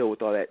have to deal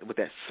with all that, with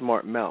that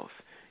smart mouth.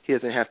 He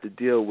doesn't have to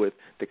deal with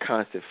the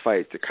constant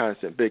fights, the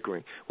constant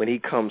bickering. When he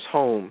comes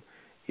home,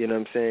 you know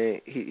what I'm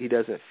saying, he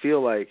doesn't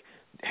feel like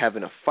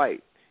having a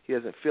fight. He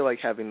doesn't feel like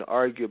having to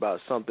argue about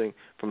something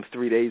from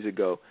 3 days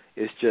ago.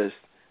 It's just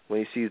when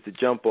he sees the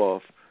jump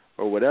off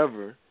or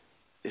whatever,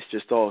 it's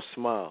just all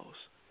smiles.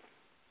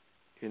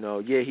 You know,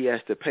 yeah, he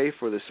has to pay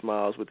for the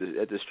smiles at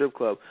the strip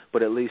club,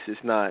 but at least it's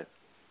not,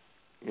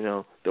 you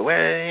know, the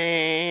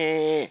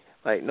way,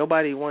 like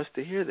nobody wants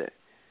to hear that.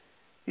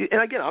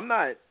 And again, I'm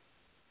not,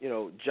 you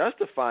know,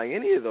 justifying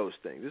any of those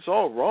things. It's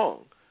all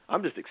wrong.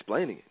 I'm just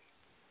explaining it.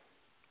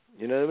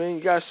 You know what I mean?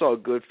 You guys saw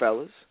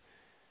Goodfellas.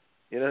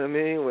 You know what I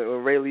mean? When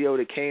Ray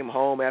Liotta came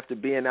home after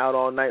being out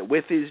all night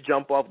with his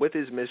jump off, with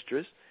his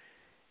mistress,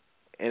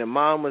 and the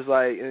mom was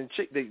like, and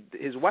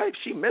his wife,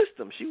 she missed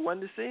him. She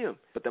wanted to see him.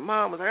 But the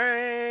mom was like,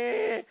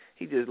 hey.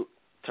 He just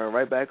turned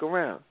right back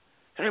around.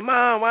 Hey,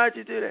 Mom, why'd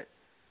you do that?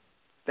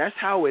 That's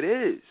how it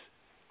is.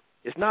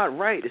 It's not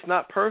right. It's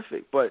not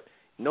perfect. But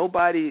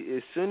nobody,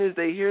 as soon as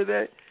they hear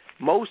that,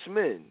 most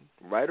men,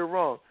 right or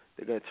wrong,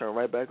 they're going to turn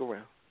right back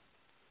around.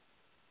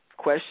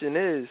 Question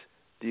is,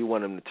 do you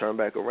want him to turn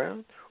back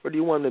around? Or do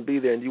you want him to be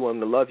there and do you want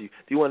him to love you?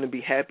 Do you want him to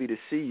be happy to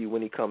see you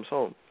when he comes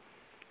home?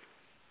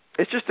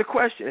 It's just a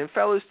question. And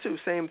fellas, too,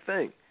 same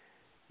thing.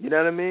 You know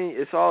what I mean?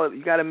 It's all,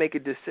 you got to make a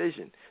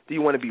decision. Do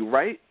you want to be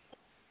right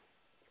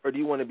or do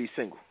you want to be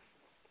single?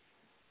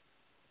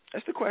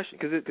 That's the question.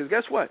 Because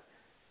guess what?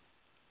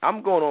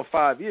 I'm going on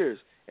 5 years,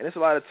 and it's a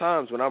lot of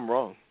times when I'm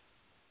wrong.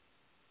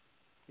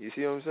 You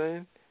see what I'm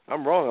saying?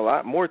 I'm wrong a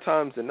lot, more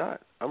times than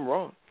not. I'm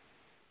wrong.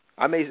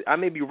 I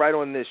may be right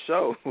on this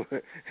show,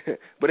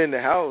 but in the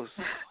house,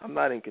 I'm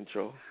not in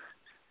control.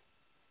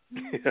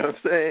 You know what I'm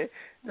saying?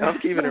 I'm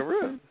keeping it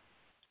real.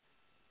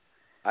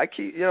 I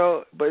keep, you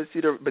know, but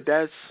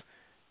there's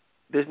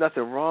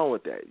nothing wrong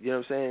with that. You know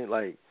what I'm saying?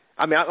 Like,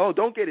 I mean,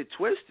 don't get it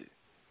twisted.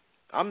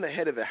 I'm the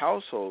head of the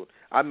household.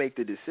 I make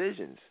the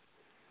decisions.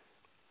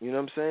 You know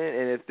what I'm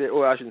saying?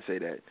 And I shouldn't say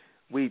that.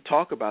 We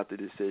talk about the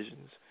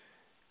decisions.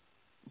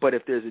 But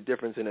if there's a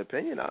difference in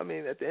opinion, I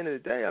mean, at the end of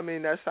the day, I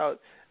mean, that's how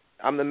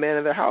I'm the man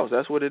of the house.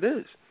 That's what it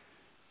is.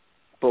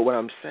 But what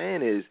I'm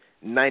saying is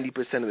 90%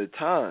 of the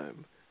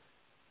time,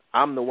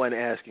 I'm the one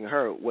asking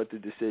her what the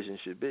decision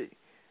should be.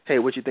 Hey,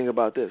 what you think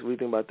about this? What do you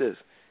think about this?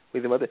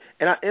 What do you think about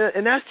that?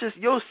 And that's just,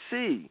 you'll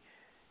see.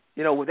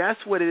 You know, that's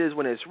what it is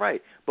when it's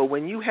right. But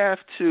when you have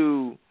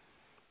to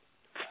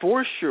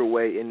force your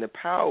way in the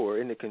power,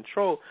 in the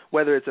control,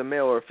 whether it's a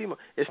male or a female,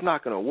 it's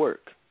not going to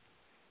work.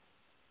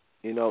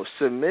 You know,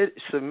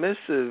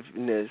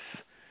 submissiveness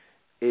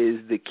is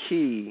the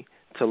key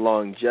to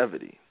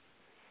longevity.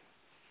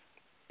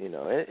 You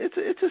know,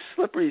 it's a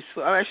slippery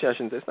slope. Actually, I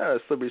shouldn't say it's not a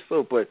slippery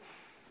slope, but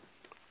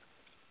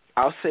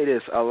I'll say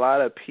this: a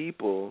lot of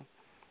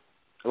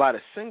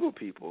single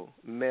people,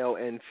 male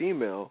and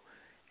female,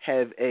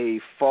 have a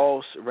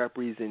false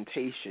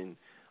representation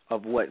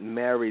of what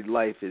married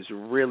life is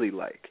really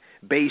like,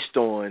 based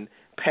on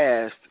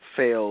past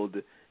failed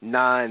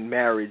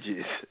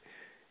non-marriages.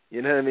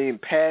 You know what I mean?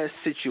 Past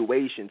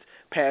situations,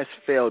 past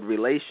failed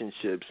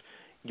relationships.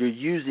 You're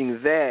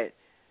using that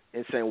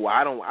and saying,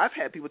 well, I've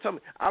had people tell me,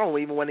 I don't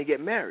even want to get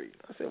married.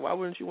 I said, why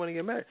wouldn't you want to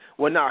get married?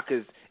 Well, no,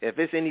 because if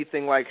it's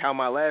anything like how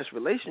my last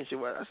relationship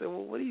was, I said,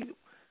 well,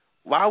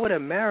 why would a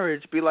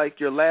marriage be like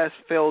your last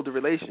failed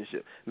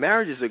relationship?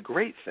 Marriage is a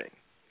great thing.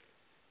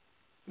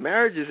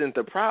 Marriage isn't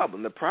the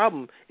problem. The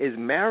problem is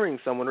marrying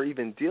someone or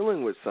even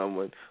dealing with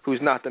someone who's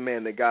not the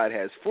man that God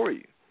has for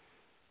you.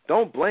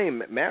 Don't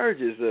blame.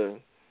 Marriage is a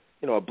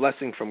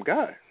blessing from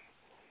God.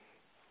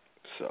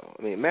 So,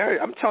 I mean, marriage,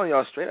 I'm telling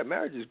y'all straight up,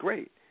 marriage is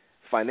great.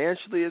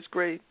 Financially, it's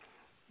great.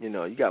 You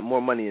know, you got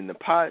more money in the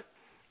pot.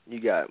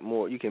 You got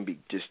more, you can be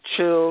just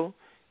chill.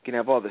 You can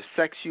have all the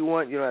sex you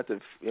want. You don't have to,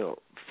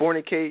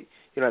 fornicate.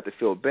 You don't have to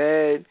feel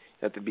bad.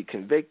 You have to be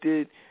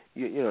convicted.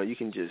 You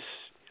can just,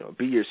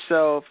 be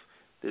yourself.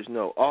 There's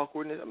no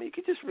awkwardness. I mean, you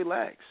can just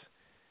relax.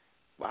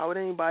 Why would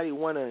anybody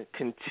want to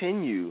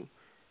continue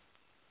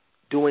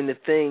doing the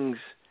things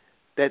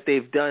that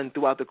they've done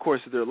throughout the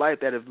course of their life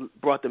that have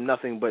brought them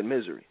nothing but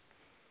misery?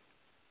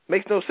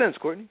 Makes no sense,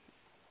 Courtney.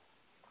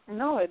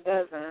 No, it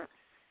doesn't.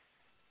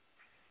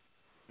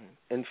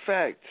 In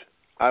fact,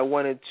 I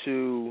wanted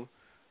to,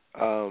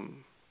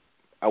 and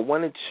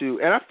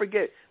I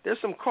forget, there's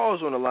some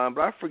calls on the line,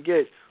 but I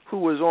forget who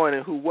was on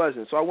and who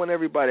wasn't. So I want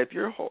everybody, if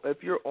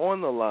you're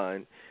on the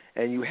line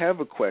and you have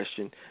a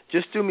question,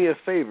 just do me a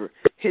favor.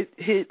 Hit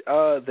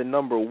the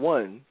number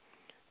 1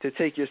 to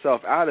take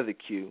yourself out of the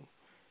queue,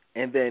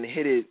 and then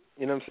hit it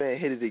you know what I'm saying,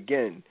 hit it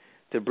again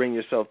to bring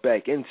yourself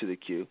back into the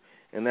queue.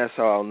 And that's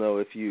how I'll know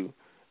if you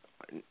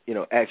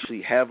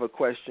actually have a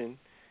question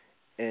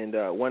and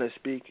want to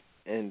speak.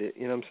 And,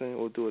 you know what I'm saying,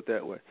 we'll do it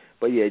that way.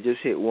 But, yeah, just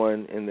hit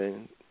one and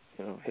then,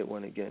 hit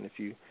one again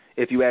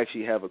if you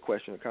actually have a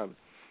question or comment.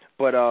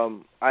 But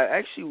I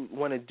actually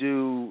want to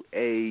do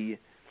a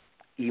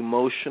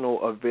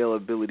emotional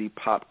availability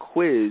pop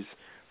quiz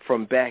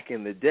from back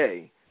in the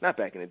day. Not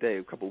back in the day,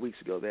 a couple of weeks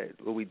ago, that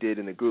what we did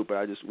in the group,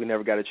 but we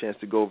never got a chance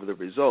to go over the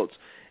results.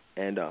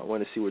 And I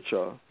want to see what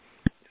y'all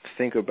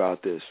think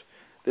about this.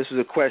 This was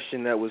a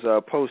question that was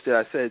posted.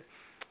 I said,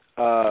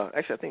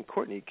 actually, I think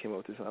Courtney came up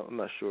with this. I'm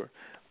not sure.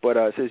 But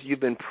it says,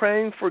 you've been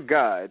praying for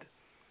God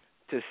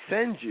to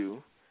send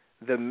you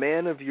the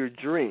man of your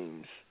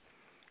dreams,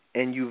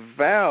 and you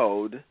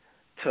vowed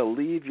to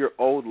leave your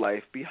old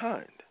life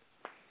behind.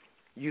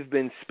 You've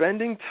been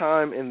spending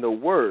time in the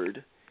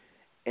Word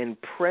and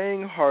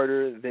praying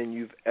harder than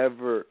you've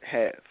ever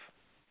have.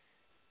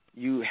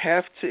 You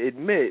have to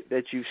admit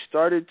that you've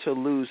started to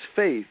lose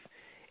faith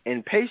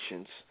and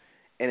patience,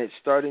 and it's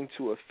starting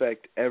to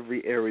affect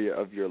every area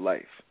of your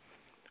life.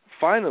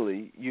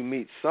 Finally, you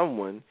meet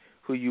someone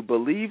who you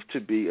believe to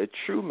be a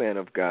true man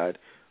of God,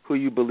 who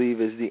you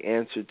believe is the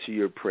answer to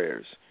your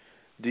prayers.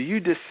 Do you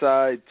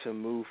decide to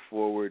move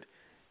forward?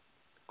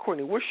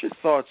 Courtney, what's your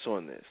thoughts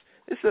on this?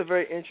 This is a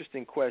very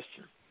interesting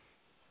question.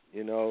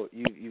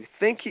 You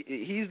think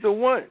he's the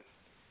one.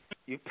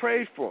 You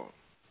prayed for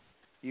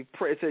him.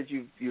 It says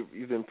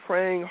you've been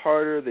praying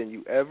harder than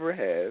you ever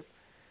have,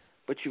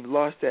 but you've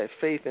lost that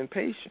faith and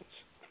patience,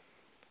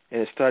 and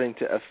it's starting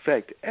to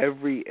affect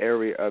every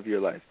area of your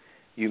life.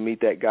 You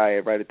meet that guy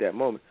right at that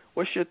moment.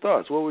 What's your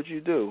thoughts? What would you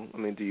do? I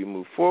mean, do you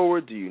move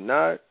forward? Do you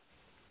not?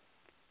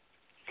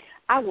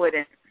 I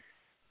wouldn't.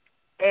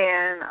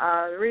 And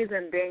the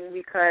reason being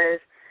because,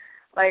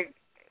 like,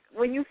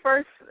 when you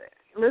first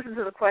listen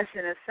to the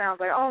question, it sounds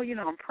like, oh,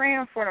 I'm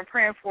praying for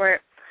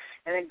it,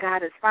 and then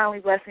God is finally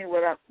blessing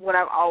what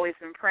I've always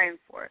been praying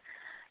for.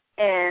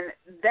 And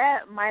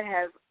that might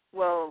have,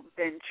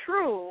 been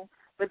true,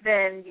 but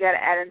then you got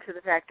to add into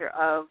the factor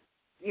of,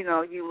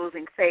 you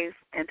losing faith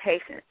and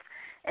patience.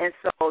 And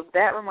so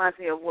that reminds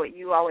me of what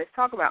you always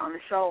talk about on the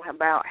show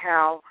about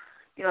how,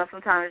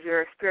 sometimes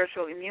your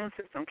spiritual immune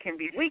system can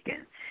be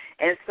weakened.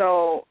 And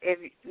so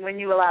when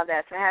you allow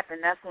that to happen,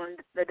 that's when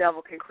the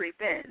devil can creep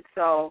in.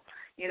 So,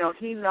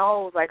 he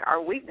knows, like,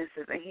 our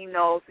weaknesses, and he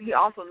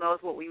also knows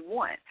what we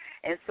want.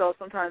 And so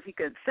sometimes he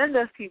could send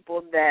us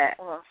people that,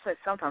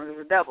 sometimes it's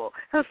the devil.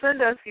 He'll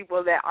send us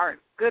people that aren't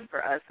good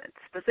for us,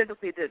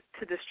 specifically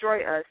to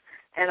destroy us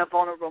in a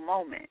vulnerable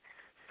moment.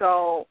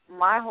 So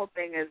my whole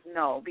thing is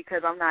no,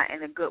 because I'm not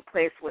in a good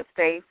place with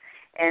faith.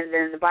 And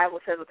then the Bible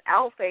says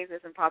without faith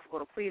it's impossible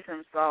to please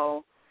him.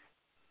 So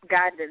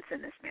God didn't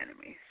send this man to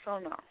me. So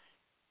no.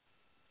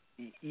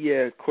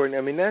 Yeah, Courtney,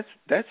 I mean,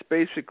 that's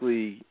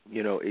basically,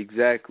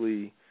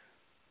 exactly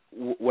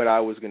what I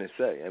was going to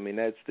say. I mean,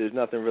 there's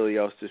nothing really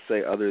else to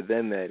say other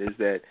than that, is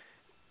that,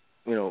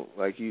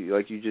 like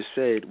you just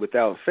said,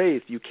 without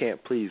faith you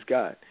can't please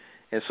God.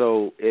 And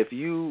so if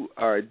you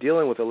are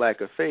dealing with a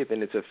lack of faith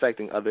and it's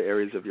affecting other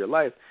areas of your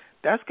life,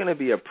 that's going to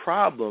be a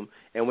problem.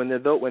 And when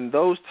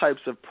those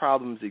types of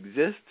problems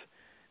exist,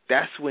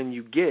 that's when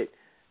you get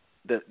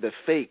the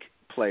fake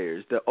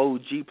players, the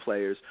OG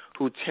players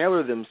who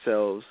tailor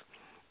themselves,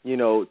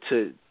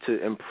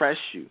 to impress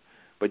you.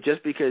 But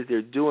just because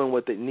they're doing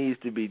what needs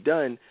to be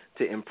done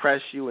to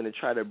impress you and to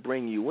try to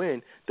bring you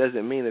in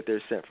doesn't mean that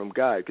they're sent from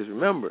God. Because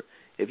remember,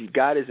 if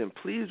God isn't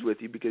pleased with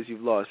you because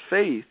you've lost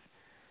faith,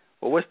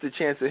 well, what's the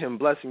chance of him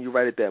blessing you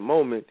right at that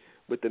moment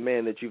with the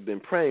man that you've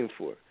been praying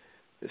for?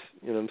 It's,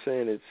 you know what I'm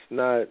saying? It's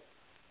not,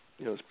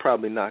 it's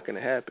probably not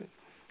going to happen.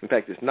 In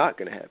fact, it's not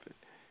going to happen.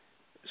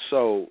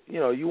 So,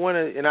 you want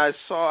to, and I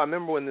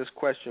remember when this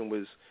question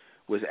was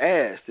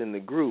asked in the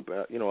group,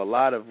 a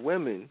lot of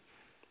women,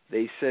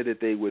 they said that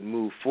they would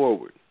move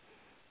forward.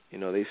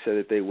 They said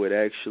that they would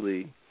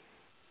actually,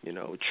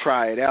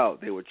 try it out.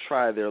 They would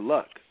try their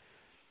luck,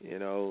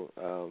 and,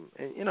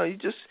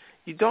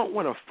 you don't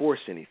want to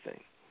force anything.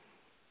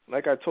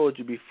 Like I told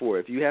you before,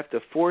 if you have to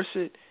force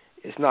it,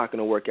 it's not going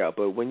to work out.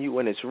 But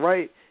when it's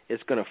right,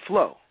 it's going to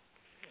flow.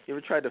 You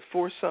ever tried to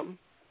force something?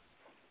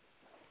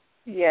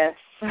 Yes.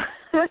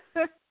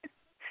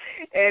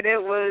 And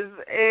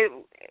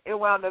it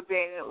wound up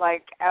being,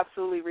 like,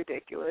 absolutely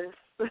ridiculous.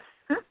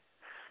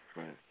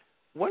 Right.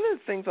 One of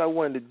the things I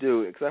wanted to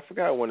do, because I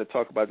forgot I wanted to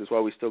talk about this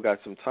while we still got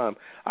some time,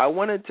 I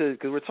wanted to,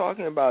 because we're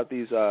talking about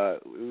these,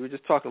 we were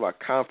just talking about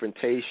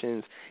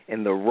confrontations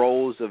and the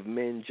roles of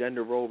men,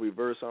 gender role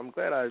reversal. I'm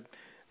glad I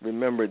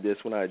remembered this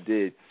when I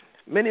did.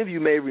 Many of you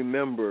may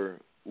remember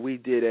we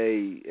did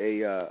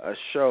a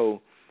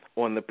show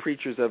on the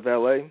preachers of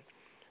L.A.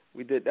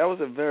 That was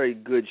a very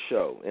good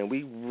show, and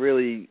we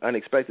really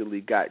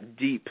unexpectedly got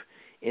deep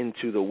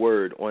into the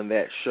word on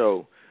that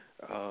show,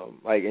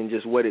 and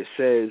just what it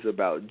says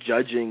about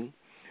judging,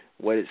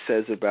 what it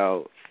says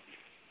about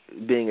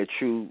being a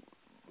true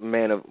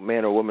man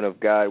or woman of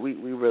God. We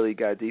really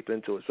got deep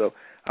into it. So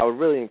I would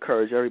really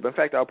encourage everybody. In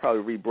fact, I'll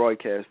probably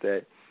rebroadcast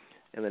that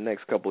in the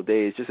next couple of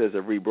days, just as a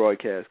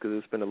rebroadcast, because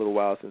it's been a little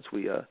while since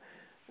we,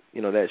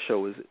 that show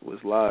was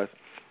live.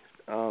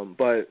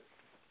 But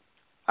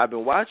I've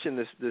been watching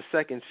the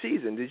second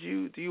season.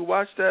 Do you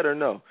watch that or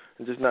no?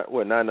 And just not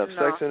enough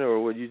sex in it,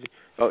 or what you?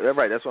 Oh,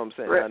 right. That's what I'm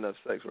saying. Not enough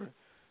sex, right?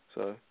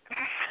 So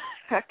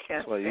I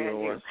can't stand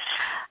you.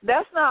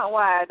 That's not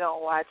why I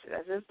don't watch it.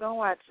 I just don't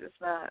watch it.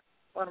 It's not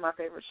one of my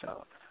favorite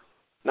shows.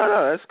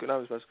 No, that's good.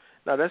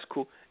 No, that's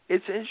cool.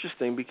 It's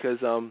interesting because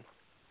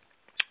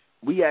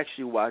we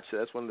actually watch it.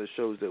 That's one of the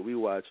shows that we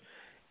watch,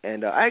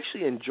 and I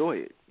actually enjoy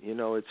it.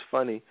 It's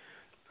funny.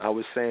 I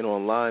was saying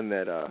online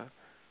that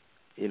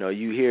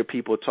you hear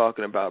people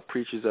talking about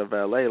Preachers of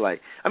L.A.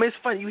 It's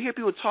funny. You hear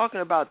people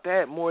talking about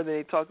that more than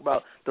they talk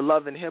about the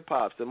Love and Hip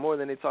Hops, and more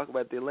than they talk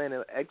about the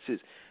Atlanta X's.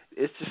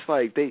 It's just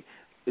like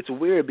it's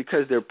weird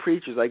because they're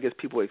preachers. I guess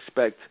people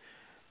expect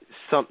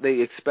they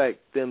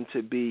expect them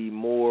to be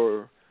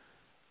more.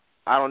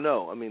 I don't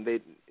know.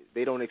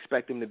 They don't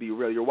expect them to be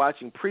real. You're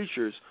watching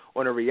preachers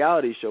on a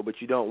reality show, but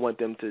you don't want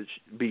them to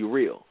be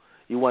real.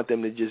 You want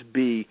them to just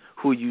be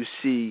who you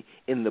see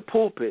in the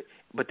pulpit,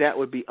 but that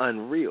would be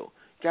unreal.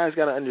 You guys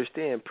got to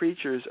understand,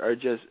 preachers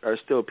are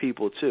still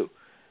people too.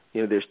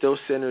 They're still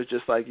sinners,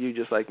 just like you,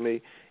 just like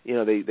me.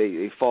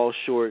 They fall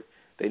short.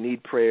 They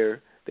need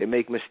prayer. They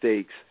make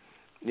mistakes.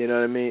 You know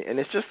what I mean? And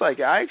it's just like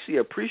I actually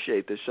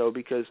appreciate the show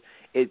because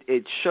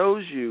it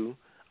shows you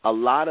a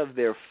lot of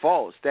their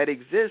faults that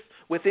exist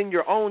within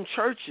your own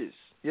churches.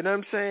 You know what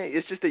I'm saying?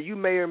 It's just that you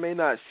may or may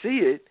not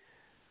see it,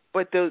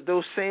 but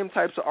those same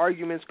types of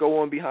arguments go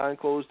on behind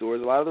closed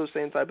doors. A lot of those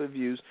same type of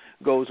views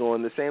goes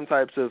on. The same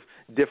types of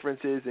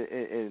differences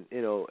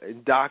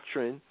in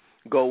doctrine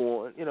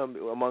go on,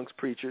 amongst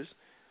preachers.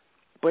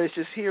 But it's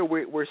just here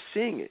we're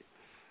seeing it.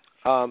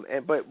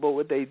 But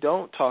what they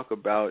don't talk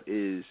about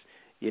is,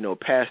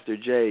 Pastor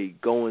Jay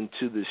going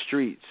to the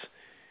streets,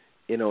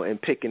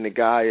 and picking the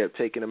guy up,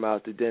 taking him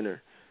out to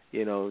dinner,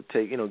 getting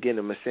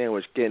him a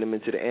sandwich, getting him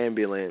into the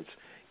ambulance,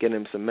 getting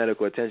him some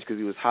medical attention because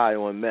he was high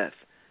on meth,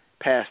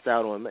 passed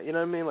out on meth. You know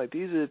what I mean? Like,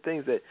 these are the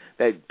things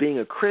that being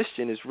a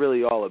Christian is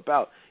really all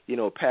about.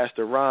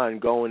 Pastor Ron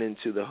going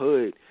into the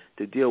hood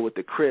to deal with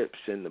the Crips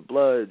and the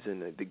Bloods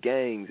and the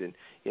gangs and,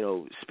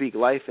 speak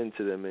life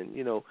into them and,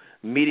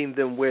 meeting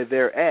them where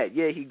they're at.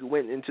 Yeah, he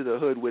went into the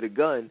hood with a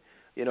gun,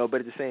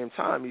 but at the same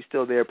time, he's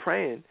still there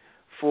praying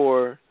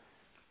for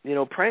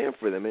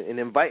them and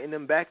inviting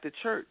them back to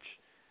church.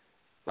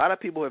 A lot of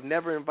people have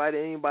never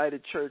invited anybody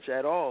to church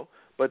at all,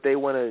 but they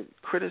want to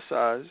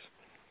criticize,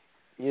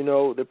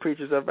 the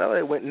preachers of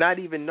L.A., not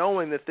even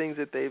knowing the things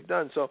that they've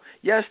done. So,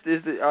 yes,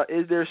 is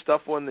there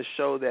stuff on the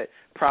show that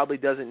probably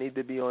doesn't need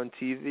to be on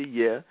TV?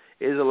 Yeah.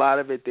 Is a lot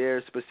of it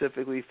there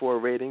specifically for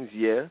ratings?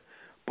 Yeah.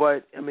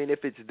 But,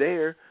 if it's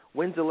there,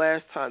 when's the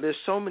last time? There's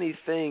so many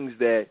things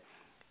that,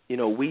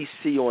 we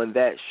see on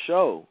that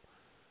show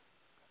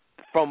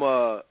from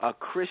a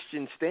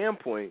Christian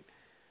standpoint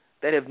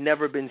that have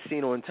never been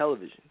seen on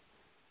television.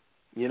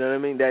 You know what I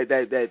mean? That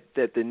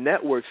the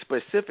network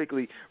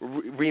specifically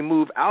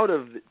remove out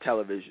of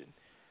television.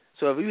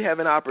 So if you have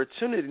an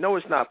opportunity, no,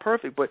 it's not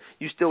perfect, but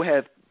you still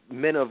have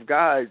men of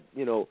God,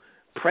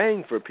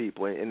 praying for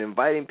people and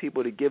inviting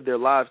people to give their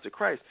lives to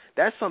Christ.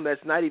 That's something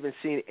that's not even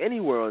seen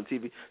anywhere on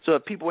TV. So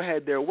if people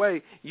had their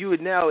way, you would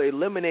now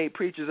eliminate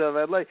Preachers of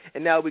L.A.,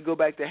 and now we go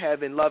back to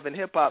having Love and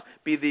Hip Hop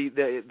be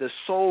the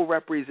sole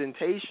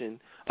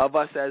representation of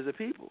us as a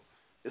people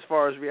as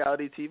far as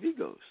reality TV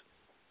goes.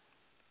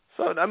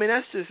 So,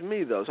 that's just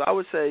me, though. So I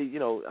would say,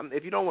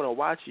 if you don't want to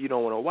watch it, you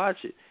don't want to watch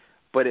it,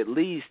 but at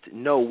least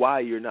know why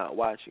you're not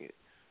watching it.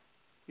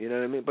 You know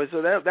what I mean? But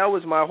so that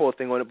was my whole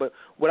thing on it. But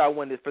what I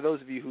wanted, for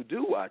those of you who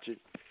do watch it,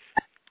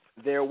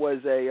 there was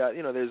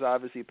there's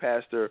obviously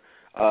Pastor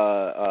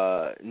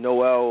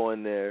Noel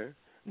on there.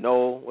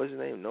 Noel, what's his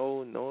name?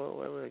 Noel,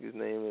 whatever his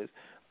name is.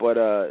 But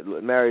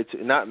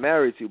not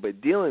married to,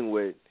 but dealing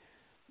with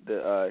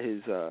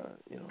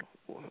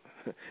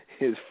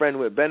his friend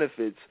with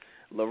benefits,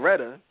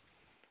 Loretta.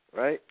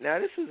 Right? Now,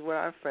 this is what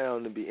I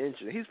found to be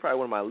interesting. He's probably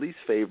one of my least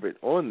favorite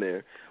on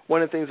there.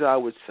 One of the things that I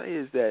would say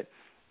is that,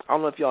 I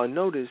don't know if y'all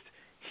noticed,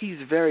 he's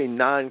very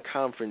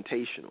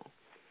non-confrontational.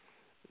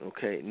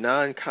 Okay,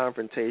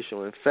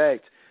 non-confrontational. In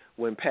fact,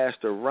 when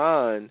Pastor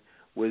Ron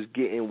was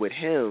getting with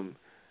him,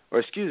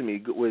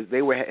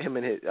 him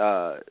and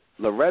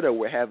Loretta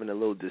were having a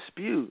little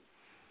dispute,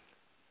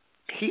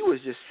 he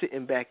was just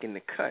sitting back in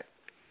the cut.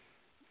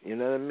 You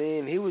know what I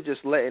mean? He was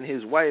just letting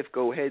his wife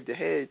go head to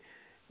head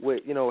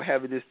with,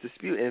 having this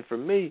dispute. And for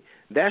me,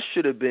 that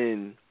should have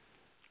been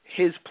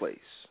his place.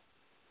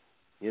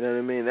 You know what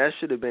I mean? That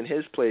should have been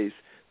his place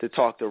to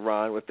talk to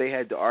Ron. If they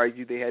had to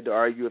argue, they had to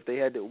argue. If they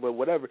had to,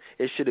 whatever,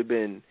 it should have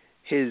been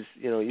his.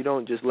 You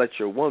don't just let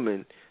your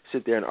woman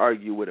sit there and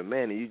argue with a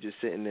man and you just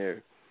sitting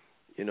there,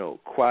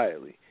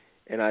 quietly.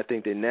 And I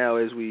think that now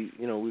as we've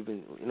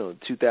been,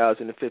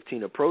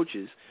 2015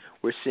 approaches,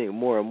 we're seeing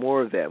more and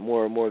more of that,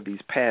 more and more of these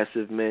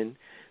passive men,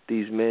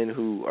 these men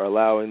who are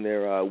allowing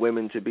their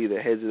women to be the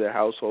heads of their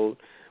household,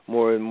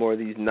 more and more of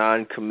these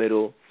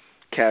non-committal,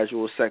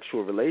 casual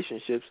sexual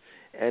relationships.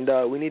 And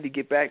we need to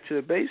get back to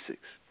the basics.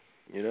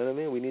 You know what I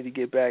mean? We need to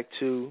get back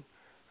to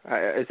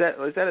is that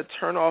a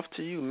turn off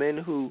to you, men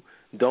who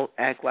don't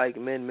act like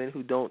men, men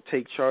who don't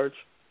take charge?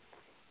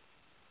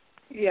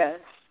 Yes,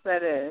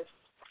 that is.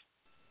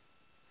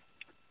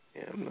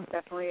 Yeah, I'm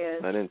definitely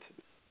is. Not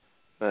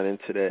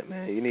into that,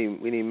 man.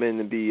 We need men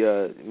to be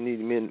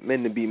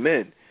men to be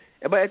men.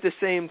 But at the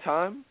same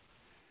time,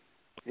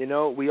 you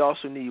know, we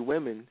also need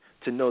women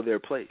to know their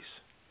place.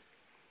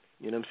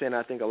 You know what I'm saying?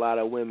 I think a lot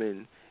of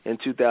women in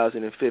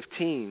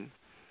 2015,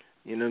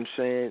 you know what I'm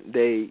saying,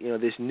 they, you know,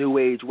 this new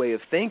age way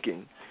of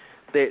thinking,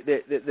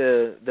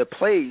 the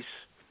place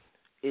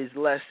is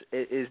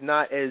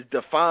not as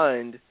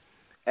defined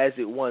as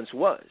it once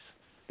was.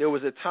 There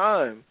was a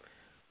time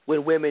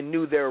when women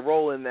knew their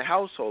role in the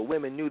household,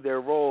 women knew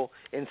their role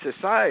in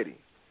society,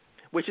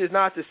 which is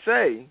not to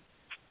say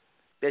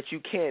that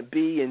you can't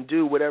be and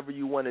do whatever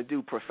you want to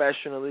do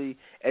professionally,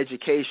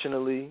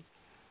 educationally,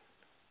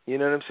 you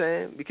know what I'm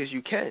saying? Because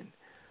you can.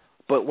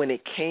 But when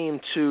it came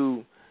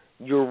to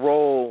your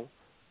role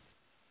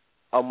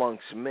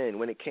amongst men,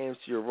 when it came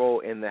to your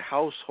role in the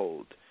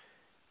household,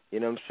 you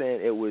know what I'm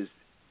saying, it was,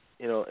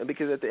 you know, and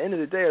because at the end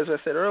of the day, as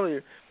I said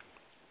earlier,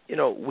 you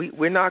know,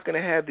 we're not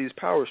going to have these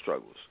power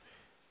struggles.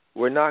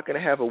 We're not going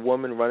to have a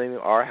woman running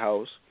our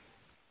house.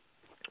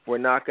 We're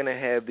not going to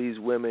have these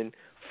women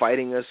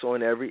fighting us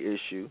on every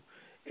issue.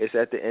 It's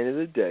at the end of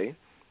the day,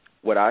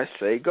 what I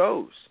say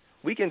goes.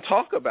 We can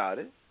talk about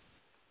it,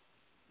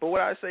 but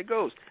what I say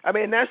goes. I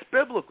mean, that's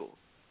biblical.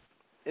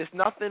 There's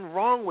nothing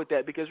wrong with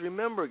that because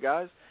remember,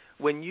 guys,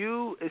 when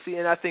you see,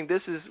 and I think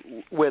this is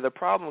where the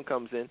problem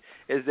comes in,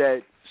 is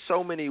that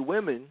so many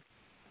women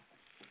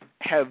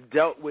have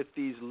dealt with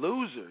these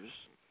losers,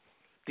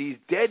 these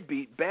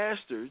deadbeat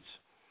bastards,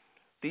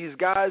 these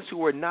guys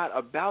who are not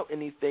about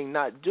anything,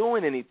 not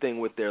doing anything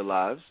with their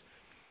lives.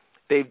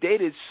 They've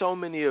dated so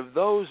many of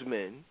those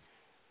men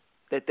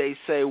that they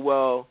say,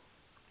 well,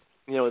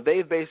 you know,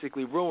 they've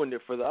basically ruined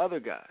it for the other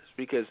guys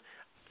because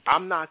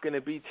I'm not going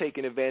to be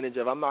taken advantage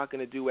of. I'm not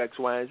going to do X,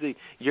 Y, and Z.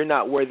 You're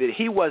not worthy.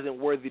 He wasn't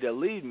worthy to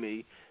lead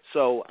me,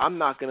 so I'm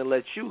not going to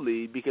let you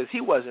lead because he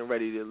wasn't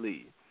ready to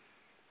lead.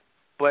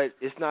 But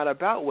it's not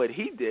about what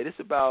he did. It's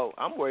about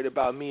I'm worried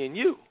about me and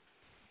you.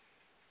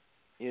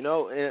 You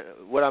know,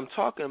 and what I'm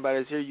talking about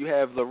is here you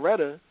have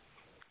Loretta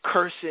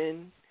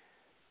cursing.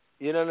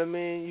 You know what I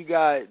mean? You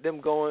got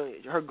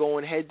her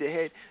going head to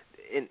head.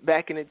 And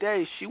back in the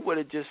day, she would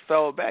have just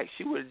fell back.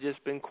 She would have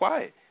just been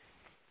quiet.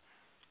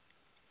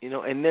 You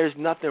know, and there's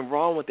nothing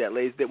wrong with that,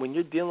 ladies. That when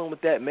you're dealing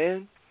with that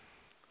man,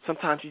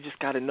 sometimes you just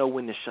got to know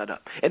when to shut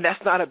up. And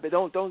that's not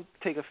don't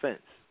take offense,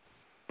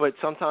 but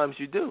sometimes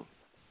you do.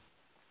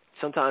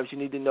 Sometimes you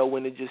need to know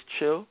when to just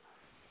chill.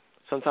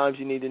 Sometimes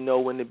you need to know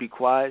when to be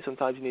quiet.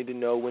 Sometimes you need to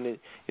know when to, you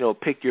know,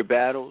 pick your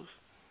battles.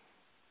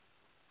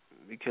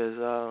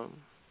 Because,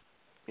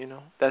 you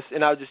know,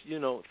 and I just, you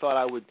know, thought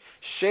I would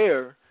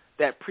share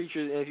that preacher.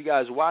 And if you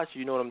guys watch,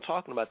 you know what I'm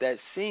talking about. That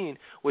scene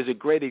was a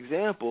great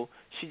example.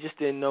 She just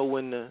didn't know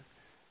when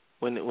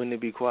to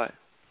be quiet.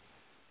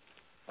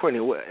 Courtney,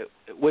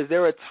 was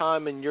there a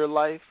time in your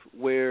life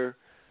where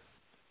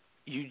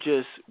you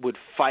just would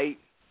fight?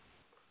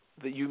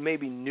 That you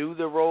maybe knew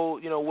the role,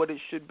 you know, what it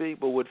should be,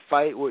 but would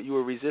fight what you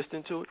were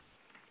resistant to it?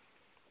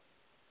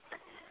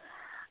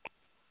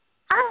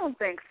 I don't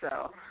think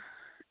so.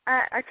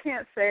 I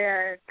can't say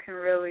I can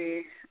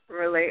really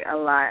relate a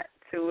lot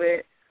to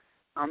it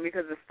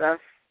because the stuff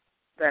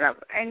that I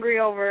was angry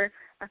over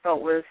I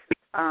thought was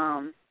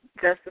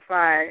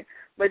justified.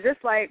 But just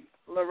like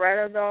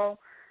Loretta, though,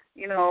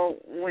 you know,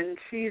 when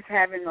she's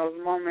having those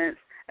moments,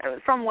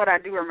 from what I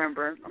do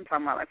remember, I'm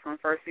talking about like from the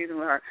first season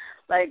with her,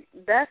 like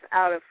that's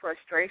out of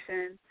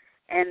frustration,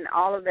 and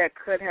all of that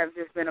could have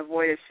just been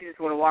avoided if she just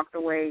would have walked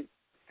away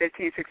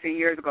 15, 16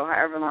 years ago,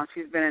 however long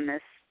she's been in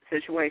this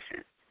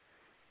situation.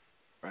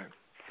 Right.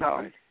 So,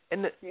 right.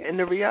 And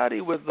the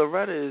reality with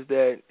Loretta is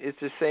that it's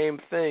the same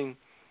thing,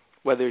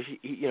 whether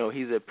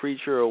he's a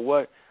preacher or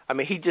what. I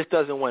mean, he just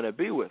doesn't want to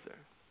be with her.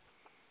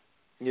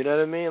 You know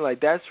what I mean?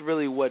 Like that's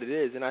really what it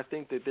is, and I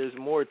think that there's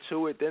more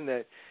to it than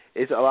that.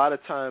 It's a lot of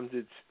times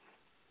it's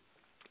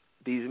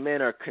these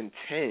men are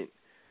content,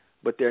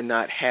 but they're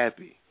not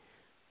happy.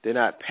 They're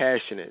not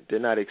passionate. They're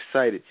not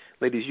excited.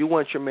 Ladies, you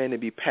want your man to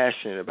be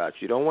passionate about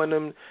you. You don't want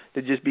him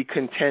to just be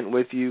content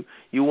with you.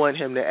 You want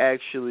him to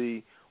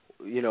actually,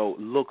 you know,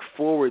 look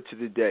forward to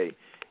the day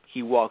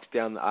he walks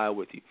down the aisle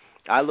with you.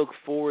 I look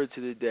forward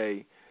to the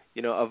day,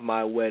 you know, of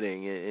my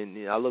wedding,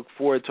 and I look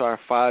forward to our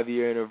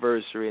 5-year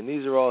anniversary. And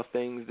these are all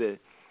things that,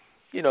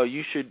 you know,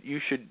 you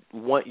should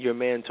want your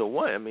man to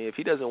want. I mean, if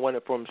he doesn't want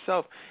it for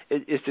himself,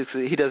 it's just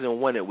he doesn't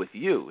want it with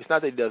you. It's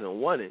not that he doesn't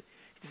want it;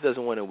 he just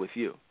doesn't want it with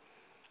you.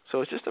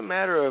 So it's just a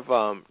matter of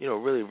you know,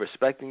 really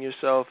respecting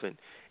yourself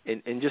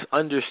and just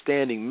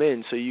understanding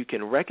men, so you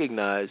can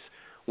recognize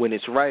when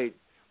it's right,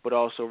 but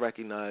also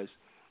recognize,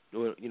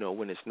 you know,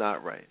 when it's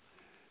not right.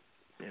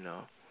 You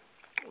know,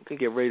 we can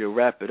get ready to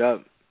wrap it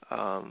up. You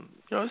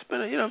know, it's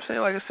been, you know what I'm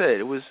saying, like I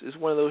said, it's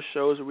one of those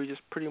shows where we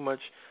just pretty much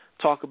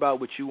talk about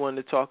what you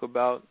wanted to talk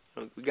about.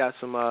 We got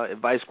some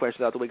advice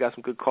questions out the way, got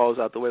some good calls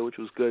out the way, which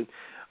was good.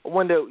 I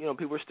wonder,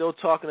 people are still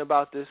talking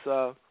about this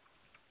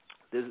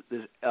this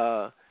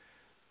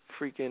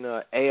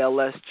freaking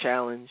ALS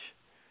challenge.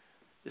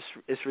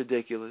 It's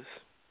ridiculous.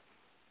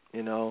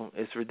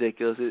 It's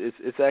ridiculous.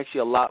 It's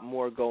actually a lot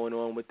more going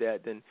on with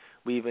that than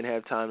we even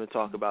have time to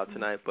talk about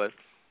tonight. But,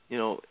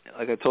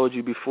 like I told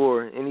you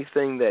before,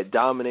 anything that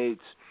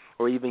dominates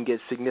or even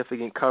gets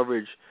significant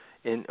coverage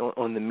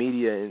on the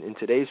media in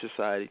today's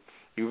society,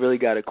 you really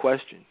got to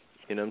question.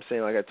 You know what I'm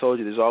saying? Like I told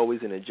you, there's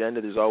always an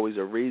agenda. There's always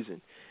a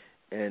reason.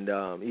 And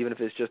even if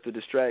it's just a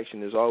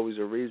distraction, there's always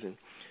a reason.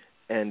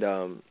 And,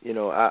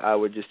 I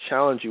would just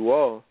challenge you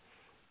all.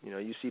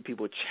 You see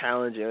people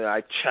challenging,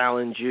 I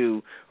challenge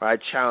you, or I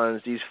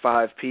challenge these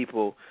 5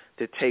 people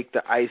to take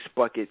the ice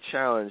bucket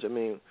challenge. I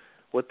mean,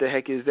 what the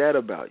heck is that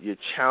about? You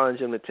challenge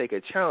them to take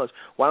a challenge.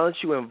 Why don't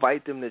you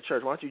invite them to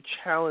church? Why don't you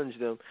challenge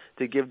them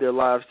to give their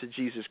lives to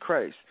Jesus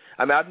Christ?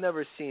 I mean, I've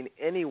never seen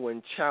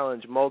anyone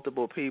challenge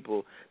multiple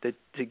people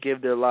to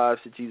give their lives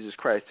to Jesus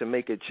Christ, to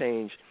make a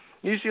change.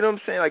 You see what I'm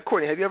saying? Like,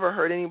 Courtney, have you ever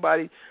heard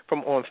anybody from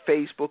on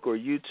Facebook or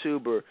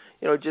YouTube or,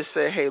 just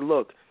say, hey,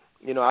 look,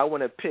 I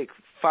want to pick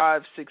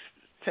 5, 6,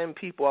 10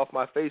 people off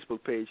my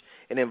Facebook page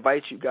and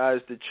invite you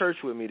guys to church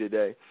with me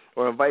today,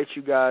 or invite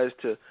you guys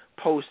to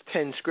post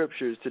 10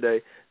 scriptures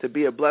today to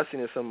be a blessing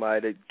to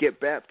somebody, to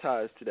get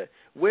baptized today.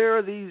 Where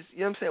are these,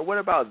 what I'm saying? What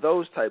about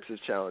those types of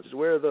challenges?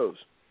 Where are those?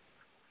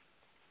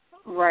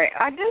 Right.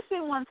 I did see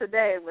one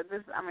today, but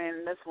this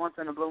once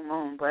in a blue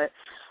moon, but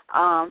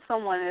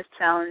someone is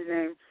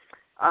challenging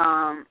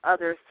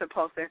others to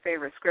post their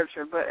favorite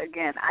scripture, but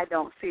again, I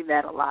don't see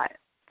that a lot,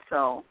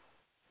 so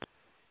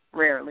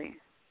rarely.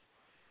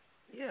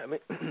 Yeah,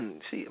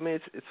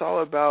 it's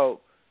all about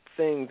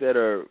things that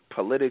are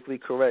politically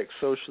correct,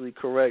 socially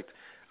correct.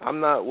 I'm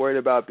not worried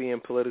about being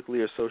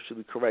politically or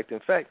socially correct. In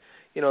fact,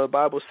 the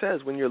Bible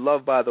says when you're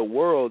loved by the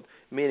world,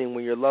 meaning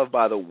when you're loved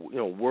by the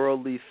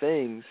worldly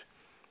things,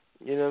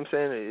 you know what I'm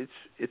saying?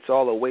 It's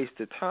all a waste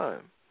of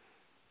time.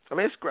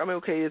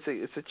 Okay,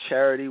 it's a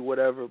charity,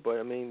 whatever,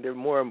 but there are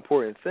more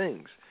important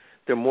things.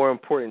 There are more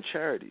important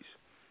charities.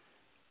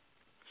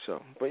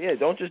 So, but yeah,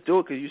 don't just do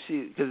it because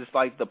it's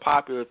like the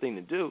popular thing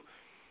to do.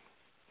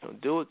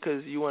 Do it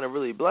because you want to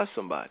really bless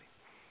somebody.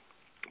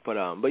 But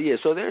yeah,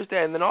 so there's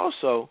that. And then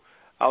also,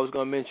 I was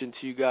going to mention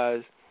to you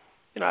guys,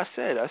 I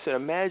said,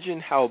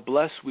 imagine how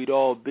blessed we'd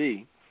all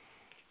be,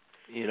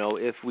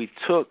 if we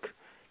took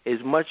as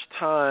much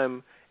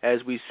time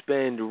as we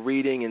spend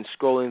reading and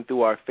scrolling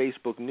through our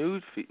Facebook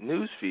news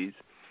feeds.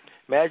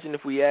 Imagine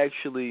if we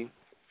actually,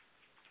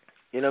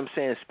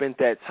 spent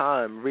that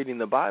time reading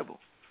the Bible.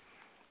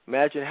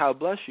 Imagine how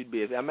blessed you'd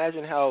be.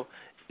 Imagine how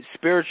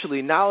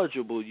spiritually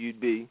knowledgeable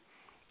you'd be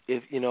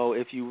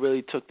if you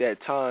really took that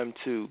time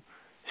to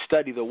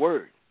study the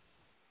Word.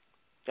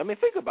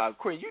 Think about it,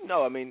 Courtney.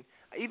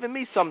 Even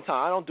me sometimes,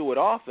 I don't do it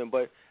often,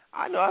 but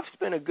I know I've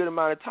spent a good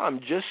amount of time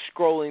just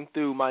scrolling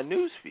through my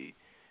news feed.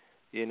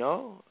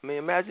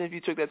 Imagine if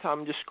you took that time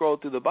and just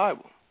scrolled through the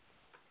Bible.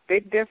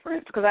 Big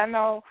difference, because I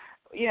know,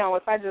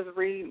 if I just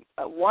read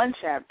one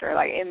chapter,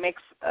 like, it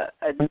makes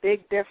a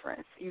big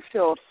difference. You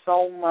feel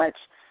so much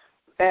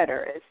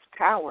better. It's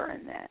power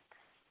in that.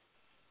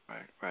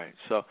 Right.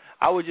 So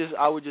I would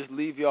just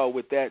leave y'all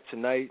with that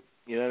tonight.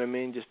 You know what I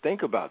mean? Just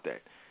think about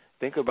that.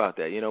 We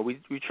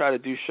try to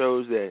do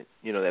shows that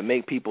that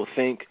make people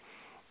think.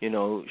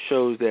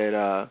 Shows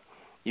that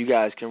you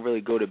guys can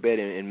really go to bed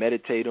and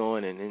meditate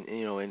on,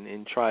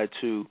 and try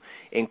to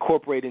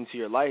incorporate into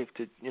your life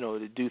to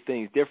to do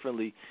things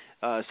differently,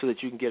 so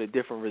that you can get a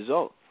different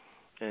result.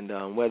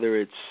 And whether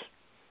it's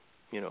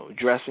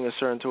dressing a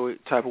certain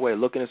type of way,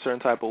 looking a certain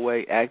type of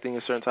way, acting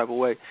a certain type of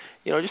way,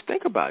 just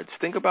think about it. Just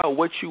think about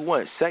what you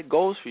want. Set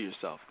goals for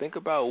yourself. Think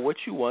about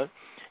what you want,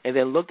 and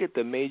then look at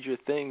the major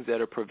things that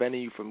are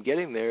preventing you from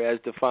getting there, as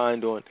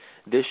defined on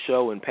this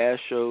show and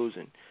past shows,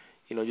 and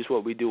just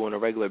what we do on a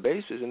regular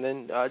basis, and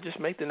then just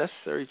make the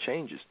necessary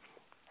changes.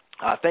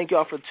 Thank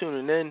y'all for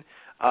tuning in.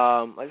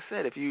 Like I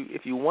said, if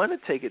you want to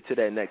take it to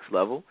that next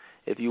level,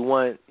 if you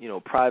want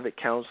private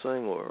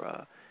counseling,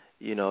 or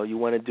you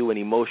want to do an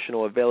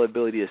emotional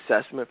availability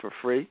assessment for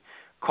free,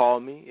 call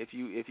me. If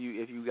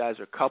you guys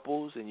are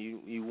couples and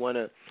you want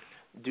to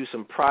do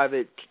some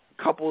private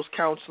couples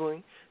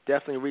counseling,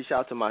 definitely reach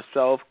out to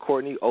myself,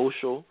 Courtney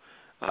Oshel,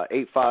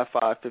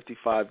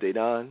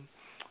 855-55-DEDAN,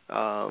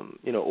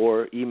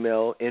 or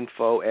email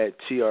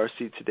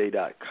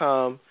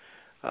info@trctoday.com.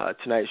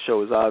 Tonight's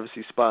show is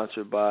obviously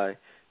sponsored by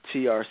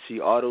TRC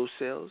Auto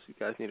Sales. You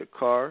guys need a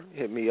car,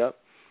 hit me up.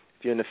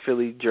 If you're in the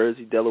Philly,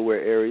 Jersey,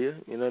 Delaware area,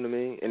 you know what I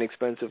mean,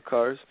 inexpensive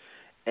cars.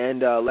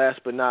 And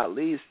last but not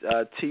least,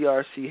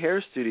 TRC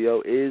Hair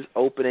Studio is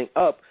opening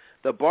up.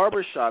 The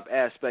barbershop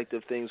aspect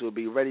of things will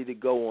be ready to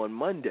go on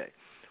Monday.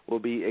 We'll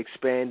be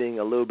expanding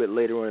a little bit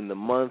later on in the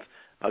month.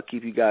 I'll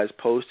keep you guys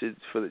posted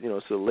so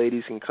the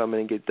ladies can come in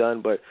and get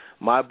done. But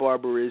my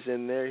barber is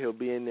in there. He'll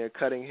be in there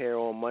cutting hair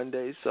on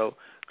Monday. So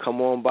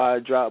come on by,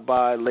 drop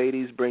by.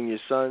 Ladies, bring your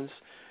sons.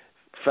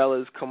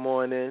 Fellas, come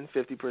on in.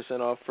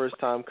 50% off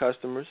first-time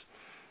customers.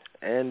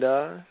 And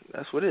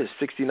that's what it is,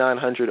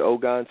 6900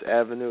 Ogons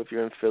Avenue. If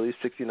you're in Philly,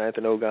 69th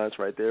and Ogons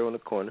right there on the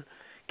corner.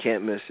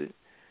 Can't miss it.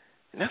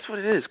 And that's what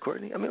it is,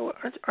 Courtney. I mean,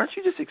 aren't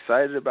you just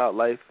excited about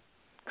life?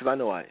 Because I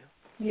know I am.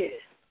 Yes.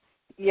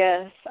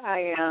 Yes,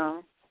 I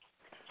am.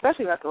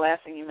 Especially about the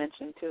last thing you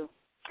mentioned, too.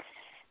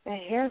 The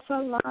hair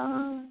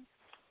salon.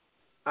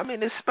 I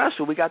mean, it's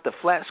special. We got the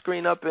flat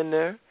screen up in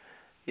there.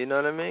 You know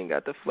what I mean?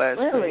 Got the flat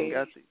screen.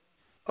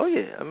 Oh,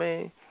 yeah. I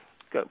mean,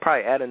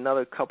 probably add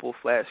another couple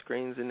flat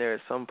screens in there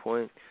at some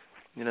point.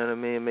 You know what I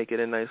mean? Make it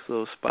a nice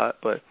little spot.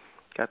 But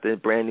got the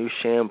brand new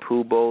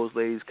shampoo bowls.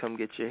 Ladies, come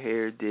get your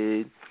hair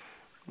did.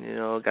 You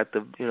know, got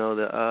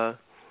the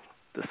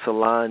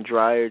salon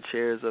dryer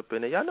chairs up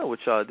in there. Y'all know what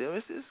y'all do.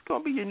 It's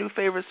gonna be your new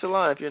favorite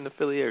salon if you're in the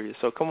Philly area.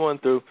 So come on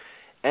through.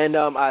 And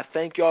I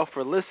thank y'all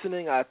for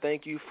listening. I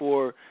thank you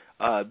for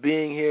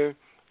being here.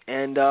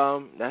 And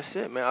that's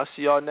it, man. I'll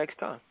see y'all next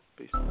time.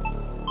 Peace.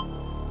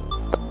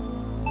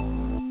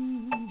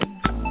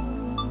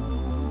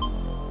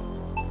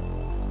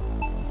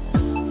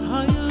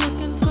 Are you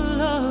looking for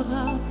love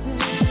out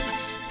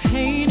there?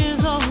 Pain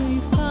is all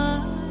you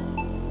find.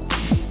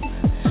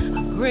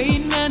 A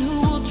great man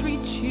who will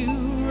treat you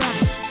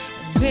right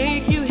and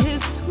make you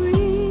his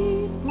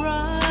sweet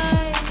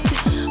bride.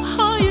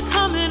 Are you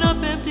coming up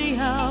empty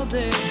out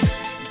there?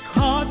 You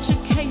caught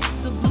your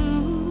case of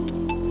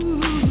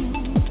blues.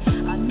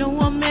 I know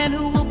a man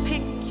who will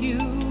pick you.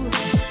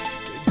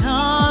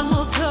 Dedan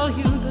will tell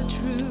you the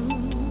truth.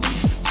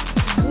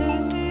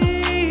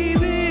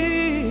 Baby,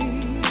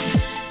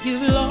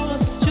 you've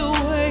lost your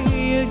way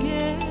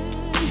again.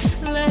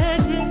 Let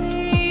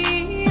Dedan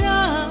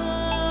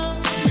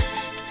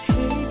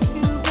take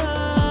you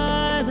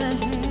by the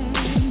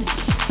hand.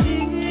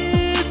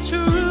 His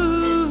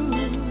truth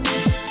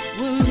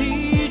will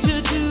lead you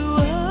to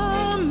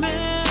a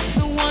man,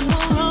 the one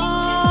who'll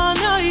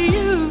honor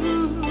you.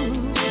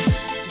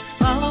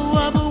 Follow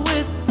up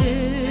with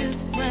this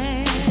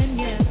plan,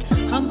 yes.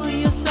 Humble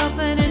yourself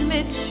and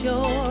admit you're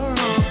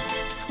wrong.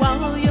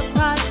 Swallow your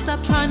pride, stop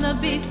trying to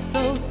be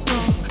so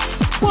strong.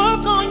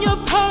 Work on your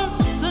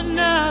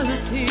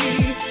personality,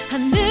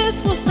 and this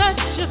will set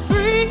you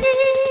free.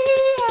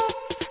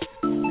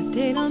 Let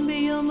Dedan be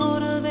your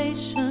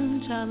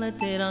motivation, child. Let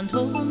Dedan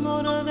Tolbert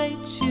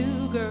motivate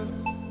you, girl.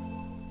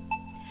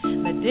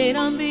 Let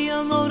Dedan be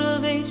your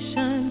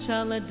motivation,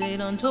 child. Let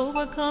Dedan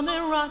Tolbert come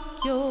and rock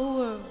your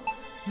world.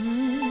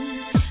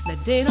 Let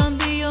Dedan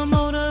be your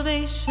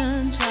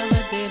motivation, child.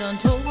 Let Dedan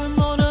Tolbert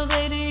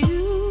motivate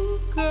you,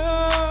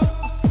 girl.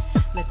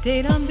 Let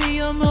Dedan be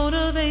your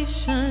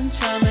motivation,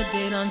 child. Let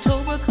Dedan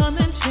Tolbert come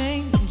and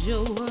change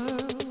your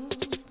world.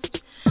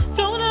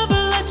 Don't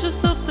ever let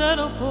yourself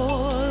settle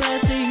for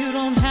less. You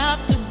don't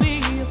have to be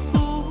a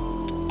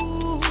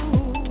fool.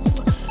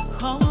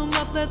 Call him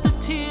up, let the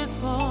tears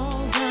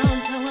fall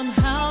down. Tell him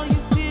how you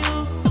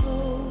feel so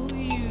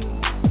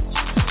huge.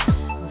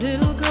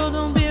 Little girl,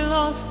 don't be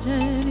lost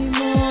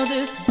anymore.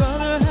 This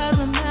brother has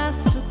a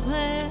master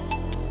plan.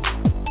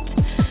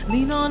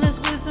 Lean on his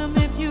wisdom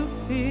if you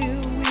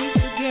feel weak.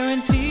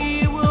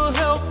 Guarantee it will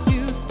help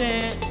you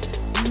stand.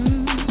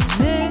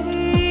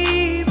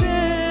 Baby,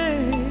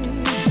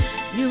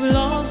 you've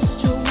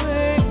lost your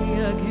way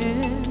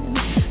again.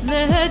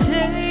 Let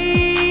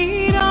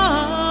Dedan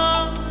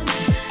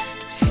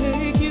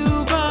take you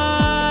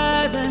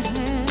by the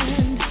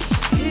hand.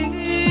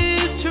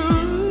 His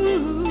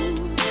truth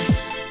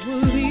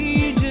will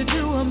lead you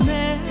to a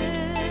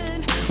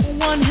man,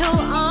 one he'll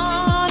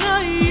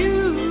honor you.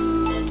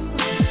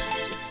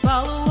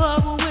 Follow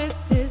up with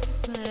this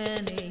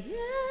plan,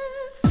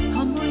 yes.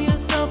 Humble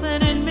yourself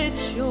and admit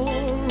you're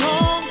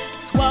wrong.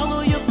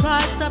 Swallow your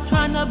pride, stop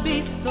trying to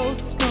be so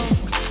strong.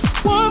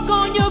 Work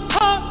on your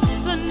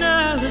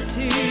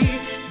personality,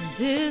 and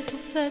this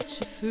will set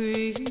you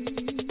free.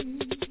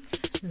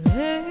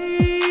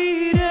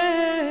 Lady,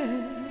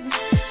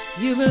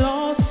 you've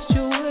lost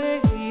your way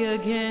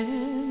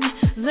again.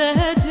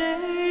 Let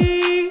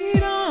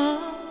Dedan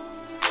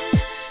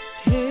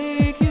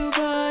take you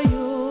by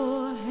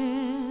your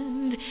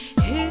hand.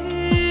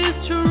 His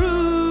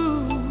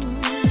truth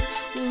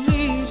will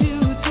lead you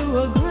to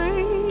a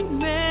great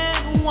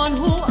man, one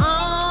who'll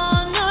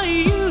honor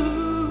you.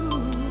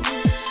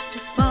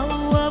 Just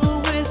follow up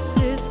with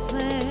this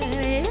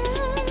plan.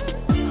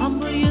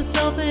 Humble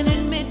yourself and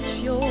admit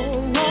you're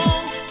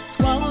wrong.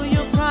 Swallow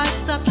your pride,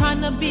 stop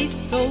trying to be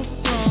so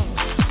strong.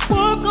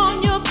 Work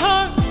on your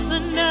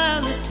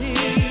personality,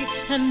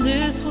 and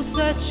this will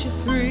set you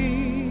free.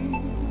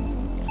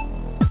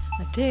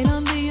 Let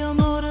Dedan be your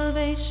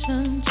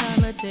motivation,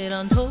 child. Let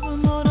Dedan Tolbert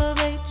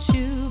motivate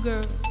you,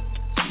 girl.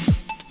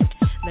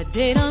 Let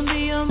Dedan be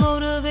your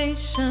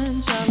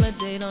motivation, child. Let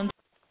Dedan